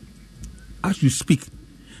Bedi. As you speak,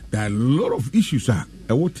 there are a lot of issues at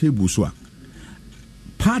a table. So,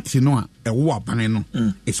 party no a war panel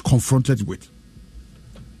is confronted with.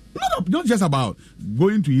 Not just about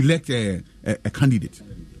going to elect a candidate.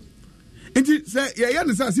 And say, yeah,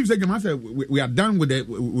 understand. We are done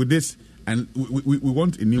with this, and we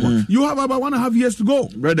want a new one. You have about 1.5 years to go.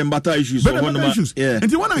 Bread and butter issues. Yeah.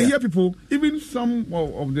 And when I hear people, even some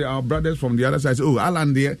of our brothers from the other side say, "Oh,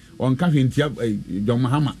 Alan there on Cafe John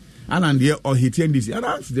Mahama, Alan there or he turned this." And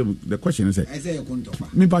I ask them the question. I say,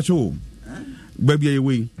 "Me pacho, baby,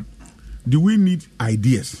 away. Do we need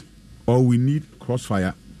ideas or we need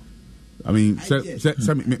crossfire?" I mean, the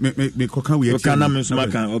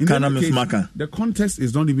contest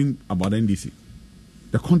is not even about NDC.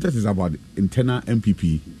 The contest is about internal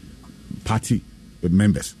MPP party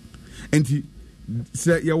members. And he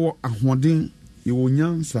said, "You were a hoarding, you were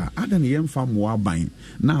young, sir. I don't even farm more buying.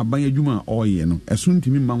 Now, buy a Juma or you as soon to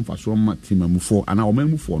me, man, for so much team and move for an hour,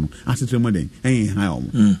 move for no. I said to my day, ain't high.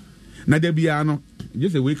 Now, there be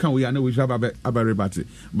just a week, we are no, we have a rebate.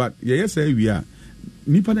 But yes, we are.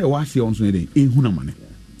 Nipa na wasi on so dey ehuna mane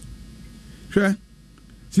hwe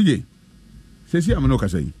CJ say am no ka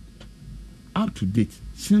say up to date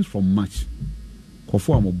since from March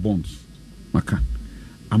kofo am bonds maka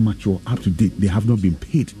amateur up to date they have not been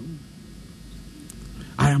paid.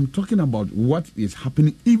 I am talking about what is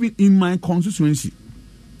happening even in my constituency,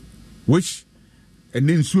 which and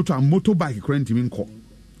then so to a motorbike current in ko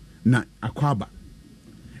na akwaba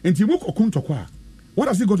enti mo kokun tokwa. What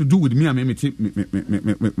has it got to do with me and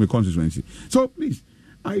my constituency? So please,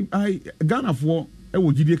 I Ghana for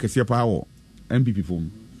GDA Kesia Power MPP phone.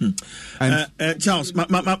 Charles,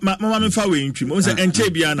 Mama Fawe in Trim. And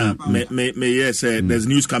Chebiana may yes, there's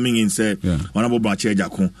news coming in. Say Honorable Dwaso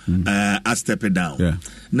Nsem has stepped down. Yeah.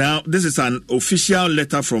 Now this is an official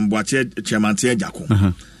letter from Dwaso Chairman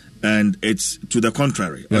Nsem, and it's to the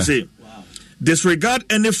contrary. I say, disregard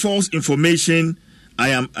any false information. I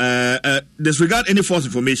am disregard any false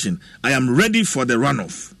information. I am ready for the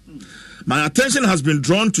runoff. My attention has been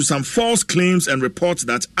drawn to some false claims and reports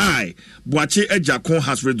that Dwaso Nsem,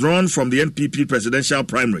 has withdrawn from the NPP presidential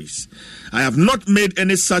primaries. I have not made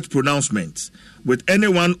any such pronouncements with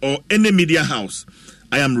anyone or any media house.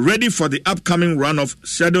 I am ready for the upcoming runoff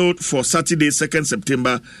scheduled for Saturday, 2nd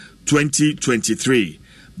September 2023.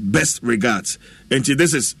 Best regards. And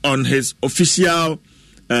this is on his official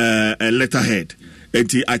letterhead.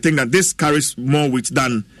 I think that this carries more weight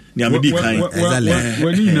than Niamedi Kain.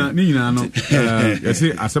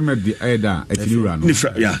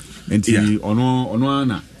 Yeah.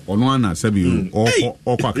 ono ana sabi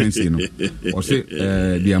o kwa kansi no o say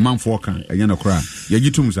the amount for kan enya no kra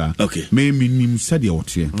yagitum sa me minim said ya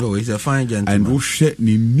wote oh he's a fine gentleman and o hwe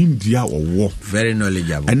ni nim dia owo very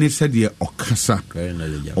knowledgeable and he said ya okasa very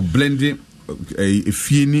knowledgeable o blending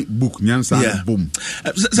if you book nyansa boom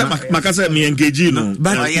makasa me engage no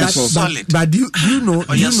but do you know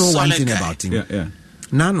one thing about him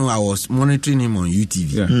now I was monitoring him on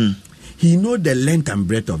UTV he know the length and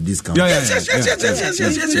breadth of this country. Yes.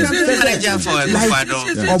 Manager for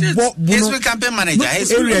yes, we campaign manager. And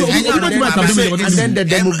then the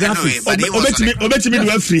demographics.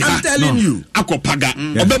 I'm telling you. Akopaga.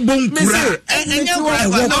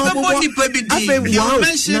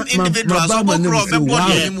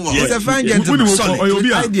 It's a fine gentleman.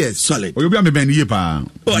 Solid. Oyobia me ben ye pa.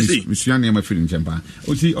 Misuan ye ma feeling chempa.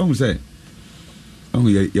 O si o say oh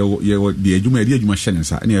ye the adwuma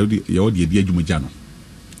shenensa na ye the adwuma jano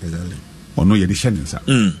exactly ono ye the shenensa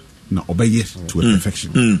na obey to a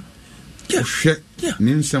perfection hwe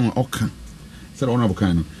ni nsem oka say ono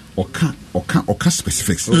abokan no oka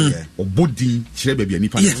specifics obodi kire bia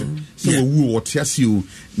nipa say wo wo tiase o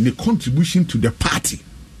ne contribution to the party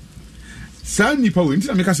say nipa we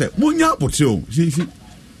ntina make say monya apote o see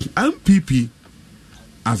MPP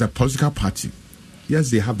as a political party yes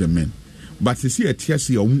they have the men. But you see a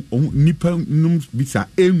TSC nipa num bisa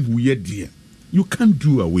enguye dear. You can't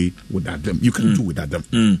do away without them. You can't do without them.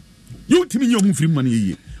 You tell me you free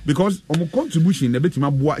money because contribution a bit ma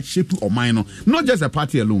shape or minor, not just a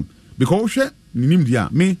party alone. Because nim dia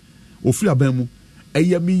me ofri abamu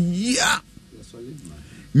eyami ya.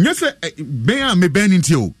 Nyese ben me ben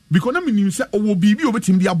intio because na me nim say owo bibi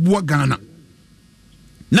obetim dia boa Ghana.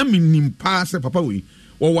 Na me nim pa say papa we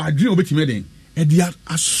o wa adwin obetim den Edia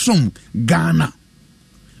asom Ghana.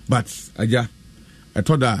 But Aja, I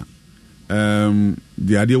thought that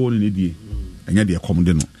the idea won't need and yet they are coming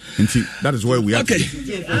no. And see, that is where we are. Okay.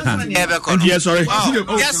 And yes, sorry. Wow.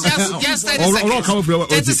 Yes,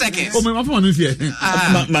 30 seconds. Oh, my phone is here.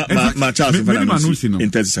 My child in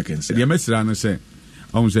 30 seconds. The message say,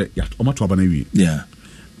 I say, yeah, yeah.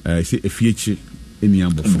 Say a feature in the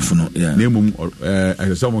ambo. Yeah. Name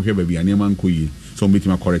as someone here, baby, and your man could so meet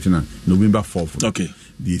my correct now. November 4th. Okay.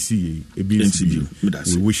 The CA, we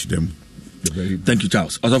wish them the very best. Thank you,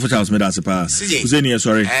 Charles. Also for Charles, Medasipa. Zenia,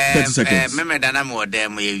 sorry. 30 seconds. Remember that I'm more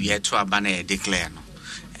them yet to abandon declare.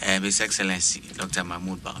 His Excellency Dr.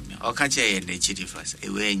 Mahamudu Bawumia. Or can't you the chief first?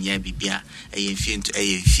 Away in Yabibia, a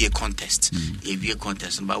fear contest, a beer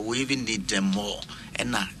contest, but we even need them more.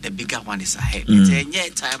 And now the bigger one is ahead. It's a year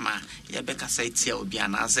time. Yabeka said, "Tia be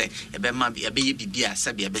an answer. Yabema be a baby, a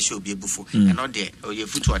sabi, a besho be before, and not there, or your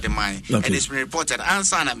foot to the mine." And it's been reported,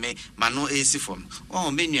 answer me, Mano AC form. Oh,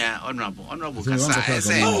 Minya, honorable Kasa. I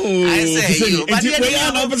say, you, but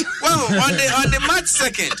on the March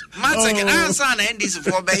 2nd, answer and this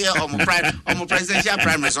for on presidential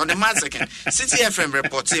primaries on the March 2nd. City FM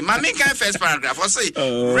report say, Mamika first paragraph, or say,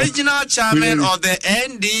 regional chairman of the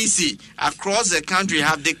NDC across the country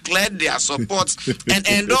have declared their support and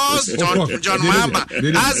endorsed John Mahama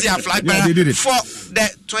as their flag bearer for the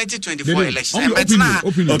 2024 election. And Betna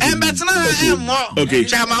more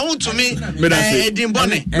Chairman Wontumi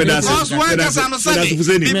Edimbone because one person said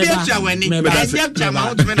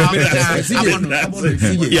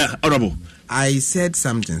yeah, honorable. I said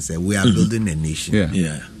something, say we are building a nation.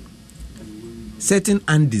 Yeah. Certain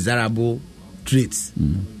undesirable traits.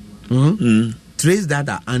 Traits that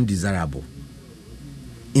are undesirable.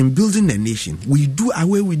 In building a nation, we do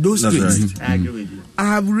away with those traits. Right. I agree with you. I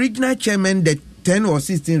have regional chairman, the 10 or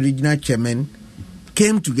 16 regional chairmen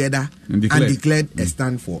came together and declared a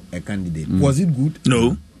stand for a candidate. Was it good?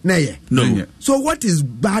 No. No. So what is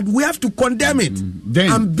bad? We have to condemn it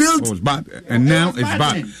and build. It was bad, and now it's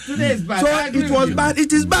bad. Today is bad. So it was bad.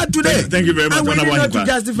 It is bad today. Thank you very much. And we need not to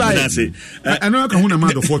justify it. I know I can win a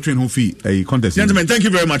man of fortune who fee a contest. Gentlemen, thank you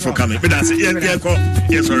very much for coming.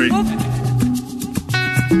 Yeah, sorry.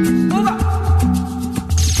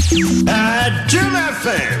 Jim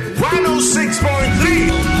FM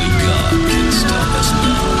 106.3.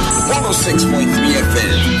 106.3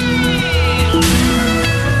 FM.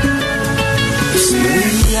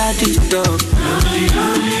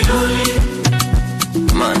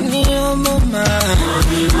 Money on my mind.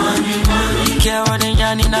 Care what they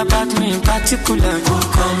yarning about me in particular.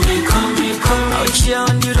 Come. Out here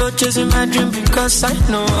on the road chasing my dream because I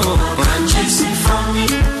know I'm chasing for me.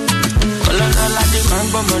 All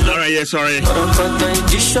right, yeah, sorry. One day.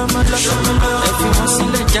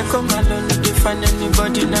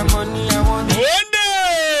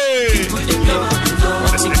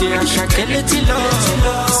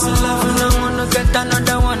 wanna get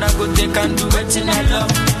another one, I go take and do waiting I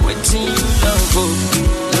love, waiting you love, oh.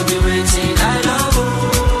 No be waiting I love,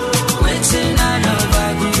 oh. Waiting I love,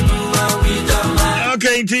 I go do what we done.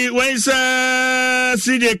 Okay, when's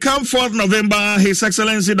CJ come 4th November, His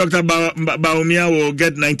Excellency Dr. Bawumia will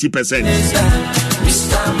get 90%.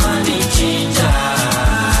 Mr. Money Changer.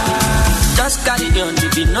 Just carry on,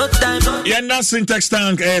 be no time. Yeah, that syntax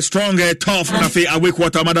tank, strong, tough. Nafi awake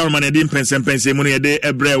water, madam, man, edin pense money a day,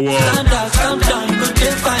 every war. Calm down, you could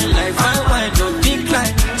define life. I don't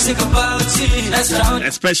decline. Sick about it. Let's round.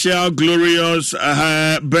 A special, glorious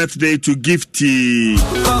birthday to Gifty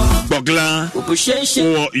Bogla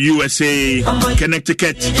or USA,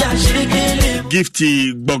 Connecticut.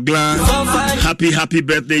 Gifty Bogla, happy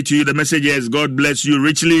birthday to you. The message is God bless you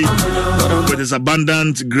richly with his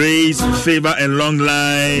abundant grace, favor, and long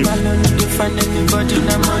life.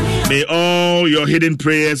 May all your hidden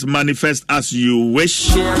prayers manifest as you wish.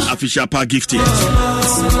 Official Pa Gifty.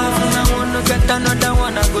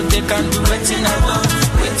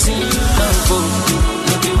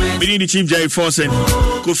 We need the Chief Jai Forsen,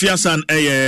 Kofi Hassan,